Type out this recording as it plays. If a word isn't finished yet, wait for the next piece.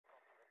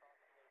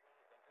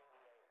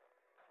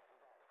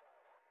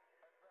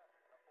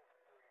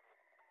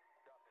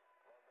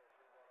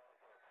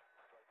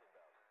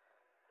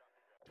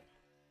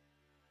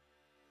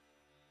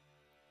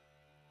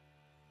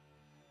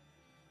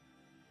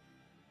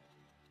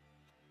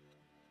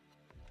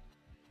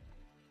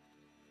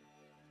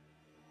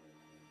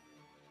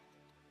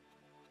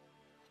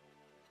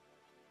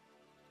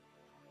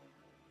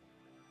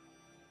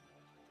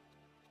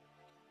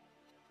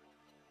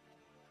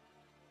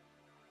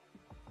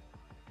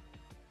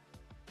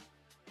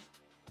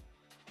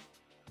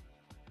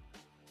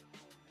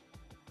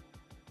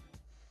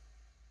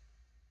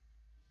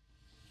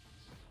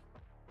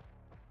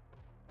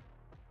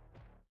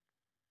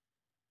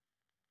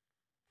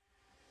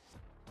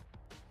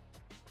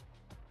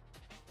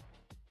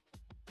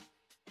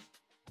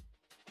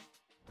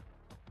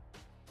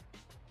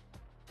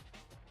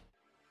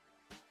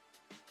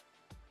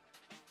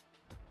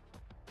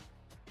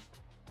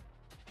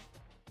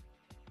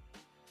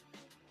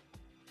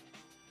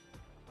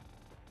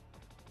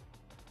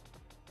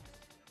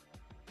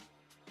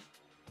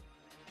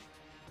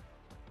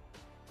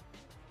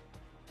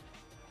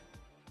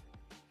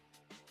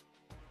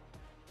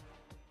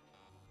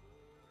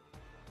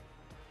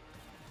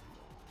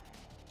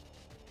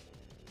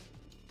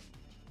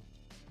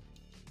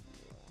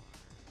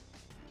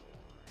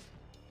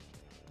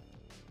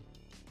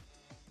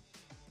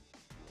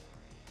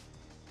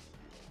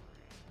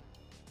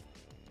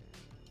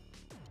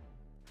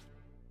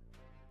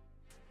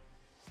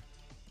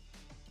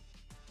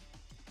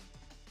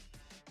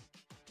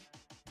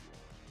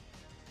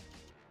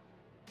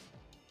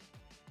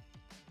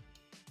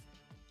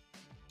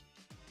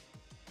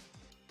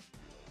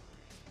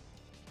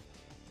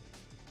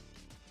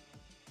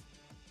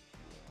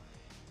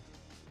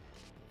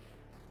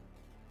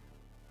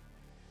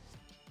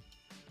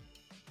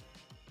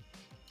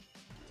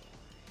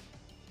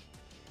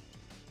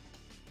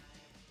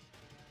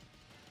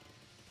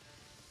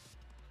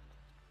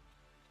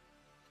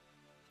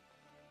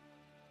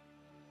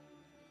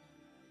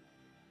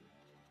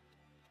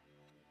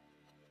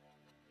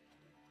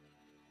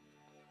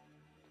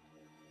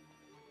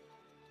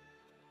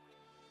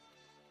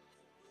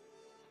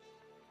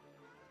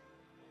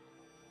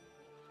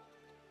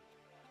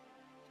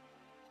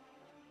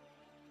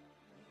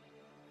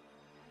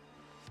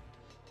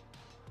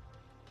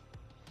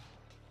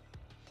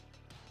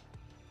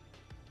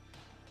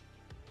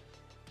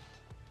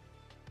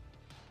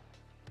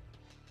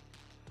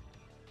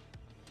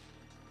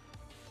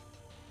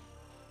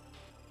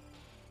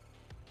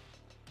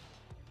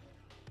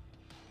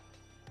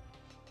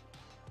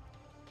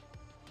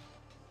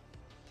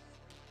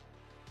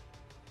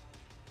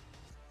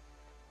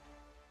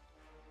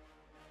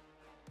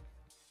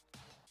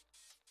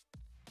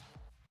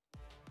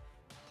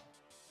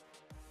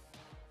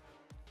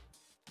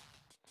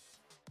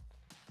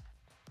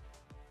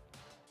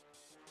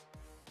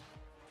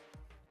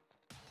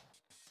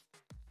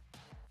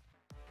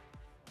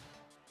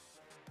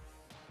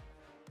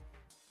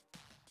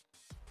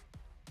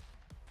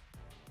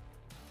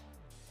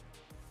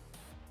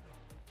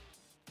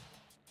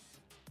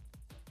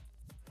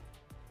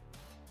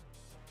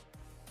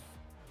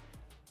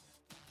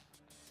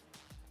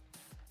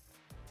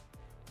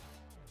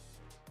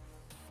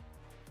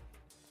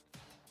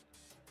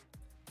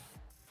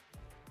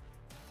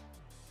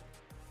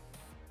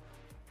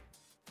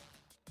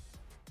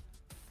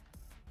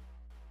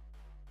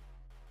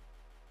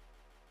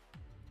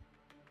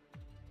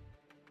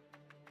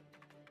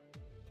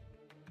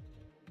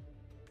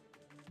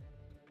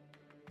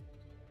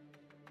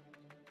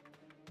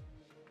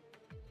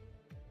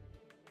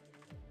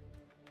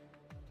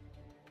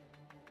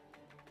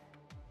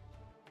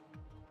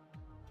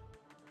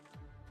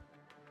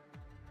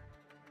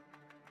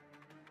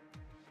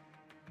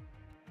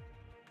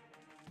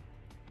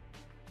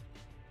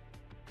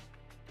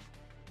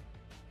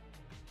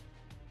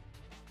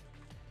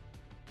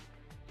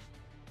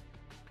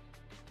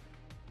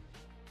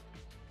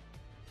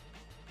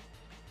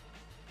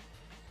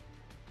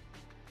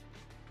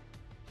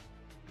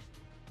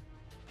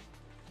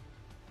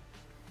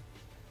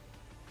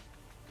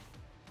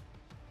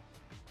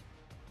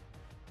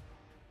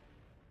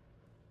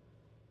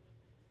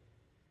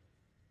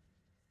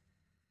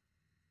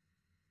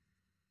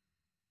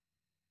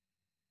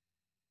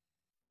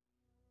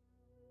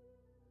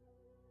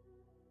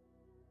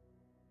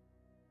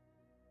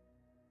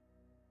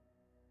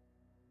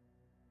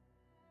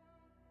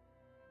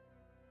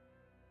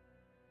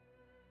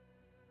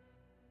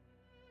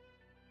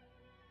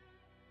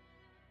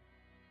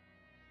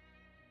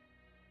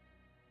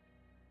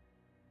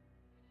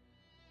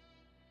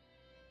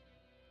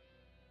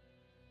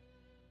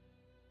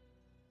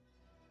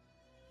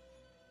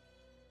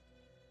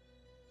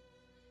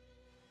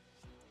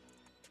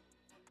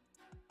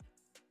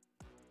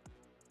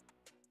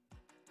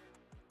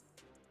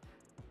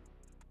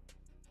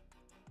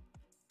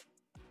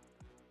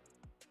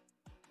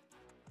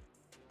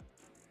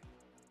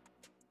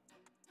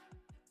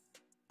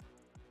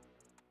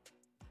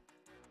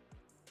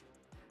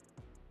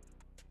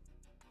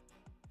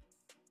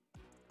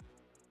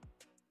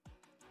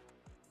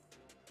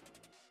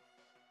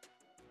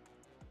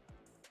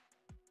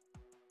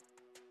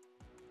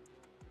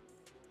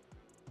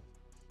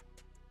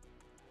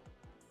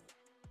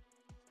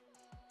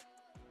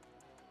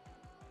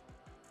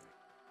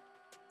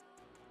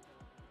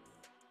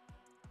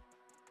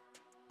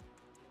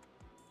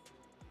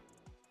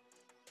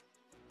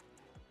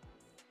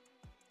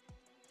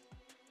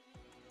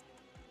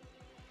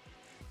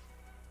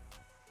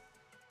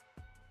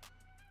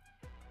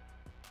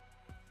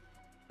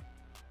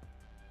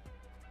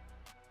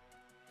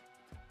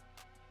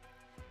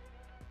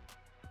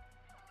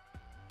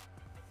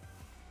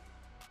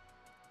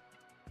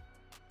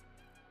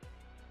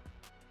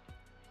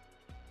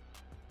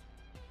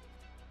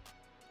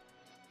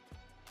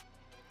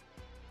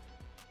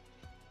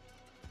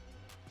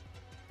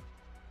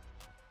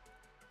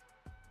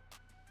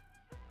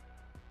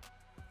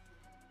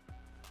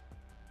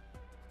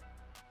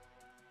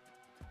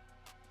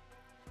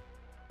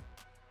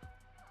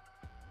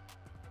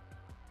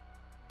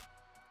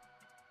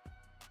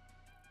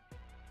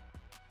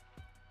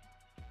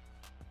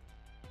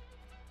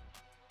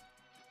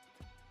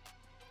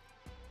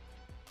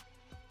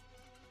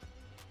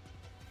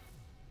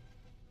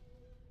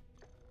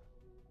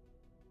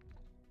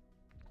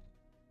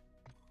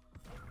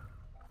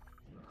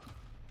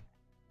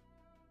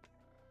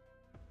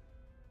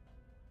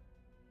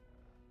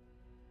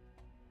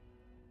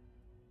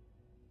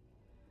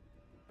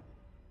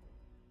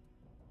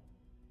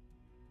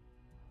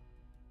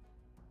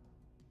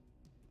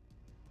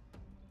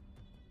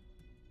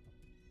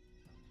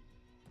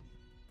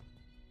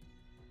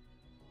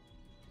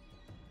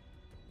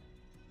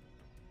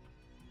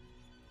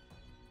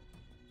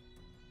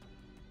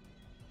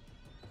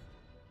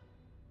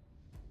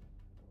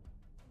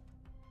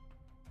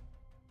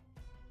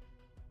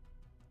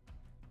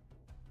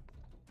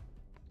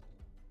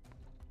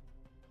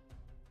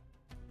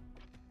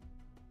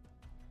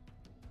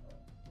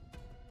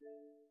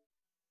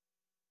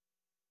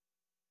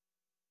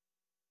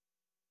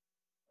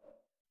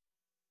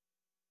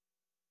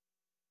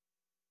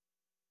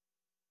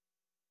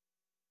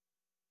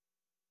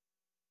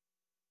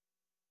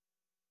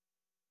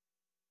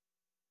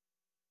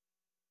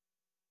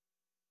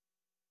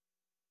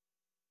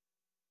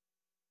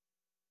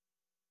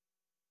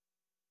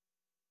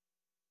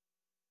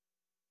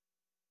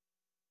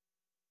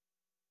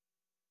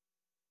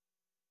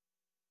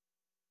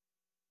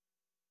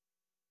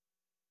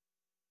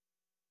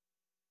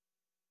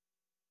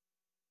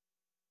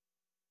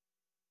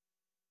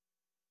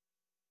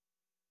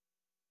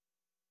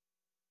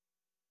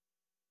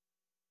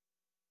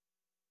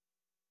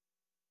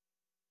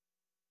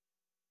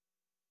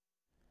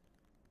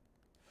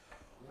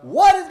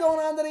What is going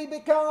on today,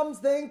 BITCOMMS?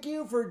 Thank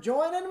you for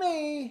joining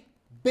me,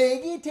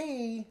 Biggy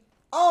T,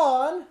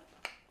 on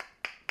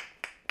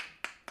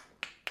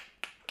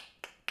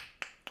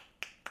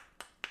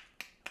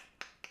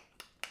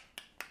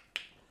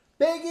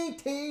Biggy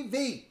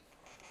TV.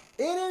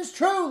 It is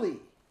truly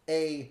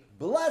a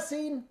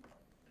blessing.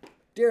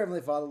 Dear Heavenly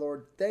Father,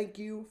 Lord, thank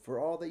you for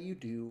all that you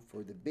do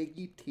for the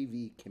Biggy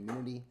TV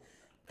community.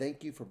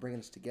 Thank you for bringing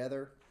us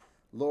together.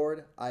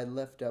 Lord, I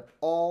lift up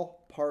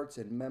all parts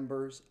and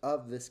members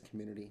of this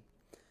community.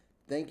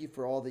 Thank you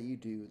for all that you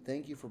do.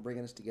 Thank you for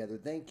bringing us together.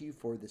 Thank you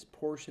for this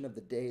portion of the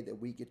day that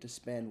we get to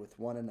spend with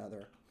one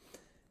another.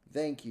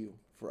 Thank you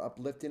for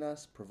uplifting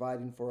us,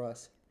 providing for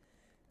us,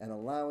 and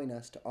allowing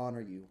us to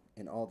honor you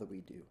in all that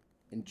we do.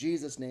 In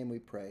Jesus' name we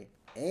pray.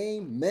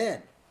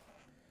 Amen.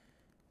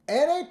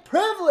 And a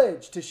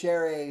privilege to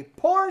share a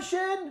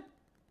portion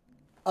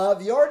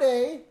of your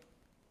day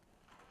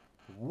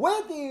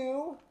with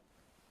you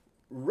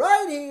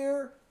right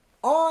here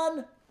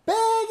on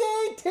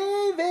Biggy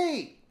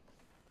TV.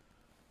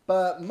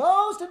 But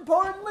most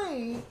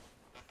importantly,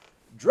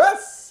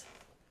 dress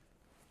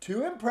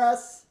to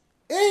impress,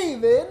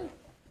 even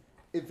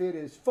if it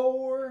is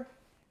for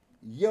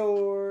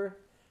yourself.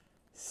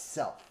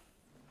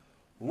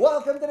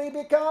 Welcome to today,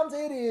 BITCOMMS.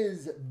 It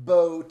is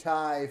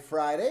Bowtie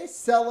Friday,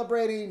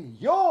 celebrating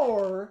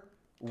your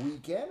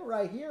weekend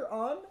right here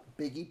on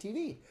Biggy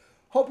TV.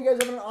 Hope you guys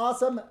are having an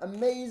awesome,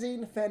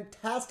 amazing,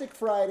 fantastic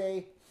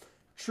Friday.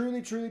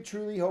 Truly, truly,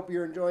 truly hope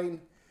you're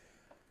enjoying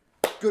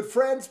good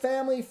friends,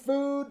 family,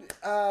 food,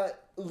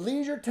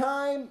 leisure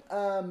time,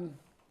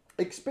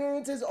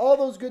 experiences, all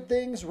those good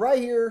things right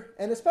here,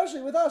 and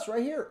especially with us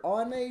right here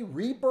on a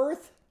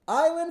Rebirth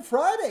Island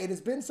Friday. It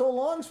has been so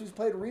long since we've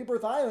played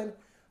Rebirth Island,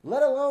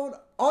 let alone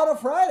on a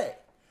Friday.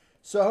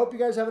 So I hope you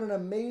guys are having an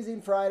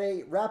amazing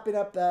Friday, wrapping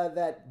up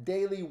that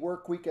daily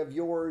work week of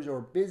yours,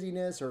 or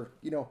busyness, or,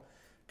 you know,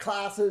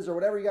 classes, or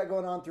whatever you got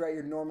going on throughout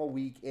your normal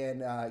week,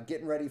 and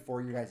getting ready for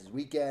your guys'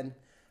 weekend,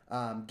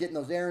 getting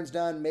those errands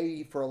done,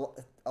 maybe for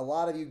a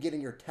lot of you getting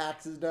your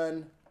taxes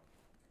done,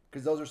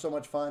 because those are so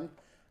much fun.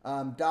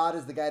 Dodd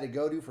is the guy to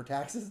go to for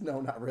taxes. No,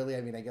 not really.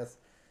 I mean, I guess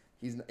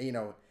he's, you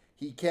know,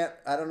 he can't,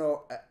 I don't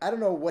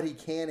know what he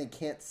can and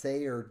can't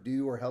say or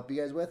do or help you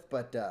guys with,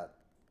 but,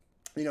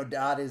 you know,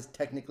 Dodd is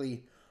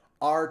technically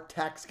our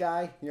tax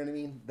guy. You know what I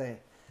mean?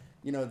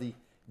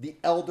 The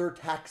elder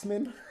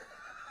taxman.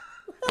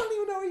 I don't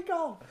even know what you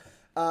call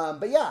him.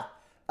 But yeah,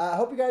 I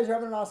hope you guys are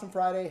having an awesome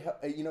Friday.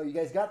 You know, you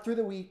guys got through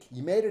the week.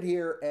 You made it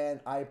here, and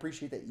I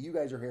appreciate that you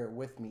guys are here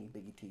with me,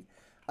 Biggy T.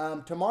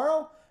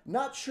 Tomorrow,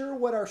 not sure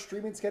what our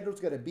streaming schedule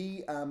is going to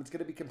be. It's going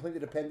to be completely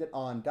dependent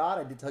on Dot.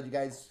 I did tell you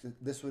guys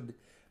this would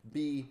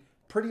be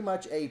pretty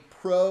much a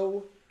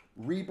pro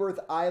Rebirth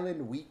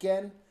Island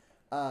weekend.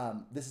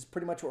 This is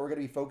pretty much what we're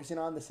going to be focusing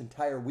on this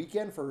entire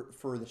weekend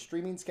for the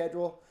streaming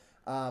schedule.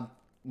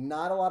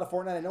 Not a lot of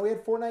Fortnite. I know we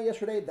had Fortnite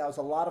yesterday. That was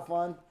a lot of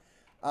fun.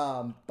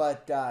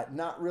 But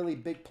not really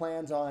big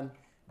plans on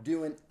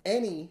doing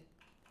any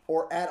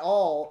or at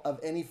all of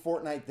any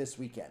Fortnite this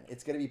weekend.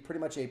 It's going to be pretty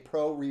much a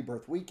pro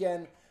Rebirth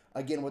weekend,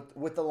 again,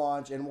 with the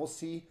launch, and we'll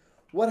see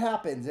what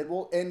happens.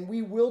 And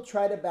we will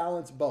try to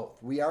balance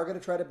both. We are going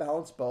to try to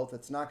balance both.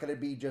 It's not going to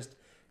be just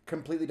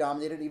completely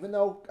dominated, even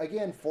though,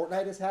 again,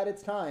 Fortnite has had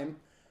its time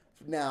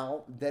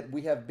now that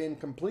we have been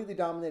completely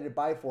dominated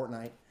by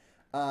Fortnite.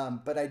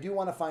 But I do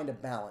want to find a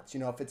balance. You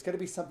know, if it's going to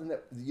be something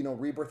that, you know,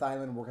 Rebirth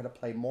Island, we're going to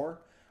play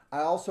more.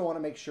 I also want to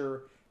make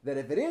sure that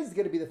if it is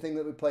going to be the thing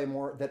that we play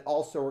more, that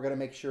also we're going to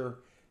make sure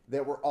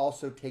that we're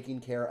also taking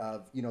care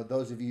of, you know,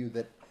 those of you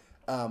that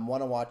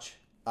want to watch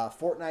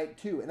Fortnite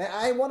too. And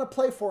I want to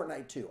play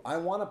Fortnite too. I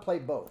want to play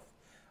both.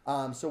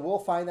 So we'll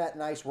find that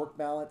nice work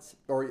balance,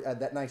 or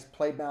that nice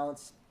play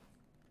balance,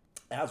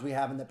 as we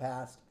have in the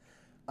past.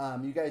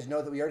 You guys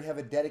know that we already have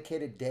a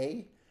dedicated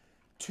day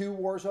to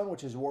Warzone,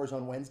 which is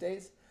Warzone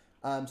Wednesdays.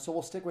 So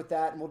we'll stick with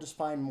that, and we'll just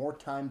find more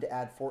time to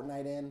add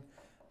Fortnite in.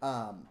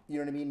 You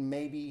know what I mean?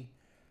 Maybe,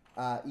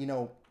 you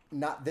know,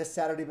 not this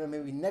Saturday, but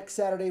maybe next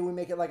Saturday we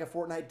make it like a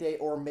Fortnite day,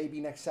 or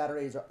maybe next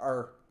Saturday is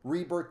our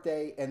Rebirth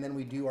day, and then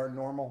we do our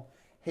normal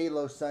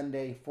Halo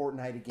Sunday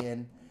Fortnite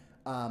again.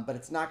 But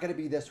it's not going to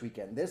be this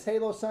weekend. This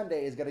Halo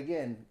Sunday is going to,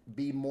 again,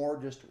 be more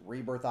just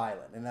Rebirth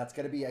Island. And that's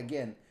going to be,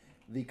 again,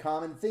 the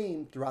common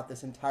theme throughout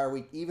this entire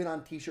week, even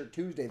on T-Shirt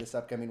Tuesday this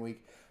upcoming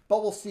week.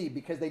 But we'll see,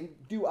 because they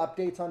do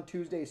updates on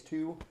Tuesdays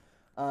too.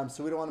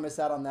 So we don't want to miss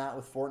out on that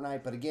with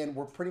Fortnite. But again,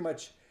 we're pretty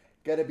much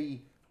going to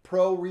be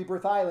pro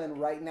Rebirth Island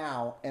right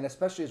now. And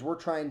especially as we're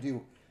trying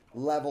to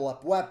level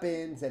up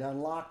weapons and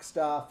unlock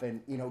stuff,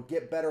 and, you know,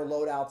 get better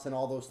loadouts and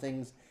all those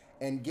things,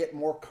 and get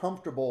more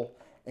comfortable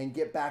and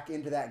get back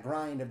into that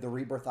grind of the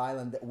Rebirth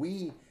Island that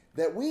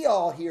we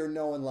all here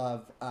know and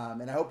love.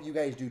 And I hope you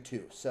guys do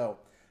too. So,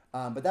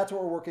 but that's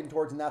what we're working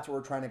towards, and that's what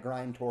we're trying to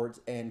grind towards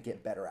and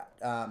get better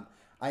at.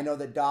 I know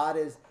that Dodd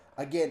is,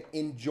 again,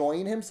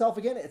 enjoying himself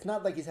again. It's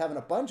not like he's having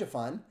a bunch of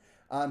fun.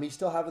 He's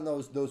still having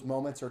those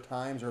moments or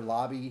times or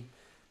lobby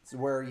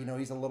where, you know,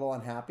 he's a little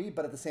unhappy.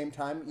 But at the same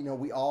time, you know,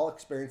 we all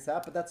experience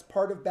that. But that's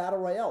part of battle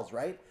royales,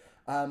 right?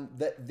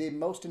 The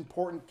most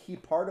important key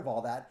part of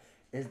all that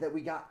is that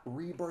we got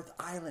Rebirth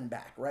Island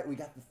back, right? We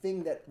got the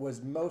thing that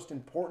was most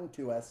important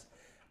to us.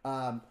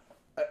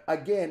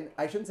 Again,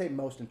 I shouldn't say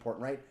most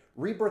important, right?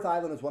 Rebirth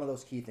Island is one of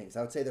those key things.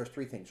 I would say there's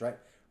three things, right?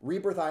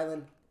 Rebirth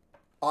Island,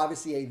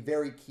 obviously a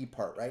very key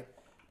part, right?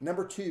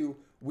 Number two,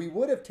 we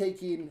would have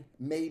taken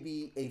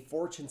maybe a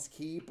Fortune's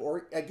Keep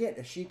or, again,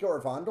 a Sheikah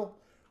or Vandal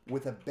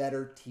with a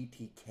better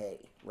TTK,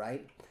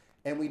 right?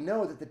 And we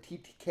know that the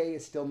TTK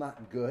is still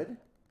not good.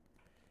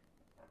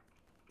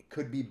 It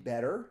could be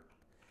better.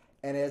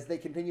 And as they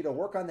continue to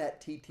work on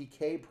that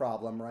TTK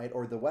problem, right,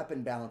 or the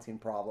weapon balancing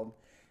problem,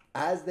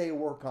 as they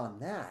work on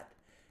that,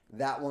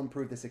 that will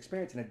improve this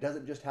experience. And it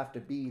doesn't just have to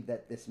be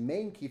that this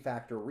main key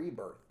factor,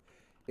 Rebirth,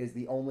 is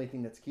the only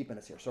thing that's keeping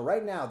us here. So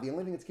right now, the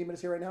only thing that's keeping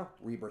us here right now,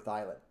 Rebirth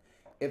Island.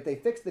 If they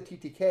fix the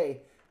TTK,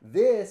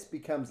 this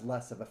becomes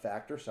less of a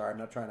factor. Sorry, I'm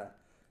not trying to...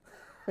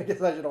 I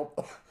guess I should hold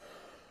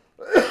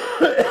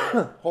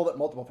it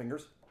multiple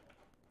fingers.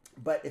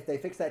 But if they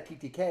fix that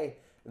TTK,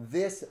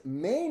 this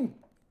main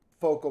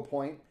focal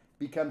point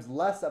becomes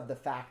less of the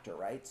factor,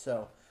 right?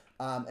 So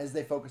as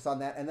they focus on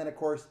that. And then, of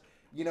course,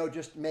 you know,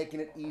 just making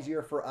it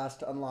easier for us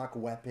to unlock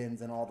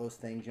weapons and all those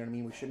things. You know what I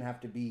mean? We shouldn't have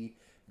to be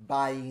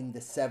buying the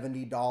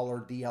 $70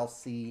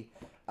 DLC,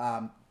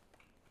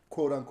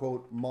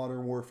 quote-unquote,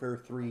 Modern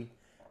Warfare 3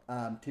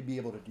 to be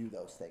able to do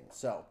those things.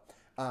 So,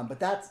 but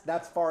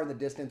that's far in the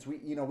distance.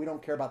 We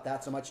don't care about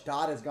that so much.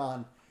 Dot has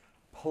gone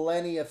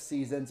plenty of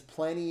seasons,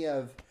 plenty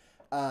of,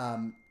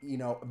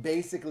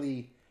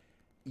 basically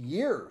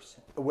years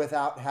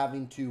without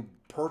having to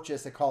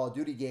purchase a Call of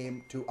Duty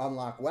game to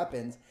unlock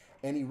weapons.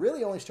 And he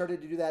really only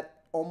started to do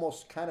that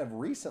almost kind of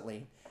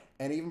recently.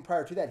 And even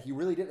prior to that, he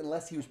really didn't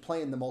unless he was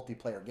playing the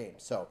multiplayer game.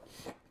 So,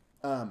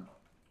 yeah,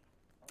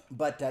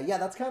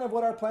 that's kind of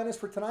what our plan is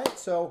for tonight.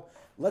 So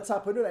let's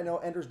hop into it. I know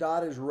Ender's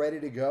Dot is ready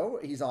to go.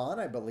 He's on,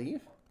 I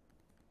believe.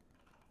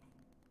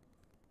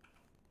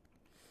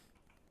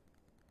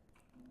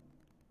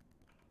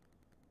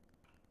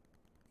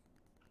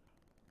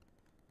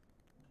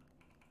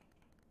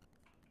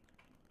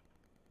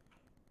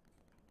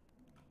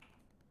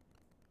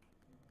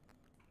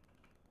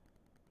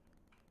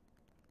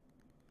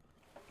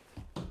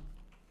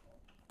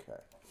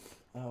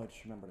 Oh, I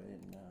just remembered I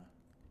didn't,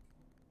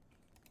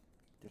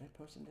 did I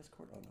post in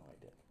Discord? Oh, no, I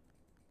did.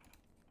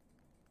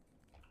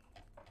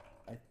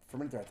 For a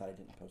minute there, I thought I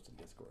didn't post in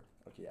Discord.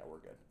 Okay, yeah, we're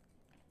good.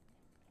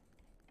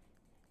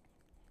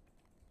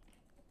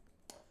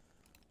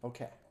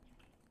 Okay.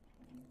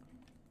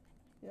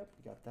 Yep,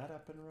 we got that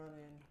up and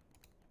running.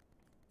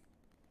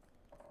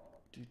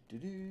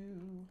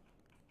 Do-do-do.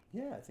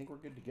 Yeah, I think we're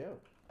good to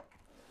go.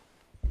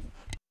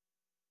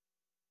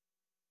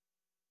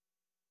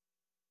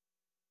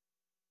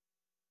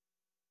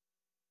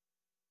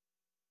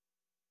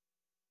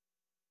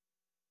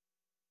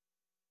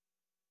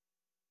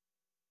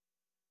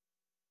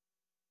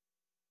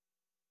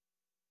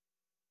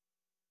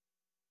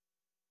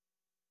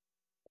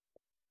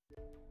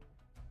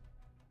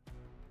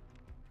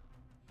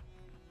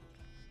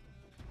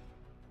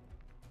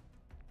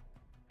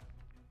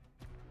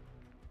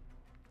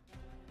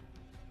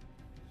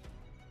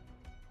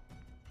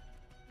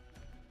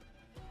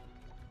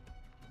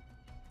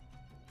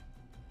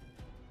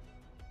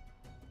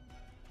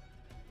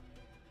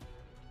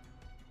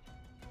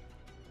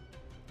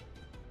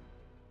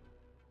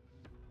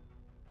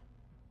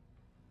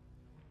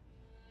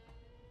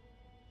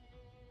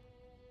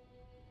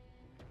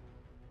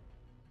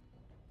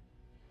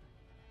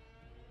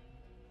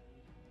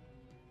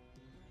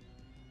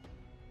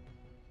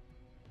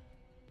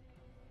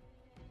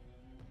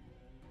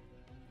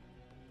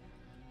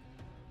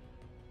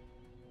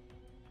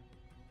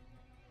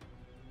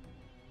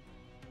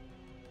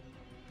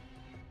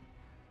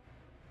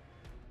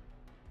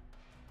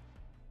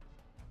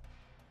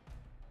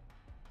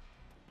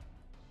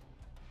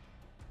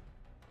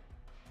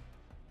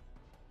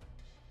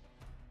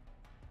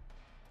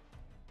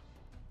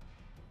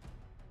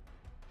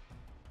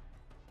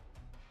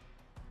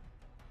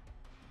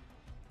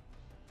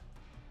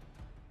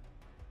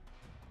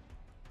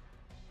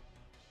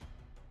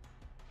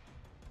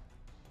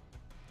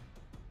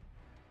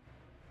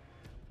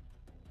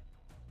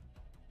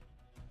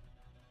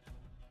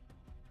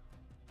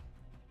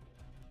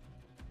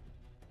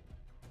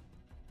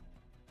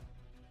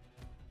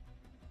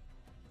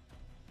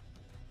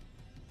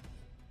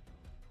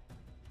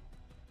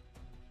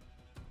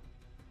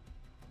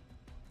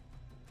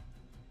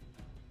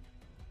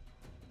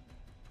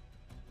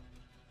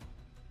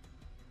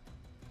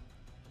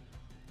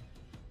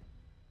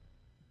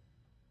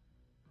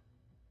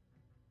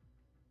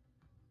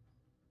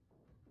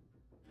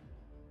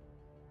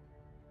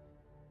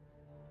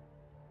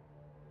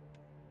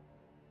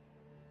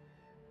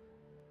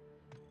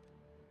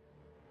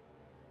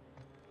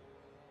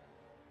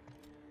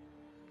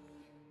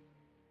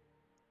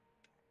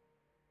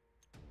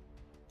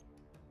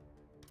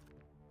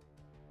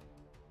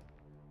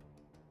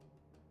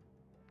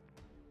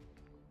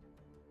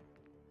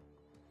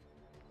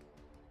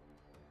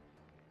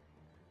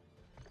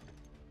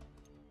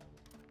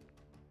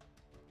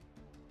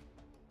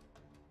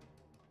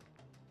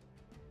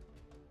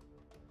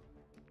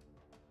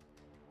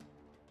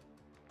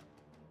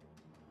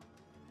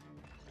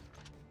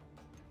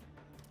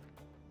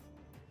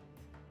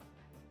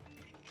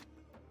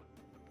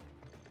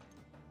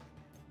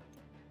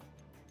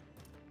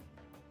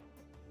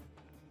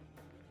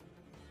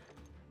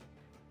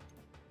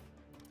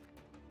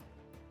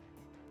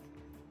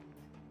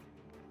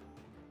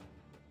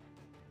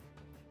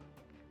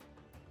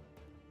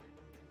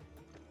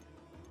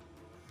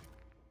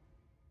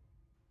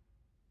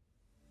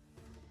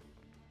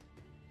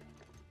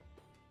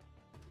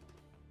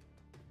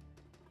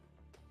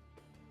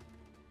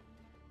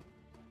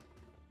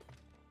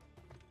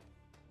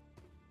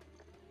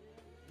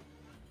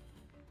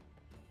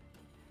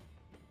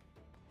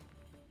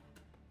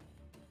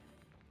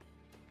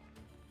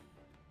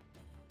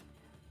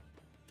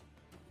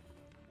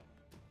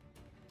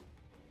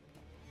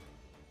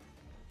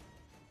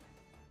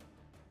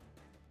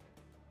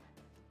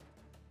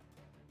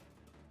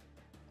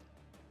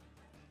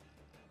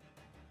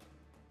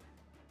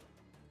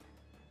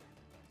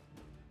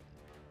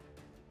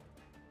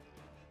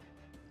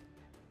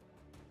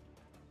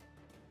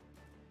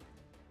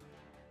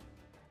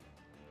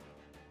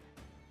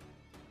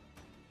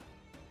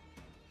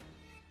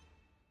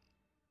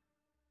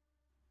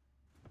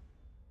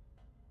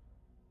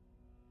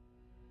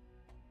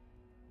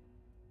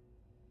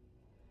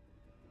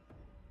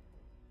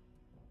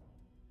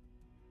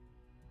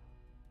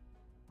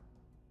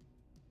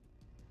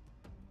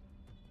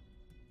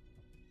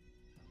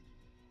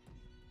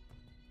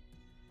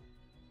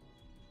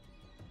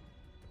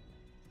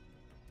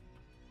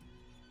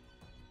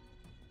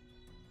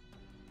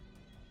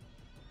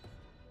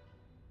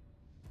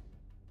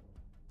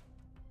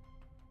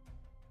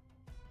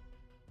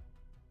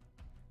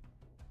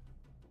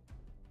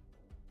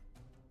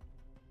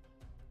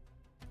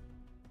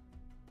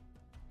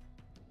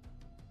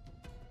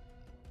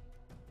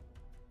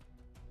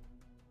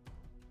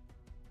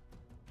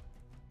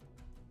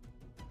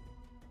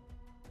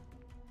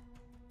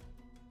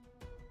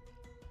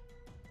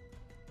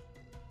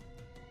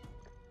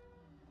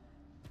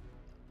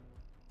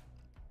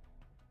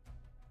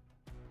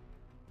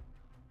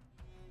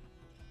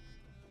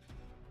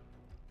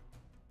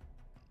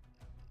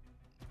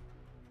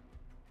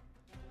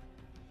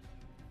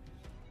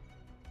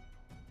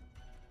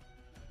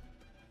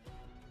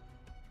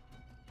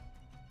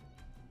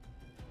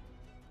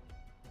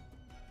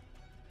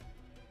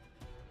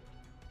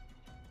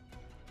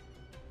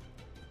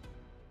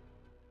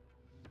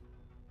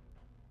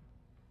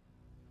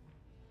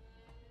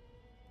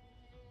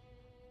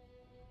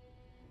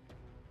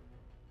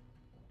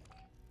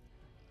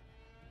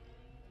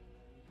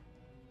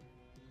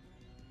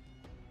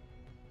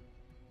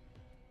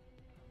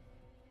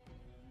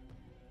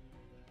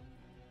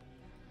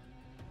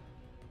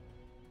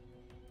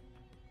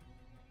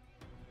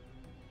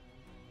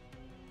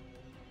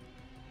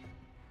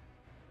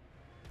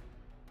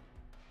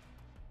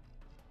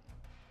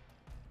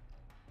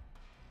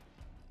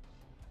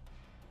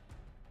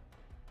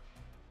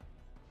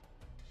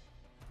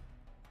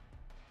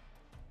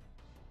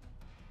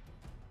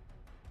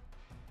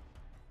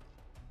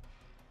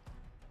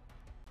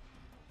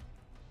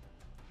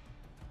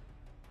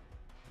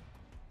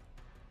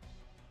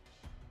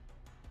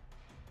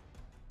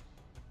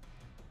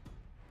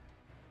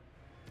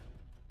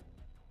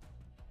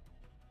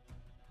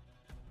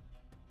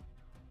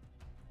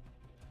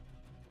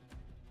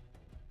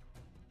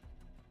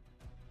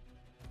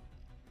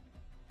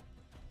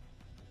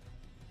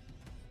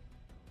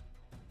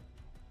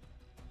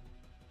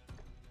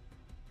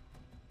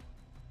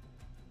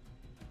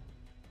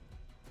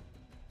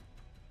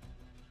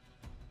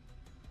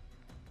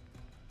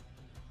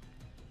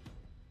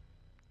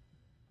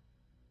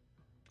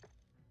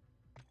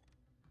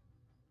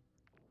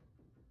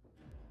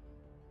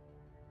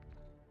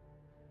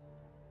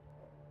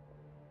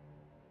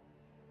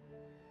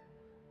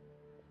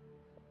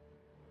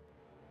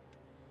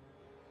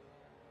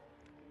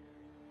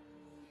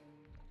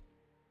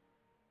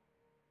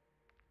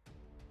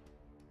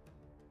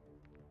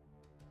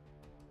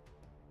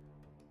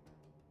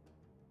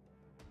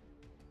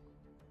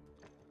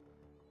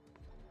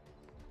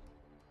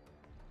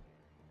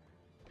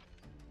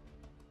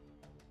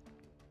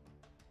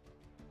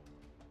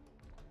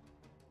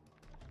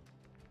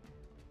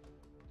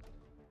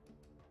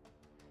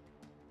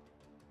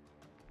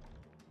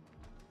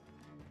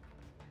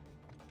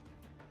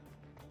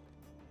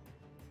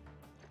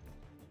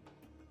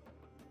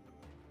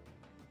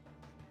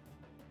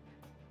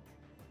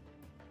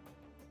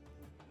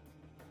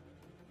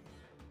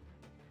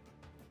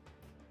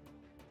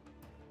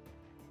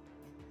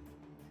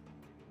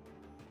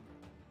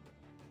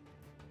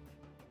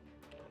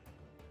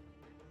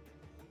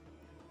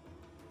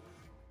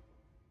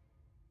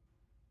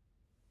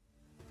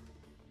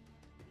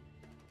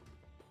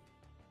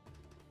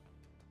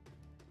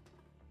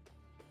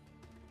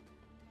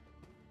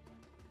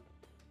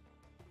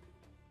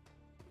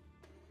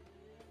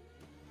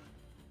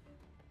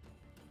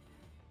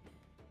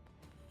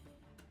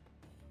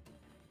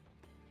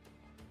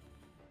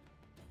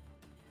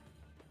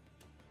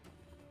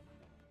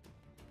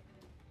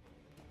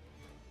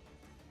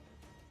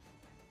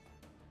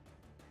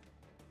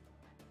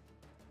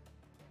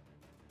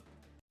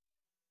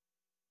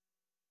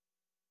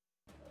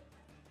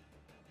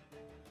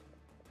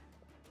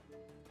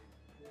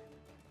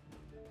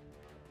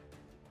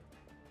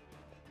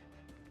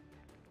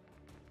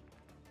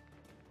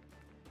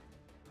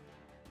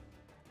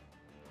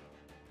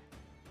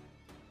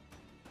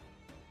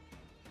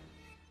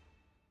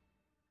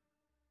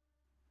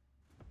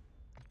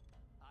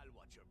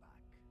 got your back.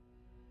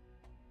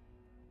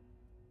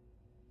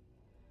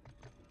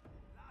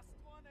 Last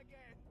one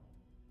again.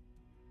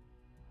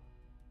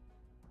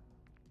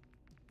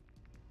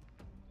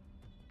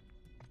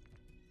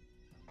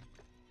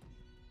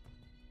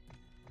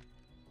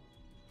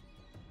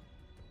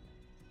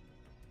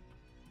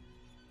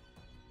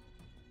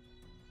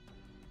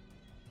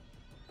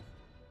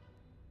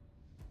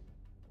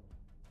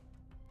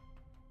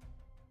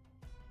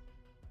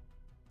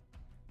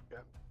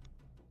 Yep.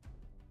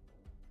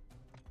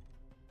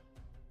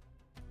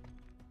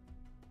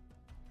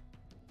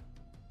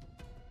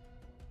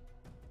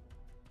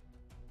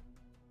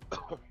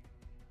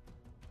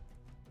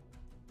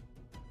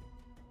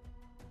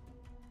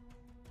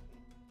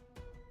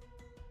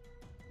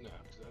 No,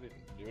 because I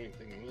didn't do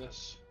anything in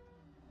this.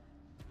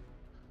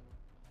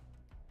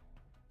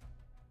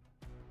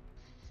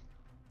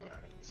 Alright,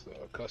 so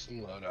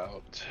custom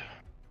loadout.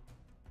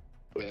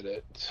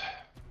 Edit.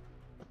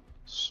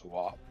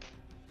 Swap.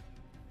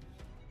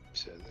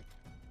 Said it.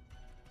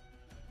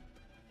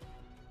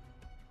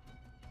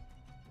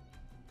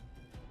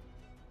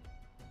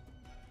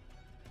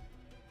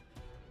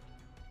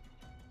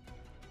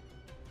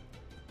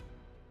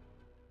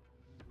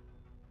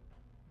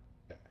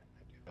 Okay,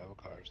 I do have a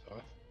car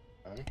stuff.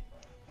 Okay.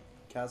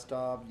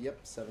 Kastov, yep,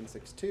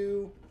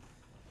 762.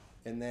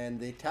 And then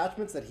the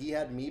attachments that he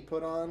had me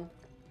put on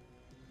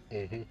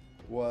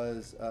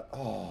was,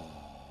 oh,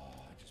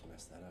 I just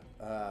messed that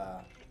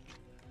up.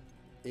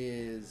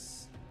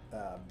 Is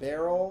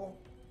barrel,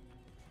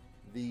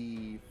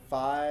 the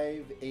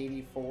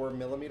 584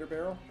 millimeter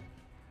barrel.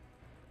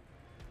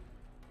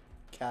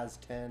 Cas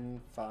 10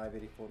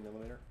 584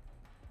 millimeter.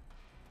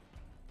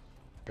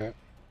 Okay.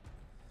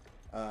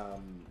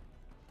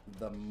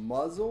 The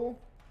muzzle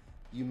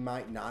you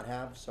might not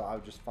have, so I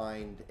would just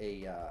find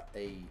a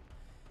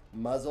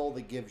muzzle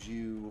that gives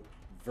you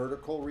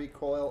vertical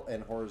recoil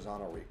and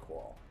horizontal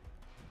recoil.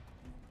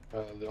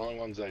 The only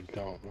ones I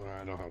don't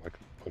have like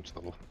a bunch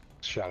of the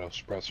shadow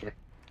suppressor.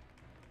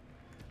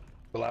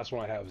 The last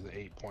one I have is the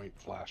 8-point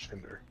flash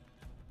hinder.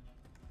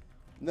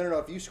 No.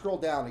 If you scroll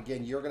down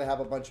again, you're gonna have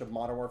a bunch of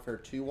Modern Warfare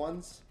 2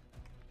 ones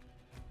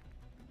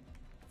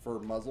for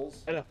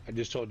muzzles. I know. I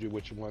just told you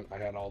which one. I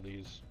had all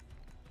these.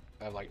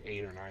 I had like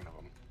 8 or 9 of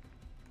them.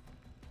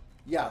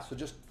 Yeah, so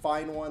just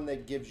find one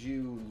that gives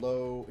you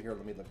low. Here,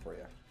 let me look for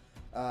you.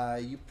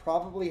 You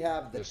probably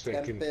have the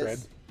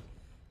Tempest.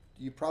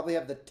 You probably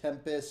have the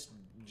Tempest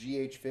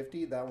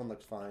GH50. That one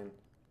looks fine.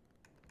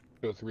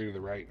 Go 3 to the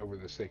right over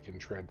the Sacred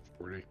Tread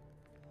 40.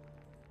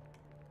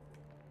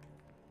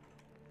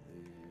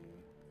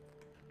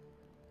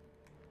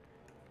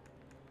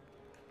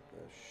 The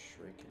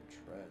Shrink and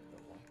Tread.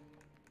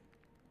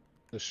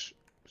 The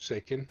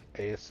Sakin,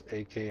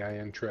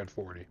 ASAKIN Tread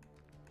 40.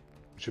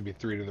 Should be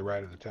 3 to the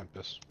right of the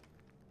Tempest.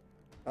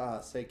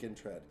 Sacred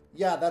Tread.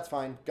 Yeah, that's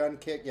fine. Gun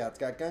kick. Yeah, it's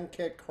got gun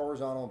kick,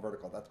 horizontal, and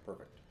vertical. That's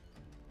perfect.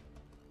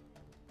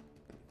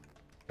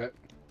 Okay.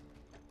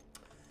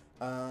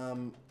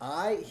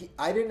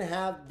 I didn't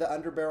have the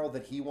underbarrel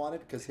that he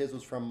wanted because his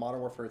was from Modern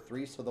Warfare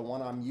 3. So the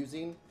one I'm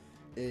using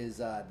is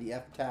the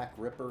F-TAC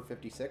Ripper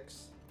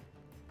 56.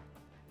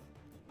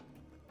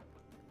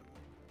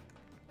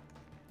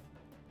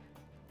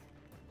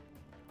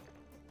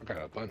 I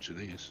got a bunch of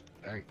these.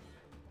 Dang.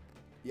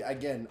 Yeah,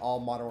 again, all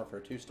Modern Warfare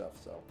 2 stuff.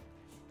 So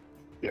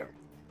yeah.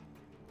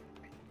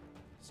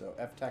 So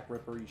F-TAC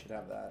Ripper, you should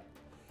have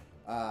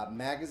that.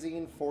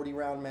 Magazine, 40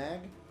 round mag.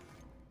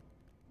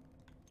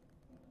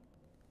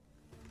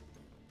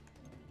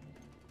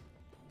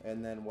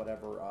 And then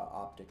whatever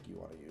optic you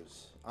want to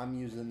use. I'm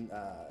using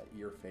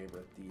your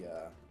favorite,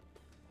 the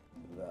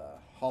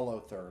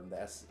Holotherm,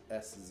 the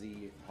SZ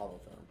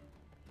Holotherm.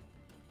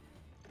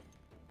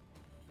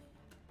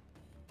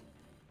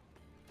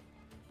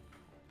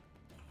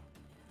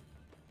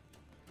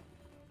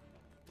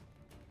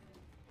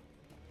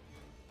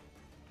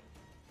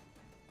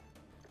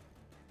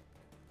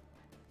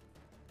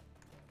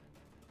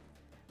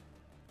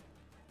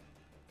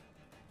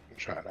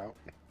 Try it out.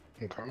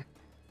 Okay.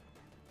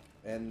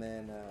 And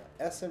then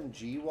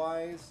SMG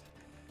wise,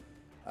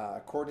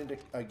 according to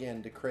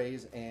again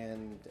DeCraze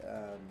and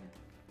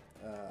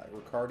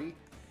Riccardi,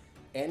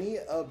 any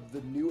of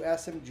the new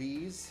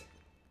SMGs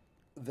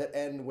that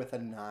end with a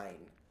 9.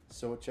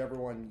 So whichever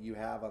one you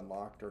have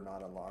unlocked or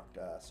not unlocked.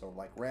 So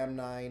like Ram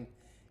 9,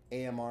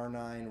 AMR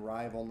 9,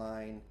 Rival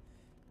 9,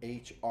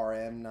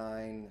 HRM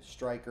 9,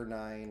 Striker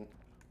 9,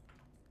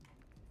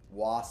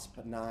 Wasp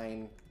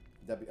 9,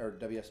 or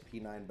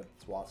WSP 9, but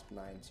it's Wasp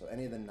 9. So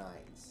any of the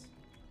 9s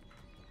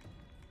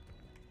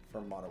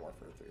from Modern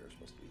Warfare 3 are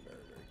supposed to be very,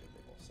 very good.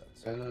 They both said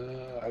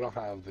so. I don't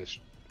have this.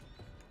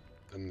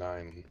 The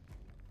 9.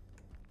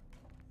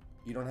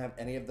 You don't have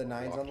any of the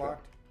 9s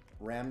unlocked?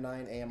 Ram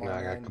 9, AMR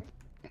 9?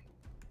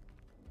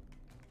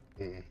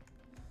 Mm.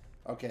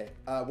 Okay.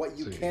 What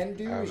you can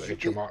do is you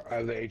HMR, I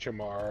have the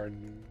HMR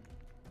and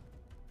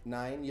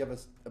 9. You have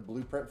a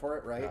blueprint for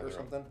it, right, or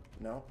something?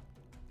 No.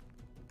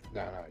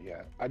 No, not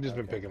yet. I've just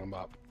been picking them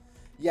up.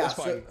 Yeah, that's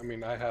fine. I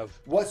mean, I have.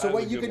 What? So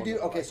what you can do?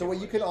 Okay, so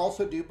what you can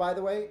also do, by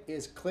the way,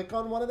 is click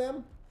on one of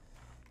them,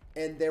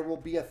 and there will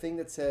be a thing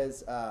that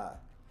says,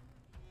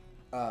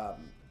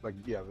 like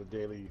yeah, the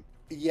daily.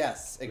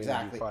 yes,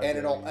 exactly, and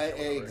it'll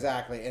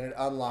exactly, and it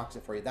unlocks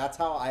it for you. That's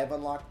how I've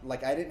unlocked.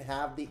 Like I didn't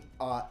have the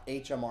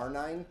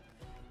HMR9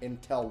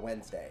 until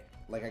Wednesday.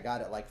 Like I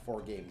got it like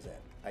 4 games in.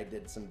 I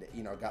did some,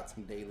 you know, got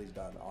some dailies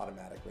done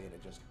automatically, and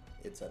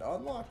it said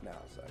unlock now.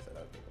 So I said,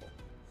 okay,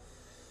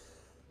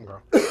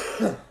 cool.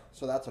 Okay.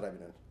 So that's what I've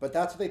been doing. But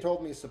that's what they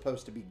told me is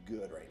supposed to be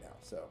good right now.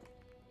 So.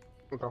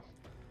 Okay.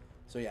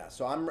 So yeah,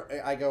 so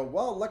I go,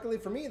 well, luckily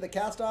for me, the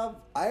Cast-Off,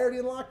 I already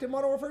unlocked in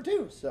Modern Warfare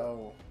 2,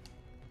 so.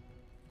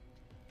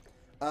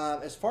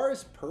 As far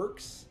as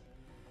perks,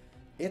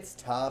 it's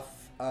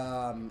tough.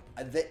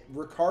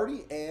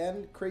 Riccardi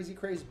and Crazy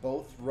Craze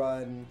both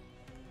run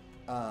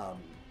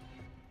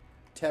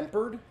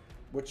Tempered,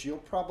 which you'll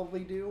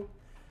probably do.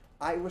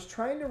 I was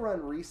trying to run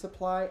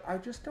Resupply. I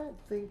just don't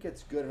think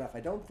it's good enough. I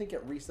don't think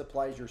it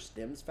resupplies your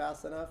stims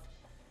fast enough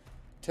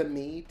to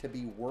me to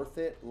be worth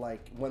it,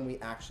 like when we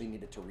actually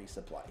need it to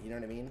resupply. You know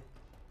what I mean?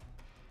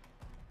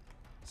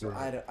 So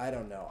right. I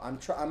don't know. I'm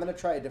gonna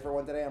try a different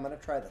one today. I'm gonna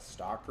try the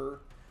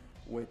Stalker,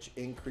 which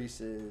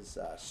increases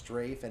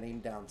strafe and aim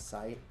down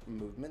sight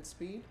movement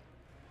speed.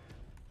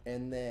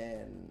 And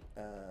then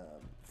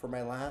for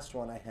my last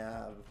one, I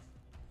have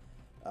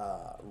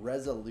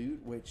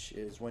Resolute, which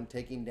is when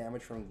taking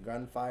damage from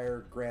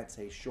gunfire grants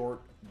a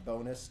short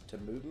bonus to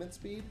movement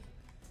speed.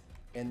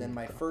 And then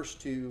my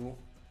first two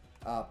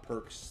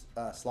perks,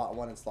 slot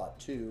 1 and slot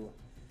 2,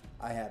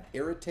 I have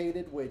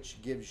Irritated,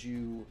 which gives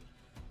you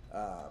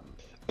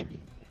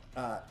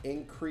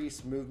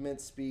increased movement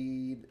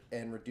speed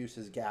and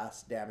reduces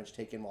gas damage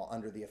taken while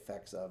under the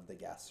effects of the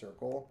gas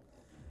circle.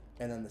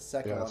 And then the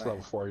second one, that's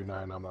level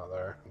 49. I'm not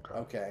there. Okay.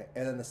 Okay.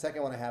 And then the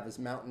second one I have is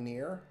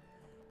Mountaineer,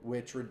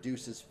 which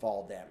reduces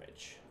fall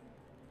damage.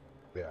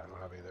 Yeah, I don't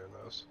have either of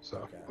those.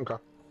 So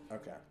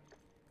okay.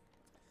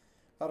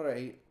 All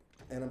right.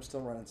 And I'm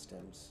still running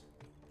stims.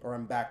 Or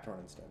I'm back to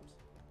running stims.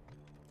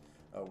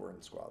 Oh, we're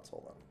in squads.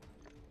 Hold on.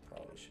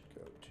 Probably should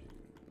go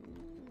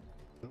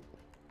to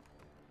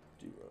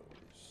duos.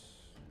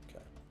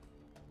 Okay.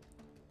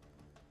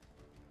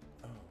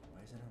 Oh,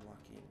 why is it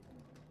unlocking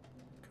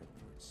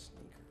covert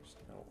sneakers?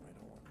 No, I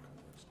don't want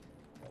covert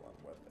sneakers. Hold on,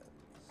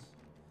 weapons.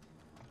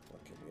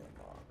 What can we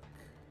unlock?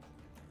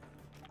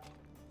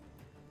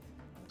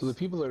 So the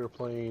people that are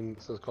playing,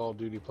 it says Call of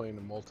Duty playing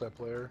the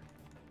multiplayer.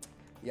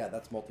 Yeah,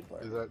 that's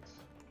multiplayer. Is that...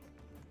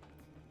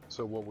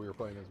 So what we were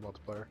playing is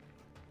multiplayer?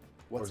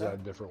 What's or is that a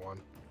different one?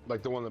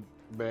 Like the one that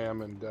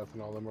Bam and Death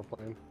and all them were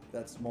playing?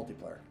 That's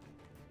multiplayer.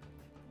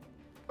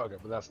 Okay,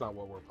 but that's not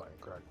what we're playing,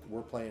 correct?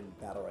 We're playing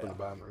Battle Royale. For the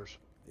banners.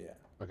 Yeah.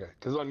 Okay,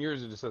 because on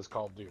yours it just says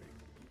Call of Duty.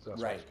 So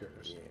that's why I was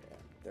curious. Yeah,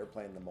 they're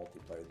playing the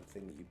multiplayer, the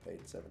thing that you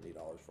paid $70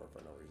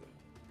 for no reason.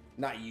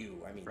 Not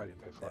you, I mean. I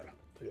didn't pay for it.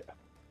 Yeah.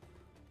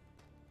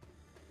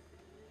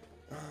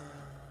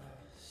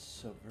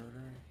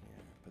 Subverter,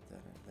 yeah, put that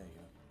in. There you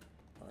go.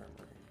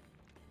 Armory.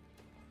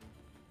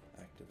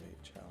 Activate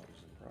challenge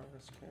in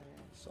progress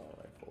carrying. Assault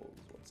rifles,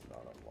 what's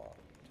not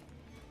unlocked.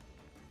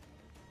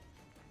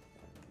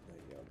 There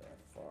you go, the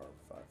FR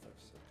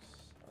 556.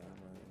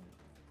 Armory.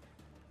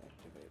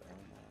 Activate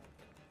unlock.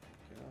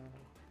 There you go.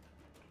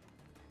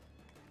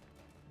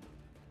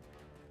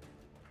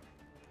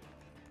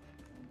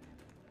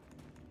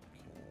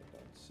 Okay,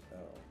 don't see.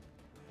 Oh.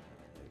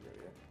 There you go,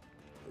 yeah.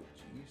 Oh,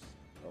 jeez.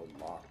 Oh,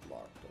 locked.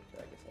 Okay,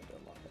 I guess I have to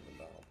unlock in the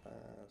battle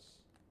pass.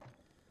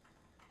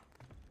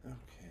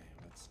 Okay,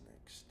 what's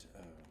next? Oh.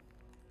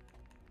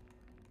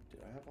 Did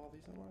I have all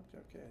these unlocked?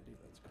 Okay, I do.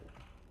 That's cool.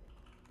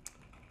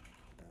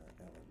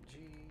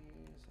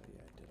 LMGs. Oh,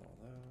 yeah, I did all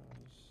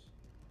those.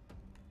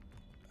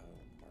 Oh,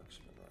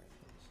 marksman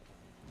rifles.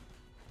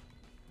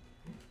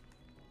 Okay,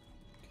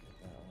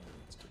 that one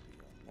needs to be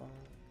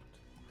unlocked.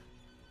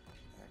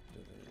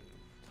 Activate.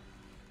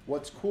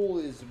 What's cool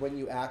is when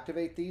you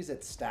activate these,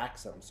 it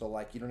stacks them. So,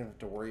 like, you don't have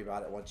to worry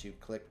about it once you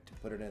click to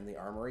put it in the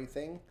armory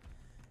thing.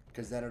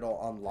 Because then it'll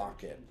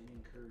unlock it.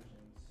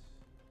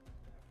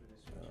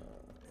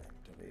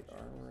 Activate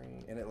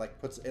armory. And it,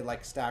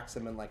 like, stacks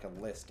them in, like, a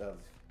list of,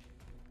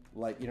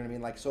 like, you know what I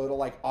mean? Like, so it'll,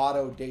 like,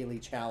 auto daily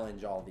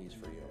challenge all these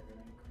for you.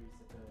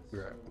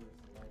 Right.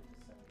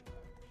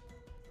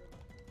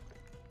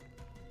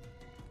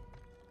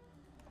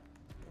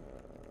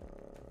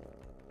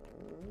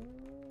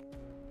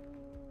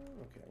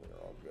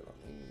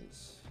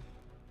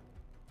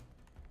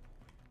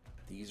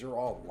 These are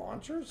all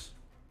launchers?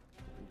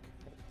 Okay,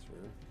 that's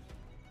weird.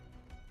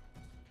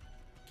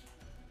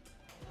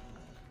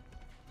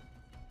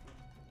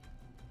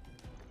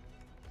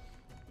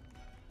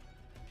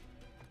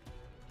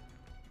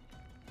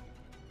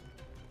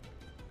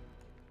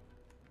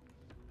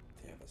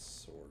 They have a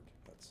sword.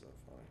 That's so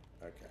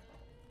funny. Okay.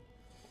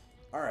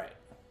 Alright.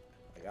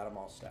 I got them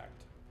all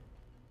stacked.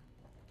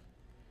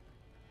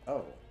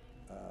 Oh.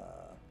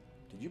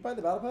 Did you buy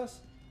the battle pass?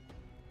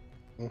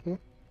 Mm-hmm.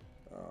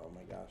 Oh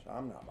my gosh,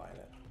 I'm not buying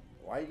it.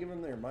 Why are you giving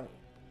them their money?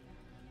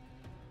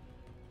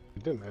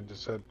 You didn't, I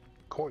just said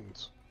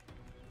coins.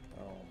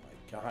 Oh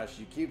my Gosh,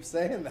 you keep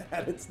saying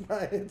that. It's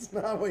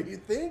not what you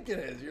think it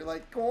is. You're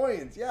like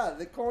coins. Yeah,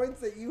 the coins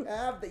that you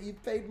have that you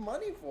paid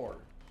money for.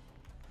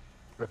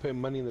 I paid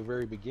money in the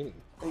very beginning.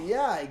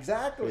 Yeah,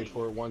 exactly. Paid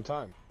for it one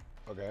time.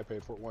 Okay, I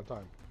paid for it one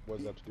time. What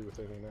does that have to do with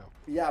anything now?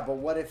 Yeah, but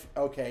what if,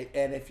 okay,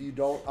 and if you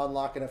don't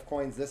unlock enough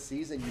coins this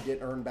season, you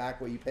didn't earn back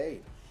what you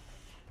paid?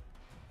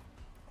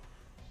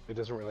 It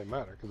doesn't really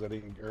matter because I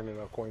didn't earn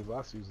enough coins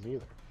last season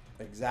either.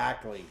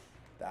 Exactly.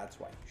 That's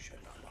why you should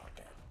unlock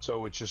it.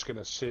 So it's just going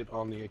to sit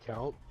on the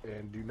account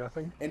and do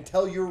nothing?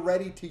 Until you're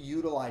ready to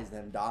utilize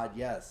them, Dodd,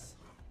 yes.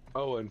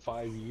 Oh, in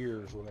 5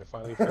 years when I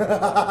finally figure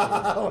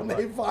out when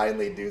they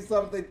finally do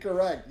something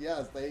correct.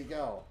 Yes, there you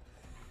go.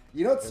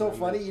 You know what's so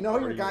funny? You know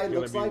who your guy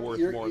looks like?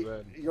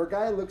 Your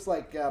guy looks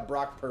like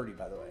Brock Purdy,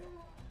 by the way.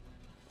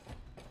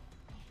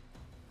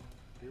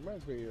 He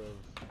reminds me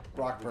of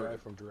Brock the Purdy guy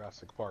from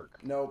Jurassic Park.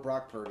 No,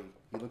 Brock Purdy.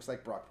 He looks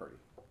like Brock Purdy.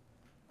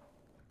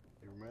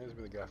 He reminds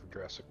me of the guy from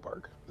Jurassic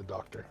Park, the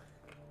doctor.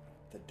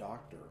 The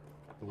doctor?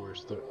 Who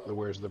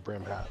wears the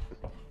brim hat.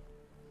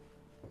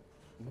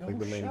 No, like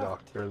the main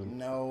doctor.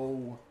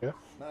 No. Yeah?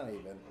 Not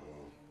even.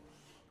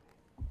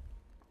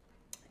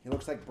 He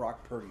looks like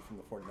Brock Purdy from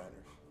the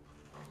 49ers.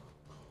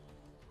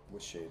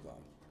 With shades on.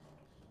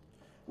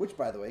 Which,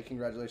 by the way,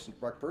 congratulations,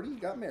 Brock Purdy. You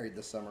got married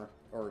this summer.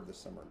 Or this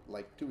summer.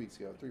 Like 2 weeks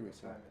ago, 3 weeks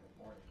ago.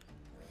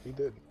 He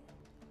did.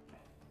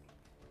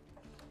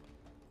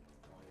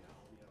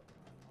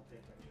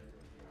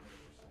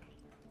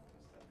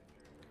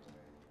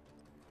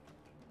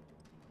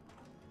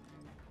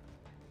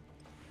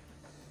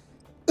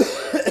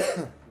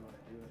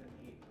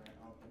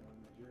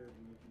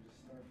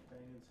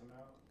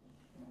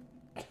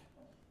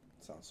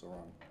 Sounds so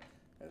wrong.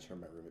 I just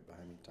heard my roommate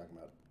behind me talking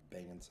about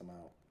banging some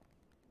out.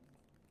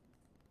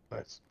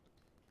 Nice.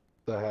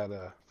 So I had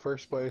a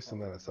first place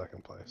and then a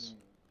second place.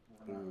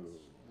 Ooh.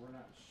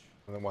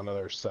 And then one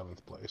other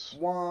 7th place.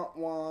 Wah,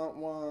 wah,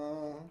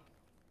 wah.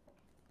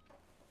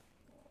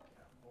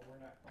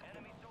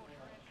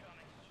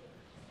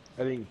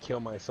 I didn't kill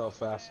myself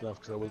fast enough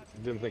because I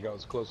didn't think I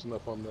was close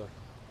enough on the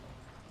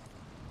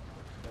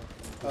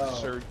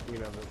you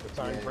know, the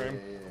time frame.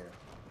 Yeah.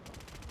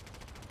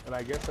 And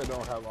I guess I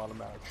don't have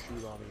automatic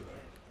shoot on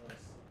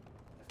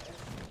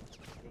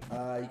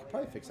either. You could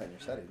probably fix that in your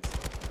settings.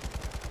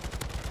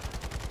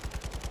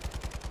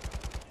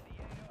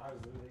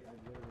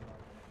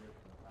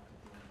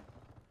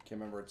 Can't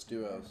remember, it's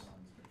duos.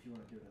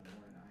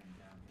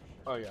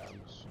 Oh yeah,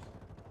 I'm just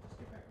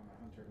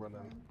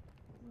running.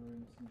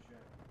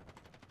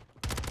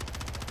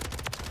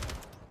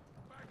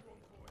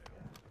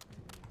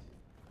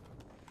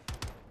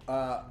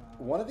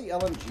 One of the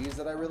LMGs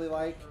that I really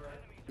like,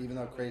 even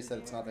though Crazy said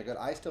it's not that good,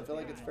 I still feel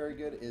like it's very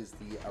good, is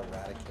the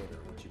Eradicator,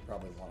 which you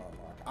probably want to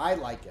unlock. I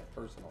like it,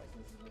 personally.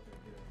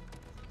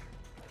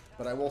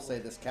 But I will say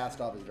this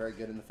cast-off is very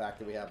good in the fact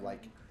that we have,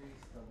 like,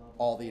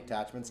 all the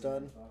attachments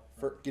done.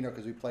 For, you know,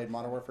 because we played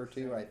Modern Warfare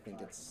 2, I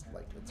think it's,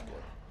 like, it's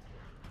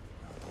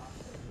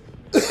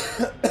good.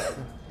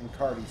 And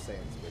Cardi's saying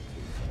it's good,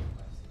 too.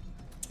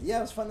 So. Yeah,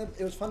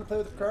 it was fun to play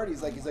with Cardi.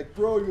 He's like,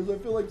 bro, I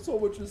feel like so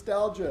much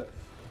nostalgia.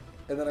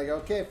 And then I go,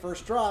 okay,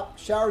 first drop,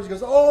 showers. He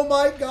goes, oh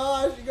my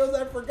gosh. He goes,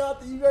 I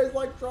forgot that you guys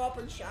like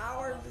dropping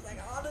showers. He's like,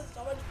 oh, this is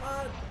so much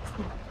fun.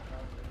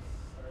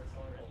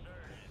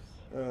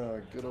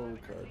 Oh, good old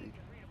Cardi.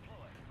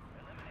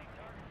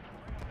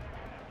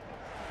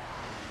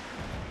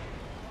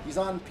 He's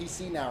on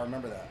PC now,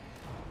 remember that.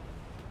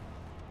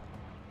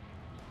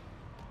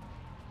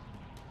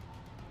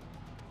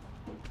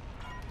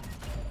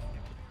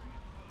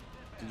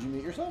 Did you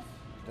mute yourself?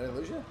 Did I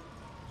lose you? Did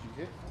you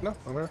get? No,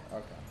 I'm here.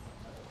 Okay.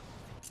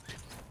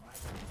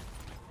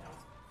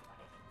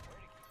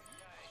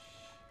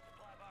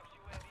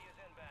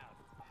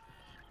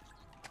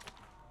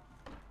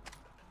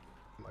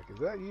 Is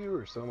that you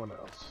or someone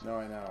else? No,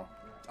 I know.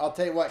 I'll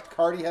tell you what,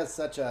 Cardi has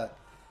such a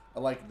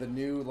like the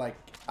new like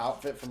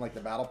outfit from like the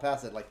battle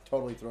pass. It like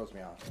totally throws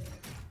me off.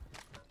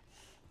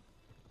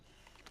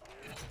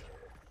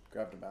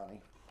 Grab the bounty.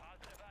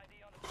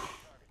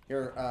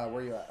 Here, where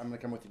are you at? I'm gonna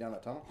come with you down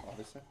that tunnel,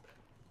 obviously.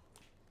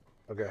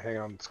 Okay, hang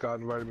on.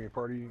 Scott invited me to a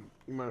party.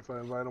 You mind if I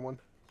invite him one?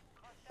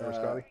 Or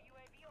Scotty?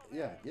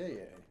 Yeah.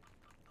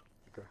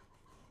 Okay.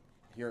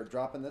 Here,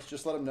 dropping this.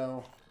 Just let him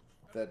know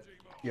that.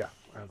 Yeah,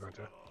 I'm going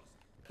to.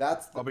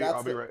 I'll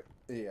be right.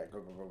 Yeah, go.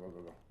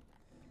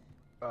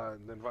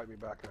 Then invite me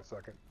back in a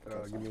second.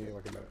 Give me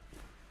like a minute.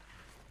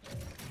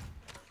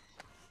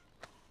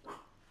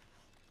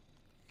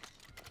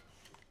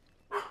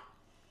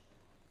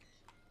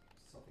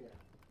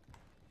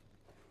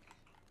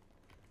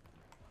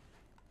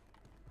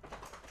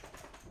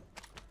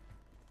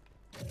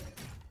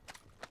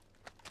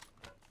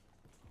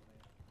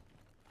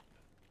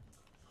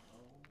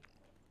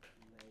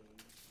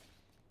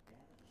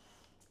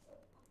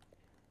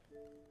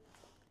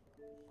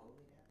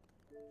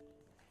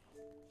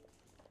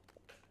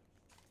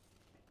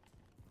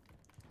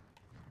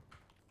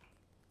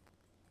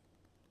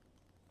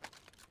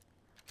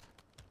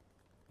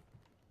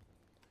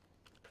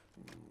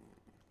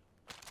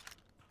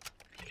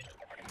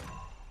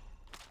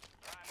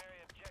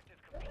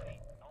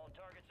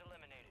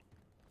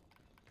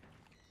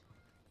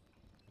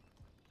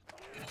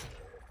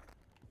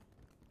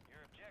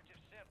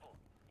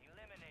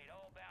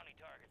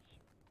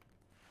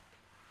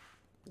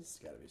 This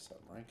has got to be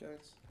something, right,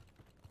 guys?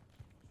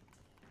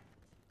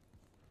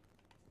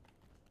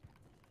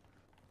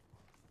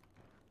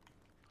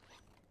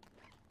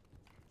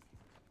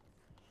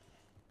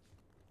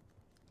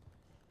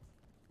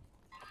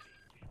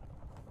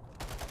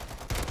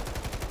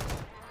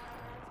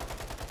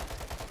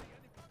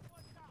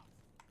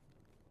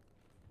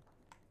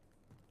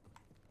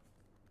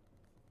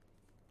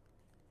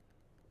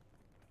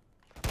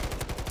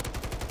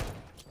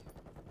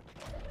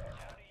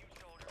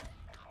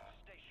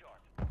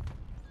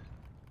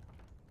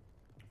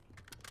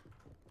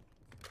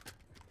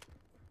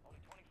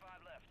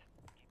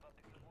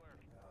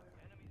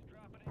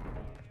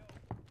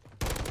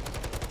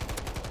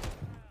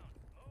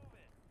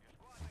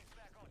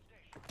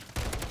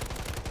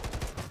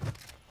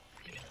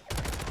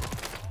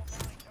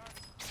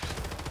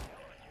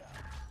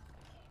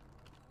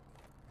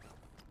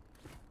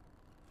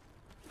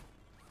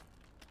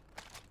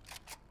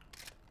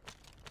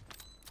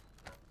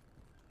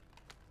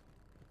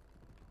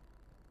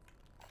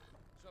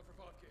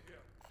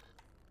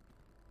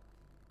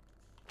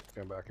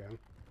 Come back in.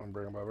 I'm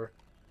bringing him over.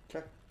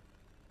 Okay.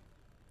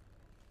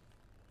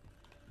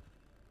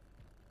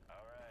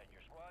 Alright,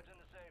 your squad's in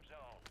the safe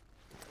zone.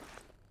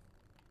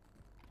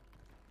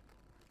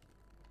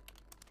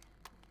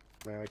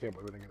 Man, I can't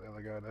believe I didn't get the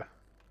other guy to...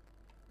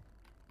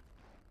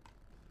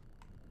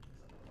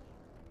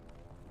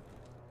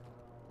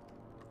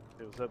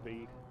 Hey, what's up,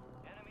 Biggy?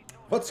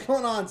 What's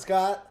going on,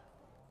 Scott?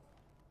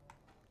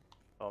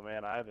 Oh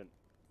man, I haven't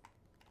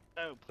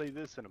played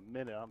this in a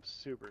minute. I'm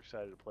super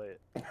excited to play it.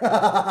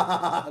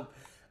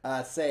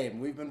 Same.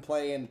 We've been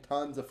playing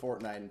tons of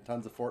Fortnite and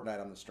tons of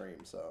Fortnite on the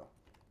stream, so.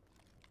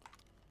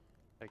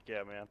 Heck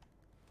yeah, man.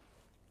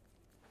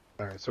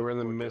 Alright, so we're in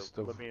the midst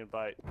of... Let me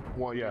invite.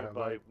 Well, yeah,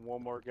 invite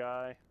one more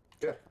guy.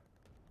 Yeah.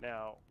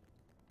 Now,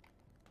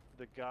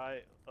 the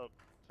guy. Oh,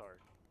 sorry.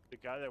 The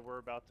guy that we're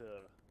about to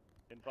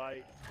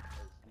invite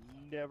has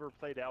never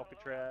played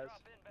Alcatraz.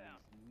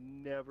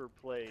 He's never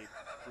played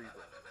Rebirth.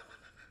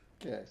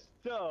 Okay.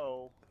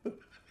 So.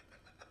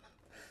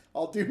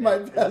 I'll do my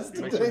best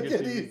to Make sure take you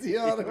it get easy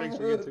on him. Make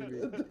sure you get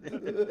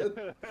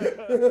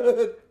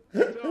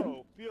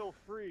So feel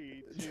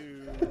free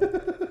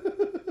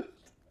to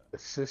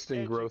assist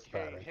in growth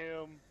educate pattern.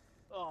 him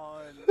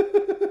on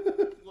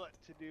what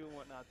to do and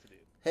what not to do.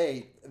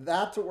 Hey,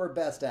 that's what we're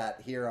best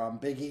at here on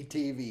Biggy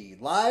TV.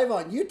 Live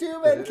on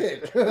YouTube and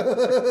Kick.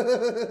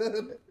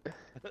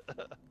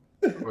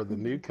 For the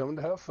new coming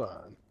to have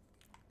fun.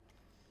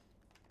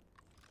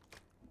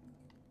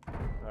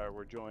 Alright,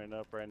 we're joining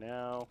up right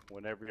now.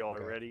 Whenever y'all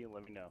are ready,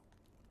 let me know.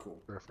 Cool.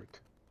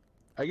 Perfect.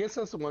 I guess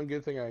that's the one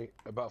good thing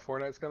about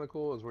Fortnite's kind of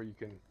cool is where you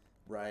can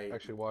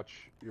actually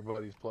watch your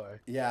buddies play.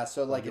 Yeah,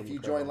 so like if you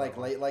join like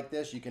camera. late like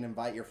this, you can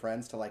invite your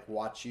friends to like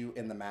watch you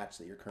in the match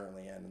that you're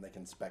currently in, and they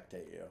can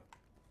spectate you.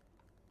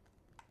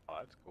 Oh,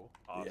 that's cool.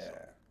 Awesome.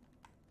 Yeah.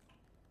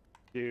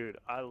 Dude,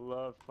 I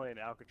loved playing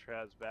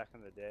Alcatraz back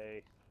in the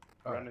day.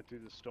 Running through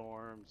the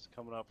storms,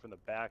 coming up from the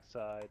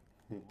backside.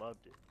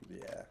 Loved it.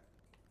 Yeah.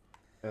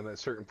 And that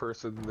certain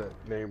person that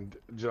named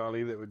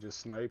Johnny that would just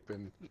snipe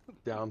and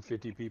down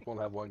 50 people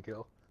and have one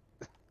kill.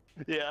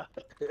 Yeah.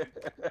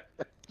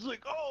 It's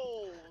like,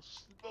 oh,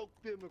 smoke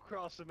them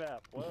across the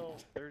map. Well,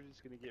 they're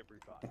just going to get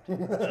revived.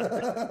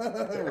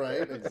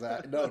 Right,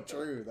 exactly. No,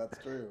 true. That's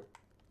true.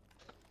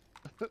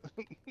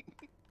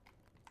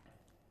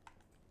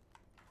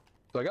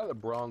 So I got the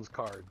bronze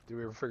card. Do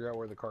we ever figure out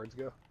where the cards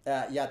go?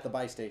 Yeah, at the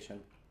buy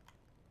station.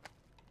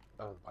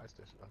 Oh, the buy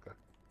station. Okay.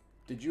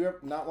 Did you ever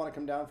not want to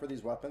come down for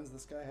these weapons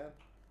this guy had?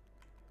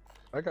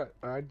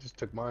 I just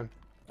took mine.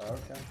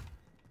 Okay.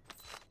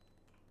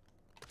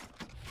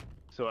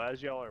 So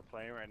as y'all are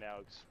playing right now,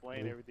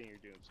 explain everything you're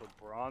doing. So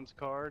bronze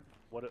card,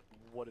 what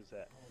is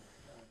that?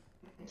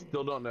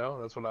 Still don't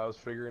know. That's what I was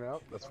figuring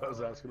out. That's what I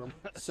was asking them.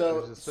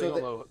 So, There's a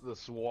thing on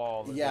this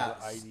wall that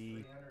says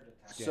ID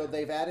scan. So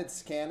they've added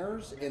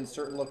scanners in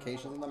certain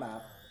locations on the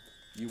map.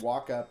 You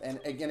walk up, and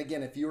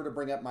again, if you were to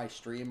bring up my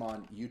stream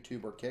on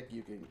YouTube or Kick,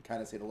 you can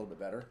kind of see it a little bit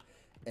better.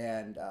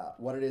 And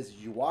what it is,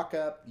 you walk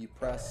up, you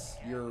press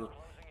your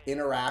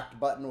interact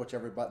button,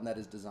 whichever button that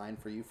is designed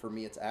for you. For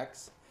me, it's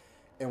X.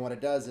 And what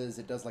it does is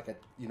it does like a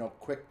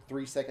quick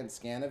 3-second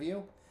scan of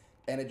you,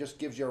 and it just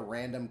gives you a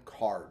random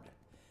card.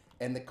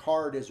 And the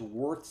card is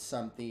worth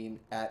something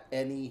at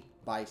any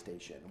buy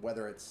station,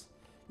 whether it's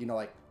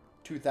like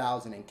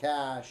 2,000 in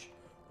cash,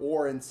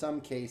 or in some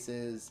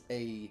cases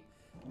a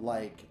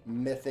like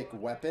mythic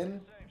weapon,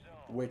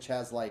 which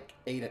has like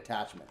 8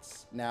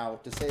 attachments. Now,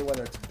 to say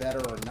whether it's better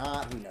or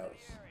not, who knows?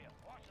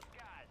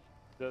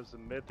 Does the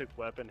mythic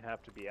weapon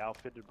have to be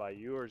outfitted by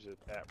you, or is it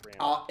at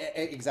random?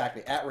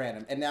 Exactly, at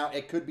random. And now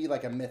it could be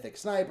like a mythic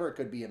sniper, it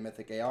could be a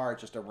mythic AR,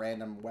 it's just a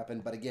random weapon.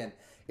 But again,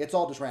 it's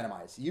all just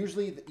randomized.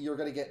 Usually you're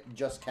going to get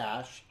just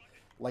cash.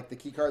 Like the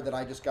key card that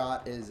I just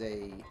got is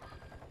a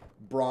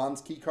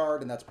bronze key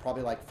card, and that's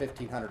probably like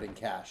 1,500 in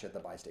cash at the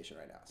buy station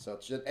right now. So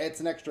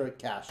it's an extra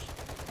cash,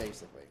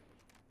 basically.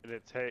 And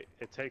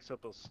it takes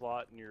up a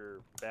slot in your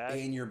bag?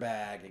 In your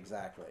bag,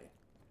 exactly.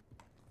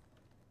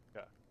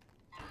 Okay.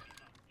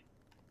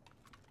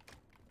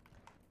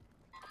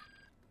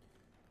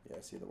 Yeah,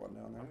 I see the one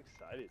down there. I'm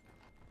excited.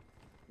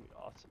 It's gonna be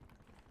awesome.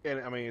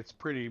 And I mean, it's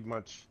pretty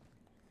much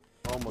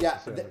almost Yeah, the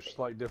same. There's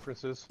slight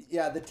differences.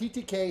 Yeah, the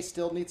TTK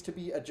still needs to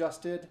be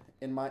adjusted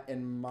in my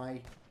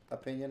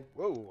opinion.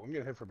 Whoa, I'm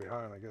getting hit from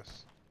behind, I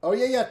guess. Oh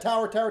yeah,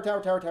 tower.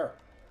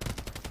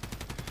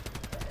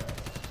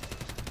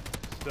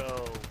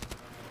 So,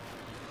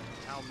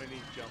 how many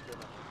jump in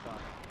at the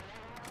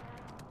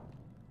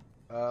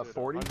time?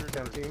 40,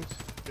 10 teams.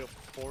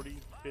 40,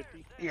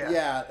 50?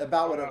 Yeah,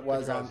 about what it Not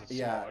was because on. it's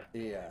Yeah, smaller.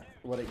 yeah,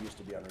 what it used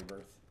to be on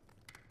Rebirth.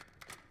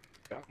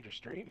 Found your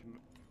stream.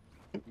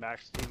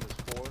 Max team is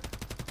 4.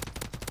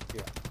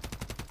 Yeah.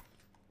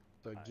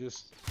 So Nice.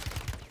 just.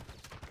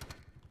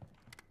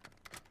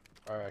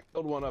 Alright,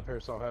 killed one up here,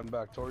 so I'm heading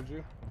back towards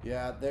you.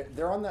 Yeah,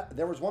 they're on that.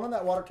 There was one on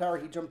that water tower.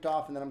 He jumped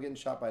off, and then I'm getting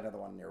shot by another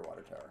one near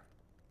water tower.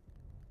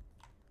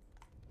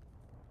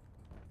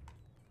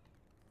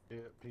 Yeah,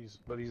 he's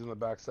in the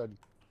backside,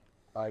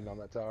 hiding on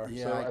that tower.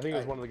 Yeah, so I think it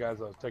was I- one of the guys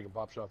that was taking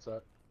pop shots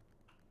at.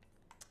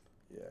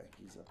 Yeah,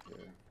 he's up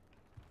here.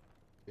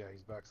 Yeah,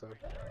 he's backside.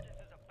 Resurgence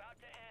is about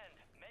to end.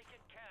 Make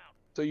it count.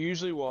 So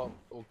usually what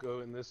we'll go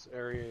in this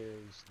area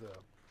is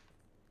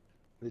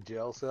the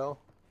jail cell,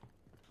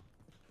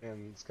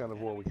 and it's kind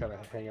of where we kind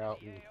of hang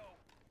out, and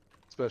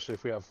especially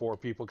if we have 4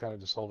 people, kind of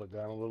just hold it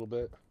down a little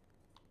bit.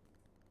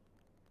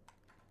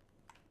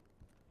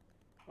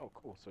 Oh,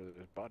 cool. So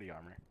there's body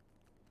armor.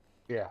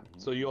 Yeah.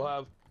 So you'll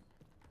have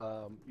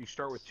you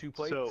start with 2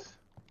 plates, So-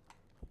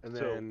 and so-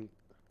 then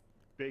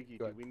Biggie, Go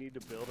do ahead. we need to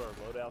build our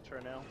loadouts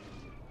right now?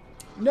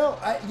 No,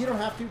 you don't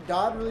have to.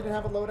 Dodd really didn't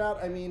have a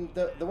loadout. I mean,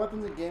 the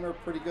weapons in the game are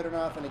pretty good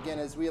enough. And again,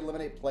 as we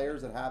eliminate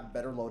players that have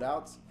better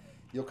loadouts,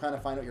 you'll kind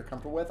of find what you're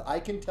comfortable with. I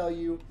can tell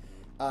you,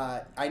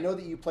 I know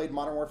that you played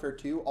Modern Warfare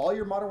 2. All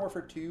your Modern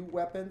Warfare 2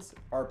 weapons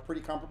are pretty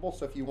comparable.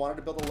 So if you wanted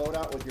to build a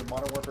loadout with your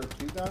Modern Warfare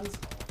 2 guns,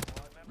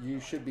 you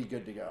should be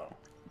good to go.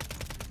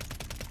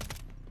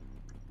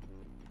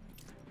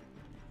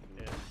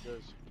 And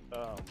does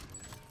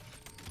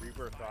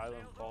Rebirth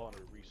Island fall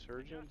under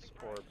Resurgence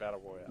or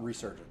Battle Royale?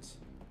 Resurgence.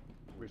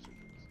 resurgence.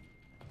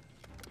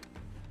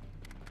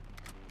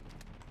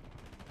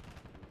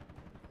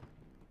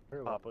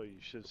 Very well. Papa, you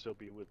should still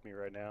be with me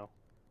right now.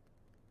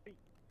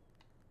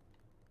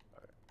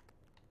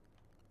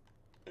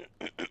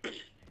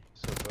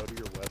 So go to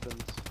your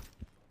weapons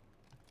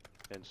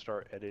and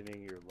start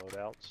editing your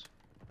loadouts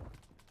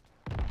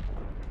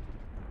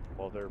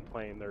while they're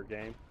playing their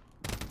game.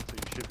 So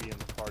you should be in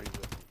the party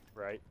with me,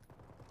 right?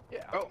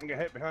 Yeah. Oh, I'm getting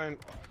hit behind.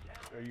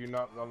 Are you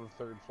not on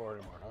the 3rd floor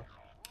anymore, huh?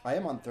 I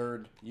am on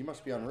 3rd. You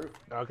must be on roof.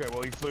 Okay,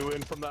 well, he flew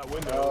in from that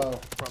window Oh.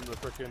 from the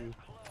frickin'.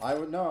 I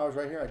would no. I was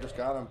right here. I just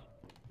got him.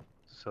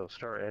 So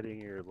start editing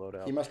your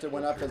loadout. He must have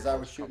went up as I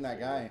was shooting that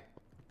guy.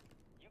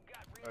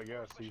 I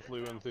guess he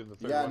flew in through the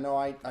 3rd Yeah, one. no,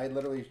 I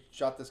literally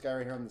shot this guy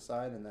right here on the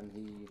side, and then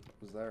he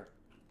was there.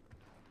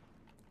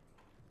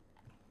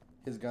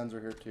 His guns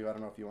are here too. I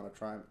don't know if you want to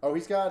try him. Oh,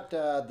 he's got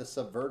the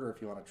Subverter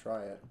if you want to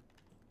try it.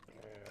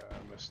 Yeah,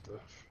 I missed the.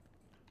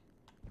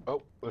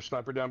 Oh, there's a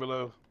sniper down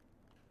below.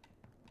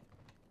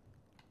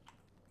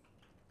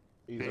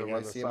 He's Yeah, over Yeah, on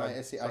I the see him. I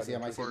side- see. I side see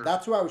him. I see him. entrance.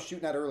 That's who I was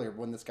shooting at earlier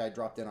when this guy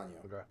dropped in on you.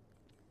 Okay.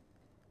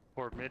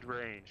 For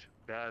mid-range,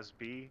 Baz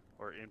B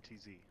or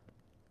MTZ?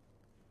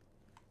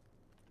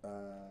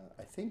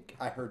 I think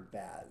I heard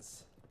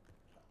Baz.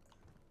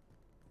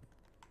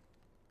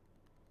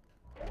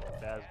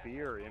 Baz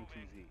B or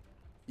MTZ?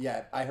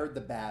 Yeah, I heard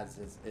the Baz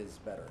is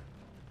better.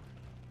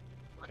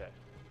 Okay.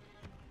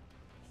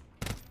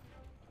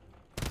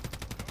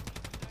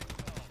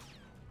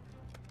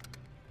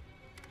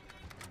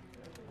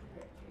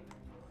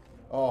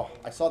 Oh,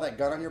 I saw that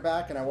gun on your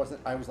back, and I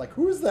was like,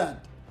 who's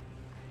that?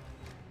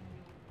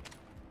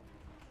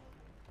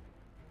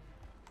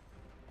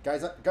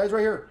 Guys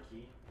right here.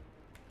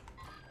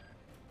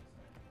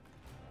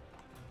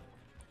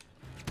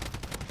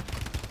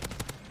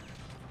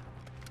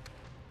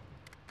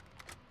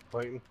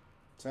 Clayton.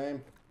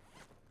 Same.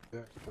 Yeah,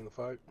 in the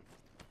fight.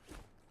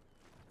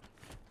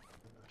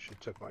 She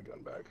took my gun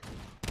back.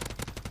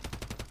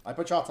 I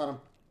put shots on him.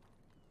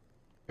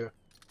 Yeah.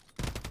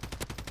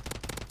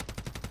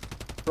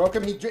 Broke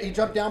him. He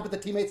jumped down, but the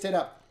teammate stayed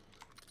up.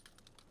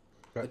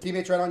 Okay. The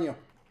teammate's right on you.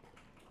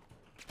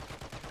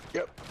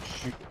 Yep.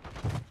 Shoot.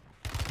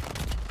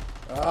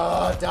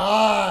 Oh,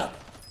 Dodd!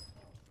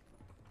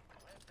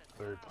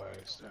 3rd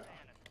place.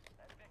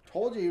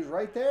 Told you he was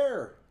right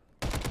there.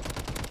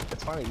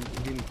 It's fine. He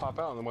didn't pop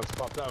out, and then once he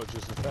popped out, it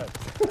was just his head.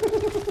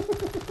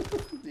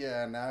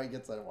 Yeah, now he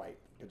gets a white.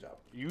 Good job.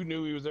 You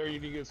knew he was there. You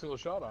didn't get a single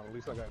shot on him. At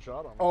least I got a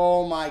shot on him.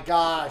 Oh my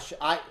gosh!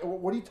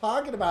 What are you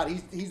talking about?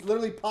 He's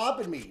literally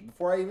popping me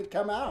before I even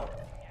come out.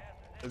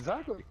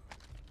 Exactly.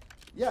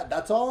 Yeah,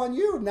 that's all on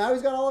you. Now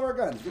he's got all of our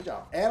guns. Good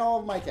job, and all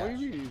of my What do cash.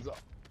 you mean?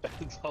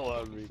 It's all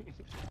on me.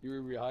 You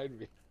were behind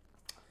me.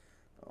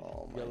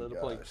 Oh You my got to let him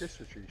play gosh!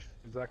 Christmas trees.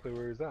 Exactly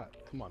where he's at.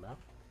 Come on now.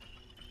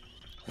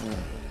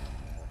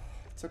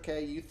 It's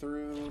okay. You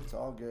threw. It's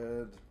all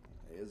good.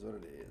 It is what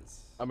it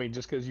is. I mean,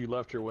 just because you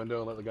left your window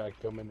and let the guy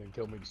come in and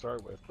kill me to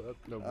start with, but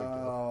that's no big deal.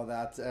 Oh,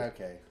 that's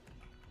okay.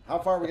 How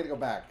far are we gonna go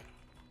back?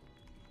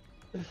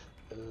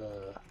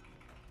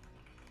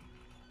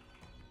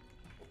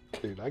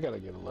 Dude, I gotta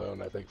get a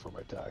loan, I think, for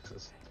my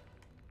taxes.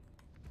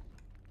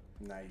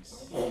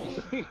 Nice.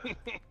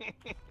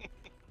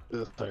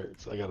 This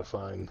hurts. I gotta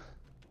find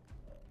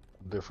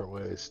different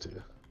ways to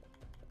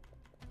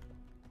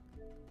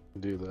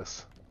do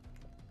this.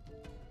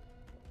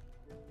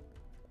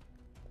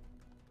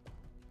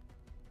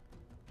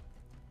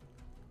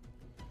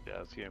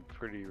 Yeah, it's getting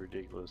pretty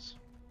ridiculous.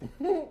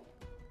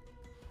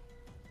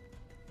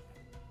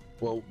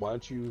 Well, why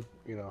don't you,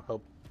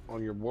 help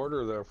on your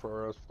border there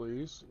for us,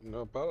 please?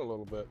 Help out a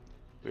little bit.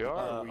 We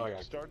are. We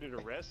okay. started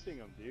arresting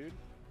them, dude.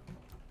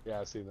 Yeah,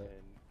 I see that.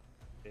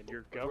 And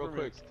your Real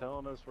government's quick.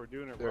 telling us we're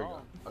doing it There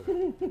wrong.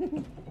 you go.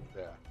 Okay.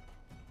 Yeah.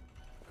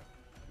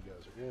 You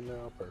guys are in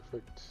now.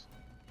 Perfect.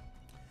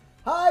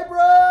 Hi,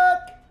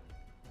 Brooke!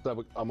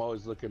 So I'm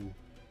always looking,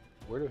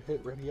 where to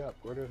hit ready up?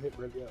 Where to hit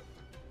ready up?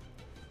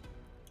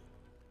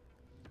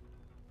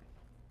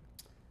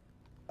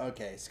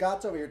 Okay,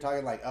 Scott's over here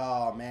talking like,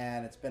 oh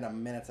man, it's been a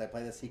minute since I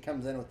played this. He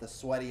comes in with the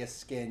sweatiest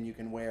skin you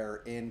can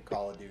wear in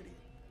Call of Duty.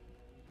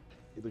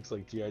 He looks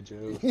like G.I.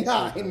 Joe.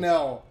 Yeah, I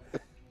know.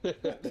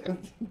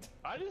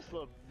 I just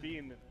love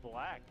being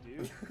black,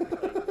 dude. Like,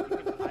 you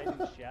can hide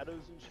in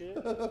shadows and shit.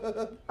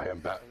 I am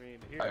Bat. I mean,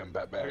 here, I am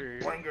Batman. here.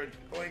 Language,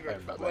 language,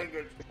 I'm Batman.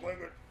 language,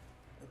 language.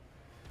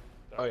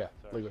 Oh yeah,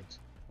 Sorry. language.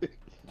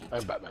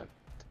 I'm Batman.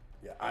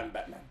 Yeah, I'm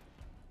Batman.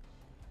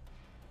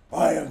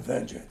 I am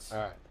vengeance. All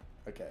right.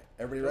 Okay,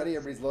 everybody ready?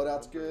 Everybody's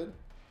loadout's good?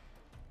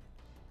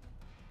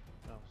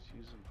 No, just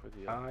use them for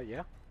the.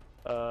 Yeah.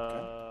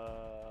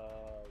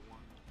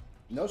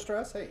 No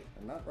stress. Hey,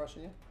 I'm not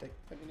rushing you. Take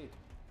what you need.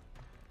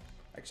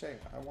 Actually,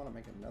 I want to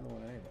make another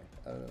one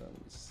anyway.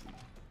 Let's see.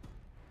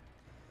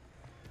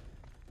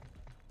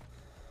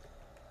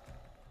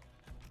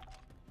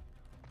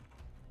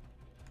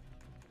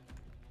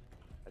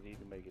 I need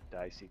to make a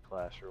dicey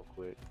class real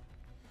quick.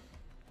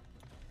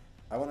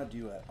 I want to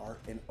do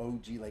an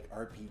OG like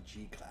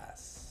RPG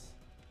class.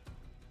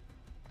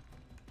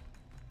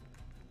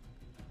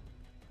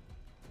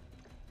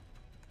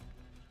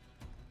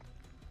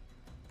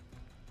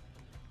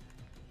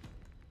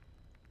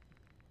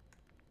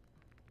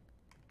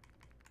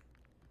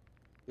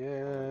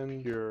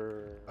 And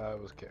Pure. I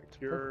was kicked.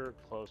 Pure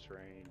close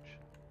range.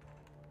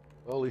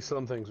 Well, at least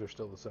some things are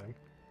still the same.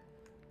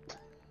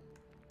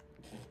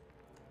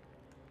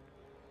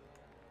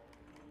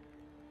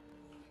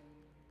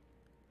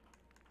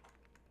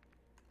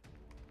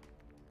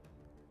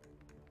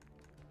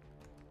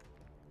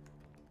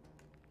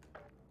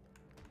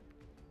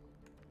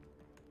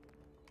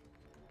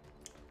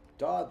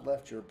 Dodd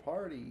left your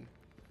party.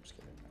 I'm just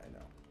kidding. I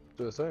know.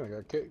 Just saying, I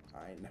got kicked.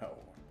 I know.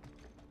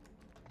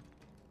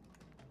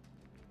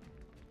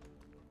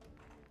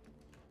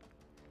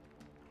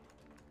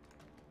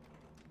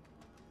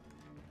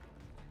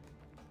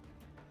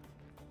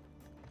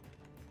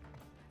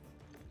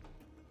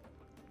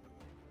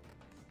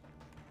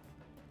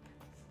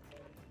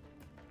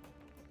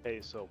 Hey,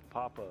 so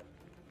Papa,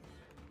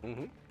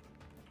 Mm-hmm.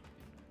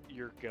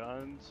 your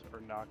guns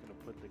are not going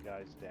to put the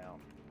guys down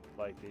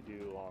like they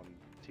do on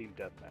Team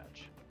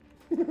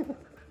Deathmatch.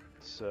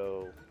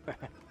 So,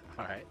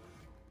 All right.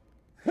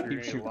 you're Keep going to get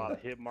a shooting lot them.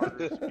 of hit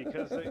markers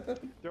because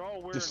they're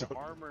all wearing Just-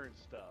 armor and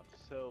stuff.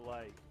 So,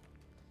 like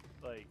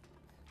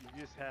you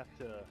just have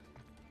to,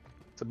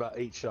 It's about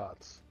 8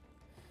 shots.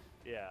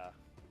 yeah,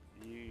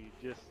 you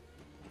just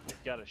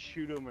got to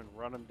shoot them and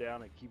run them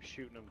down and keep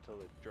shooting them until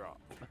they drop.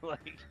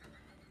 Like,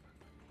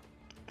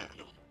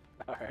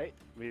 All right.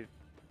 I mean,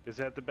 is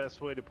that the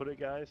best way to put it,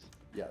 guys?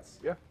 Yes.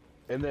 Yeah.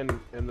 And then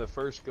in the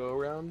first go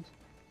around,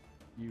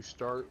 you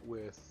start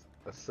with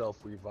a self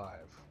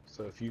revive.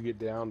 So if you get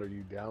downed or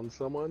you down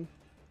someone,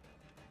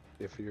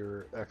 if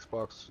your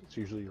Xbox, it's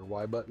usually your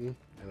Y button,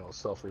 and it'll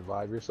self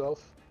revive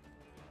yourself.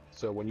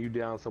 So when you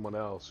down someone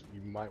else,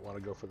 you might want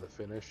to go for the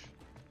finish,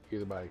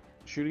 either by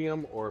shooting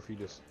them or if you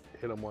just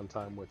hit them one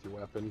time with your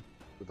weapon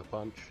with a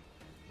punch,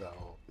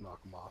 that'll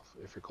knock them off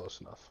if you're close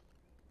enough.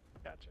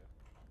 Gotcha.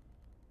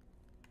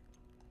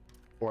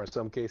 Or in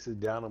some cases,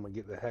 down them and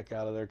get the heck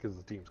out of there because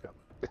the team's coming.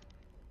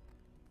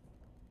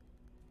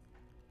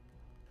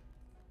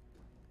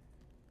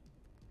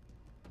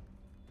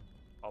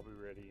 I'll be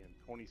ready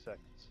in 20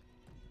 seconds.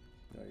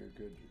 No, you're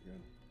good. You're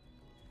good.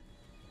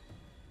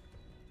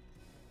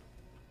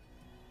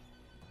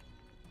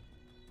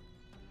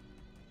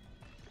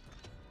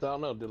 So I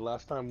don't know. Did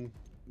last time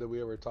that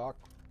we ever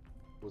talked,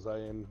 was I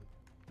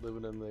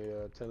living in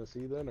the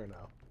Tennessee then or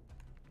no?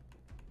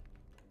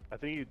 I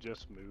think you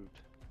just moved.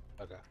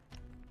 Okay.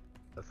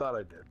 I thought I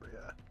did, but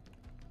yeah.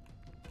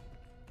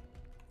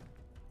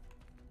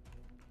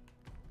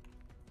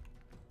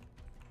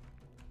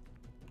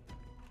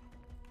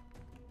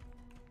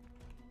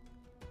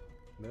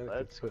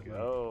 Let's putting a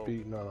go.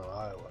 Beating on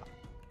Iowa.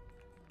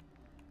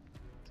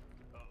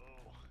 Oh.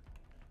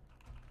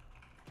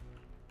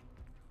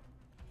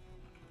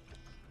 I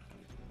don't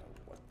even know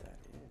what that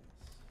is.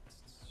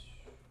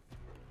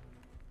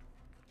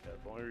 Yeah,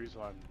 the only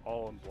reason I'm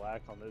all in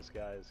black on this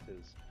guy is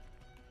because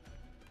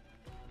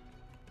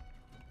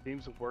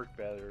seems to work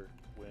better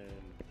when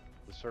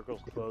the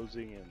circle's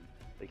closing and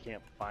they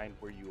can't find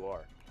where you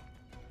are.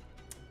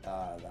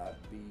 That'd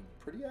be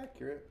pretty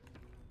accurate.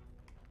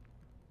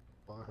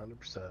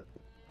 100%.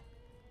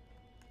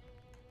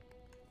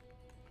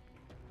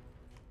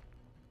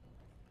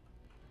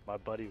 My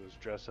buddy was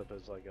dressed up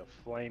as like a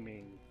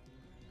flaming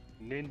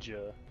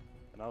ninja,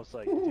 and I was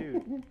like,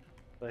 dude,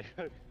 like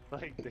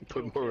the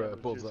kill Put more cam was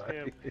just bullseye.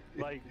 him,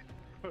 like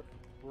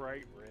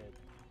bright red.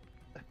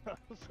 I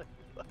was like,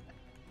 what?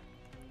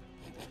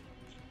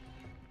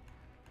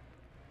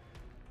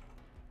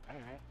 All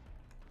right.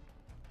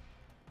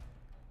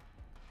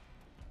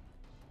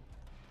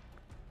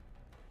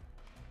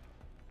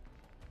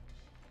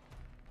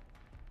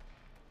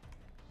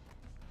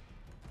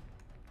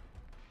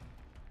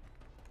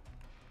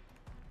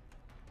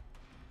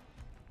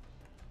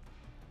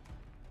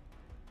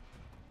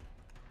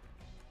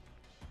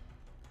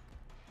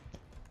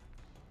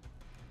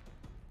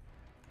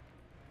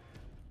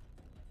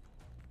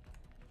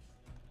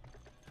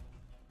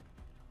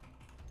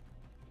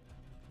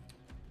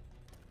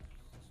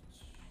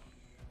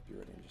 Be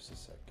ready in just a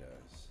sec, guys.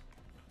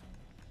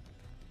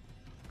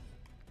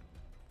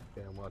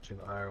 Yeah, I'm watching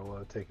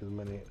Iowa take as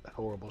many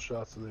horrible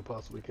shots as they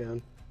possibly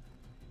can.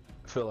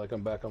 I feel like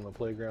I'm back on the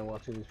playground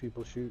watching these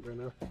people shoot right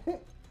now.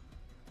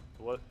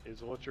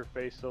 What's your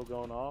face still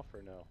going off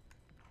or no?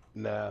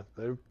 Nah,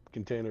 they're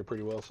contained her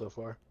pretty well so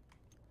far.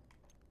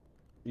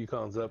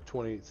 Yukon's up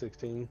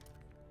 28-16.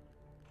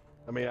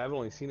 I mean, I've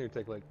only seen her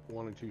take like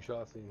 1 or 2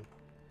 shots in.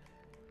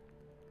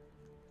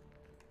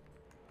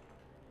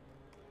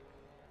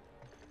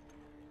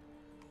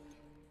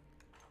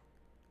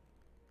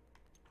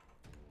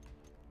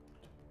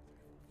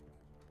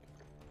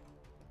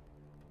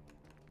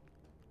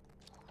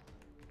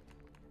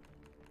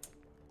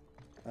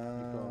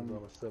 Yukon's on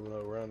a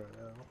 7-0 run right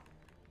now.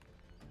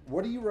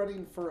 What are you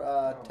running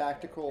for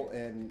tactical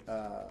and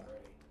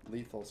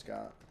lethal,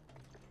 Scott?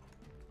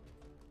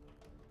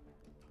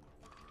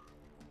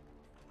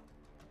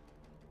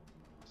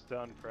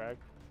 Stun frag.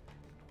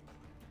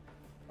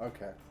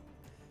 Okay.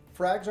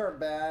 Frags aren't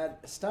bad.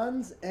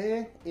 Stuns,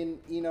 in in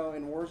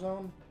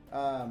Warzone.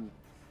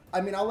 I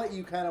mean, I'll let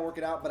you kind of work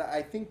it out, but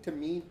I think to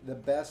me the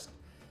best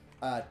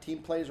team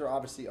plays are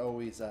obviously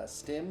always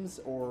stims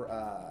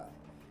or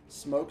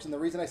smokes. And the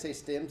reason I say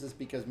stims is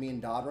because me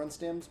and Dodd run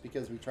stims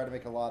because we try to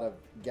make a lot of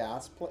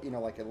gas play,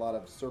 like a lot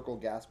of circle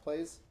gas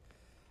plays.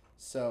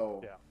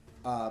 So,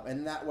 Yeah.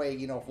 And that way,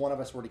 if one of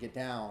us were to get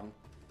down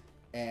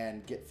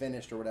and get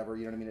finished or whatever,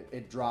 you know what I mean?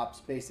 It drops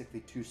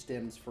basically 2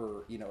 stims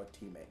for, a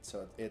teammate.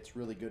 So it's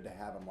really good to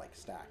have them like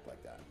stacked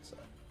like that. So.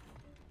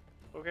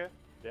 Okay.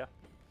 Yeah.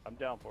 I'm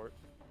down for it.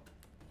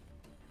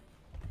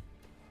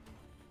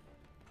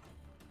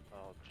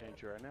 I'll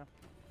change you right now.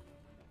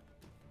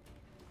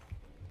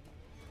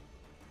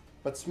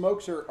 But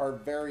smokes are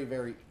very,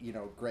 very,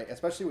 great,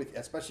 especially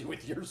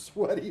with your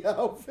sweaty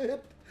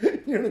outfit.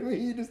 You know what I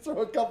mean? You just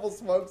throw a couple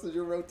smokes as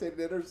you're rotating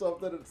in or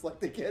something, and it's like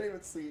they can't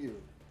even see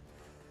you.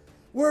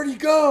 Where'd he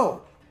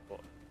go?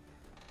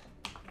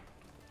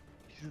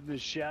 He's in the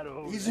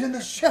shadow. He's in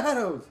the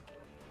shadows.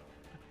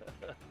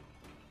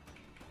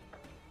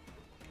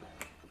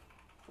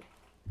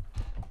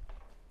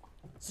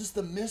 Is this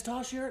the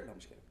Mistosh here? No, I'm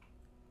just kidding.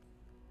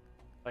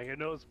 Like, I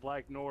know it's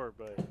Black Nor,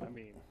 but I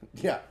mean,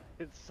 Yeah.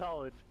 it's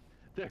solid.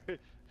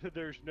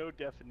 There's no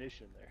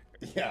definition there.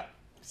 Yeah,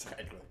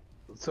 exactly.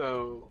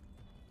 So,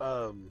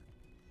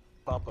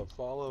 Papa,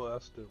 follow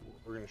us.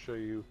 We're going to show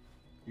you.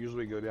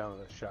 Usually go down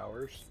to the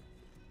showers.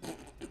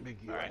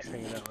 Biggy likes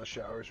hanging out in the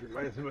showers.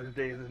 Reminds him of his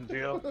days in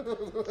jail.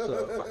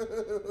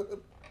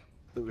 So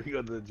we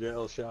go to the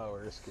jail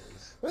showers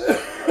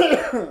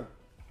because.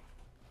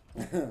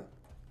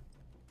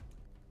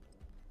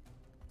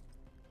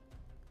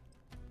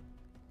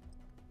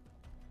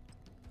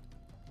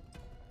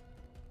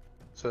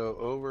 So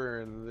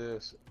over in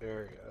this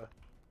area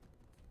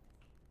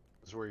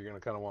is where you're going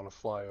to kind of want to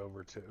fly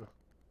over to.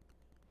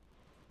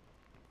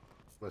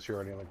 Unless you're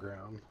already on the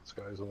ground. This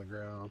guy's on the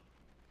ground.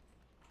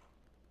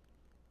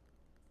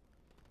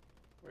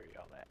 Where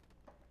y'all at?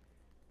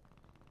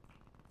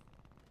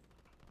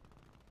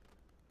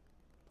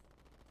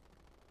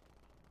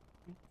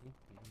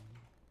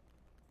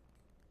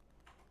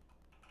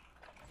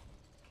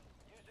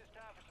 Use this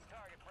time for some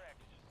target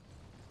practice.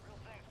 Real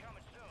thing's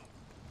coming soon.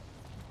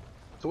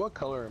 So what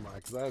color am I?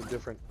 Because I have a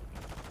different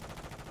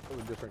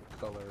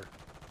color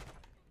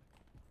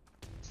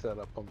set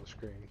up on the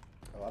screen.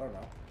 Oh, I don't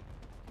know.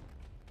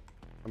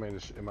 I mean,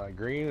 am I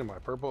green? Am I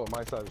purple? On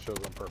my side it shows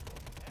I'm purple.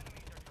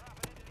 Enemies are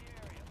dropping into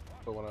the area.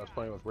 But when I was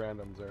playing with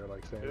randoms, they're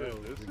like saying, Dude, "Oh,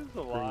 this the is a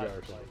green lot. guy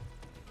or something."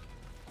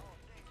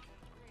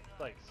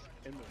 Like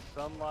in the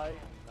sunlight,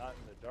 not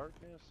in the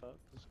darkness.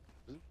 This is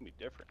gonna be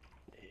different.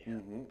 Yeah.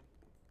 Mm-hmm.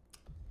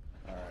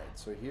 All right,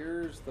 so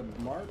here's the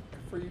mark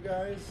for you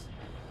guys.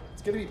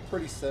 It's going to be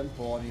pretty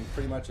simple. I mean,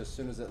 pretty much as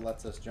soon as it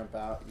lets us jump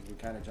out, you can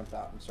kind of jump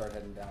out and start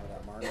heading down to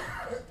that mark.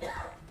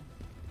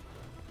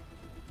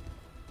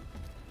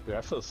 Dude,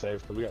 I feel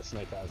safe because we got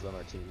Snake Eyes on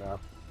our team now.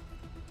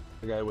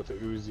 The guy with the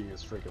Uzi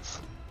is freaking.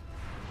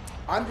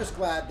 I'm just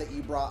glad that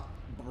you brought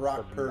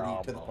Brock Purdy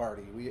to the Phenomenal.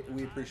 party.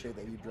 We appreciate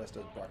that you dressed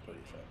as Brock Purdy.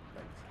 So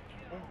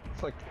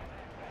thanks.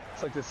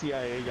 It's like the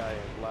CIA guy in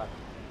Black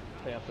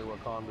Panther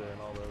Wakanda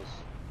and all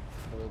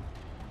those old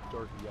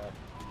dorky guy.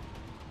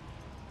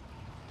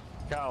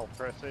 Kyle,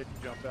 press A to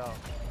jump out.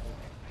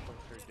 Come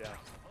straight down.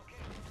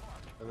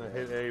 And then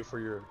hit A for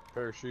your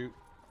parachute.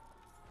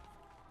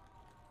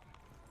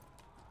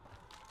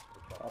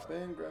 Hop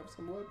in, grab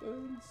some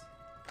weapons.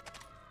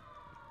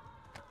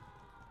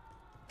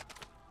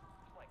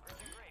 Like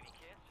gravy, gravy,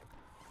 kids.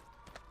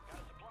 Got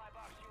a supply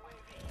box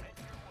UAV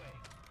heading your way.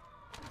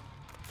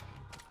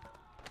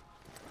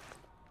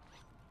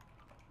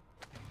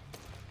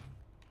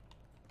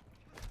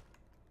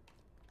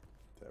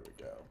 There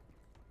we go.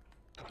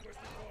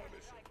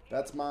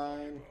 That's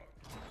mine.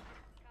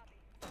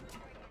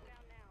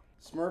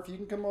 Smurf, you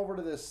can come over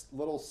to this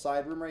little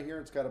side room right here.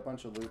 It's got a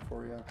bunch of loot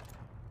for you.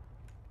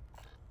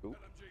 Oop.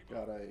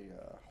 Got a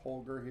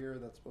Holger here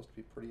that's supposed to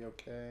be pretty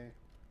okay.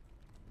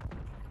 There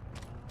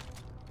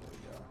we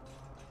go.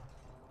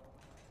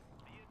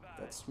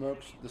 That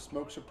smokes, the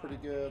smokes are pretty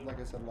good.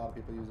 Like I said, a lot of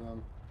people use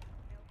them.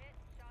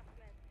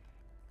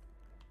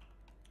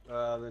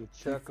 Then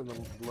check on the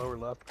lower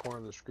left corner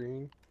of the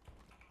screen.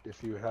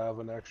 If you have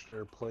an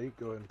extra plate,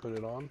 go ahead and put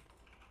it on.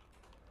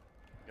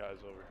 Guys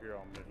over here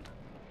on me.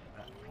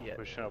 Yeah.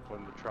 Pushing up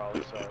on the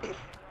trolley side.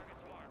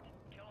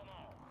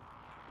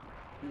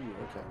 Ooh,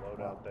 okay. Load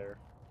Wow. out there.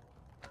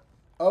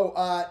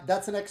 Oh,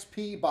 that's an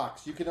XP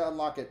box. You can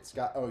unlock it,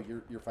 Scott. Oh,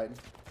 you're fighting.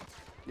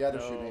 Yeah, they're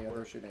No, shooting at you. we're-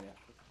 They're shooting at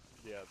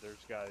you. Yeah, there's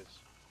guys.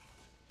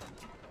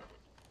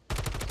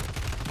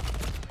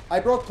 I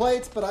broke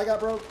plates, but I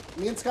got broke.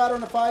 Me and Scott are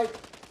in a fight.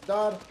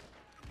 Dodd.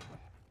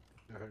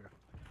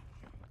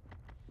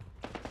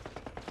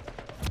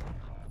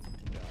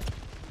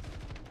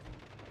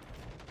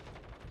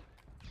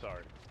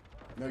 Sorry.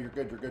 No, you're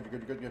good. You're good. You're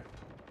good. You're good. Good.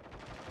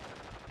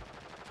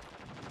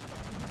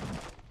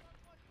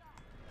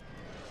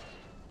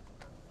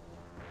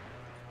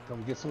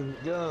 Come get some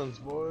guns,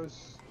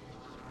 boys.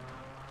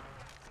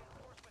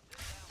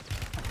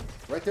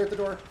 Right there at the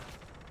door.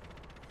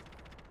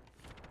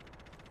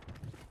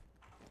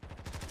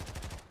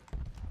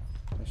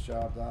 Nice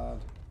job,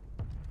 Dodd.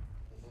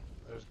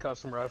 There's a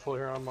custom rifle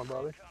here on my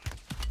brother.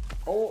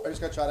 Oh, I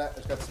just got shot at. I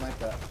just got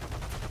sniped at.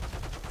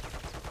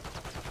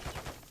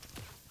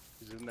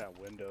 He's in that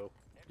window.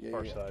 Yeah,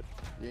 Far yeah. side.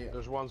 Yeah.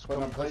 There's one's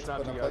Putting coming on plates. pushing out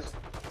to Putting you on guys.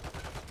 plates.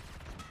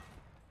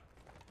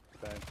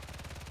 Bang.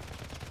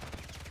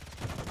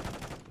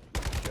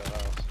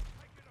 Jailhouse.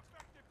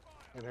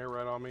 And here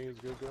right on me is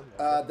good.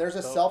 There's a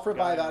Oh, self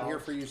revive guy out here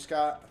knocks. for you,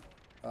 Scott.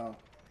 Oh, 1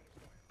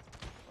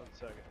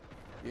 second.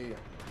 yeah, yeah.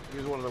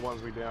 He's one of the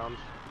ones we downed.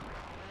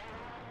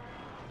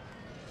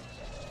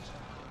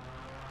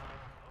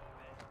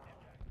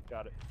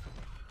 Got it.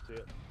 See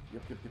it.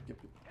 Yep, yep, yep, yep,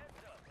 yep.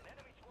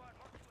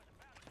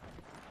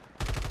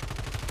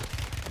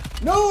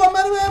 No, I'm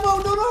out of ammo.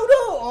 No, no,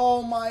 no.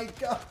 Oh my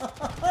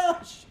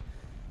gosh.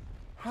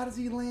 How does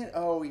he land?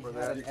 Oh, he Where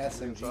had an that?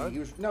 SMG. Inside? He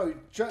was no, he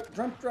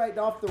jumped right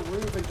off the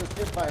roof and just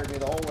hip fired me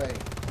the whole way.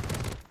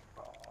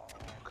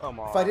 Come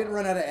on. If I didn't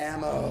run out of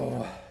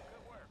ammo.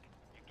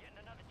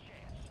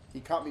 He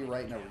caught me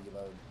right in a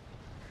reload.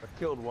 I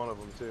killed one of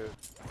them too.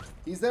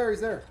 He's there. He's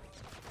there.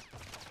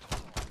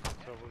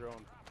 So we're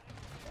going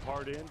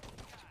hard in.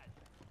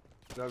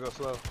 No, go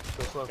slow.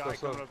 Go slow. Guy Go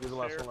slow. coming up You're the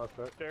the last stairs. one left,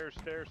 right? Stairs,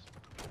 stairs.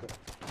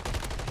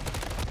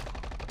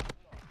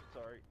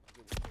 Sorry.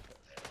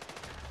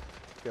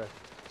 Okay.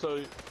 So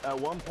at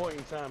one point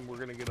in time, we're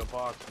gonna get a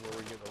box where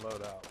we get the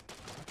loadout.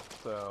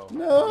 So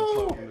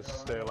No! I'm just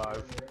stay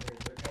alive.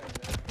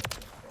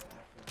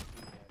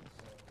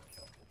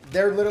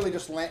 They're literally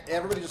just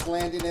everybody just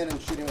landing in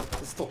and shooting with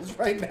pistols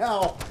right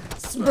now.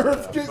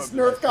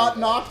 Smurf got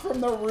knocked from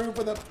the roof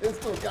with a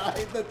pistol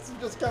guy that's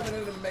just coming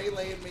in and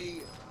meleeing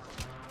me.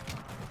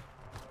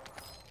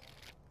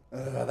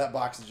 That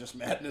box is just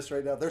madness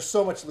right now. There's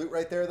so much loot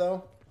right there,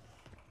 though.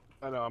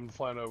 I know. I'm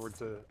flying over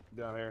to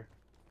down here.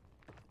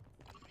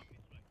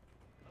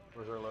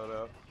 Where's our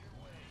loadout?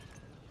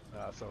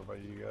 Nah, it's over by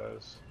you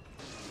guys.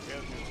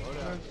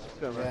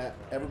 Yeah,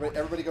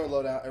 everybody go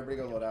load out. Everybody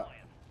go load out.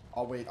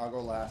 I'll wait. I'll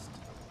go last.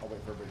 I'll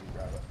wait for everybody to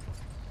grab it.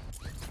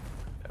 Is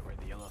that where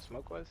the yellow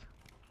smoke was?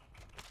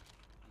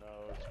 No,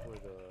 it's where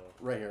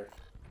the Right here.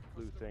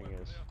 blue thing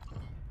is.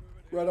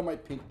 Right on my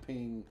pink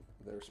ping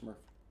there, Smurf.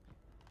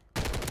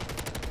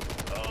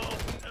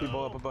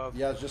 People up above.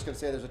 Yeah, I was just going to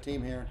say there's a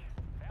team here.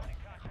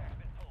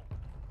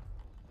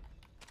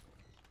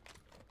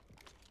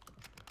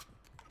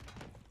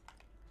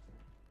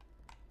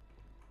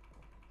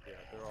 Yeah,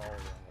 they're all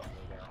around one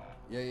another.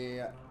 Yeah, yeah,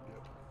 yeah.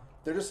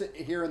 They're just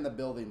here in the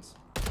buildings.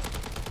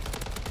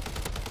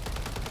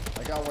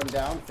 I got one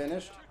down,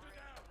 finished.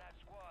 That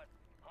squad,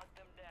 hunt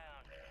them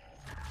down.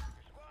 Your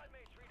squad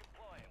mates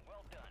redeploying.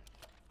 Well done.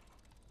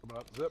 Come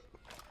up, zip.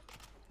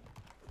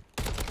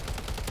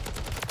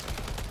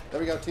 There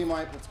we go, team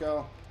wipe. Let's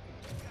go.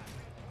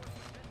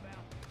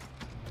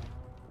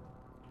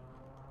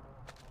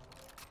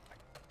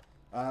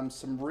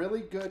 Some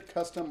really good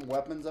custom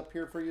weapons up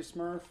here for you,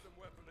 Smurf.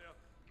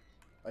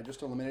 I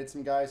just eliminated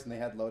some guys and they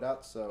had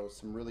loadouts, so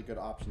some really good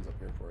options up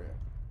here for you.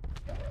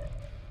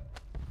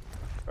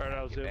 Alright,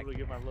 I was able to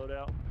get my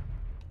loadout.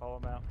 Call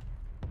them out.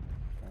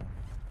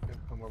 Okay,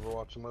 I'm over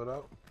watching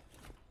loadout.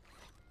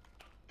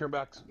 Turn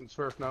back,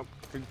 Smurf. No,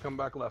 keep coming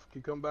back left.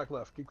 Keep coming back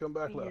left. Keep coming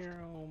back left.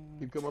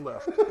 Keep coming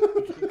left.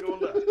 Keep going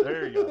left.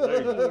 There you go. There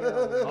you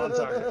go. On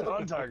target.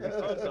 On target.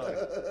 On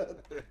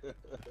target.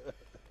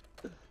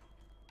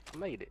 I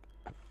made it.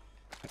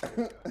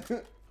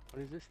 What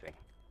is this thing?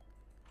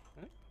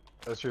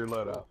 That's your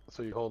loadout.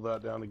 So you hold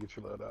that down to get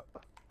your loadout.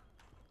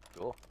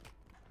 Cool.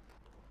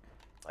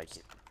 Like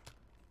it.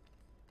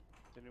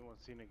 Has anyone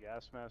seen a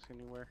gas mask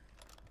anywhere?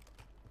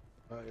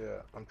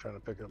 Yeah, I'm trying to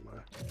pick up my.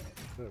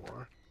 There you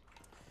are.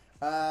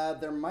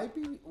 There might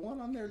be one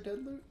on their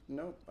dead loot.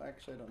 Nope,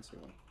 actually I don't see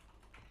one.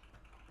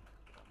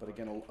 But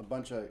again, a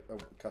bunch of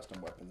custom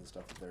weapons and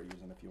stuff that they're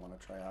using if you want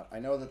to try out. I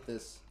know that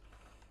this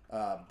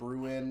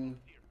Bruin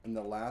in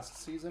the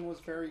last season was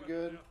very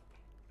good.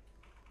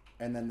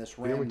 And then this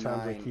Ram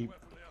 9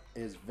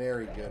 is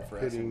very good for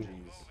hitting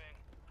SMGs.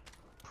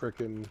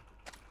 Frickin'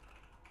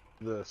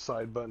 the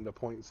side button to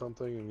point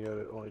something, and yet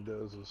it only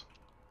does is.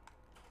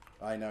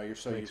 I know, you're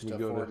so Makes used me to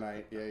go to-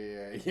 Fortnite.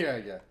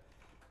 Yeah.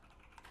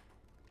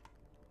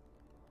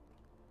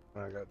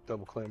 I got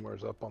double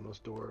claymores up on this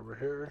door over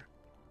here.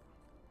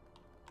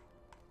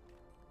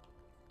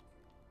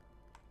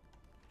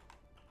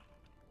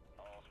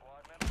 All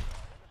squad members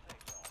are in the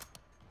safe zone.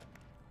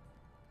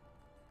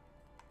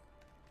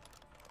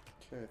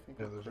 Okay, I think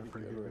Yeah, we're those are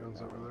pretty good right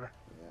guns now. over there.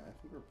 Yeah, I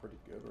think we're pretty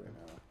good right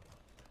now.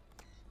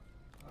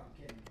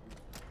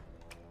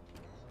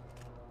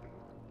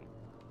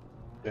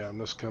 Yeah, I'm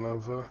just kind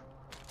of.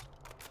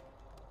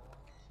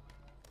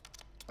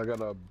 I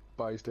got a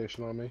buy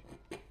station on me.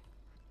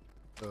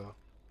 So.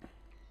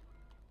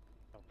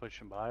 I'm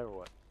pushing by or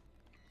what?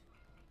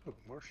 Oh,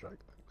 more strike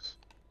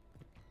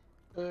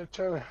things.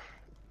 Trying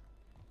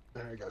to.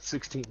 I got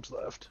 6 teams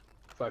left.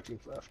 5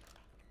 teams left.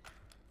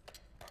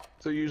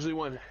 So usually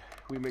when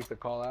we make the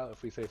call out,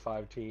 if we say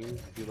 5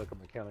 teams, if you look at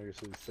the counter, you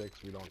see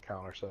 6. We don't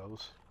count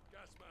ourselves.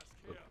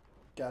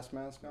 Gas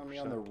mask on me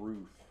on the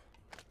roof.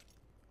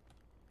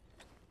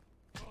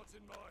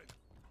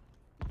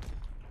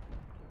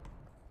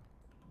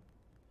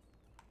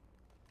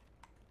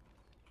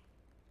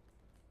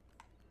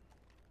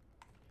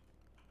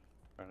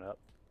 Turn up.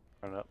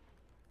 Turn up.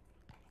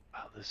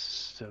 Wow, this is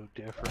so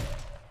different.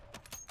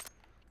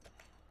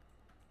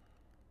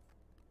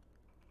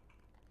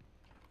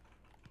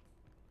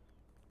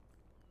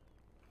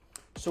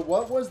 So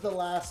what was the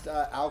last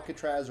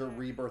Alcatraz or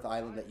Rebirth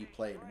Island that you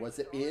played? Was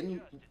it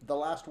in the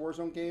last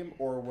Warzone game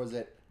or was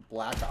it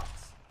Black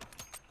Ops?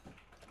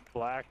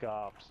 Black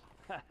Ops.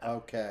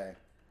 Okay.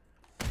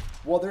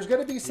 Well, there's going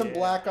to be some Yeah.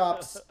 Black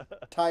Ops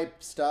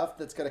type stuff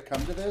that's going to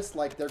come to this.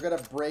 Like, they're going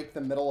to break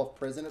the middle of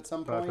prison at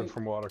some Typing point.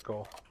 from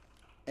Watercall.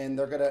 And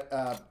they're going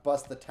to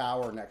bust the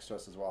tower next to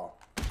us as well.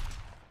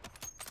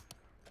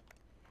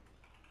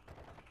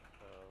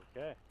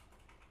 Okay.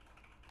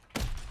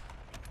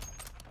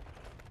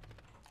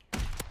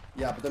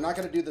 Yeah, but they're not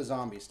going to do the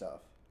zombie stuff.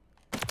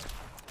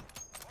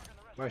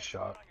 Nice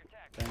shot.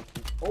 Thank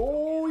you.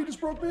 Oh, you just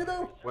broke me,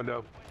 though.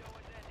 Window.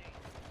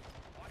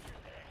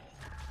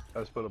 I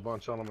just put a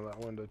bunch on them in that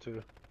window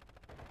too.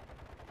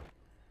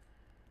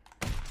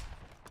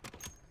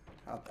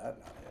 How'd that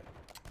not hit?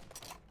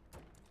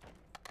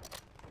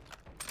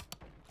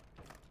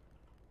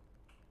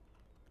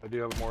 I do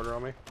have a mortar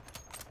on me.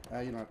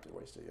 You don't have to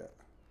waste it yet.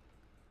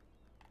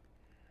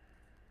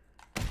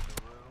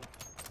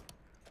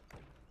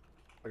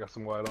 I got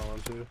some white on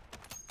them too.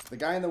 The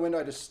guy in the window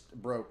I just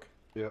broke.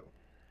 Yep.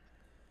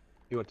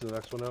 You went to the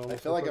next window? I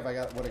feel like if I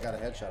would have got a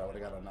headshot, I would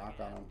have got a knock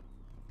on him.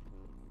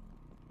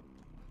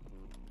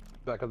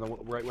 Back on the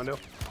right window?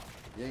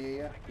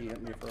 Yeah. He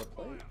hit me for a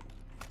plate.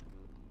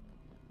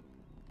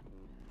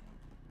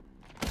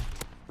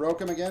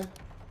 Broke him again.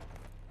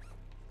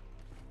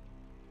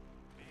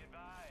 Be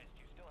advised,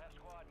 you still have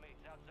squad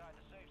mates outside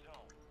the safe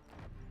zone.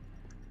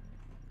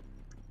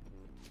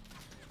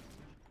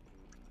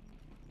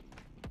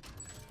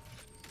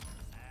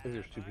 I think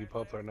there's 2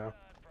 people up there now.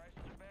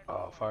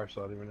 Oh, fire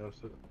saw, I didn't even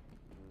notice it.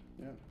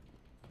 Yeah.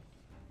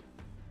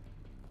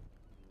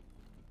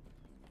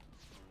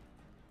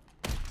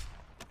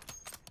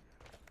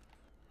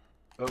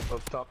 Oh,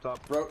 up top.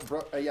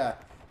 Yeah.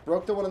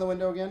 Broke the one in the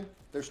window again.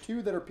 There's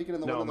 2 that are peeking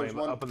in the No, window. There's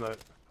man, one. up in the...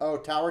 Oh,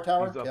 tower. He's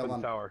up Yeah, in hold the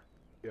on. tower.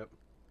 Yep.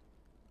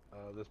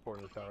 This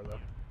part of the tower, though.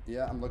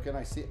 Yeah, I'm looking.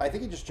 I see. I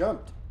think he just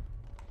jumped.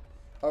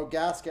 Oh,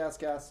 gas. There's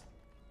still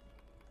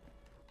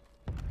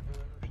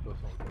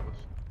something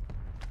close.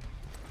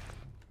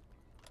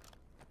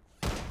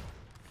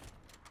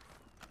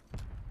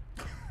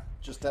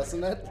 Just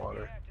testing it.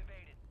 Water.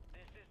 Activated.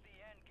 This is the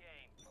end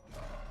game.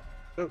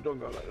 No, don't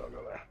go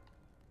there.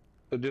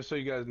 So just so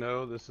you guys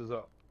know, this is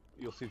a...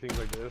 You'll see things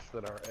like this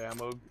that are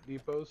ammo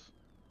depots.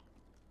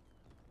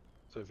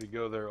 So if you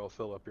go there, it'll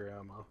fill up your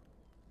ammo.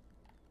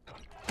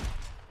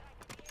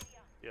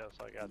 Yes,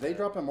 I got They that.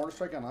 drop a mortar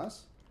strike on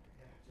us?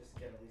 Just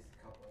get at least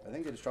a couple. I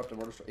think they just dropped a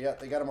mortar strike. Yeah,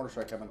 they got a mortar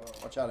strike coming.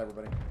 Watch out,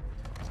 everybody.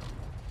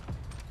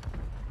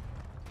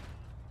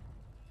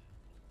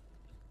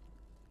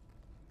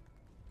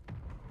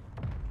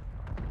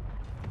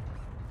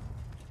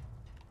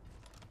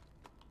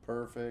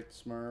 Perfect,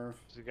 Smurf.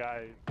 There's a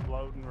guy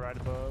floating right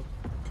above.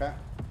 Okay.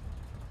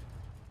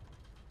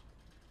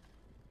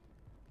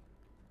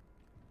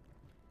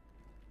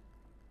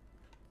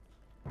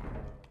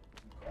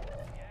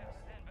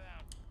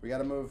 We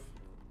gotta move.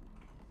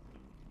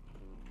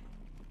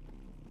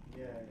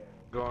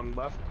 Going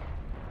left.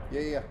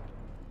 Yeah.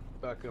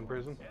 Back in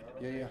prison.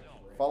 Yeah.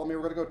 Follow me.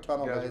 We're gonna go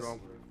tunnel, You guys guys. are going.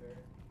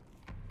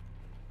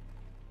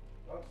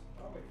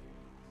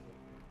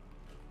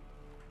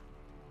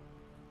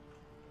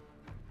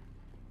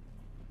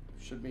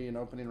 Should be an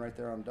opening right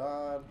there on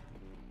Dodd.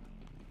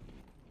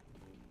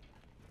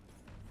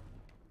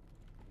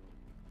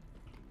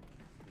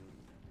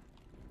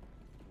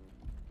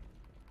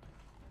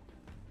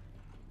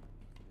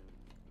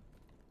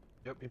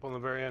 Yep, people in the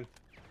very end.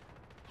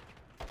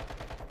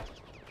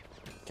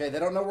 Okay, they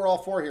don't know we're all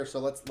four here, so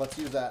let's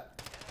use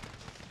that.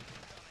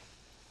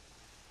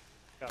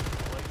 Got the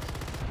plates.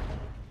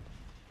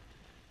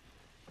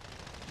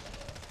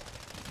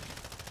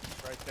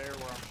 Right there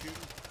where I'm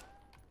shooting.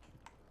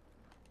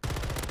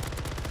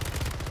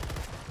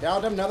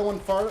 Downed him. Another one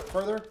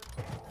further.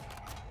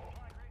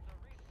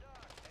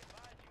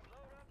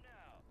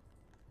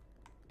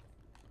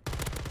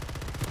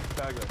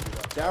 Tag that dude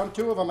out. Down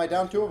two of them. I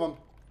downed two of them.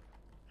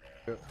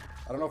 Yep.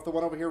 I don't know if the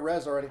one over here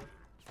res already.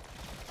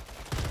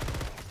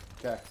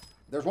 Okay.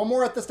 There's one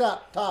more at the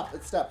top.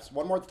 It's steps.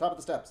 One more at the top of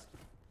the steps.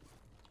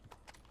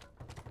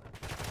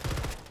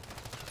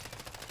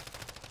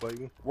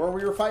 Waiting. Where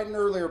we were fighting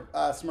earlier,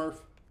 Smurf.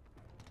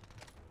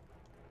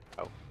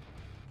 Oh.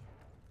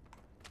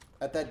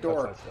 At that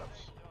door. Outside steps.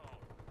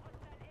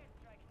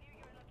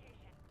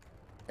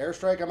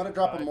 Airstrike. I'm gonna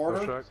drop a Inside. mortar.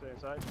 Airstrike. Stay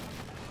inside.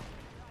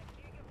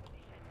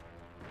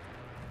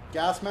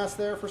 Gas mask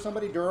there for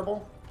somebody.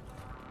 Durable.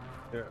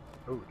 Yeah.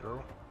 Oh,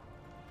 turtle.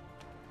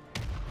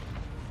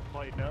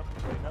 Lighten up.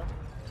 Lighten up.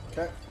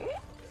 Okay.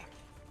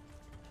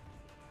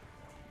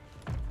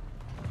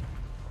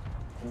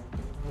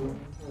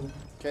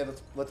 Okay,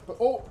 let's put.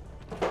 Oh,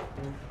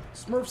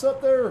 Smurf's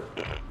up there.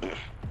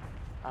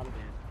 I'm dead.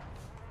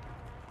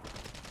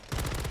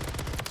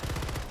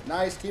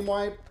 Nice team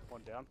wipe.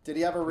 One down. Did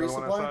he have a Another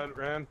one resupply? outside,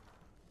 ran.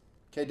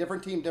 Okay,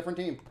 different team.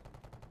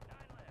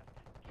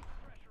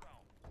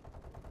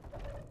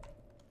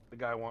 The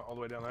guy went all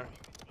the way down there.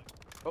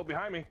 Oh,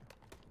 behind me.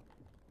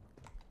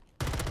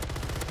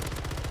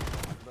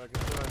 Back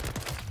inside.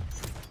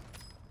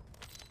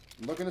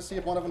 I'm looking to see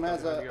if one of them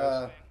has Behind you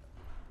a.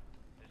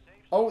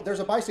 Oh, there's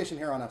a buy station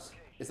here on us.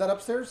 Is that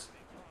upstairs?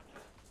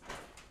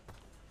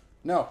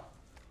 No.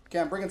 Okay,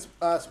 I'm bringing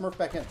Smurf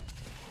back in.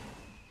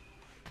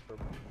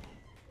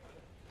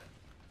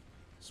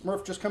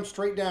 Smurf, just come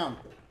straight down.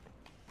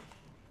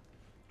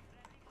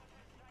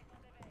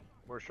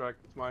 More strike.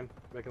 It's mine.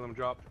 Making them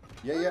drop.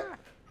 Yeah.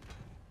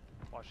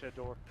 Watch that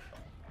door.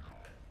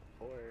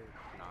 Or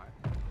not.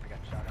 I got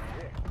shot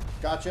out here.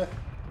 Gotcha.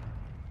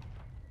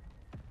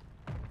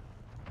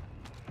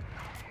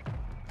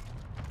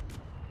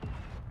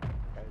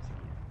 Guys,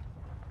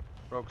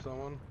 Broke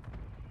someone.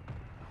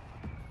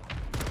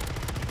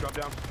 Drop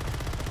down.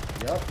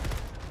 Yep.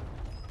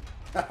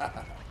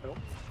 Nope.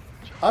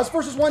 Us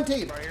versus one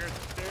team. Right here at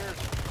the stairs.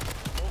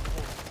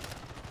 Multiple.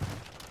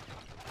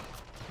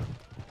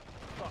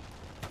 Fuck.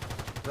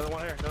 Another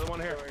one here. Another one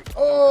here.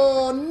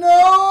 Oh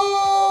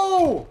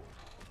no!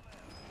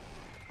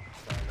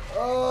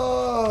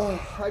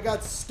 Oh, I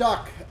got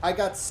stuck. I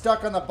got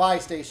stuck on the buy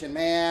station,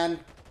 man.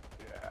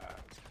 Yeah.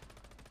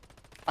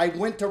 I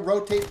went to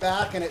rotate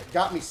back and it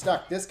got me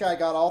stuck. This guy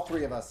got all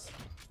three of us.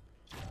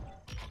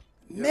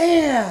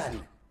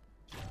 Man!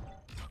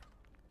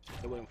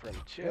 they waiting for him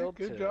to chill.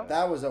 good job.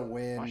 That was a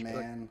win, Watch the-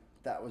 man.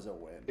 That was a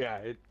win. Yeah.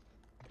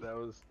 That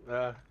was.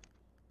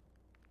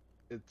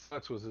 It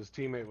sucks. Was his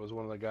teammate was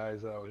one of the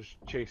guys that I was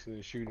chasing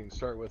and shooting to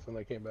start with when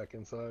they came back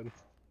inside.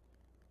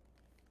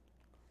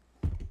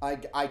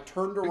 I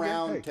turned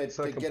around Hey, to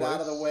second get out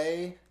of the place.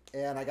 way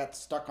and I got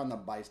stuck on the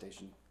buy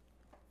station.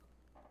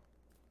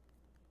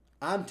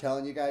 I'm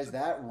telling you guys,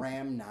 that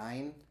Ram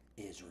 9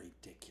 is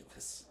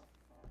ridiculous.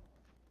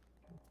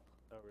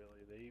 Oh,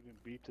 really? They even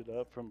beefed it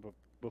up from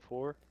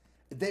before?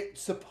 They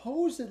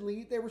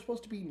supposedly they were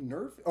supposed to be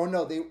nerfed. Oh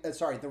no,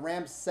 sorry, the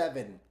Ram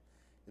 7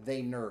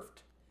 they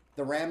nerfed.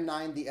 The Ram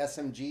 9, the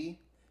SMG,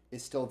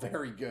 is still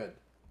very good.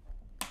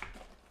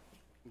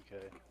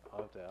 Okay.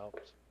 I'll have to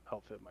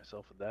outfit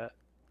myself with that.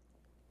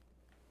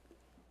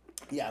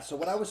 Yeah, so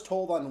what I was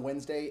told on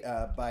Wednesday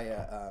by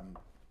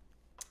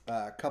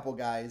a couple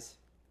guys,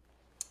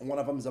 one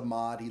of them's a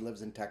mod. He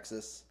lives in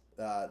Texas.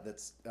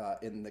 That's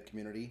in the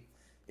community,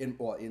 in the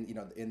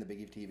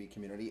Biggy TV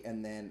community,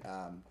 and then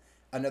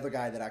another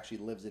guy that actually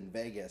lives in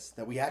Vegas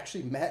that we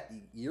actually met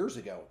years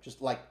ago,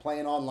 just like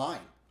playing online.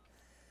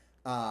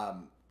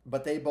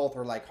 But they both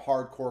are like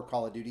hardcore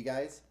Call of Duty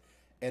guys,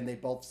 and they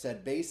both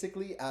said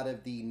basically out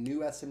of the new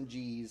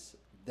SMGs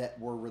that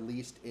were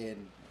released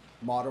in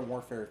Modern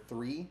Warfare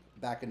 3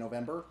 back in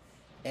November,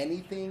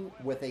 anything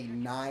with a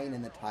 9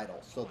 in the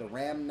title. So the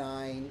Ram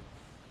 9,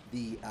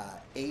 the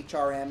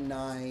HRM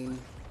 9,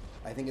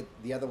 I think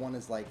the other one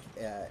is like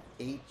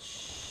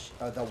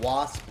the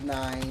Wasp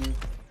 9,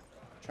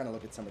 trying to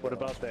look at some of the What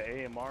other about ones.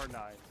 the AMR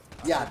 9?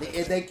 Yeah,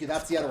 thank you.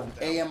 That's the other one.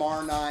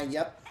 AMR 9.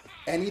 Yep.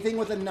 Anything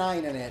with a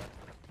 9 in it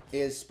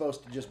is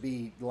supposed to just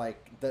be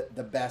like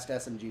the best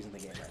SMGs in the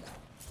game right now.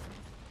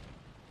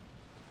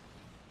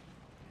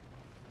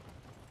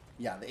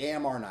 Yeah, the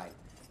AMR 9.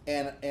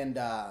 And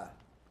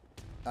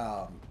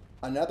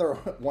another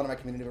one of my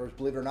community members,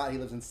 believe it or not, he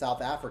lives in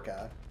South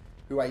Africa,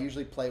 who I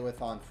usually play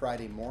with on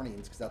Friday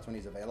mornings because that's when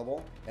he's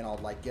available, and I'll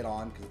like get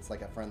on because it's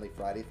like a friendly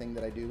Friday thing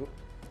that I do,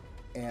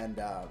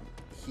 and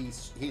he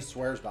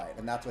swears by it,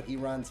 and that's what he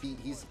runs.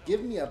 He's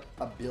given me a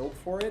build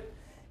for it,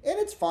 and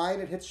it's fine.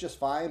 It hits just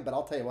fine, but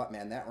I'll tell you what,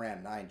 man, that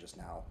ran 9 just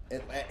now.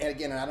 And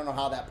again, I don't know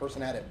how that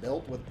person had it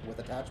built with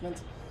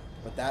attachments,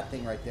 but that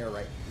thing right there,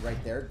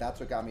 right there, that's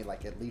what got me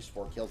like at least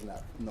 4 kills in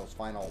those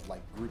final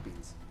like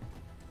groupings.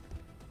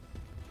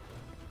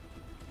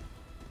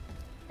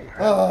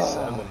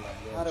 Oh,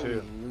 how do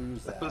we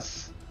lose that?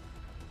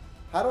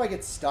 How do I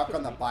get stuck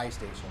on the buy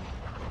station?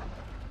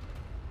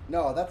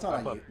 No, that's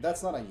not on you.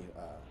 That's not on you,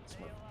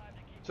 Smurf.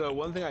 So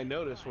one thing I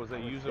noticed was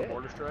they used a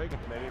mortar strike, and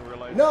they didn't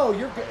realize. No,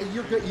 you're good.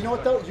 You're good. You know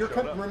what though?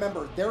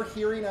 Remember, they're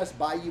hearing us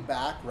buy you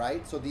back,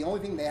 right? So the only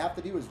thing they have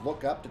to do is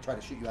look up to try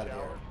to shoot you out of the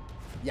air.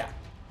 Yeah.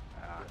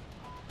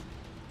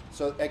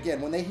 So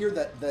again, when they hear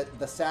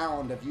the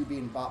sound of you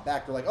being bought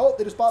back, they're like, oh,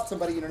 they just bought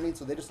somebody, you know what I mean?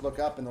 So they just look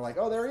up and they're like,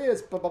 oh, there he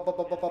is,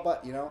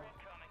 you know?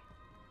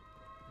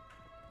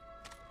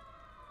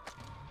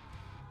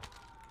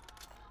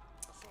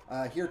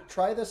 Here,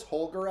 try this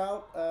Holger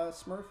out,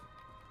 Smurf.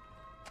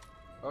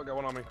 Oh, got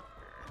one on me.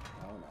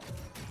 Oh, no.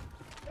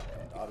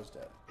 And Otto's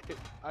dead.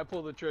 I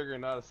pulled the trigger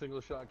and not a single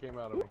shot came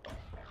out of me.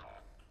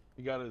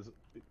 He got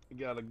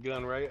a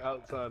gun right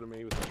outside of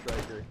me with the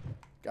striker.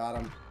 Got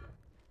him.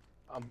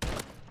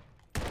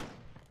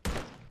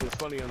 It's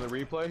funny on the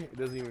replay, it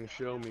doesn't even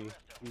show me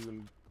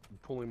even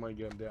pulling my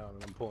gun down,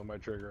 and I'm pulling my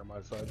trigger on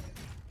my side.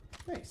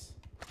 Nice.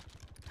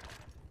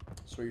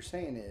 So what you're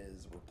saying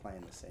is we're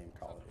playing the same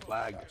Call of Duty.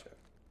 Lag. Gotcha.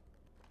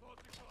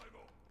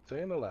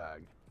 Saying a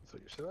lag. So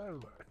you said I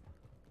was lag.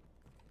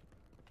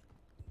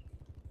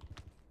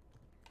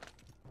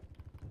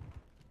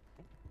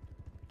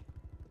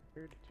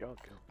 Where did y'all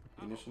go?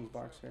 Munitions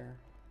box here.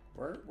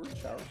 We're in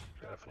showers.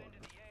 Definitely.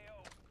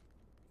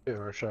 Yeah,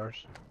 our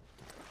showers.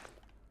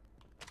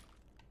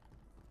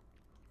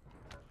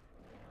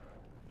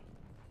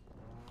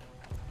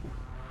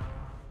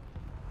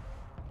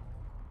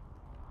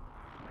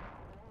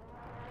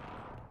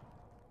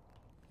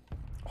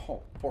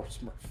 Oh, poor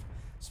Smurf.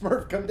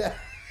 Smurf, come down.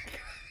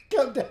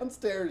 Come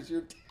downstairs.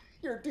 You're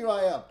too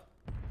high up.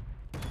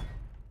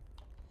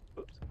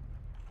 Oops.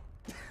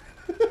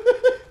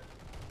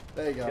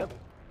 There you go. Yep.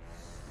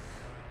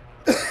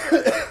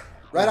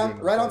 Right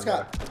on,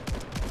 Scott.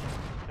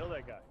 Kill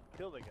that guy.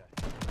 Kill that guy.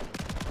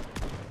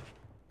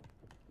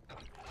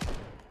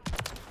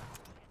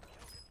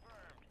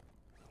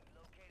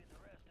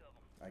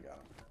 I got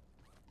him.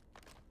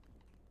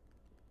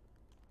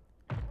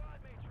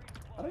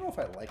 I don't know if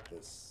I like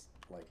this,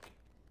 like,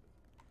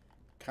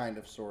 kind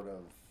of, sort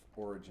of,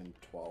 Origin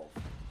 12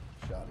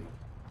 shoddy.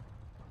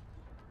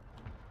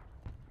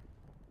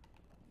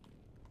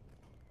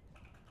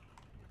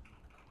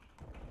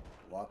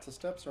 Lots of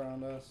steps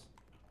around us.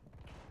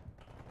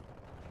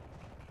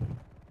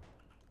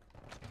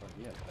 Oh,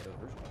 yeah, better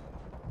version of it.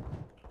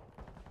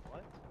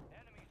 What?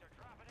 Enemies are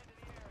dropping into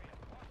the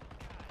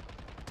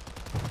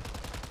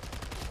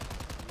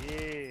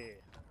area. Yeah.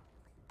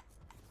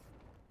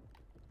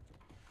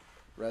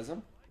 Res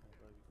him?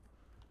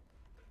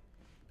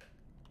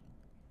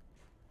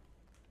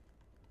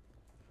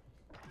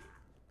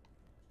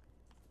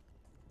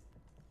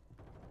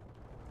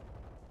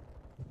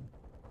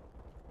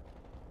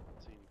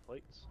 See any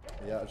plates?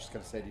 Yeah, I was just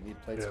gonna say, do you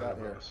need plates, Yeah, Scott?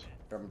 there Here, was.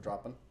 I'm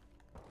dropping.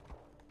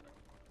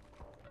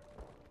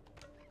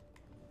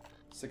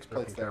 6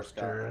 plates there, Scott.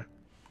 Cafeteria.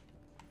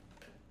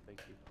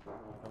 Thank you.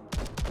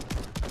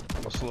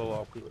 I'll slow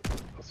off.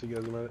 I'll see you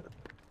guys in a minute.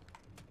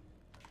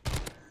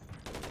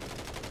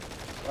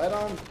 Right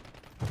on.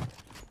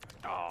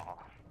 Oh.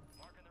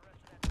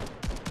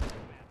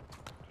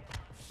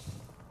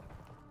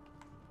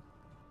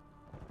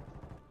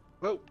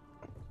 Whoa!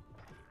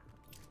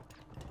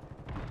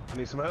 I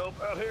need some help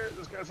out here.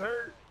 This guy's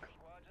hurt.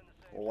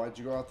 Well, why'd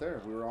you go out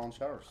there? We were all in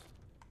showers.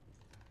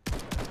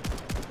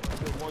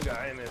 Killed one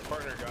guy and his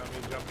partner got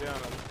me, jumped down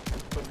and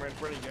put him right in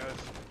front of you guys.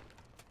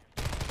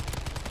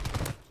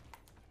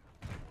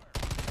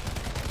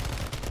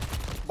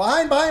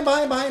 Behind.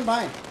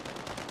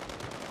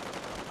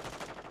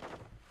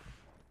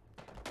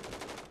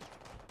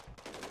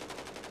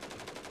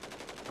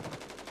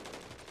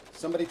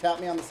 Somebody tap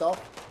me on the self.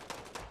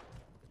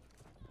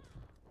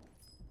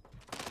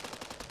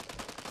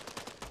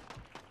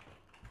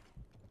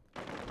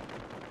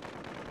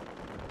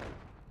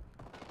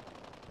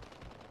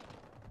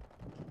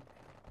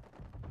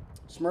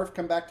 Smurf,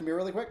 come back to me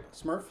really quick.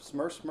 Smurf.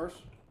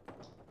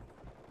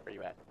 Where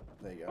you at?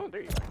 There you Oh, go.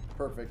 there you are.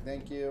 Perfect,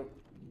 thank you.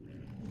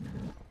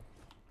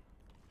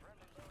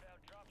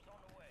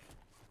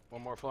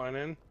 One more flying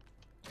in.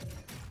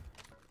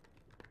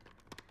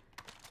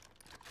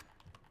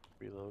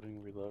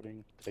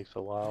 Reloading. Takes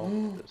a while.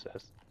 This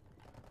has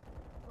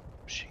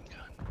machine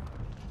gun.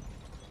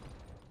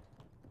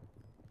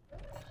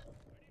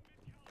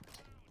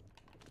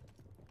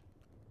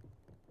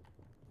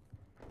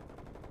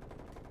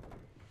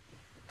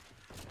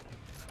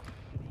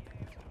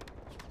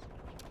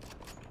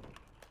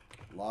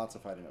 Lots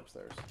of fighting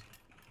upstairs.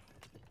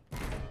 It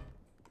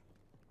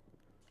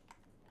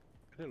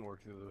didn't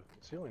work through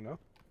the ceiling, no?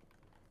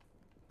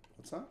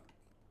 What's that?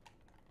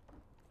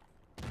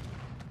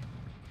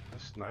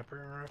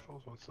 Sniper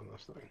rifles? What's in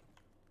this thing?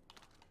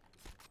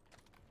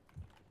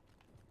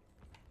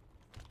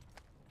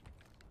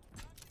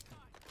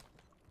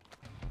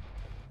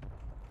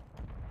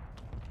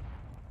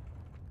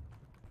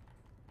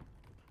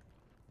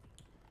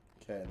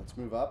 Okay, let's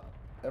move up,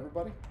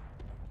 everybody.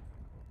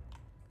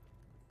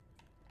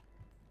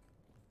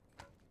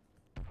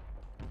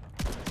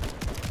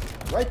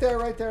 Right there,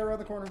 around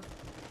the corner.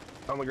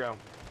 On the ground.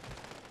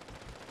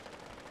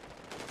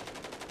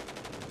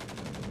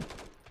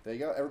 There you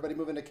go. Everybody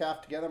move into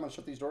calf together. I'm going to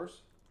shut these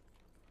doors.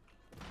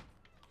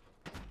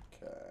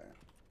 Okay.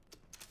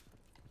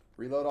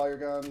 Reload all your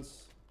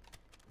guns.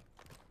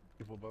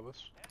 People above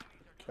us.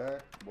 Okay.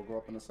 We'll go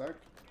up in a sec.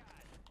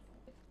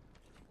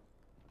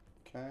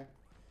 Okay.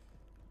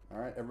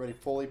 Alright, everybody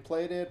fully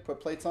plated.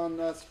 Put plates on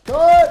us. Good!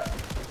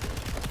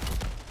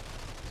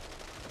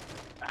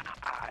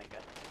 I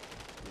got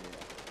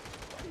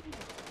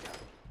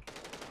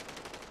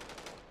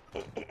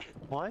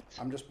What?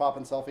 I'm just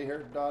popping selfie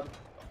here, Dodd.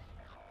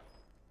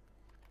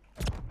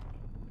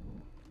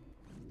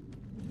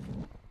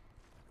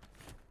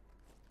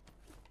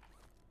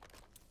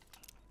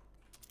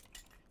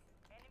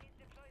 Enemies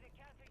deployed a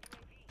counter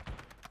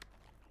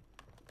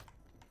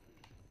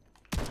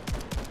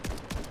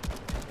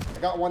UAV. I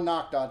got one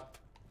knocked, Dodd.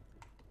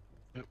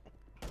 Yep.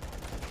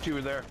 Two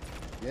were there.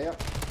 Yeah.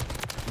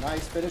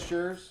 Nice. Finish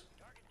yours.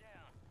 Target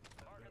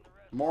down. Marking the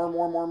rest.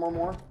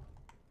 More.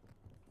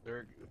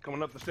 They're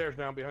coming up the stairs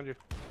now behind you.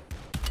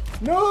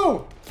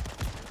 No!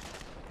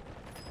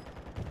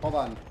 Hold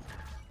on.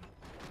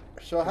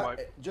 So, how,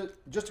 Why?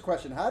 just a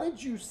question. How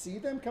did you see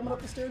them coming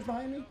up the stairs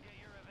behind me? Get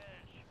your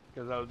revenge.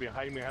 Because I was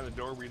behind the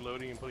door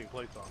reloading and putting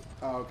plates on.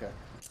 Oh, okay.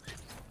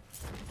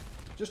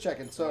 Just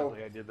checking. So,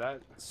 Luckily I did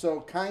that.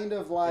 so kind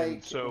of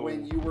like so-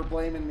 when you were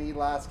blaming me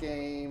last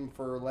game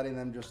for letting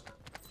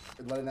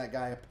that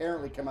guy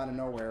apparently come out of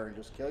nowhere and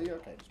just kill you.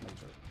 Okay, just make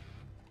sure.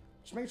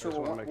 Just make sure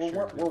Just we're wanna one, make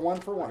sure. we're one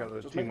for I one. got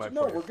a Just team make wipe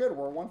no, for you. we're good.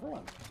 We're 1 for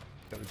 1.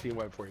 Got a team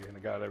wipe for you, and I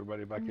got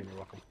everybody back in. You're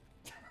welcome.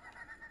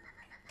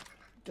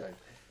 Okay.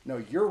 No,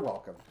 you're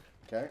welcome.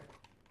 Okay.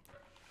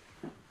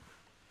 You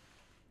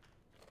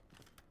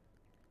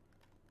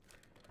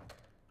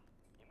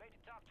made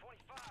the top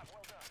 25.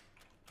 Well done.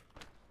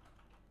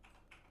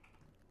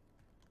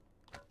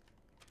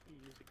 You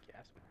use a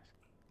gas mask.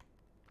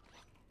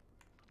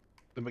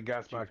 The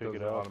gas You mask pick does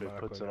it it up, it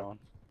automatically. puts it now. on.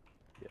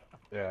 Yeah.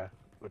 Yeah,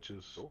 which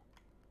is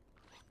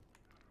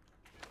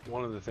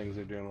one of the things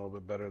they're doing a little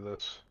bit better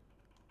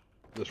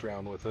this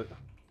round with it.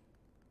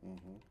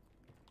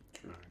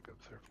 Mm-hmm. Alright, go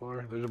to their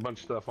floor. There's a bunch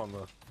of stuff on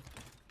the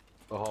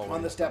hallway.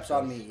 On the steps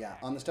on me, yeah.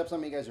 On the steps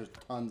on me, guys, there's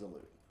tons of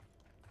loot.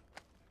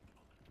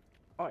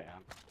 Oh yeah,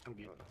 I'm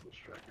good. Oh, that's the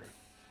striker.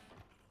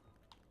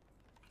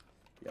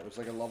 Yeah, there's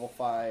like a level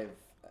 5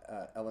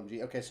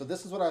 LMG. Okay, so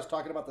this is what I was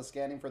talking about, the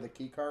scanning for the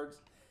key cards.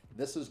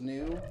 This is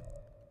new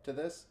to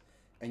this.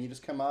 And you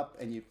just come up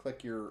and you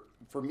click your,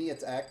 for me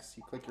it's X,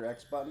 you click your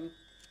X button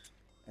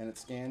and it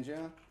scans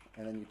you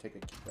and then you take a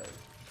key card.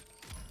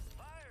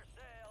 Fire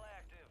sale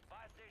active. Buy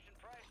station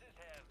prices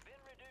have been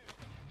reduced.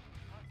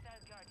 Hostile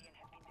Guardian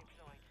has been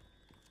deployed.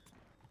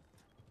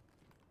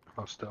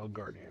 Hostile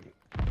Guardian.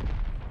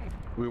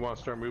 We want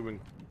to start moving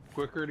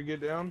quicker to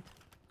get down?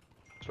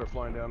 Start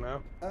flying down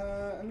now?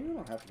 I mean, we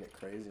don't have to get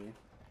crazy.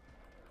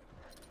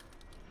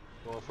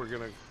 Well, if we're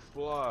going to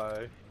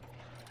fly,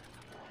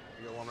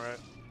 you got one right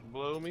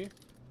below me?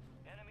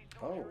 Enemy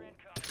Oh, soldier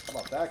incoming. how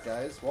about that,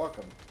 guys?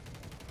 Welcome.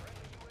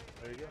 Friendly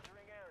UAV There you go.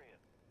 entering area.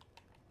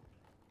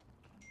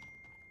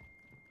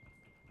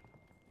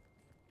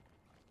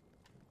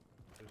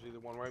 There's either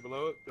one right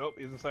below it. Oh,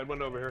 he's inside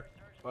window over here.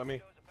 By me.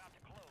 Is about to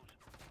close.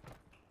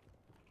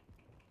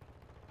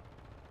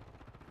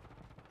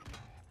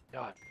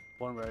 God,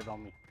 one right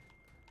on me.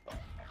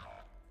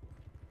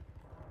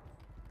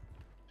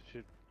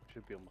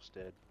 Should be almost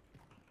dead.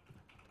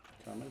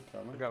 Coming.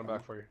 I got him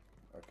back for you.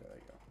 Okay, there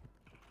you go.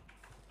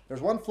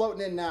 There's one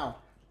floating in now.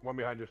 One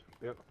behind you.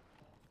 Yep.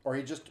 Or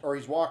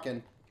he's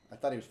walking. I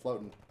thought he was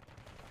floating.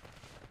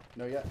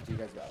 No, yeah, you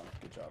guys got him.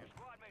 Good job. Your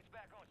squad mates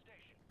back on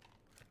station.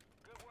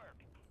 Good work.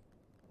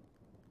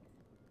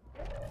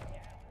 Gas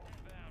is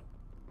inbound.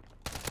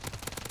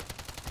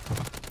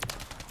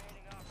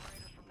 Remaining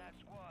operators from that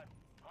squad.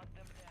 Hunt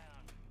them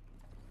down.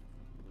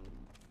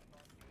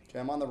 Okay,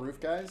 I'm on the roof,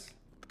 guys.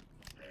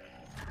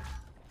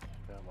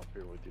 Yeah, I'm up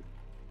here with you.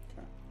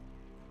 Okay.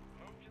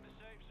 Move to the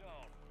safe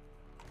zone.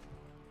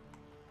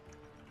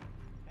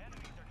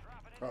 Enemies are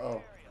dropping into Uh-oh.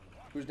 the area.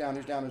 Watch Who's down?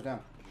 Me.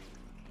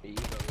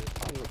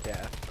 On the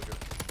gas.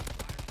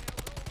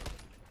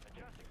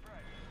 adjusting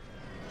price.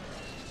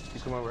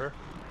 come over here?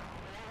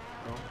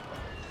 No.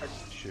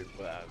 Shoot.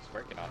 Well, I was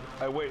working on it.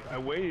 I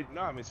waited.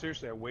 No, I mean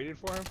seriously, I waited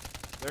for him.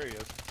 There he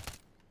is.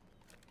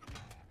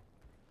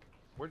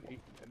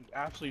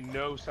 Absolutely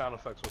no sound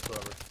effects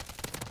whatsoever.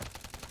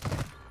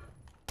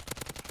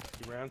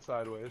 He ran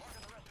sideways.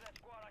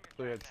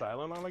 So he had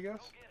silent on, I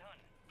guess.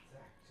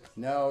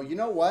 No, you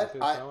know what?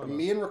 Okay,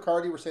 Me and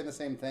Riccardi were saying the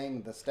same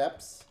thing. The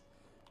steps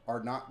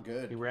are not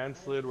good. He ran,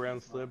 slid,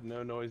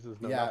 no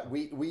noises, no yeah,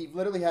 nothing. we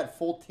literally had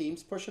full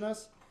teams pushing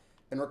us,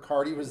 and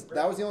Riccardi was.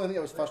 That was the only thing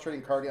that was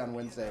frustrating Riccardi on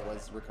Wednesday.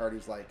 Was Riccardi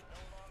was like,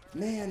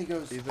 man, he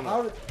goes,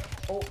 how did,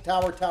 oh,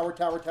 tower.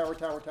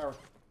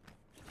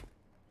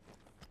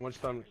 Much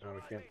time? No,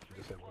 we can't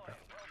just hit one.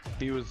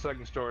 He was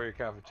second story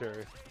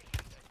cafeteria.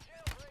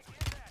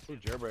 Ooh,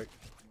 jailbreak.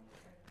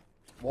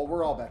 Well,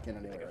 we're all back in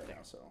anyway right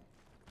now, so.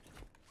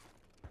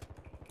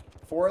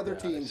 4 other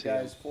teams,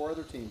 guys. 4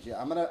 other teams.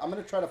 Yeah, I'm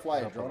gonna try to fly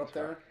a drone up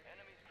there.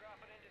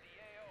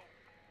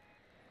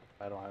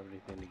 I don't have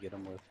anything to get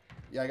him with.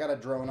 Yeah, I got a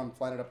drone. I'm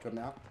flying it up to him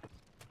now.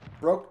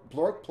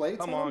 Broke plates.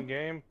 Come on,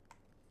 game.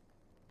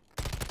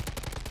 If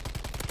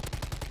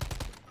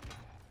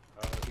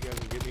you guys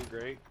can get me,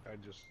 great. I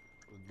just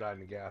was died in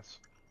the gas.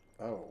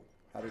 Oh,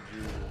 how did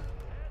you?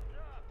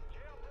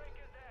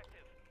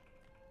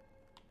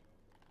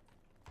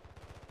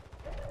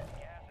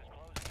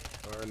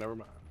 Or never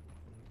mind.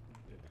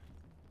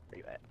 Where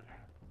you at?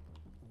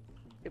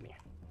 Give me.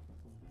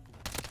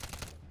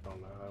 Oh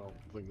no, I don't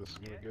think this is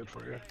gonna be good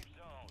for you.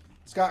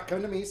 Scott,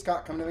 come to me.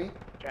 Scott, come to me.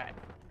 Try.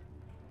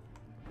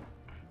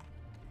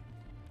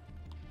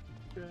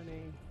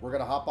 Running. We're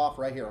gonna hop off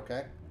right here,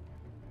 okay?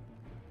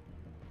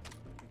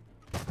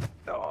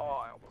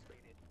 Oh, I almost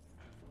made it.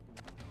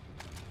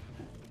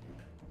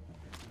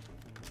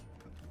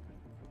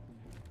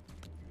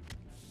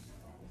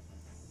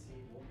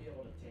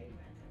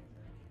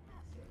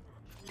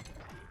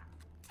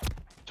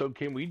 So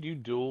can we do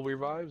dual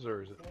revives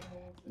or is it?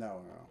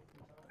 No.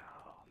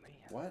 Oh man.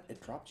 What?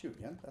 It dropped you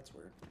again? That's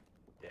weird.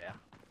 Yeah.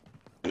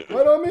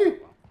 Right on me.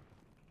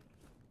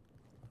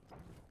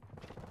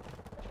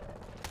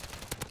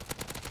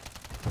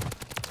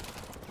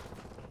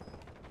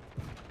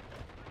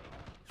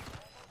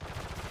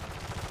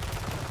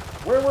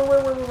 Where?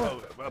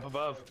 Oh, up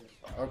above.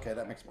 Okay,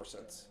 that makes more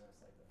sense.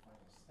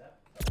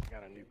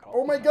 Got a new call.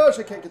 Oh my gosh,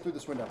 I can't get through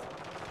this window.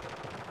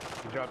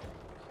 He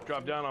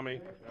dropped down on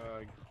me.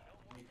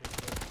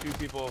 2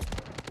 people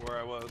where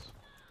I was.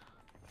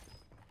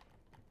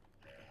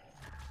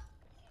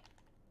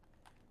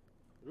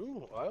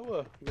 Ooh,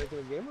 Iowa making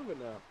a game of it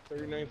now.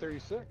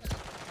 39-36.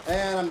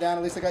 And I'm down.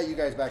 At least I got you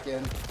guys back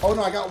in. Oh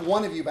no, I got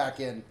 1 of you back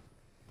in.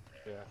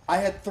 Yeah. I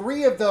had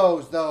 3 of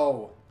those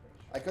though.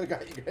 I could have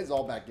got you guys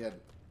all back in.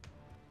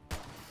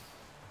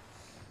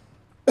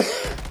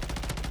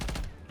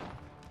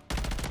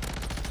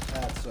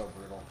 That's so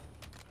brutal.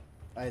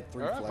 I had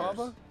 3 All right, flares.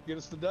 Papa, get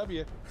us the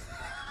W.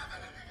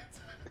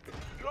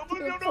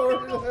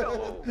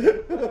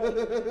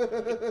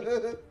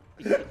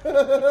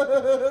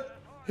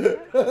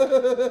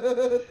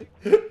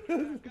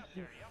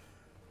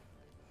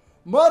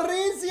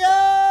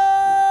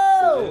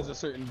 Mauricio! There's a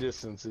certain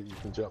distance that you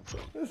can jump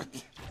from.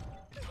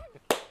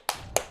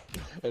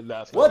 And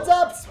that's What's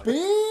up,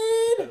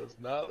 Speed? That's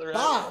not the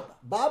right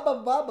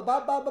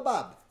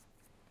Bob.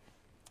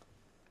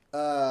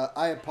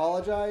 I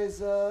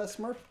apologize,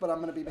 Smurf, but I'm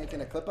going to be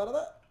making a clip out of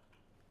that.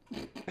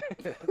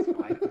 That's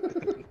fine.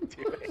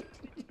 Do it.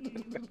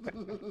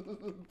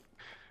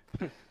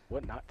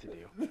 What not to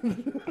do?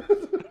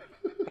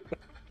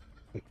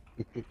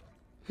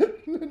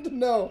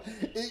 No,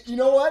 you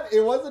know what?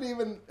 It wasn't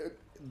even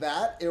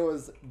that. It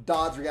was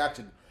Dodd's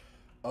reaction.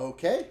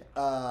 Okay,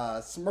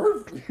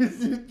 Smurf,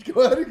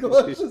 go ahead and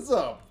clutch this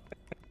up.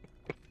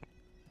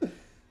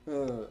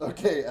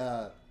 Okay,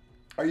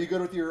 are you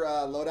good with your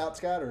loadout,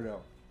 Scott, or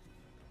no?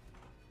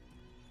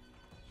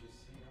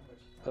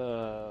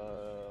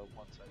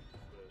 One second. I'm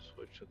gonna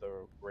switch to the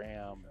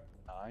Ram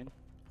 9.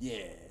 Yeah,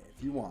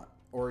 if you want.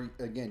 Or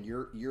again,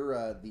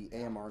 the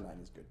AMR 9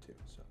 is good too.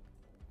 So.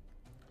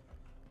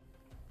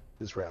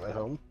 Is Ram at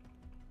home?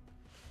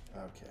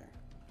 Okay.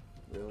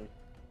 Really?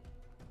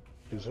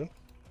 Too soon?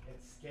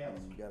 You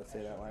gotta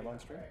say that live on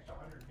stream. It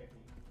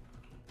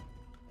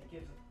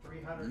gives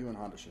 300. You and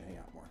Honda should hang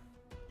out more.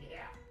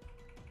 Yeah.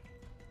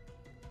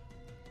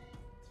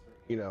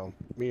 You know,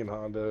 me and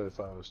Honda, if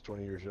I was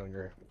 20 years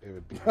younger, it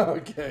would be.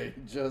 Okay,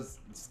 just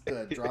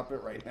drop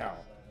it right now.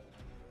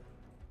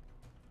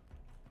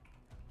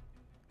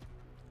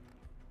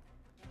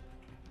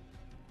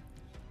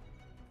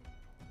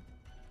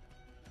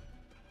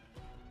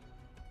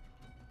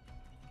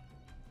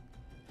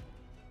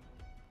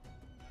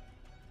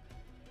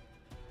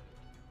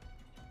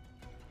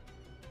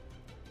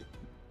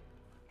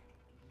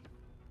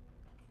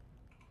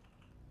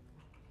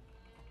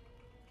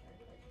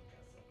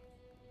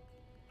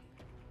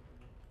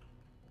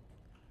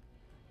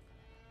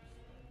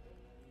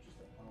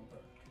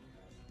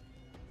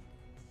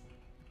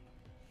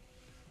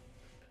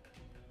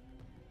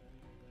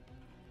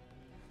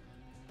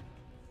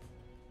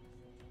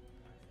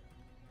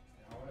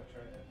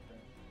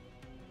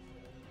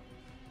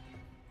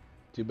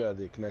 Too bad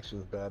the connection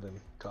is bad in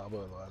Kaba,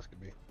 otherwise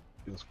could be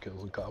doing some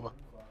kills in Kaba.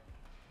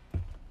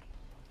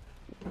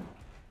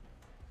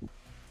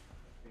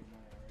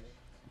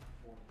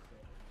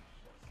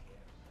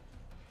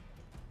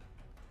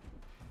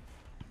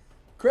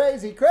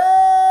 Crazy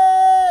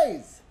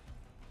craze!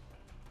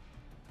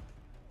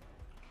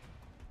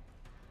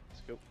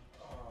 Let's go.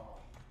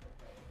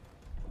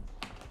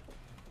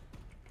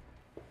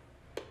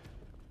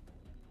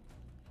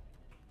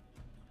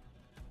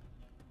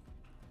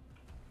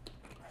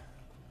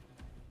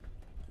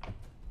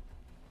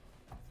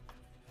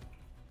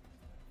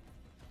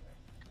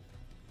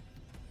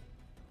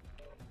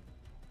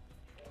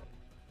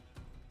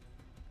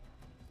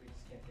 We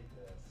just can't take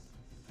this.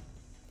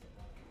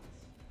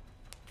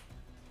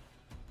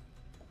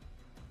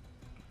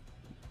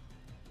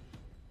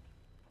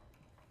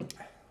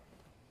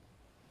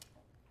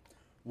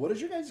 What does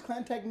your guys'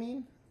 clan tag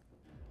mean?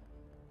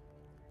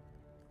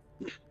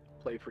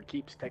 Play for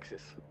keeps,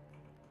 Texas.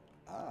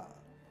 Ah.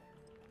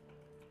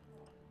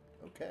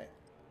 Okay.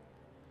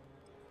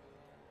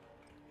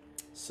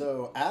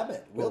 So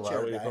Abbott, Will wheelchair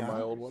allow me to guy, put huh?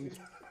 my old one.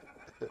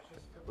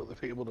 Will they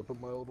be able to put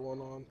my old one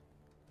on?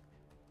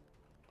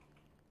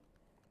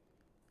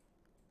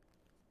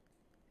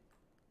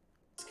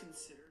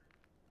 Consider.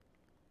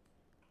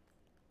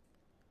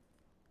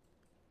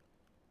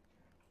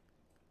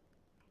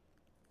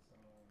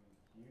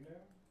 You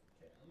know?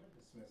 Okay, I'm gonna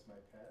dismiss my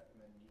pet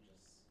and then you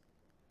just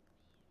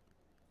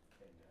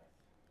play death.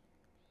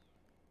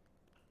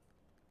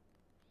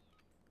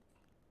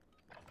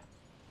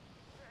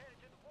 We're headed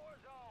to the war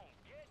zone.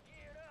 Get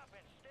geared up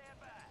and stand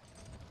by.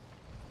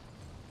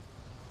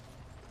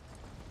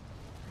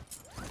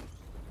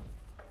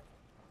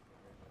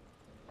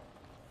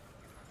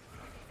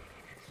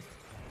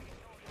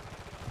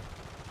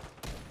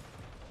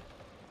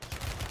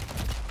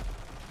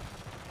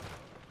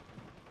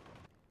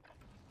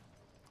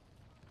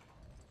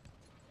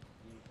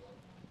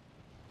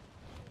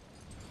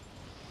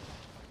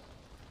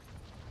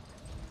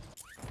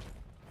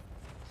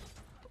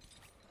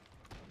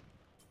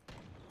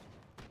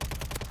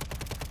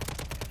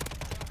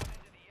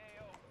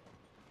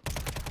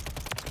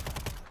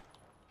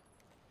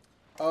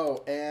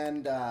 Oh,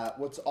 and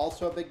what's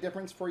also a big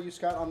difference for you,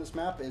 Scott, on this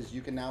map is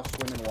you can now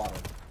swim in water.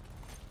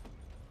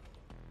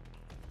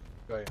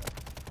 Oh yeah.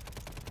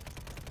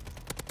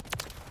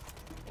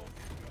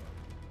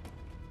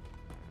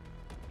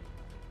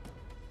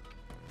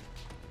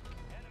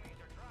 Enemies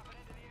are dropping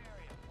into the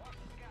area. Watch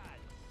the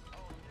skies.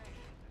 All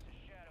stations, this is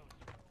Shadows.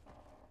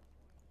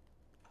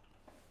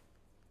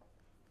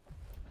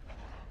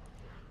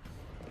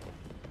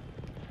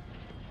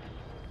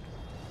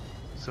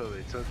 So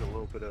they took a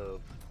little bit of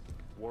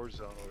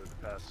Warzone over the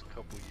past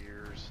couple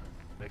years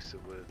and mixed it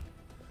with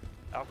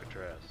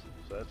Alcatraz,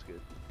 so that's good.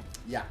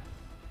 Yeah.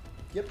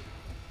 Yep.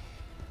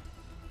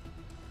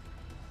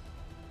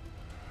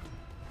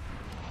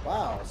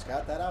 Wow,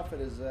 Scott, that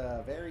outfit is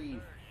very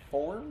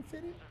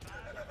form-fitting.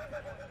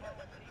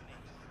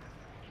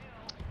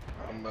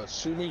 I'm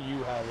assuming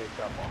you have a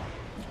cup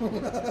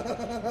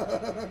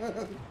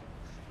on.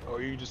 Or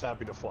are you just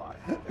happy to fly?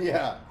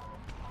 Yeah.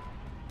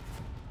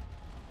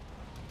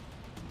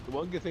 The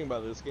one good thing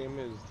about this game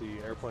is the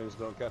airplanes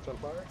don't catch on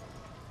fire.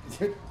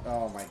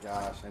 Oh my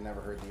gosh, I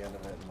never heard the end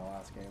of it in the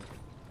last game.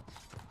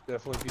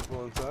 Definitely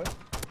people inside.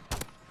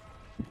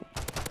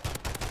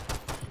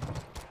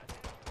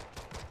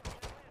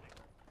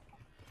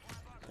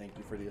 Thank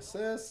you for the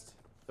assist.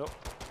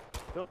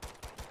 Nope.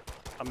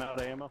 I'm out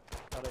of ammo.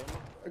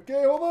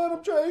 Okay, hold on,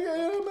 I'm trying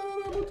again. I'm out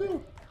of ammo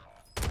too.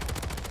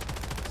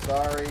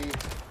 Sorry.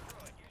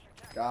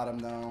 Got him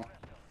though.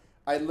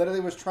 I literally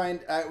was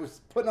I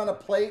was putting on a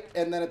plate,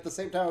 and then at the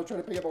same time I was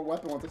trying to pick up a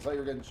weapon once I saw you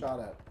were getting shot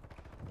at.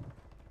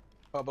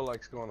 Bubba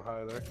likes going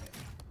high there.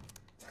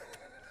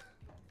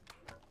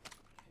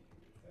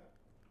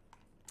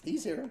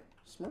 He's here.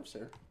 Smurf's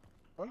here.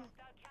 Oh,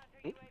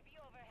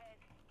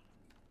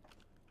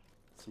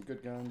 Some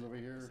good guns over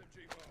here.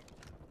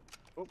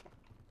 oh.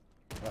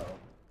 Uh-oh.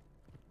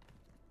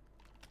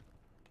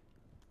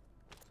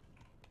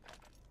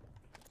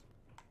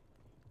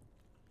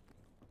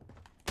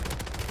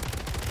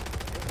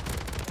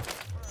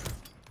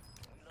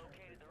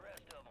 Located the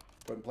rest of them.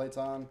 Putting plates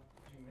on.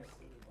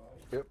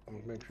 Yep, I'm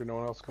gonna make sure no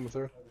one else coming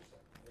through.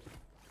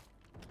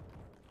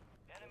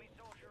 Enemy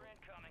soldier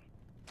incoming.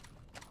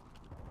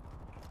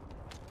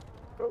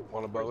 Oh,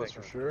 one above Where's us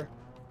that for sure.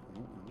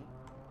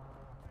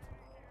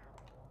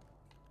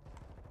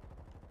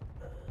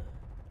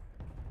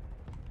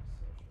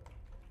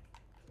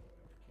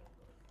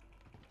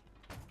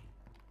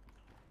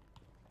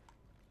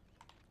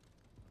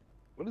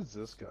 What is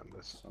this gun?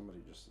 This Somebody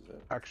just is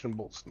it. action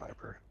bolt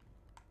sniper.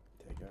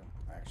 Take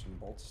a action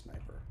bolt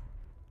sniper.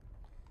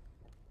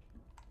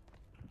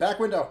 Back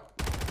window.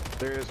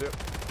 There is it.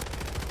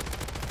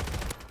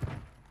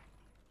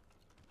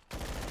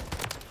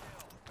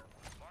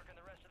 Marking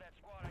the rest of that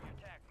squad on your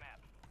attack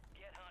map.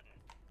 Get hunting.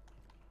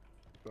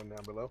 Going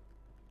down below.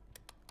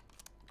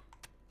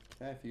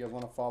 Okay, if you guys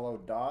want to follow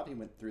Dodd, he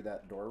went through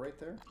that door right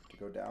there to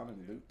go down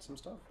and loot some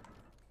stuff.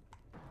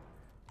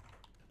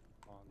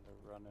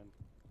 running.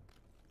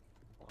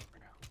 All over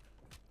now.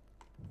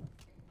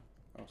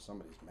 Oh,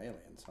 somebody's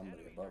meleeing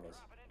somebody above us.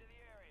 Dropping into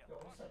the area. Yo,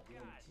 what's up,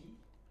 DMT?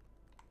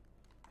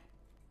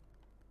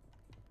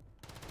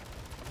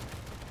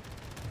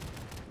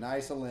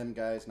 Nice a limb,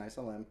 guys. Nice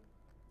a limb.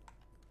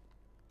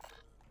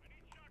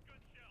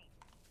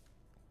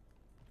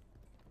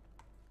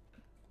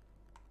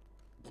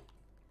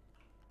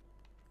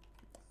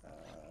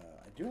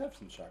 I do have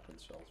some shotgun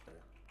shells for you.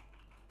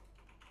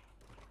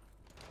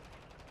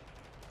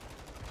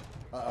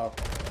 Uh-oh.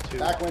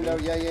 Back window.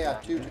 Yeah.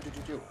 Two.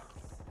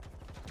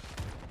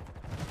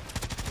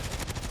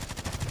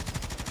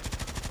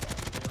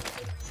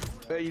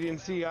 Hey, you didn't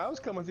see I was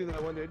coming through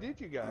that window, did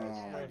you guys?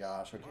 Oh my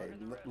gosh. Okay.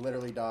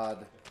 Literally,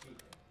 Dodd.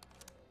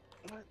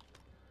 What?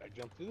 I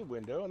jumped through the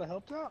window and I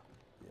helped out.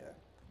 Yeah.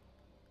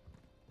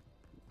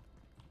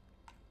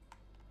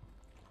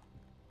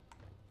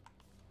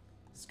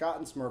 Scott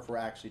and Smurf were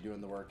actually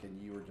doing the work,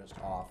 and you were just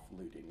off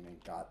looting and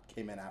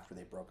came in after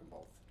they broke them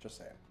both. Just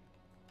saying.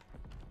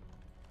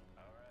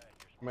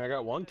 I mean, I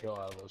got one kill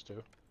out of those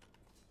two.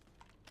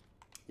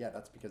 Yeah,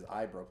 that's because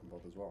I broke them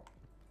both as well.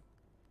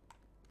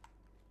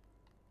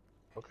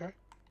 Okay.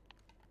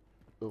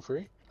 Feel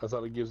free. I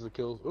thought it gives the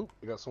kills. Oh,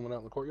 we got someone out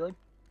in the courtyard.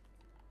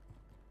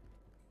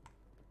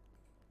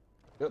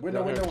 Yep,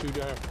 Window, down here, window. two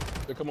down.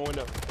 They're coming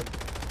window.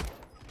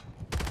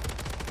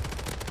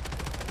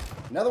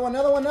 Another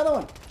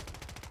one.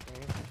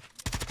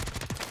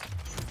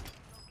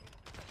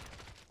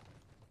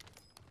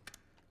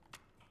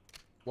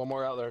 One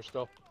more out there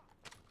still.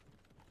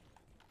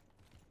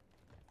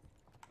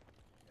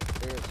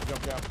 There it is.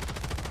 Jump down.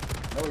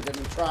 No, he didn't.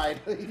 He tried.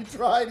 He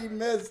tried. He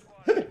missed.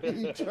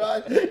 He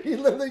tried. He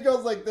literally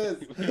goes like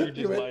this.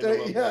 He went,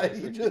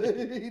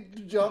 he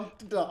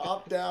jumped to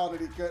hop down and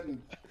he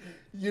couldn't.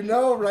 You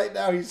know, right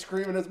now he's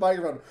screaming his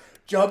microphone.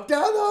 Jump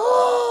down the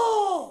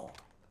hole!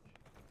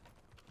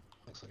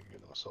 Looks like a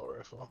good assault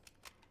rifle.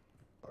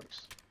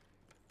 Nice.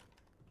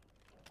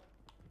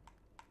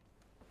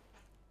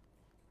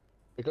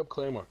 Pick up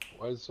Claymore.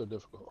 Why is it so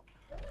difficult?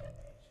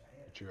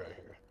 Put you right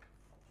here.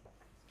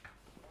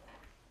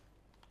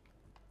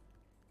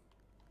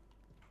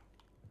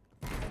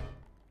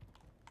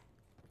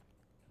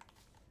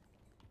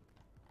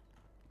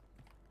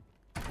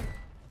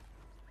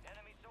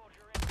 Enemy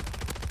soldier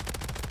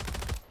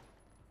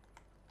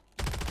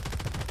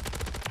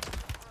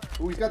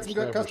in. Ooh, he's got some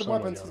good There's custom never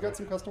weapons. somebody He's on got there.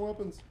 some custom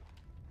weapons.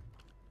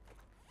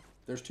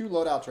 There's two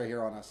loadouts right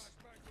here on us.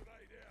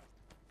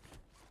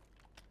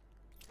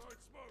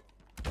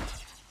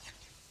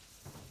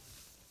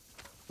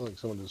 I think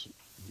someone just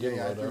Yeah,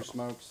 I load threw out.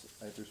 smokes.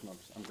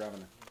 I'm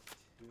grabbing it.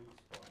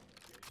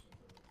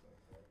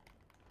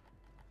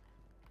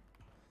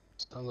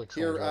 Sounds like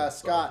Here, someone's out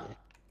Scott, above me.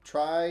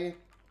 try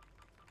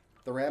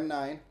the Ram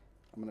 9.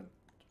 I'm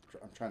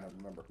trying to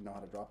know how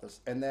to drop this.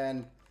 And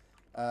then,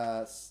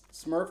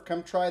 Smurf,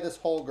 come try this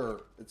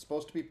Holger. It's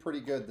supposed to be pretty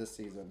good this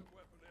season.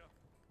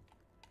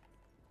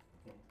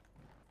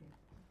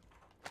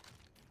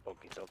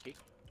 Okie dokie.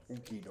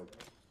 Okie dokie.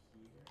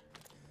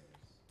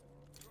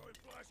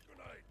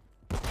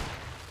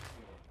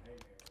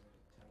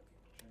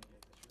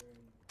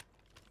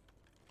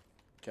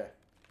 Okay.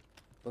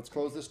 Let's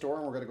close this door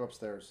and we're going to go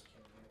upstairs.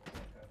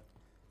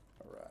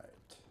 Alright.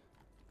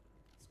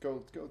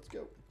 Let's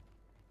go.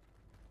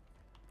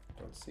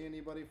 Don't see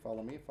anybody.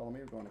 Follow me.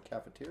 We're going to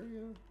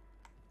cafeteria.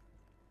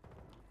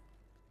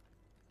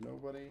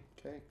 Nobody.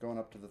 Okay, going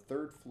up to the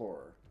 3rd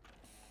floor.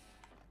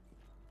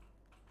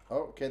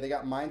 Oh, okay, they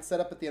got mine set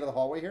up at the end of the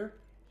hallway here.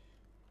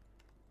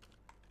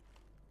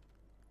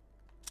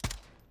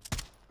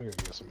 I gotta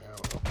get some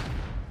ammo.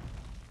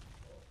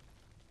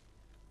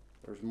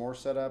 There's more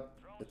set up.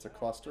 It's a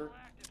cluster.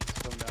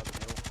 Coming down the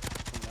hill.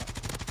 Coming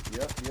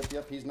up.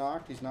 Yep. He's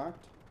knocked.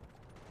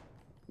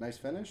 Nice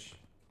finish.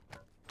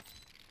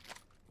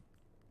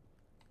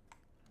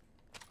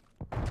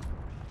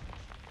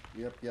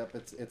 Yep.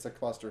 It's a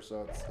cluster,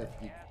 so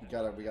we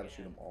gotta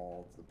shoot them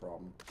all. It's the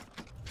problem.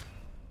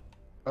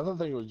 I don't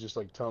think it was just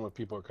like telling the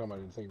people are coming.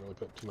 I didn't think it really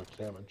put too much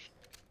damage.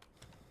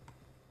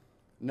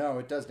 No,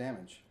 it does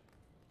damage.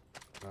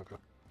 Okay.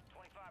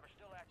 25 are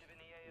still active in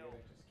the AO.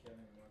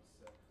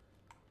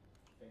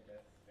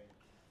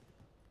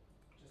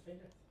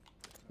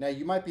 Now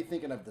you might be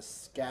thinking of the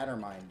scatter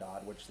mine,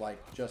 Dodd, which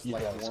just Yeah,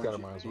 like the warns scatter you-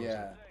 mine's one.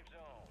 Yeah. Safe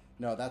zone.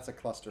 No, that's a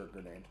cluster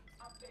grenade.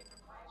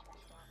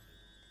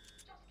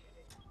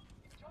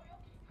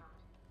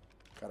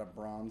 Got a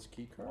bronze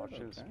key card. Watch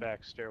this Okay.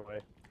 back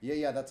stairway.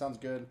 Yeah, that sounds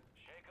good.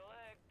 Shake a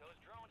leg. Those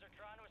drones are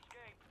trying to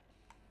escape.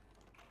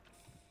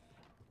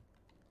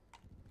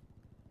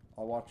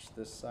 I'll watch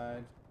this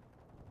side.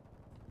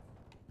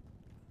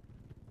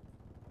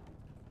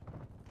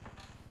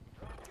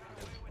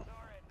 With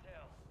our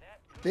intel. That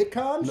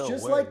BITCOMMS, No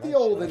just way, like the that's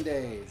olden right.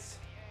 days.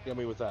 Get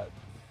me with that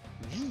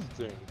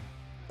thing.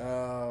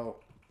 Oh,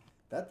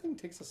 that thing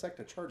takes a sec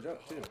to charge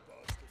up too.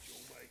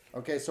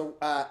 Okay, so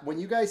when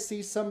you guys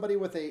see somebody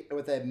with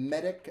a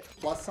medic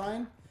plus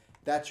sign,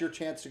 that's your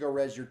chance to go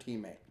res your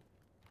teammate.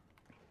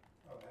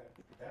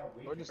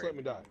 Or just let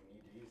me die.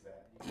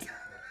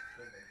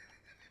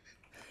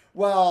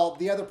 Well,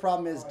 the other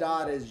problem is,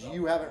 Dodd, is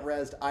you haven't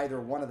rezzed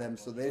either one of them,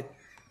 so they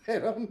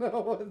don't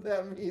know what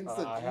that means.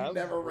 I That you have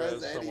never rezzed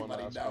rezzed someone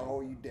anybody. last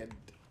No, you didn't.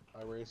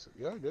 I race.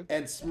 Yeah, I did.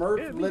 And Smurf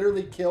Yeah, me.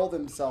 literally killed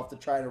himself to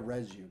try to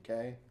res you.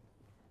 Okay.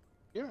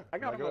 Yeah, I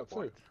got him up up too.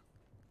 once.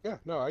 Yeah,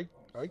 no, I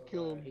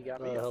killed. He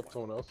got me up Helped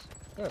someone else.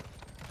 Yeah.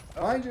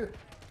 Behind you.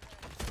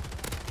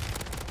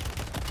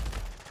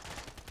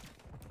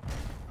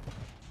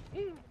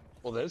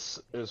 Well, this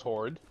is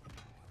horrid.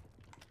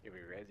 Did we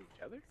res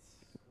each other?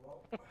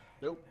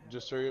 Nope.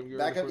 Just hurry up.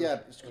 Back up. Yeah.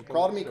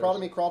 Crawl to me. Crawl to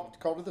me. Crawl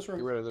to this Get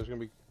room. ready. There's gonna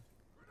be.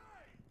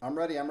 I'm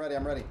ready. I'm ready.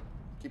 I'm ready.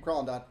 Keep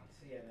crawling, Dodd.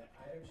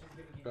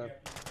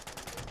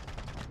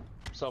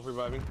 Self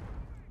reviving.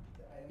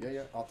 Yeah,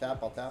 yeah. I'll tap.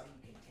 I'll tap.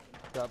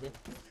 Copy.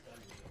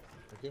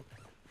 Thank you.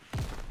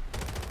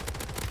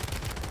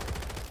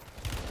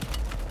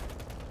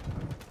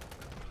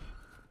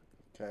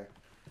 Okay.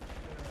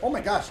 Oh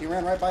my gosh, he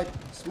ran right by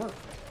Smurf.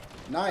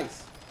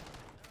 Nice.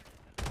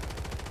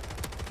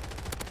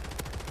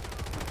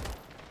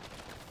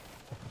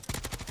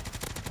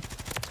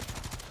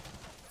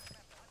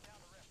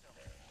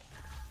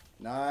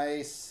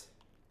 Nice.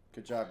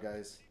 Good job,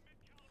 guys.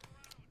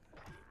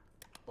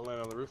 We'll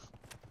land on the roof.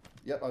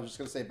 Yep, I was just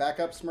going to say back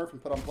up, Smurf,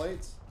 and put on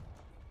plates.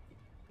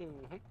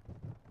 Mm-hmm.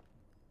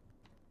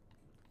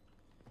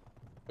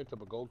 Picked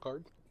up a gold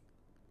card.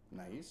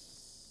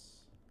 Nice.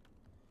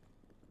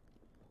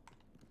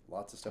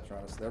 Lots of steps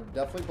around us. They're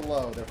definitely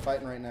below. They're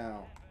fighting right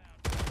now.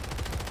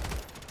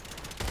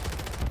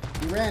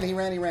 He ran, he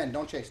ran, he ran.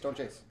 Don't chase, don't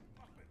chase.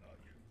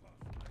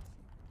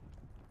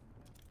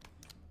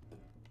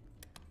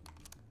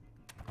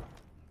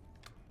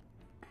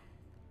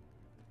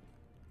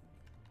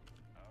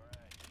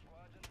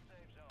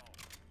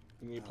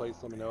 You need plates?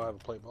 Let me know. I have a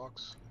plate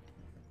box.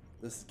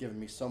 This is giving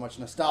me so much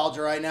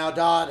nostalgia right now,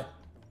 Dodd.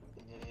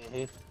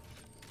 Mm-hmm.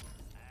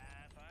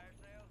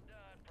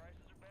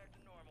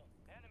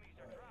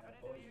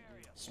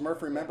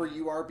 Smurf, remember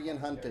you are being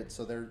hunted,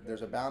 so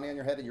there's a bounty on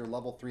your head and you're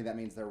level 3. That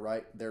means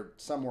they're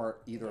somewhere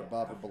either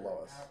above or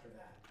below us.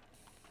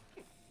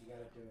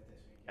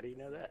 How do you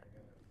know that?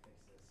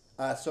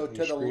 So On to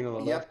your screen on the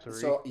the yep, left,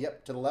 so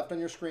yep, to the left on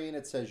your screen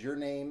it says your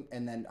name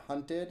and then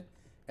hunted,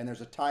 and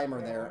there's a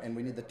timer there, and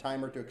we need the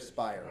timer to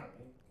expire.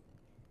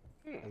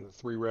 And the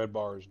 3 red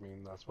bars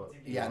mean that's what.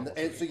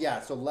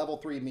 Yeah, so level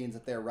 3 means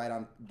that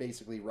they're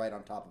basically right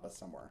on top of us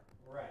somewhere.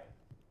 Right.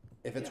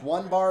 If it's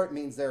 1 bar, it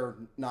means they're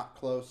not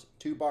close.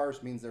 2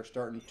 bars means they're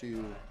starting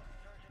to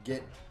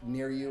get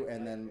near you,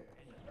 and then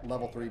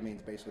level 3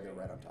 means basically they're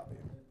right on top of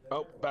you.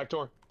 Oh, back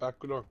door. Back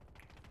door.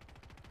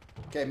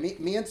 Okay,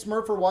 me and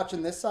Smurf are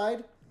watching this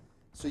side.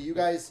 So you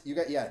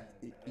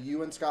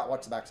and Scott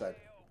watch the back side.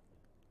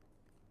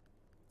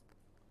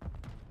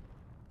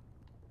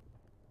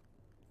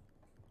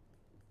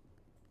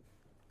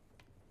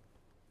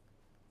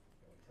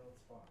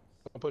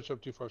 Don't push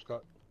up too far,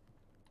 Scott.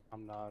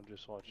 I'm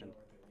just watching.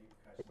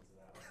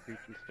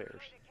 Reaching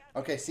stairs.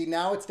 Okay, see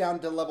now it's down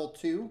to level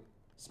 2.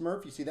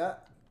 Smurf, you see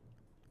that?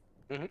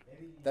 Mm-hmm.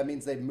 That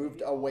means they've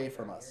moved away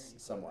from us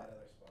somewhat.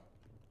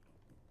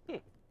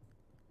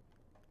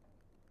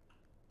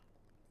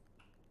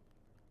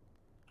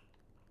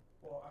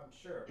 Well, I'm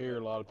sure. I hear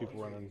a lot of people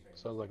running.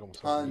 Sounds like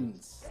almost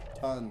Tons.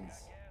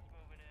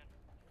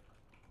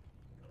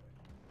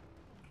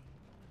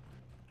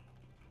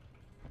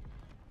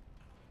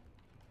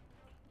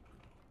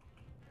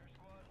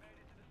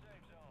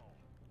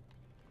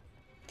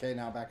 Okay,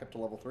 now back up to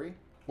level 3.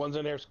 One's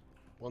in here.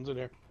 One's in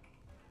here.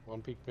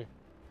 One peeked me.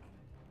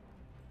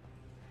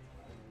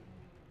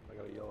 I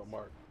got a yellow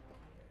mark.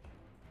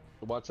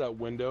 So watch that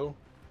window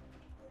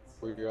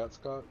where you're at,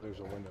 Scott. There's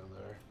a window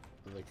there.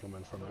 And they come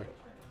in from there.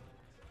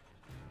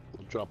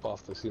 They'll drop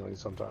off the ceiling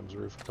sometimes, the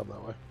roof come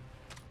that way.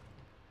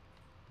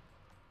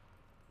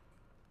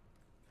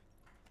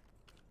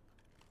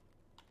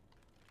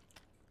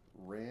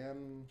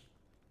 Ram.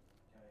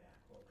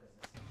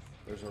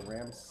 There's a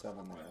Ram 7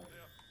 there.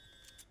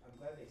 I'm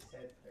glad they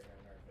said they're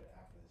gonna nerf it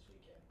after this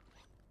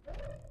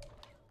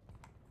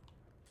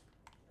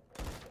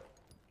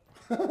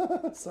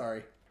weekend.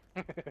 Sorry.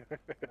 I'm actually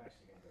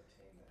gonna go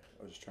tame that.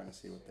 I was just trying to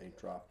see what they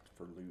dropped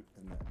for loot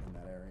in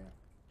that area.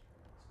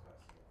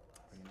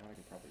 Oh, you know, I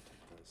could probably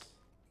take this.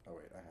 Oh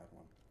wait, I had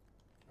one.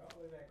 Oh,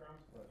 look at that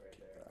Grom's plug right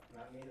there.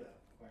 Not me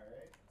though. Am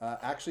I right?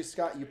 Actually,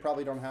 Scott, you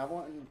probably don't have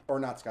one. Or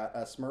not Scott.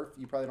 Smurf,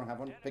 you probably don't have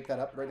one. Pick that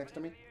up right next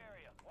to me.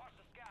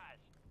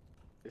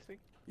 This thing?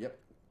 Yep.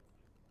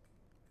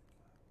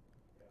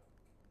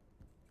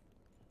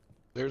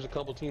 There's a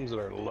couple teams that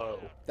are low.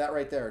 That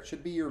right there. It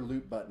should be your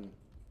loot button.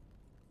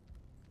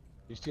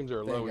 These teams are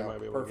There low. you We go. might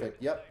be able Perfect.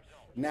 to get. Yep.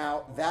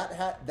 Now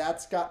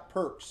that's got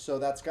perks, so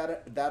that's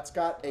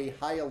got a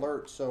high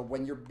alert. So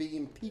when you're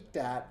being peeked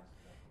at,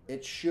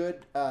 it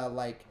should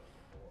like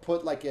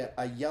put like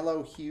a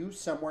yellow hue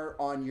somewhere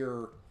on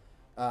your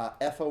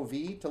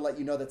FOV to let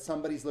you know that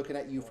somebody's looking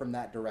at you from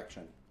that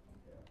direction.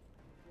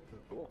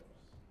 Cool.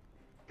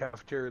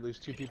 Cafeteria, at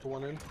least 2 people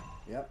went in.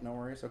 Yep, no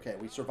worries. Okay,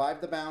 we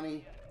survived the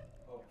bounty.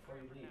 Oh, before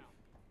you leave,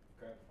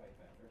 grab a fight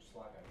back. There's a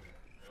slot out here.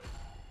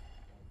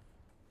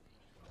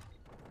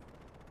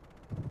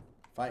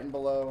 Fighting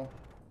below.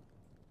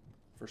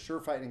 For sure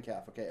fighting in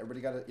calf. Okay, everybody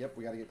got it. Yep,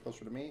 we got to get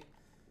closer to me.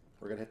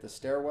 We're going to hit the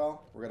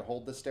stairwell. We're going to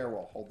hold this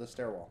stairwell. Hold this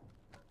stairwell.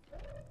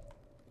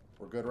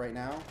 We're good right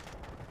now.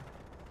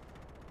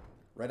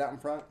 Right out in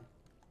front.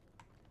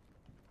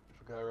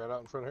 Guy right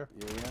out in front here.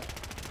 Yeah.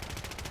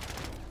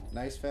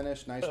 Nice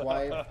finish. Nice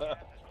wipe.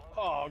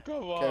 Oh,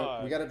 come on.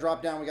 Okay, we got to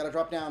drop down. We got to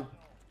drop down.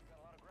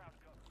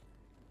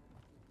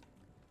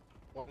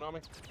 One on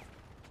me.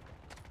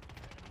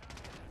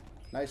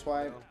 Nice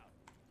wipe. Down.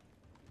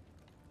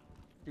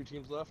 2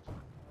 teams left.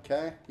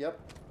 Okay, yep.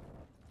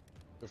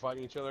 They're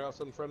fighting each other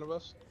outside in front of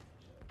us.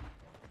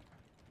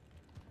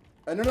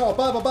 No,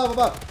 above, above,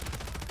 above.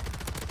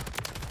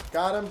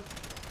 Got him.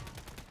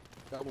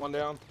 Got one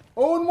down.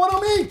 Oh, and one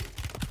on me.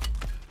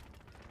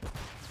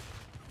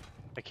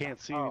 I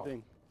can't see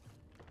anything.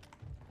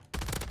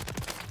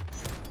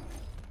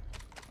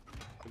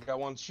 I got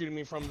one shooting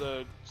me from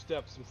the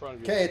steps in front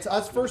of you. Okay, it's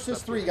us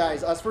versus 3,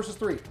 guys. Us versus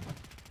 3.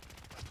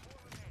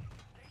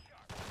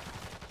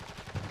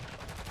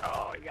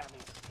 Oh, he got me.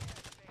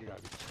 You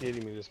gotta be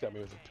kidding me. This got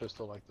me with a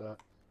pistol like that.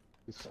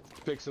 He's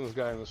fixing this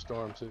guy in the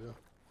storm, too.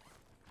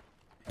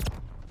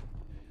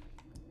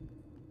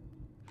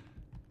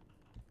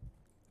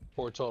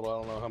 Poor total. I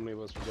don't know how many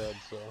of us are dead,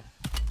 so.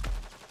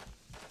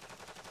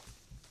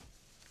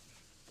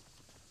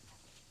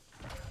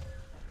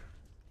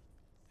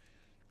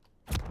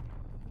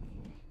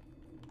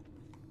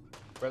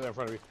 Right there in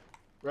front of you.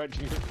 Right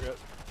to you. Yep.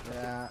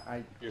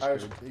 Yeah, You're I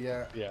was, screwed.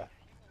 yeah. Yeah.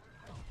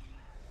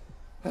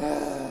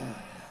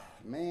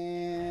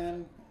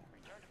 Man,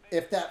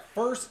 if that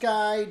first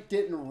guy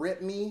didn't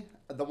rip me,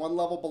 the one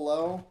level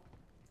below,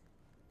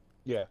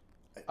 Yeah.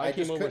 I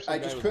came just over, could, some I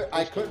guy just was could,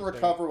 I pistol couldn't thing.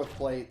 recover with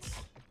plates.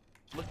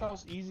 Look how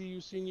easy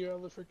you've seen you out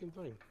of the freaking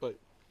thing. But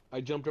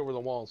I jumped over the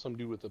wall and some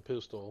dude with a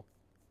pistol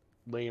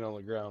laying on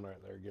the ground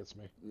right there gets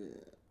me. Yeah.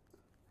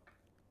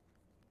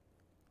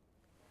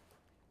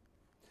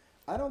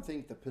 I don't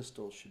think the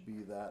pistol should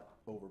be that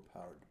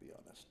overpowered, to be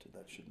honest.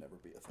 That should never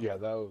be a thing. Yeah,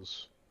 that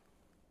was...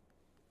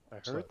 I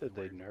heard that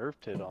they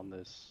nerfed it on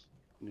this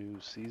new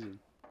season.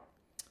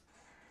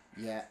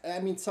 Yeah, I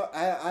mean, so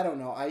I don't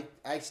know.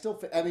 I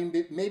still, I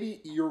mean, maybe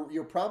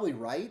you're probably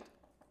right.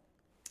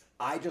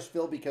 I just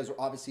feel because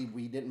obviously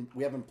we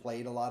haven't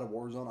played a lot of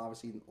Warzone,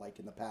 obviously, like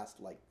in the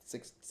past like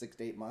six to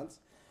 8 months.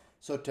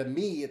 So to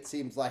me, it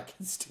seems like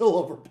it's still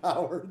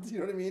overpowered. You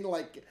know what I mean?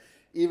 Like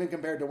even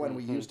compared to when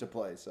we used to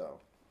play.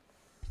 So.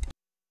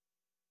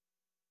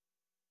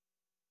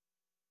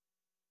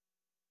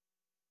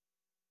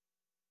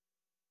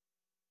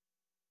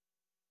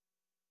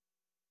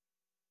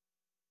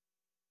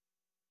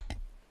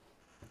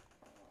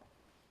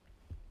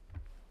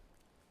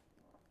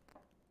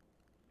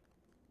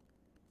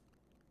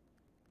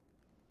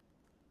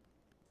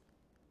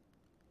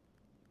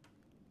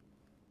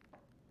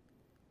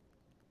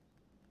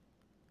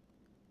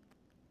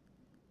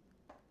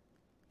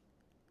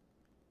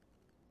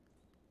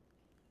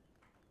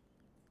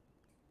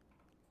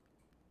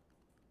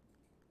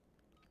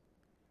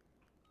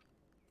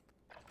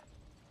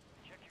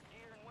 Check your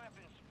gear and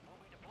weapons. We'll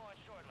be deploying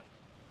shortly.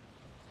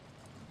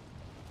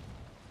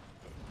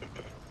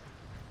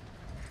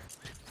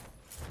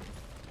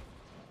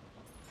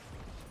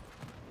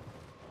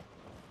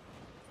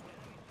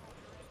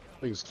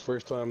 I think it's the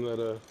first time that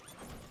I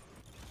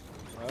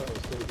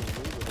was taking the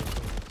lead with it.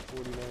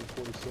 49,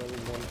 47,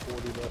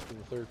 140 left in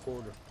the third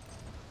quarter.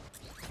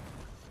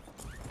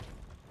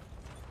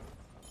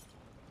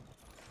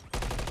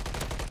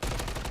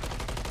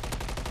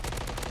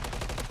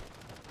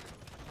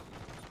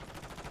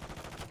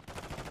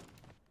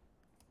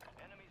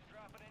 Enemies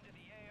dropping into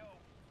the AO.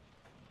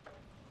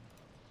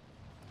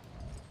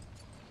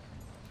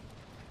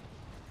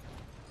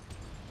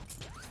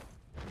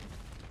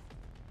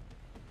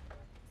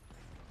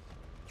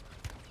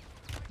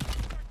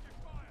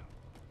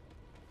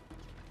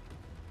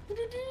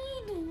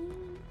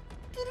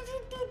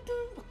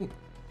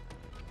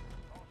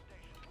 All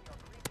stations, we are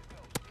green to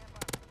go. Stand by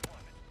for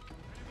deployment.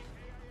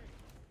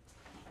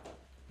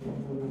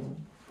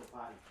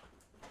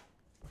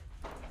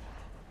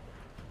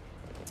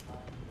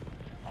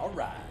 All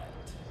right.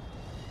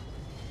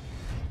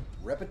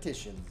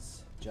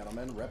 Repetitions,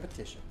 gentlemen,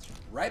 repetitions.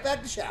 Right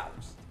back to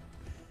showers.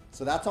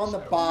 So that's on the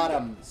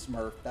bottom,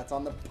 Smurf. That's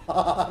on the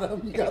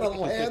bottom. You gotta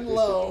land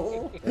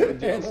low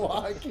and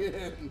walk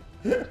in.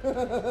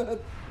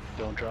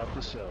 Don't drop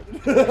the soap.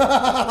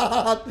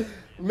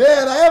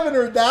 Man, I haven't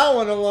heard that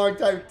one in a long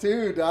time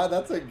too, Don.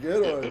 That's a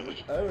good one.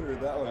 I haven't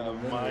heard that one in a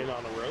minute. Mine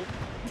on a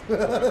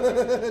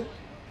rope.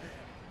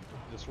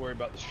 Just worry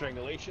about the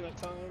strangulation at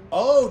times.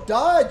 Oh,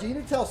 Dodge, you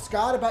need to tell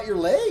Scott about your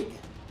leg.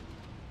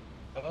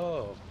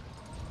 Oh.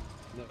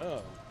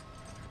 No.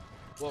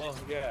 Well,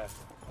 yeah.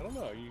 I don't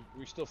know.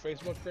 We still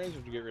Facebook friends or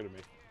did you get rid of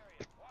me?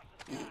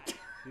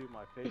 Dude,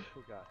 my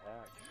Facebook got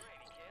hacked.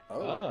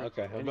 Oh. Oh,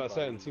 okay. I was about to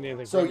say I hadn't seen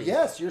anything So from you.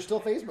 yes, you're still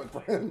Facebook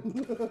friends.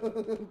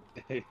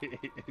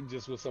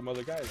 Just with some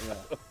other guys.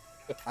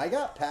 I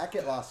got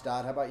packet loss,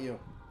 Dot. How about you?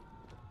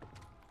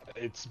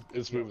 It's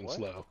moving what?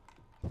 slow.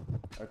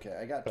 Okay,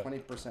 I got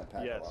 20%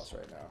 packet Yes. loss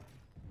right now.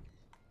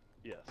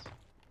 Yes,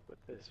 but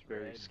it's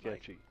very red,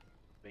 sketchy.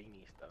 Like,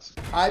 veiny stuff.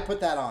 I put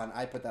that on.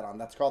 I put that on.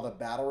 That's called the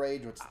Battle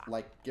Rage, which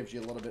like gives you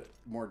a little bit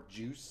more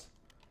juice.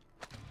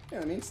 You know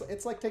what I mean?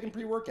 It's like taking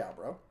pre-workout,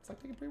 bro. It's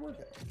like taking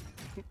pre-workout.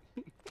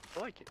 I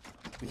like it.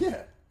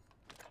 Yeah.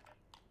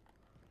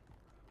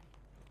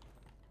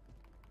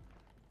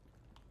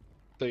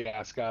 So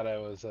yeah, Scott, I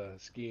was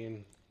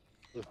skiing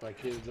with my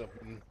kids up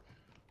in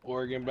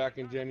Oregon back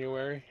in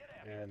January,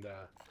 and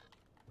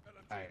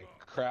I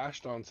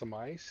crashed on some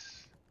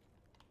ice.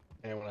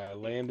 And when I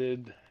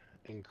landed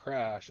and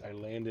crashed, I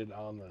landed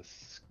on the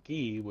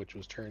ski, which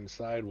was turned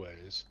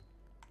sideways.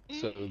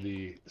 So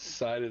the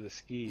side of the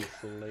ski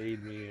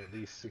filleted me at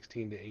least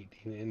 16 to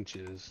 18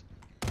 inches,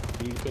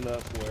 deep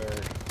enough where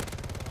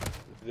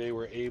they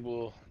were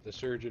able, the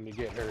surgeon, to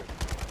get her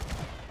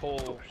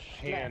whole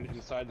hand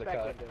inside the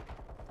cut.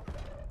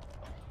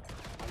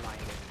 I'm lying,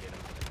 didn't get him.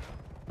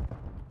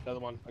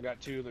 Another one. I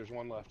got two. There's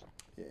one left.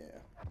 Yeah.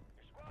 Your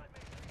squad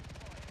mates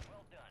redeployed.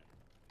 Well done.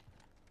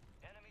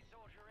 Enemy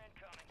soldier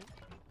incoming.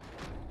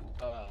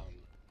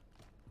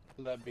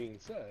 That being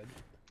said,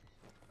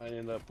 I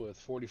ended up with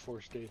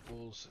 44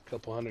 staples, a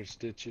couple hundred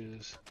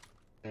stitches,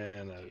 and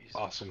an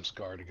awesome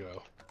scar to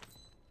go.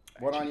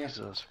 What on you?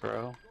 Jesus,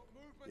 bro.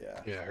 Yeah.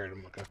 Yeah, I heard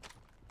him. Okay.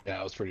 Yeah,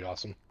 it was pretty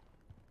awesome.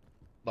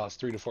 Lost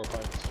 3 to 4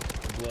 pints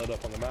of blood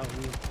up on the mountain.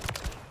 Marking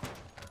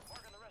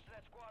the rest of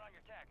that squad on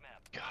your tac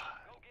map. God.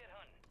 Go get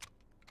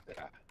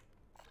hunting.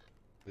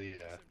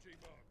 Yeah.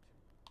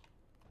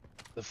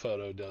 The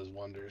photo does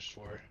wonders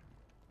for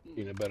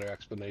getting a better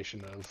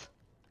explanation of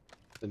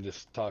than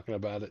just talking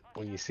about it.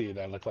 When you see it,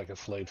 I look like a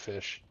filleted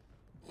fish.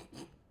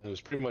 It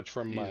was pretty much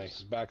from my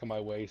back of my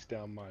waist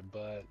down my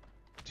butt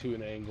to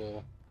an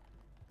angle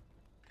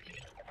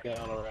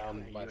down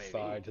around my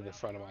thigh to the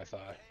front of my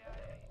thigh.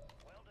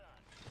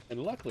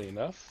 And luckily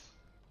enough,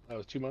 that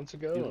was 2 months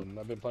ago, and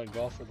I've been playing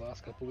golf for the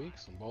last couple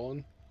weeks and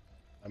bowling.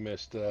 I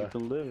missed Keep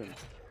on living.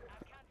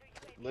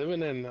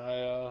 living, and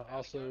I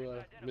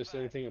also missed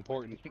anything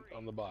important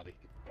on the body.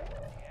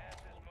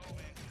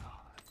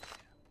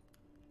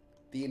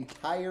 The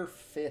entire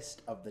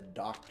fist of the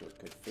doctor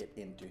could fit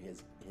into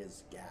his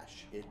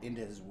gash, into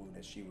his wound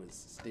as she was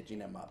stitching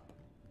him up.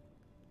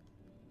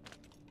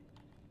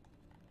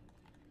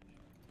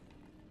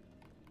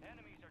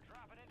 Enemies are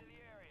dropping into the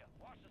area.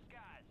 Watch the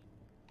skies.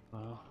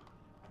 Well,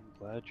 I'm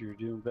glad you're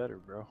doing better,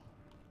 bro.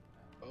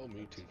 Oh,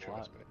 me too,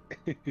 trust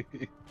me.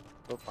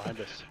 Go find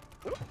us.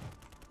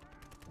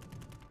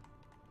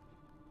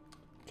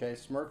 Okay,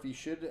 Smurf, you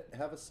should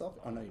have a selfie.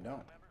 Oh, no, you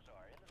don't.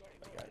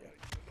 I got you.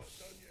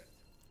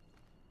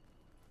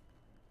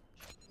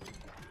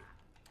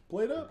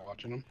 Play it up.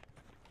 Watching them.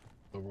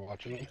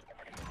 Overwatching them.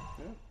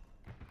 Yeah.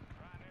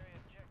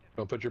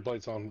 Don't put your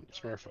plates on,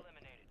 Smurf.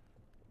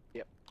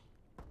 Yep.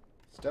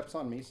 Steps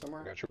on me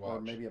somewhere? Got your Or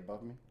watch. maybe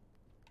above me?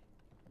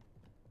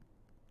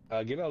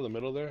 Get out of the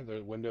middle there.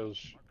 The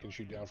windows can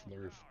shoot down from the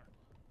roof.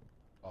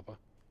 Papa.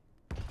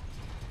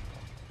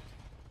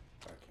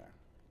 Okay.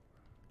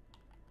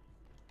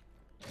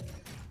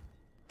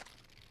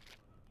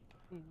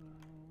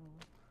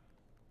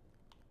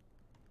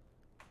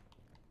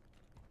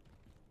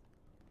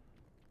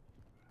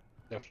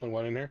 Definitely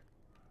one in here.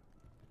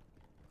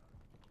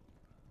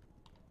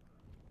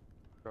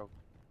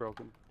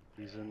 Broken.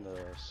 He's in the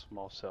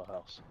small cell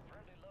house.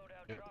 Friendly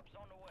loadout Yep. drops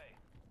on the way.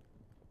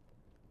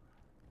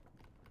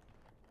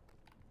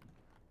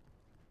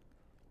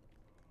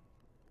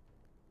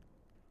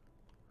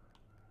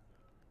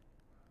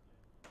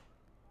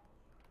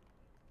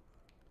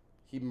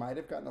 He might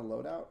have gotten a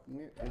loadout.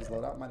 His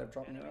loadout might have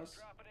dropped near us.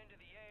 Dropping into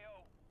the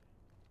AO.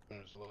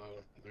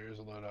 There is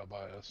a loadout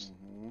by us.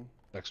 Mm-hmm.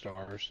 Next to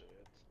ours.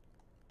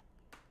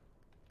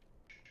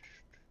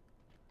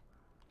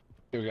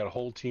 Okay, we got a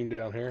whole team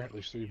down here. At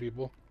least 3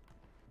 people.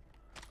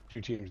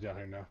 2 teams down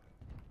here now.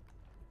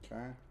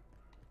 Okay.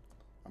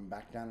 I'm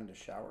back down into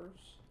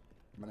showers.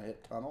 I'm gonna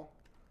hit tunnel.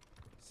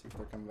 See if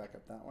they're coming back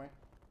up that way.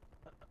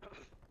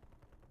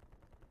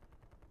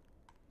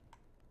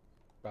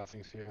 I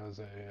think he has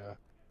a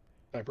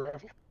sniper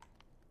rifle.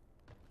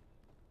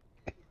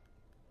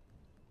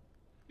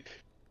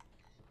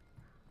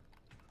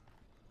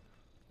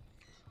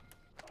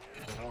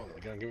 Oh,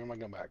 they gotta give me my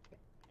gun back.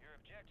 Your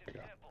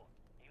objective simple.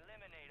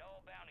 Eliminate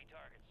all bounty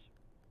targets.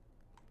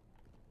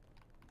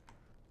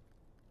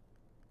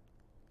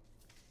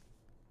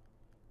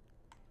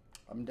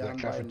 I'm down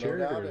by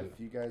cafeteria loadout or- if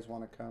you guys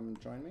want to come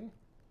join me.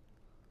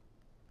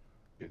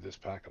 Dude, this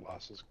pack of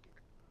losses.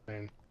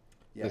 Man,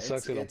 Yeah, it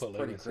sucks they don't it's put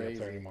pretty latency up there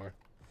crazy. anymore.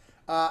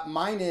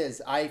 Mine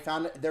is. I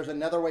found there's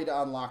another way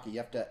to unlock it. You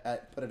have to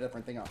put a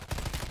different thing on.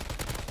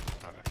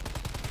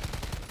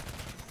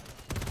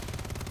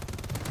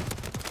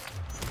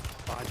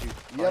 Behind you.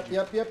 Yep.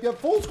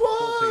 Full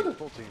squad!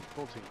 Full team.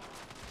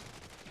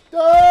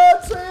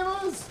 God save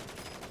us!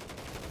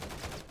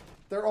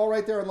 They're all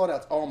right there in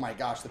loadouts. Oh my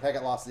gosh, the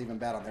packet loss is even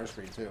bad on their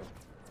screen too.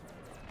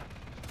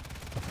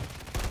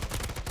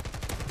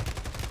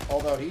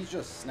 Although he's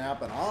just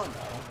snapping on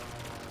though.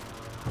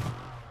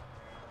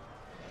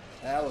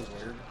 That was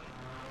weird.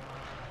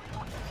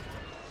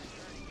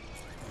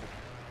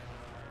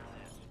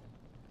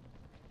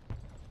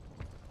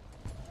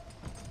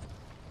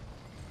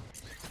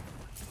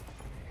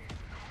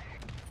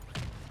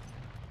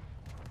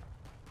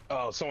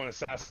 Oh, someone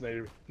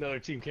assassinated me. Another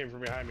team came from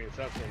behind me and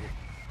assassinated me.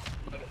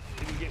 But it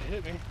didn't get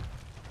hit me.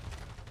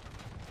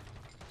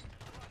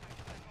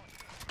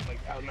 Like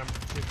outnumbered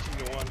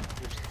 15 to 1.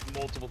 There's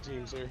multiple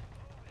teams here.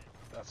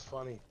 That's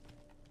funny.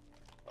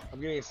 I'm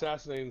getting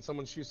assassinated and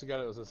someone shoots the guy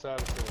that was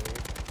assassinating me.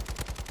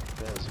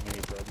 That was me,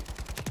 buddy.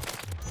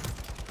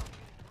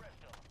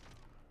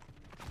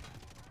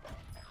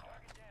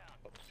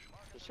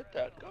 Just hit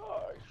that guy.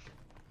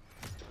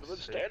 I've been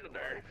standing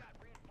there.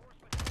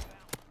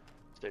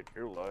 Save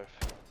your life.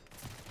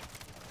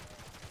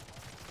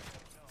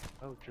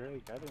 Oh,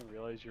 Drake, I didn't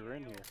realize you were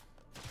in here.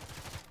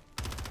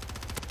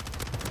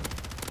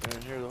 Been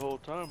in here the whole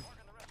time.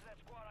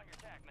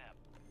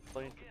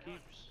 Playing for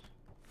keeps.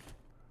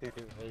 There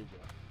you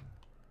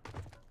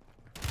go.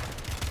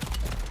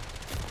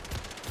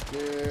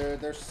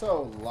 Dude, they're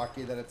so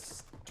lucky that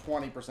it's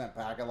 20%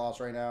 packet loss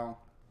right now.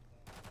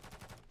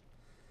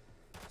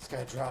 This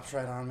guy drops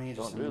right on me,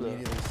 just Don't do that.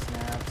 immediately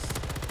snaps.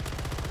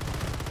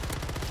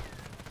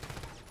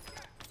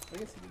 I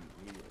guess he didn't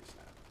immediately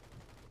snap.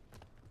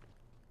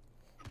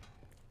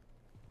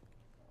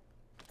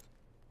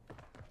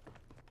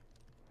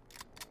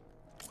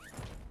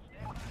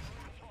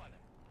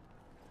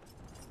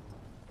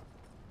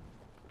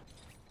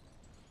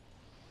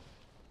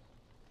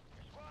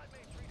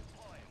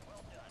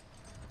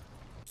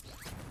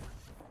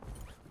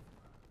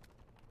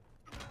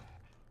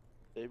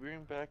 They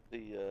bring back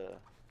the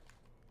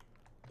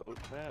boat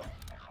map.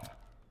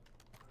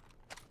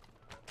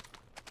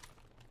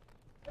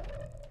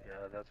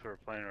 Yeah, that's what we're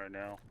playing right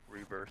now.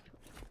 Rebirth.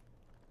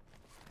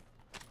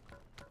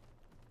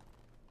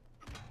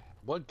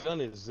 What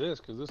gun is this?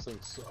 Because this thing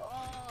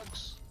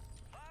sucks.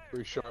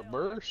 Pretty sharp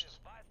burst.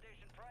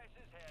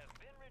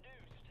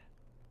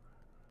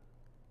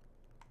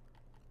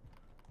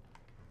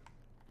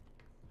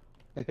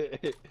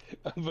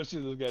 I'm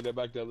pushing this guy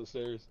back down the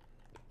stairs.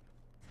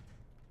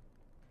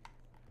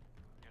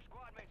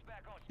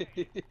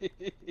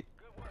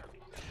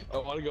 I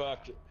want to go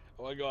after.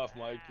 I want to go off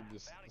mic and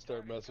just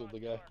start messing with the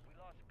guy.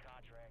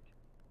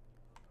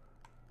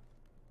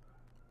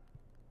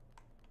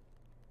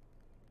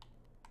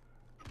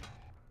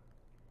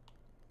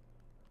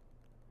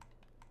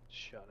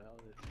 Shot out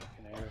of the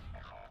fucking air.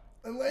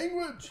 And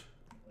language!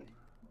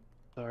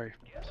 Sorry,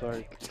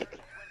 sorry.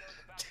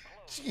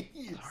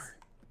 Jeez.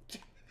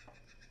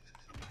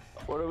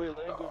 What are we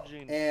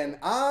languaging? And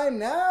I'm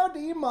now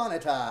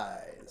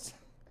demonetized.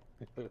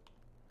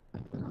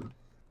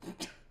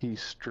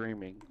 He's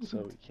streaming,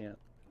 so he can't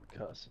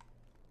cuss.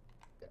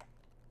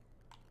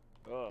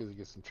 Oh, Because he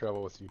gets in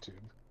trouble with YouTube.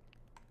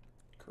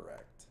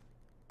 Correct.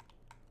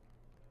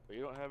 but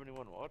you don't have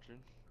anyone watching.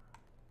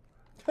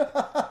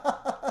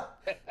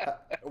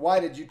 Why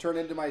did you turn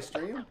into my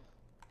stream?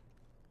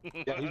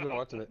 Yeah, he's been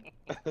watching it.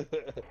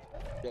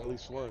 Yeah, at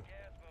least one.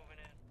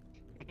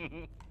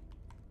 That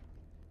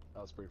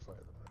was pretty funny.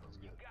 That was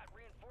good.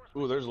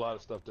 Ooh, there's a lot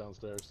of stuff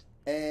downstairs.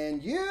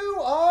 And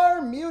you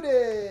are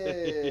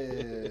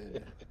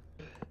muted.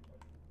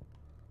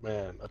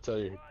 Man, I tell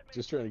you,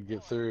 just trying to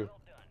get through.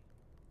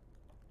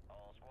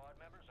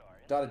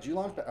 Dot, did you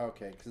launch back?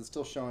 Okay, because it's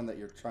still showing that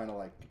you're trying to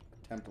like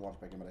attempt to launch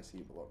back in, but I see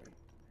you below me.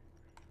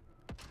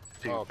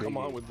 Dude, Oh, come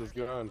Biggy. on with this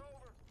gun.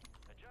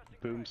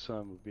 Boom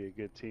Son would be a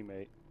good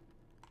teammate.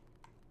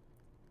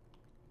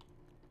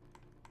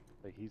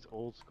 Like, he's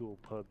old school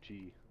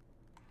PUBG.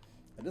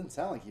 It didn't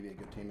sound like he'd be a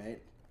good teammate.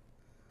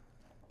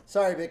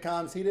 Sorry,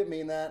 BitComms, he didn't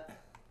mean that.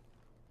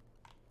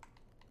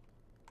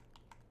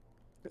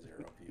 0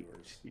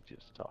 viewers. He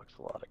just talks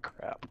a lot of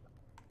crap.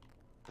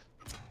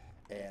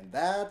 And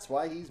that's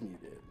why he's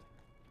muted.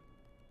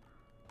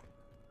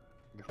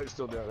 Guy's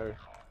still down there.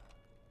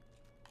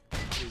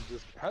 He's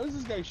just, how is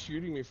this guy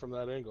shooting me from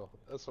that angle?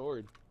 That's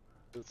horrid.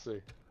 Let's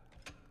see.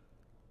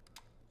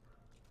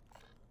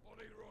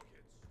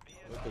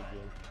 Look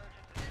again.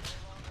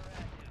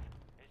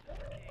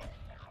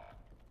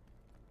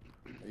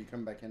 Are you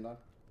coming back in, Don?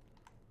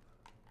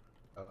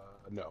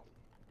 No.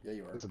 Yeah,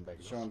 you are. It's a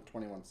big Showing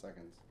 21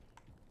 seconds.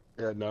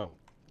 Yeah, no.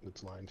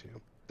 It's lying to you.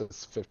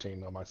 It's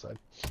 15 on my side.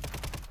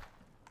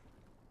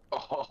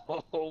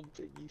 Oh,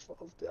 Biggy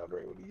falls down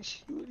right when he's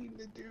shooting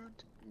the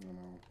dude. No,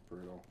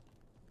 brutal.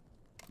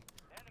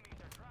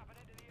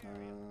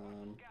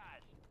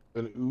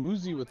 An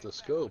Uzi with the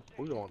scope.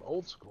 We're going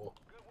old school.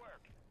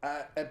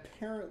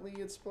 Apparently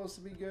it's supposed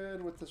to be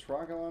good with this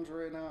rocket launcher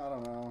right now. I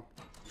don't know.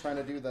 Trying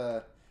to do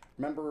the...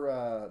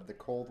 Remember the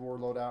Cold War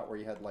loadout where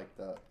you had like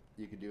the...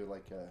 You could do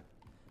like a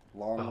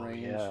long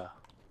range? Yeah.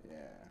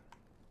 Yeah.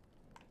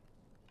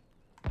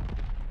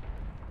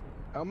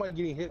 How am I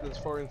getting hit this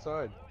far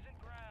inside?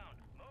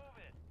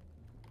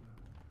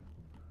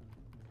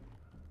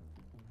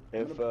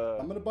 If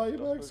I'm gonna buy you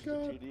don't back, push the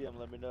Scott. TDM,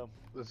 let me know.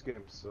 This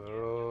game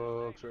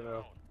sucks right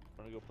now.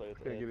 I'm gonna go play with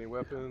the Can't get any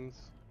weapons.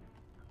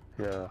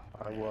 Yeah,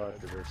 I will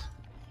after this.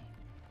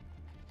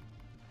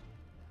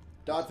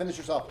 Dodd, finish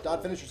yourself.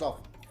 Dodd, finish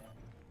yourself.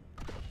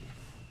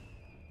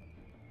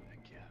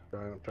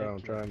 Thank you.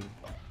 I'm trying.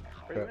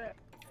 Where you at?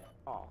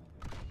 Oh.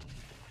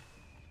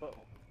 Uh-oh.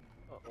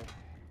 Uh-oh.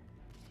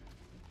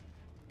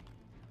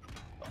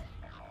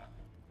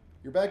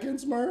 You're back in,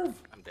 Smurf.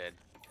 I'm dead.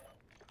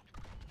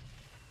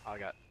 I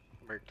got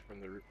murked from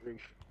the roof.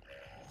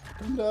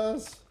 Come to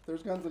us.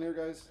 There's guns in here,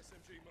 guys.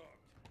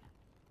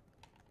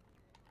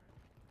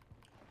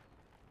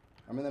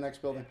 I'm in the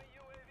next building.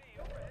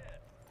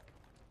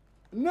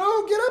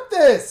 No, get up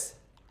this!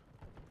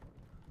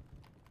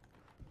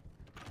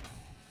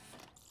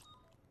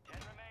 10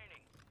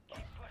 remaining.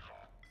 Keep pushing.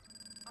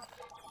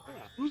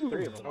 There's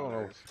 3 of them. Oh,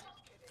 no.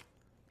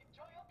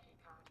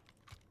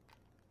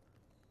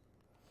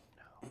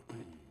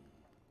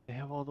 They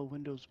have all the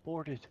windows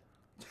boarded.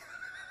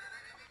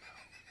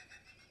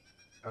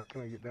 How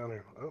can I get down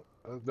here? Oh,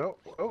 no.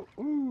 Oh,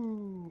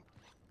 ooh.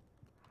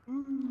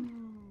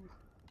 Ooh.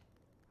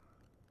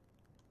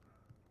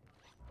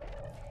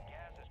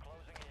 Gas is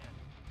closing in.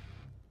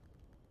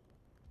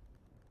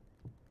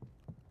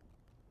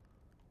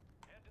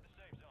 Head to the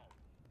safe zone.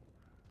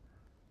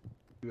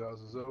 2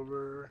 houses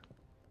over.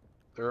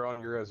 They're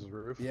on your guys'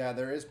 roof. Yeah,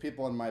 there is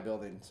people in my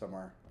building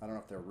somewhere. I don't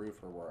know if they're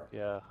roof or where.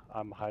 Yeah,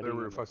 I'm hiding Their in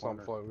roof. the I saw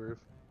them corner, fly roof.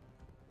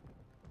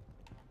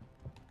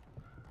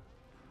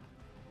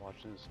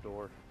 watching this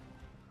door.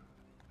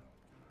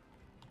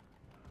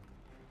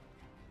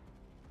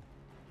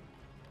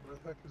 Where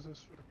the heck is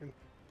this freaking?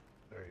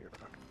 There you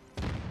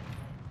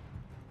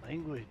are.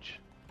 Language.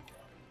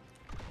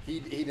 He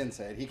didn't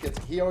say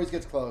it. He always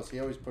gets close. He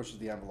always pushes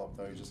the envelope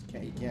though.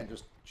 He can't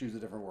just choose a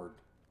different word.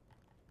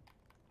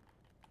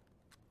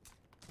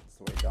 That's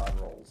the way God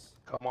rolls.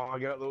 Come on,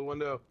 get out the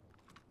window.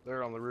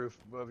 They're on the roof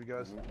above you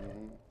guys.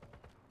 Mm-hmm.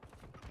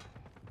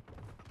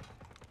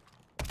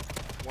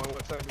 One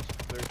left side.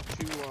 There's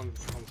 2 on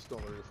still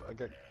on the roof.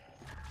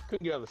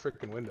 Couldn't get out of the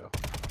freaking window.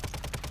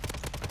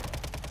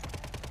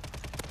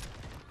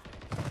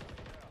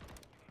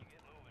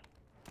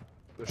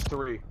 There's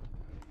 3.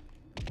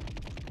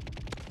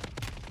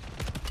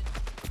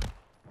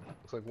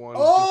 Looks like one.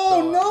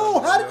 Oh no!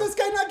 How did this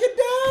guy not get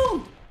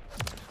down?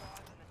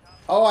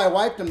 Oh, I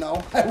wiped him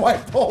though. I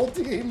wiped the whole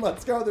team.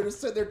 Let's go. They're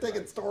just sitting there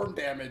taking storm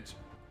damage.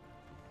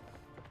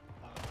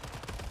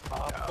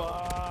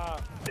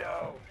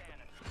 No.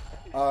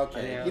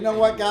 Okay. Yeah. You know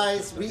what,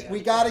 guys?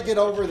 We got to get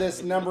over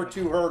this number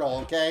 2 hurdle.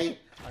 Okay.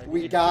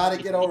 We got to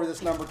get over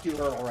this number 2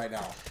 hurdle right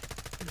now.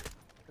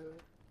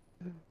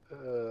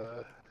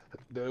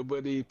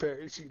 Nobody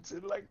parachutes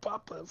in like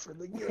Papa for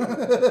the game. I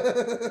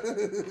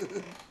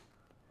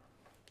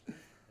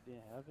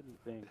didn't have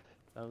anything.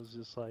 I was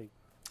just like,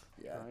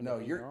 Yeah. trying No,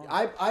 to you're. hang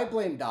on. I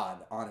blame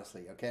Dodd.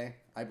 Honestly. Okay.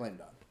 I blame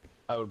Dodd.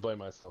 I would blame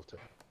myself too.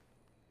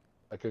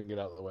 I couldn't get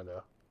out the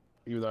window.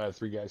 Even though I had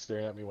 3 guys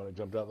staring at me when I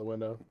jumped out the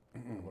window. I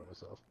blame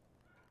myself.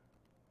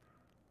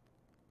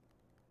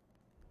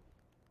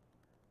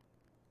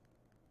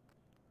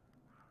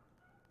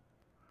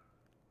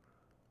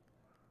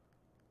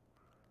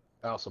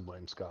 I also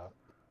blame Scott.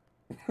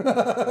 I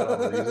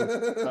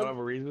don't have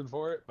a reason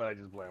for it, but I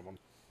just blame him.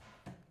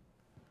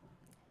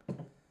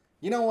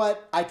 You know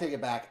what? I take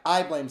it back.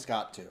 I blame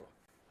Scott too.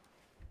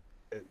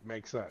 It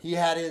makes sense. He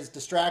had his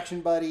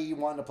distraction buddy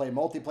wanting to play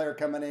multiplayer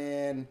coming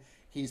in.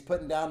 He's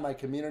putting down my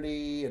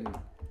community and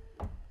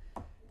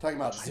talking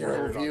about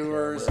 0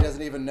 viewers. He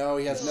doesn't even know.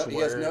 He has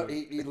no.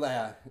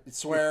 He's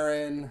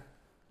swearing.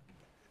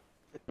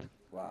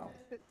 Wow.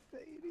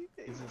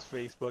 Is his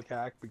Facebook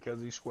hacked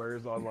because he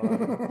swears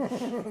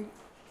online?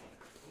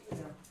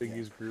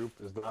 Biggy's group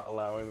is not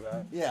allowing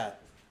that. Yeah.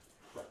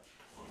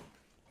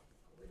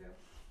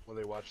 When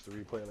they watch the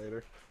replay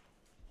later.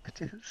 I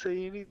didn't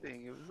say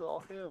anything. It was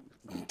all him.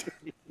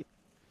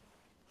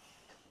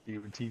 You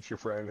would teach your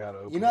friend how to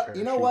open. You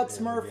know what, parachute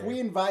in the Smurf? game. We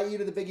invite you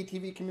to the Biggy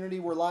TV community.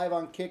 We're live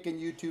on Kick and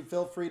YouTube.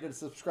 Feel free to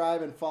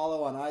subscribe and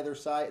follow on either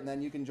site, and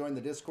then you can join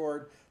the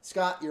Discord.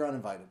 Scott, you're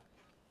uninvited.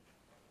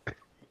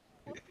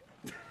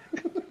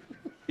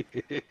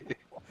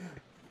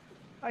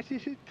 I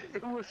didn't.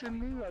 It wasn't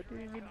me. I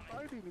didn't even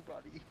invite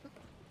anybody.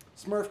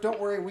 Smurf, don't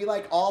worry. We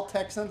like all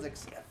Texans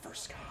except for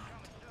Scott.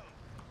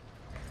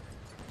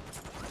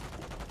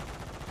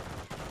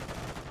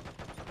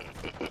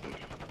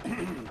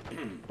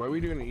 Why are we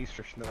doing an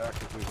Easter snack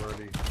if we've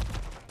already...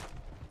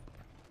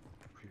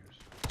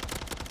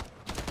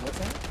 What's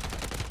that?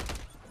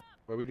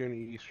 Why are we doing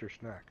an Easter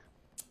snack?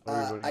 Why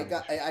are we doing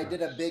I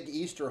did a snacks? big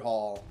Easter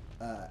haul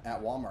at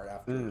Walmart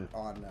after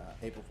on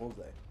April Fool's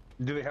Day.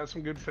 Do they have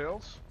some good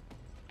sales?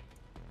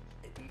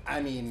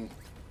 I mean,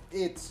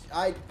 it's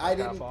I didn't.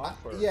 half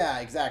off, or? Yeah,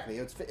 exactly.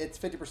 It's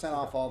 50%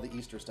 off all the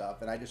Easter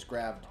stuff, and I just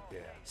grabbed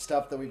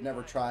stuff that we've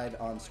never tried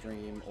on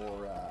stream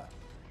or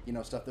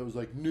stuff that was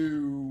like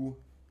new.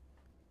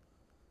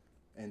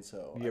 And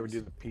so. You ever do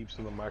the peeps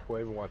in the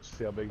microwave and watch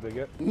see how big they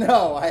get?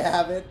 No, I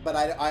haven't, but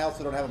I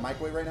also don't have a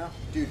microwave right now.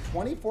 Dude,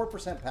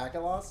 24%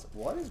 packet loss?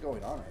 What is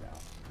going on right now?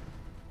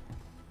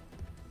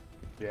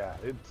 Yeah,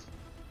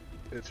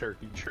 it's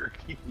herky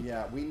jerky.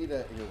 Yeah, we need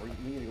to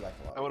we need to go back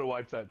to lobby. I would have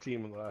wiped that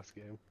team in the last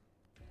game.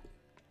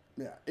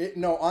 Yeah.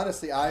 No,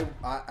 honestly, yeah.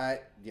 I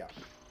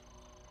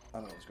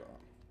don't know what's going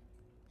on.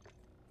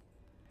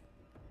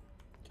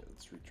 Okay,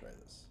 let's retry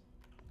this.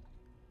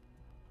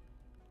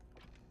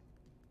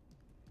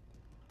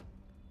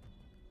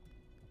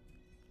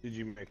 Did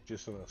you make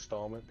just an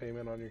installment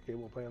payment on your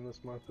cable plan this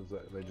month? Is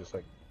that they just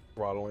like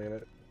throttling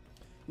it?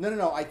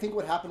 No. I think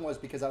what happened was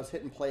because I was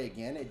hitting play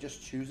again, it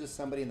just chooses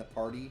somebody in the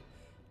party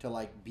to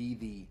like be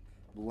the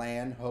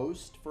LAN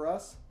host for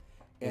us.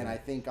 And I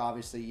think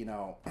obviously, you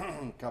know,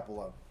 a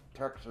couple of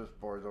Texas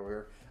boys over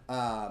here,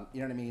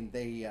 you know what I mean?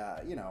 They,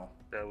 you know.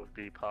 That would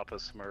be Papa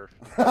Smurf.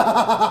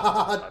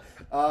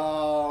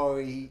 Oh,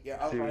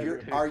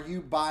 Dude. are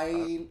you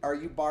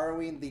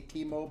borrowing the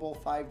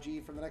T-Mobile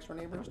 5G from the next door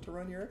neighbors to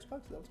run your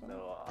Xbox? That was fun.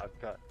 No, I've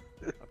got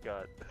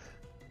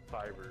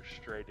fiber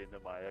straight into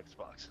my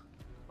Xbox,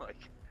 like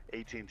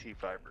AT&T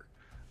fiber.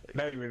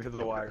 Not even into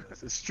the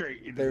wireless. It's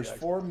straight into There's the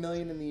 4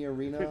 million in the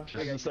arena.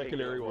 Here's the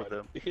secondary one.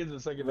 Here's the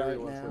secondary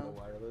Right one now. for the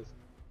wireless.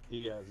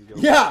 He goes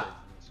Yeah.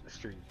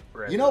 Street.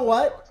 You know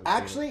what?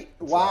 Actually,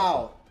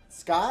 wow,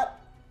 Scott,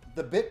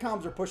 the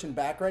BitComms are pushing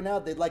back right now.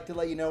 They'd like to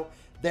let you know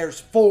there's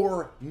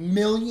 4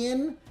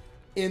 million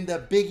in the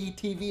Biggy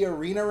TV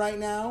arena right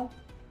now.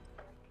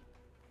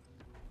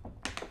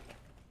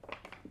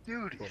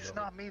 Dude, it's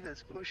not me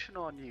that's pushing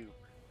on you.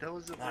 That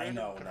was a I random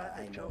know, guy I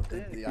that know. jumped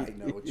in. I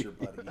know it's your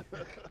buddy.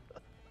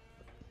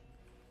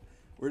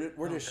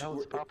 We're just. That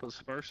was Papa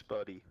Smurf's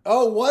buddy.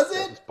 Oh, was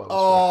it? was Bowtie.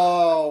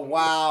 Oh,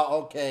 wow.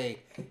 Okay.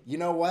 You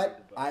know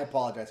what? I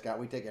apologize, Scott.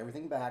 We take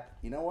everything back.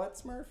 You know what,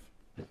 Smurf?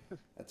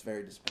 That's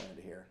very disappointing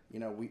to hear. You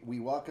know, we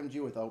welcomed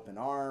you with open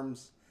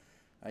arms.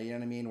 You know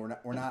what I mean?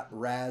 We're not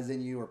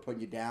razzing you or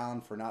putting you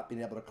down for not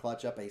being able to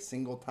clutch up a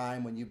single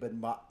time when you've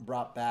been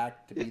brought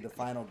back to be the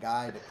final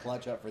guy to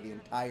clutch up for the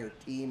entire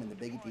team in the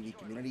Biggy TV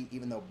community.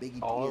 Even though Biggy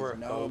All of TV our is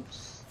known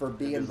hopes for and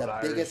being the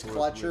desires biggest was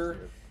clutcher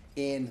with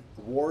you. in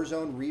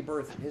Warzone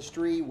Rebirth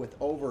history with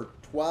over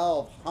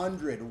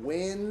 1,200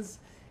 wins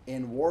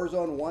in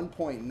Warzone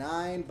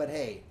 1.9. But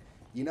hey,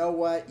 you know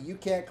what? You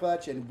can't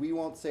clutch and we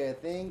won't say a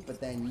thing, but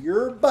then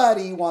your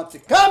buddy wants to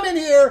come in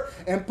here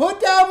and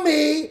put down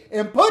me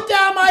and put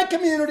down my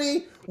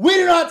community. We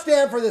do not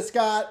stand for this,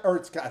 Scott.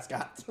 Or Scott.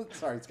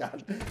 Sorry,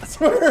 Scott.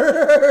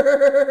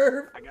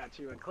 Swerve. I got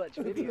you in clutch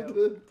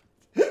video.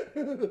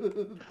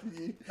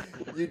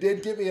 You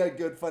did give me a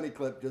good funny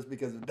clip just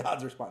because of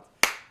Don's response.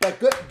 But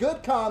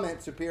good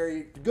comment,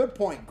 Superior. Good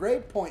point.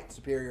 Great point,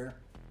 Superior.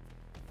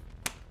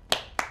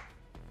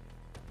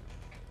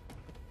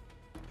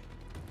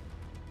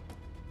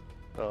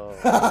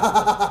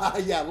 Oh,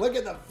 Yeah, look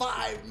at the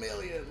 5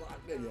 million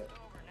locked in yet.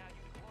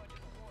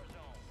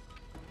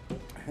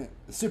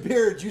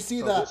 Superior, did you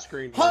see the this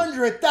screen is-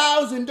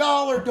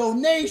 $100,000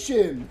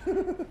 donation?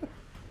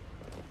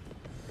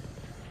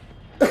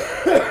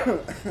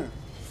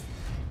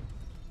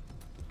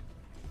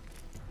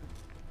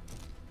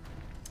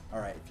 All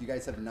right, if you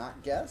guys have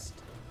not guessed,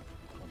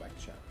 go back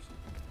to showers.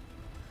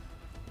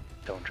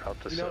 don't drop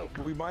the You know,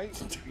 soap. we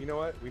might. You know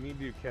what? We need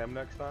to do chem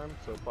next time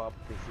so Papa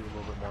can see a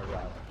little bit more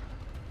rally.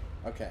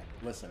 Okay,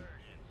 listen.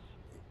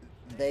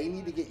 They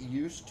need to get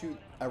used to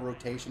a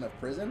rotation of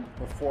prison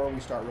before we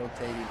start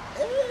rotating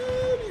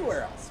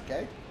anywhere else,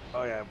 okay?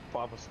 Oh yeah,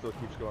 Papa still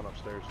keeps going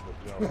upstairs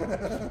to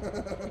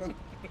the jump.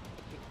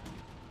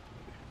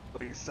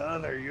 Hey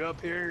son, are you up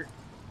here?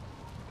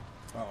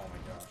 Oh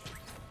my gosh.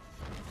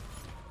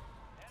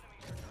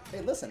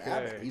 Hey, listen,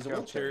 Abbott, he's a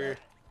wheelchair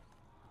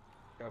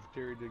guy.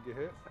 Cafeteria did get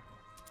hit.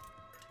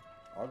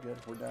 All good,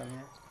 we're down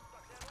here.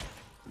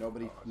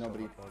 Nobody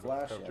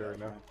flashed yet. Cafeteria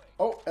now.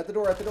 Oh, at the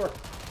door.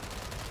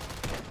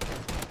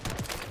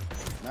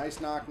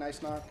 Nice knock. Here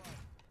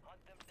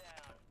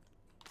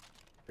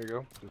you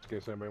go, just in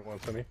case anybody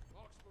wants any.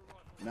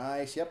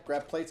 Nice, yep,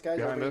 grab plates, guys.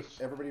 Behind us.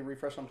 Everybody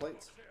refresh on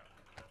plates.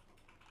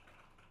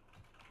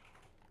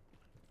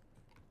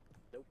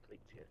 No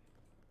plates yet.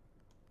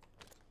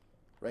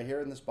 Right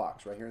here in this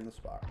box, Smoke.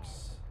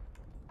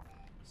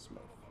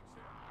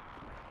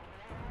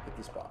 Hit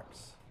this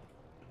box.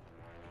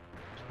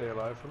 Stay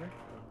alive for me,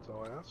 that's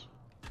all I ask.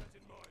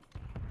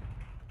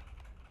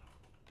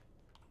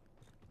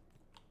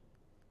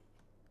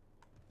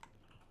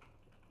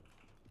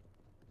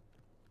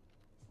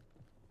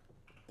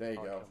 There you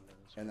I'll go. come to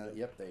this And then, window.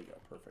 yep, there you go,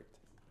 perfect.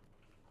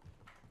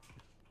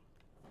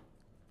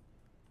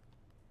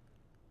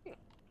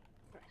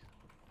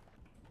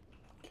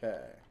 Okay.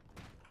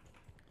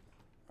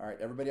 All right,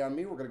 everybody on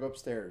me. We're gonna go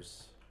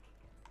upstairs.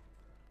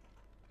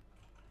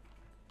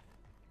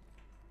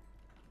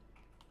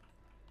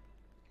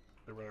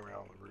 They're running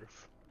around the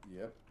roof.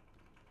 Yep.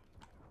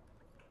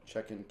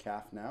 Checking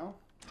calf now.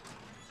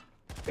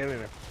 In.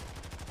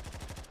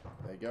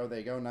 There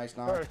you go. Nice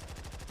knock. Sorry.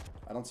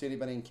 I don't see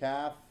anybody in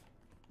calf.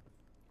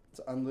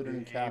 It's unlooted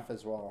in calf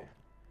as well.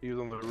 He was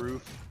on the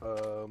roof,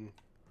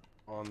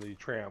 on the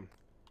tram.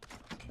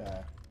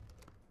 Okay.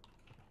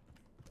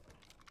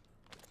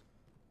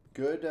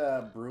 Good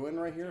Bruin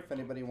right here if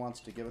anybody wants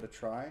to give it a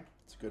try.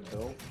 It's a good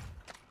build.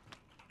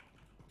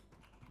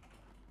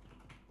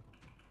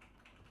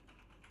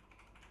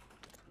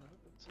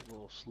 It's a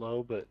little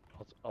slow, but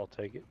I'll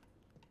take it.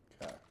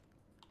 Okay.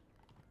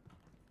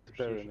 It's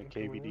better than the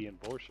KVD and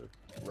Borser.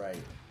 Right.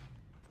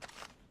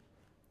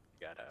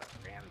 Got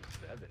a Ram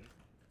 7.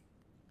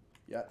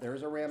 Yeah,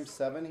 there's a Ram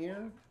 7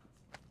 here.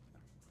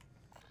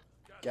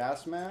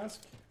 Gas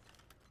mask.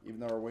 even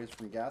though we're away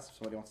from gas. If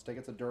somebody wants to take it,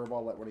 it's a durable.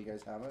 I'll let one of you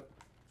guys have it.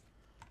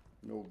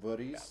 No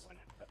buddies.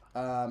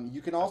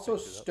 You can also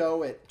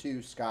stow it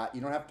too, Scott.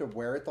 You don't have to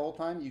wear it the whole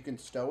time. You can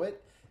stow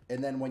it,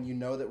 and then when you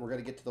know that we're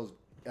gonna get to those,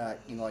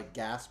 you know, like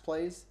gas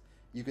plays,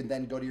 you can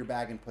then go to your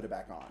bag and put it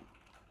back on.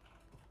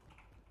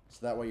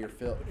 So that way you're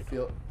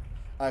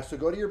so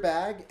go to your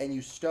bag and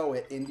you stow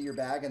it into your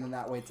bag, and then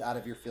that way it's out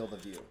of your field of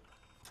view.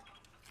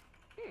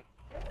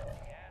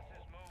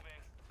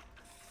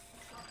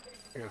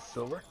 I got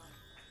silver.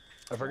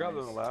 I forgot that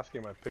in the last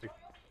game I picked.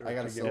 I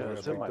got a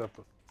silver.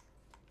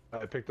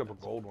 I picked up a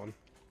gold one.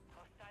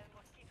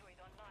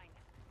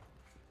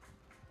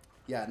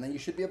 Yeah, and then you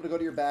should be able to go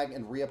to your bag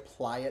and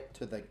reapply it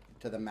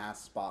to the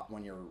mass spot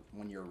when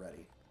you're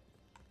ready.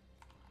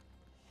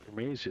 For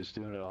me, it's just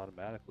doing it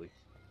automatically.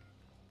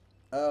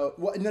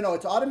 Well, no,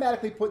 it's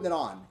automatically putting it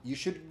on. You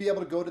should be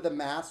able to go to the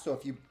mass. So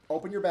if you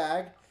open your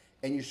bag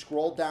and you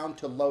scroll down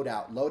to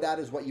loadout, loadout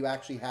is what you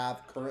actually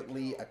have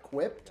currently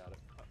equipped.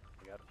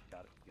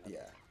 Got it.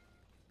 Yeah.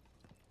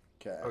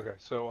 Okay. Okay,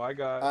 so I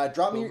got.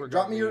 Drop me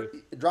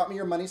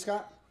your money,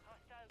 Scott.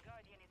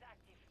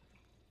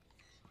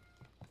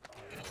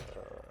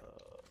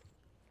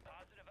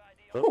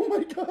 Oh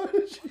my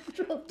gosh,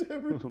 you dropped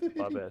everything.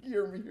 My bad.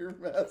 Your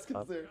mask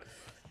is there.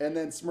 And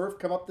then Smurf,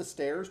 come up the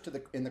stairs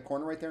to in the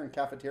corner right there in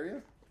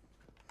cafeteria.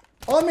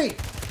 On me!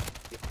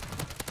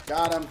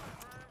 Got him.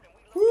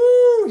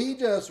 Woo! He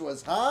just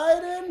was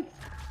hiding.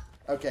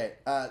 Okay,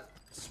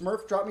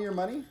 Smurf, drop me your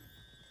money.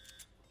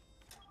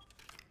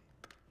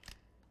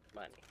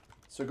 Money.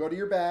 So go to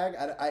your bag.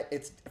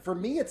 It's for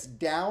me. It's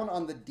down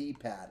on the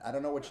D-pad. I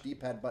don't know which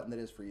D-pad button that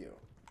is for you.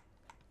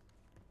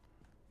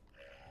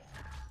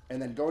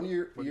 And then go into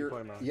your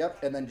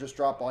yep, and then just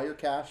drop all your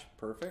cash.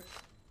 Perfect.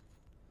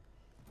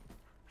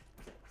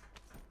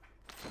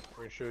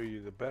 We're gonna show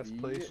you the best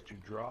place to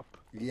drop.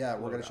 Yeah,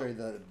 we're gonna show you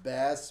the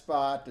best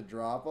spot to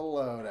drop a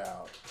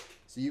loadout.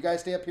 So you guys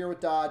stay up here with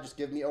Dodge. Just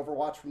give me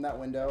Overwatch from that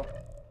window.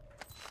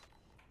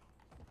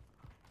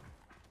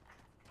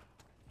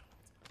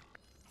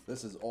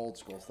 This is old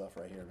school stuff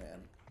right here,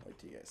 man. Wait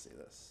till you guys see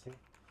this.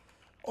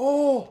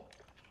 Oh,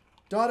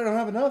 Dod, I don't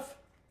have enough.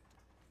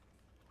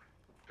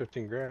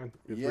 15 grand.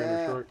 You're 3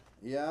 Yeah, short.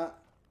 yeah.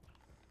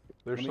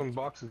 There's some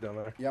boxes down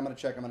there. Yeah, I'm gonna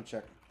check.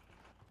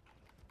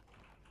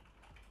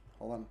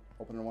 Hold on.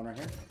 Opening one right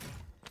here.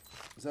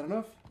 Is that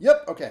enough?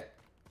 Yep. Okay.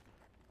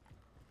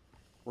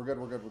 We're good.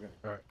 All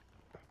right.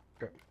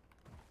 Okay.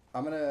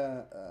 I'm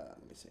gonna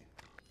let me see.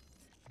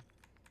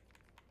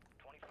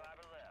 25 are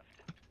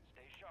left.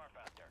 Stay sharp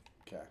out there.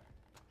 Okay.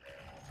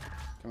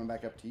 Coming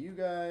back up to you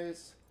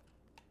guys.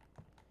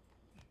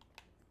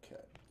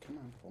 Okay. Come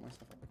on, pull my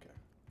stuff up. Okay.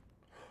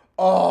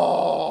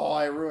 Oh,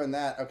 I ruined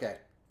that. Okay.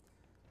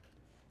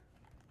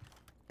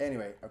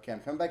 Anyway, okay,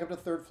 I'm coming back up to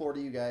the 3rd floor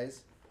to you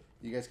guys.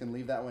 You guys can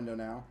leave that window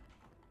now.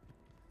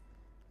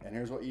 And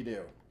here's what you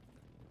do.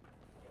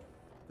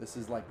 This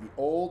is like the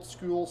old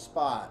school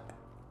spot.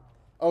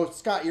 Oh,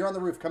 Scott, you're on the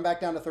roof. Come back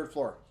down to 3rd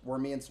floor, where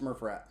me and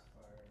Smurf are at.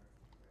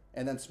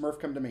 And then Smurf,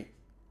 come to me.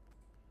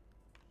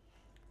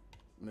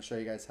 I'm going to show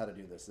you guys how to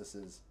do this. This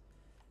is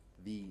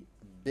the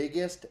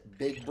biggest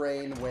big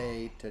brain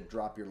way to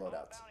drop your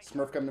loadouts.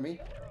 Smurf, come to me.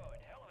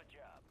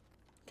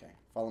 Okay,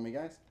 follow me,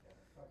 guys.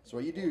 So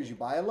what you do is you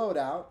buy a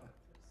loadout,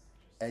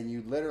 and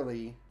you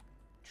literally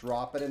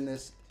drop it in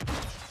this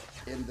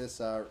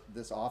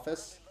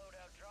office,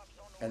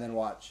 and then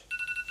watch.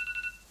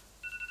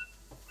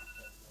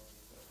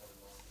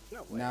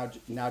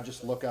 Now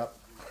just look up.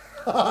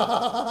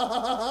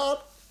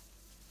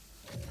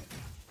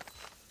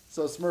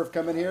 So Smurf,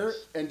 come in here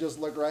and just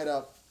look right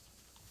up.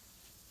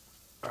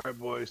 All right,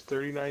 boys.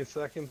 39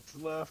 seconds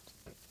left.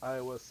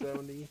 Iowa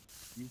 70.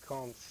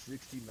 Yukon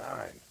 69.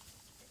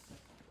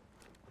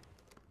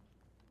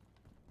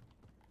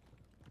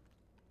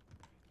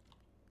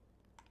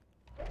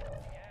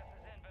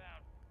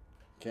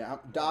 Okay,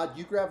 Dodd,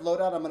 you grab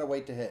loadout. I'm gonna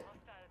wait to hit.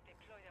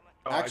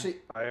 Oh, Actually,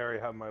 I already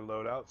have my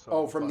loadout. So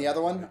oh, from the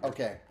other one?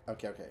 Okay.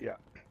 Yeah.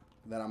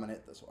 Then I'm gonna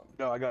hit this one.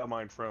 No, I got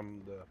mine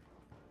from the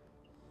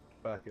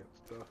back end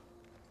stuff.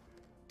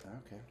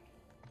 Okay.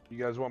 You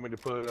guys want me to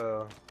put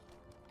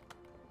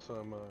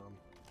some?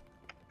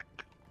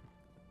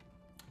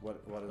 What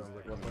is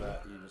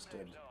that you just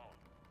did?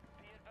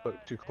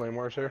 Put 2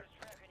 claymores here.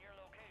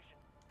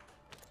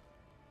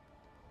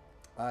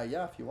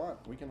 Yeah, if you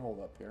want, we can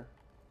hold up here.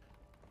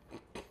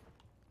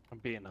 I'm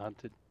being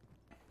hunted.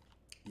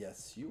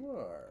 Yes, you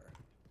are.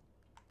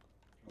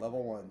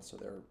 Level 1, so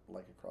they're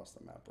like across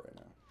the map right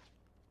now.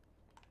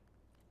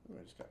 Ooh,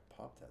 I just got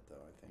popped at though,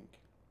 I think.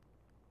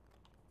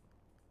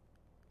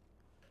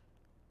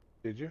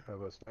 Did you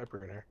have a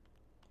sniper in here?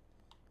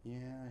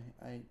 Yeah,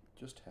 I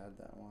just had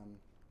that one.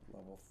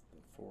 Level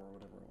 4,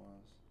 whatever it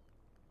was.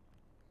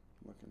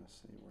 I'm looking to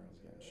see where I was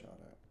getting shot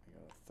at. I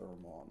got a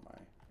thermal on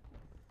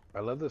my...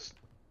 I love this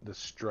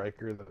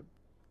striker that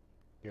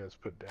you guys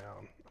put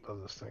down. I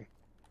love this thing.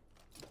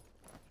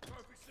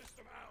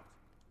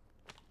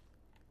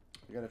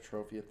 I got a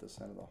trophy at this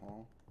end of the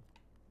hall.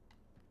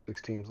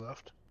 6 teams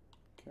left.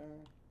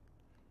 Okay.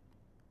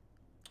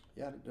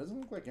 Yeah, it doesn't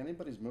look like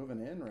anybody's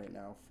moving in right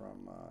now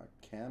from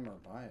Chem or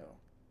Bio.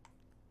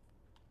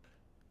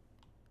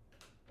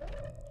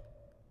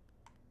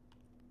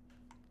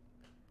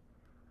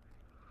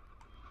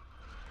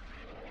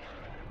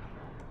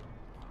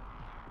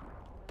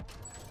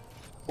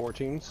 Four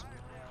teams.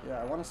 Yeah,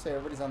 I want to say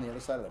everybody's on the other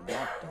side of the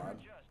map, Dad.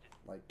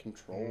 Like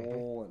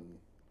Control and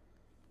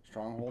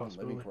Stronghold and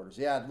Living Possibility. Quarters.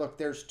 Yeah, look,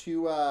 there's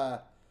two,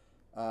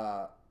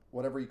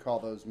 whatever you call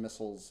those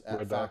missiles at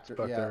Red dots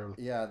Factory. back Yeah, there.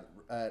 yeah,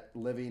 at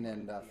Living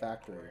and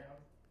Factory.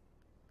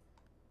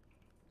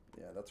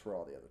 Yeah, that's where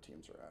all the other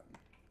teams are at.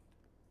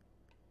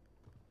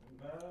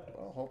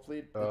 Well, hopefully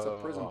it's a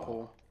prison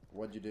pool.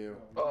 What'd you do?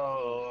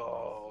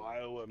 Oh,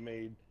 Iowa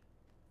made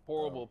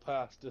horrible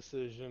pass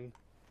decision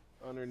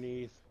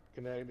underneath.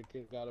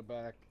 Connecticut got it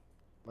back.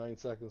 9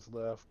 seconds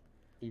left.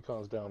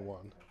 UConn's down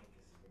 1.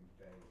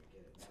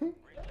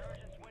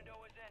 Resurgence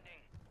window is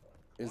ending.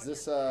 Is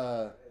this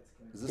the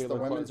Taylor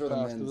women's or the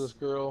pass to men's? this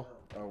girl.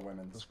 Oh,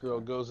 women's. This girl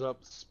goes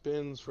up,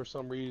 spins for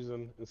some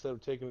reason. Instead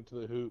of taking it to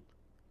the hoop,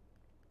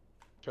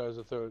 tries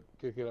to throw it,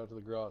 kick it out to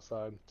the girl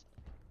outside.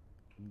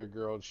 Big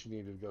girl, she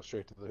needed to go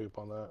straight to the hoop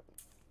on that.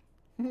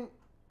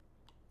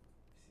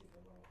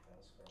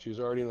 She was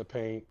already in the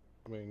paint.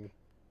 I mean,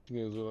 she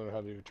needs to learn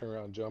how to turn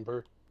around and jump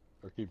her,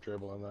 or keep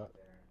dribbling that.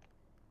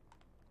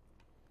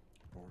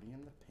 Already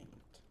in the paint.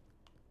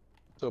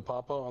 So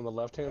Papa, on the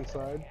left-hand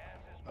side,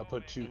 I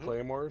put 2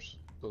 claymores.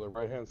 So the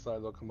right-hand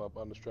side, they'll come up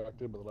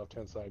undistracted, but the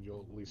left-hand side,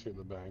 you'll at least hear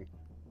the bang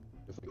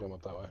if they come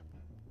up that way.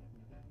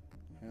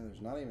 Yeah,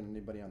 there's not even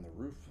anybody on the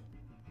roof.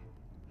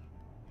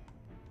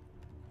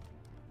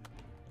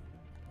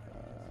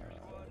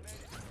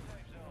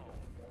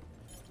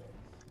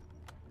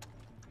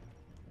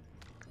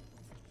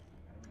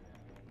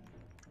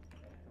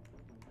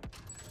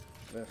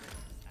 Ugh.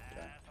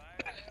 Okay.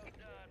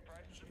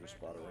 Should just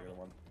spot a regular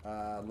one.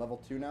 Level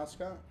 2 now,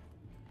 Scott?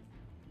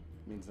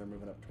 Means they're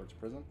moving up towards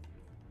prison.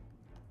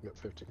 Got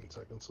 15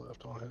 seconds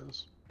left on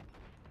his.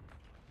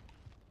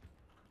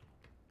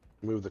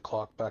 Move the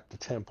clock back to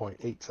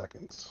 10.8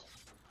 seconds.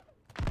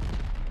 The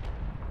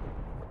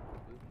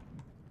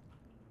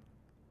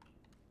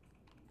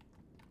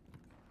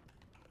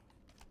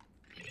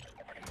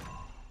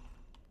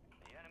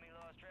enemy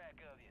lost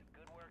track of you.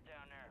 Good work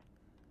down there.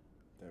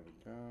 There we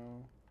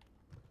go.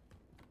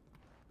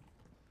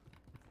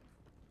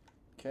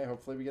 Okay,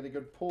 hopefully we get a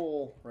good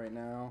pull right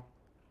now.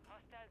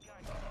 Hostile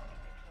guy.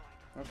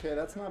 Okay,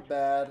 that's not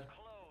bad.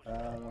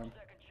 Second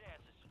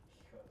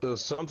chances. So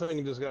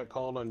something just got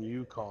called on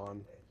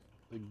UConn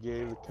that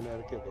gave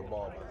Connecticut the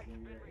ball back.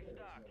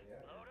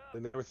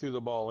 They never threw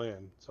the ball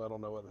in, so I don't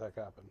know what the heck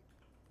happened.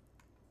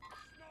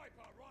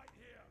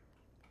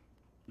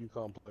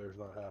 UConn player's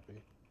not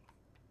happy.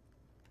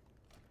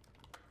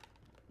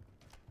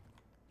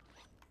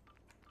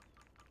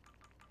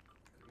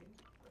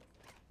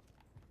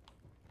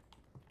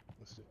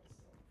 Let's see.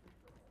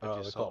 I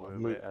just saw call it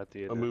movement at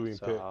the end a moving of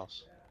the pick.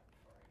 house.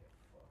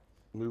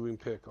 Moving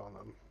pick on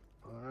them.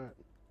 Alright.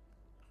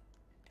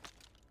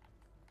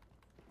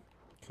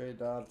 Okay,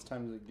 Dodd, it's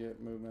time to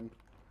get moving.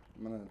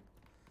 I'm gonna.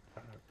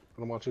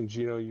 I'm watching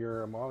Gino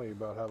Uramani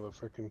about have a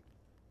freaking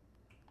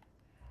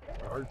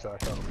heart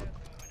attack out of him.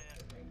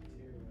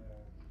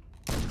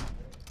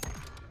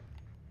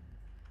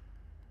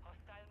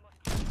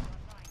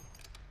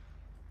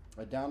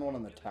 I downed one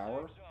on the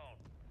tower.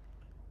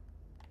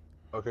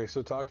 Okay,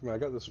 so talk to me. I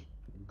got this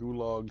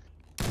gulag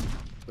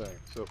thing.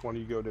 So if one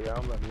of you go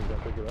down, that means I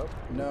pick it up?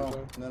 You know what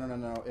I'm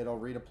saying? No. It'll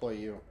redeploy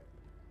you.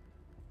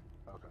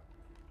 Okay.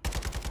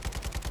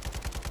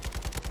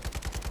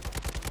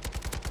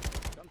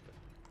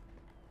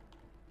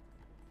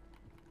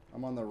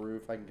 I'm on the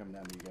roof. I can come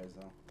down to you guys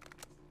though.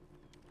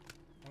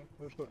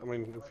 I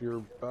mean, if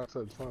you're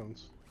backside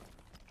funds,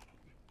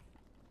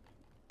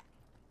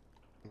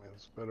 I mean,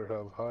 it's better to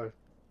have high.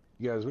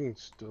 You guys, we can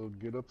still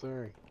get up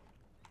there.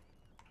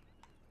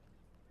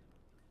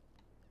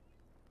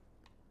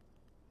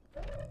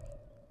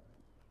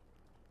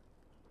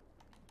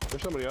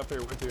 There's somebody up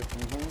here with you.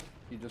 Mm-hmm.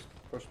 He just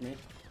pushed me. Did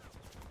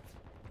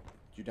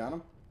you down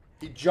him?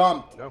 He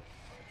jumped. No.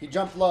 He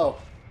jumped low.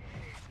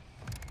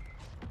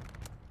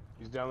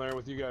 He's down there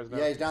with you guys now.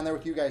 Yeah, he's down there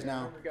with you guys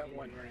now. We got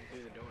one running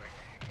through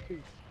the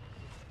door.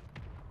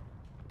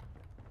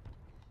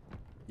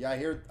 Yeah, I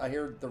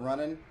hear the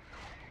running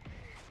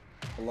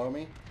below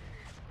me.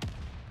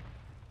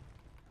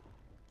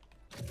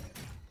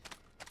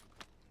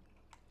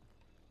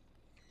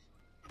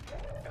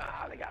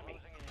 Ah, they got me.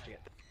 Shit.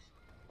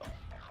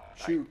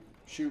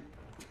 Shoot.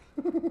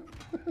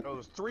 Oh,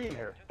 there's 3 in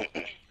here.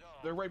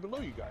 They're right below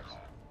you guys.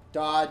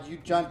 Dodd, you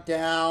jumped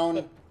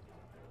down.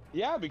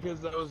 Yeah, because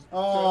that was.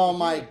 Oh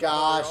my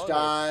gosh,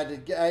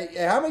 Dodd.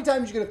 How many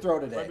times you gonna throw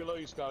Right today? below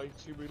you, Scotty.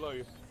 Two below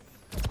you.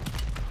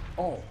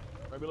 Oh.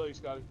 Right below you,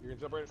 Scotty. You're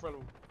gonna jump right in front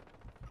of him.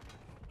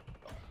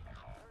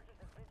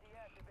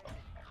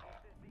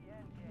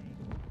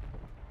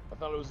 I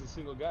thought it was a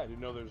single guy. I didn't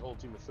know there was a whole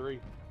team of 3.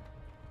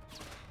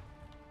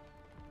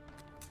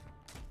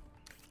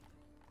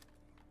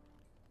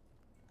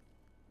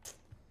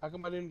 How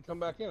come I didn't come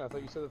back in? I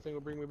thought you said the thing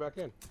would bring me back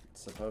in.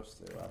 It's supposed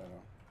to. I don't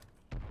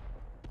know.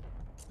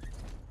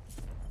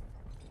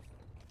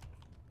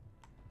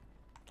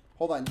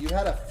 Hold on. You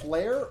had a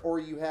flare or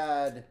you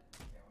had...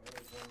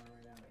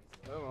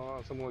 I don't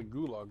know, something like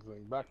gulag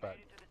thing, backpack.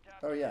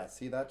 Oh, yeah.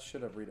 See, that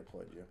should have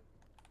redeployed you.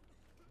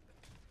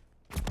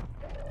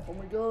 Oh,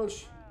 my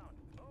gosh.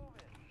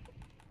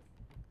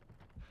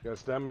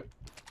 Yes, damn it.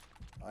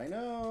 I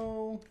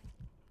know.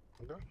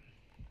 Okay.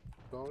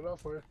 Throwing it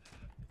off for you.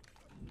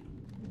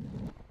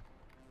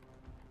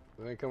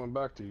 They ain't coming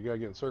back to you. You gotta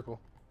get in circle.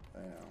 I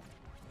know.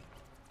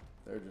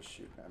 They're just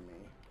shooting at me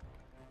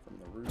from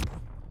the roof.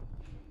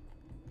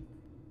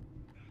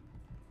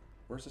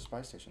 Where's the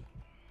spy station?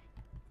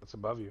 That's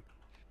above you.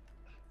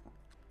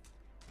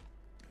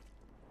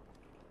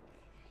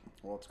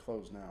 Well, it's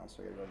closed now,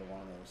 so I gotta go to the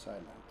one on the other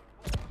side now.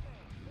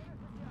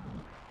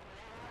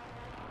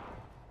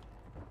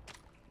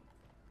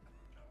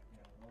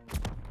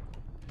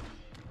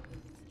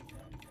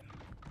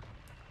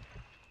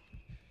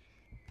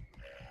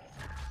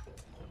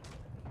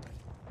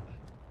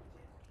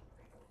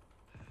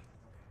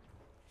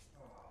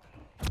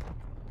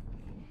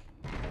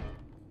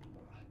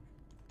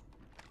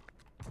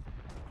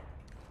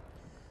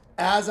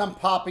 As I'm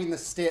popping the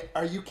stim.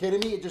 Are you kidding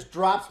me? It just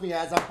drops me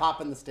as I'm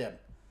popping the stim.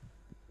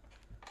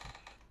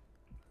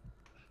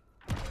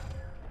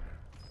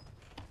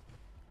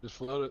 Just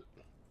float it.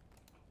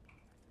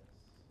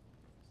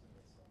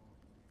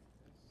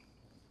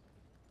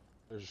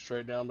 They're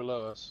straight down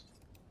below us.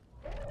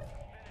 Finish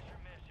your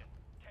mission.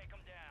 Take them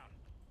down.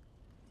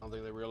 I don't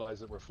think they realize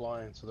that we're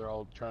flying, so they're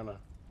all trying to...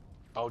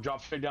 Oh,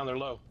 drop straight down there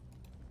low.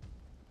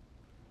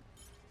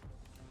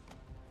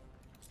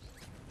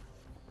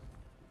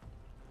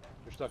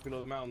 They're stuck below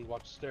the mountain.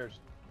 Watch the stairs.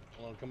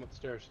 Don't let them come up the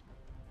stairs.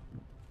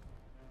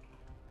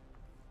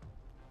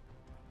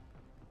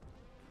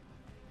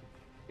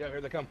 Yeah,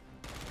 here they come.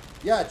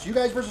 Yeah, it's you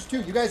guys versus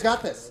two. You guys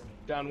got this.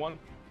 Down one.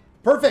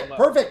 Perfect, One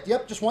left. perfect.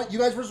 Yep, just one. You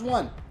guys versus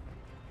one.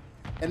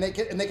 And they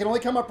can only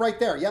come up right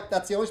there. Yep,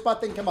 that's the only spot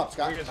they can come up,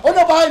 Scott. Oh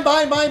no, behind.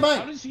 How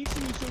does he see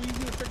me so easy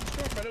to freaking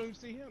storm? I don't even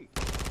see him.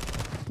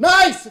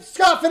 Nice!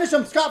 Scott, finish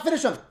him! Scott,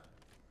 finish him!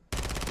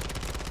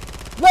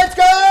 Let's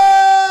There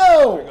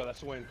go! we go. That's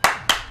the win.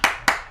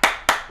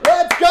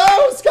 Let's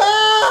go,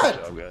 Scott!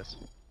 Good job, guys.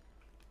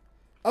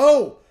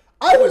 Oh,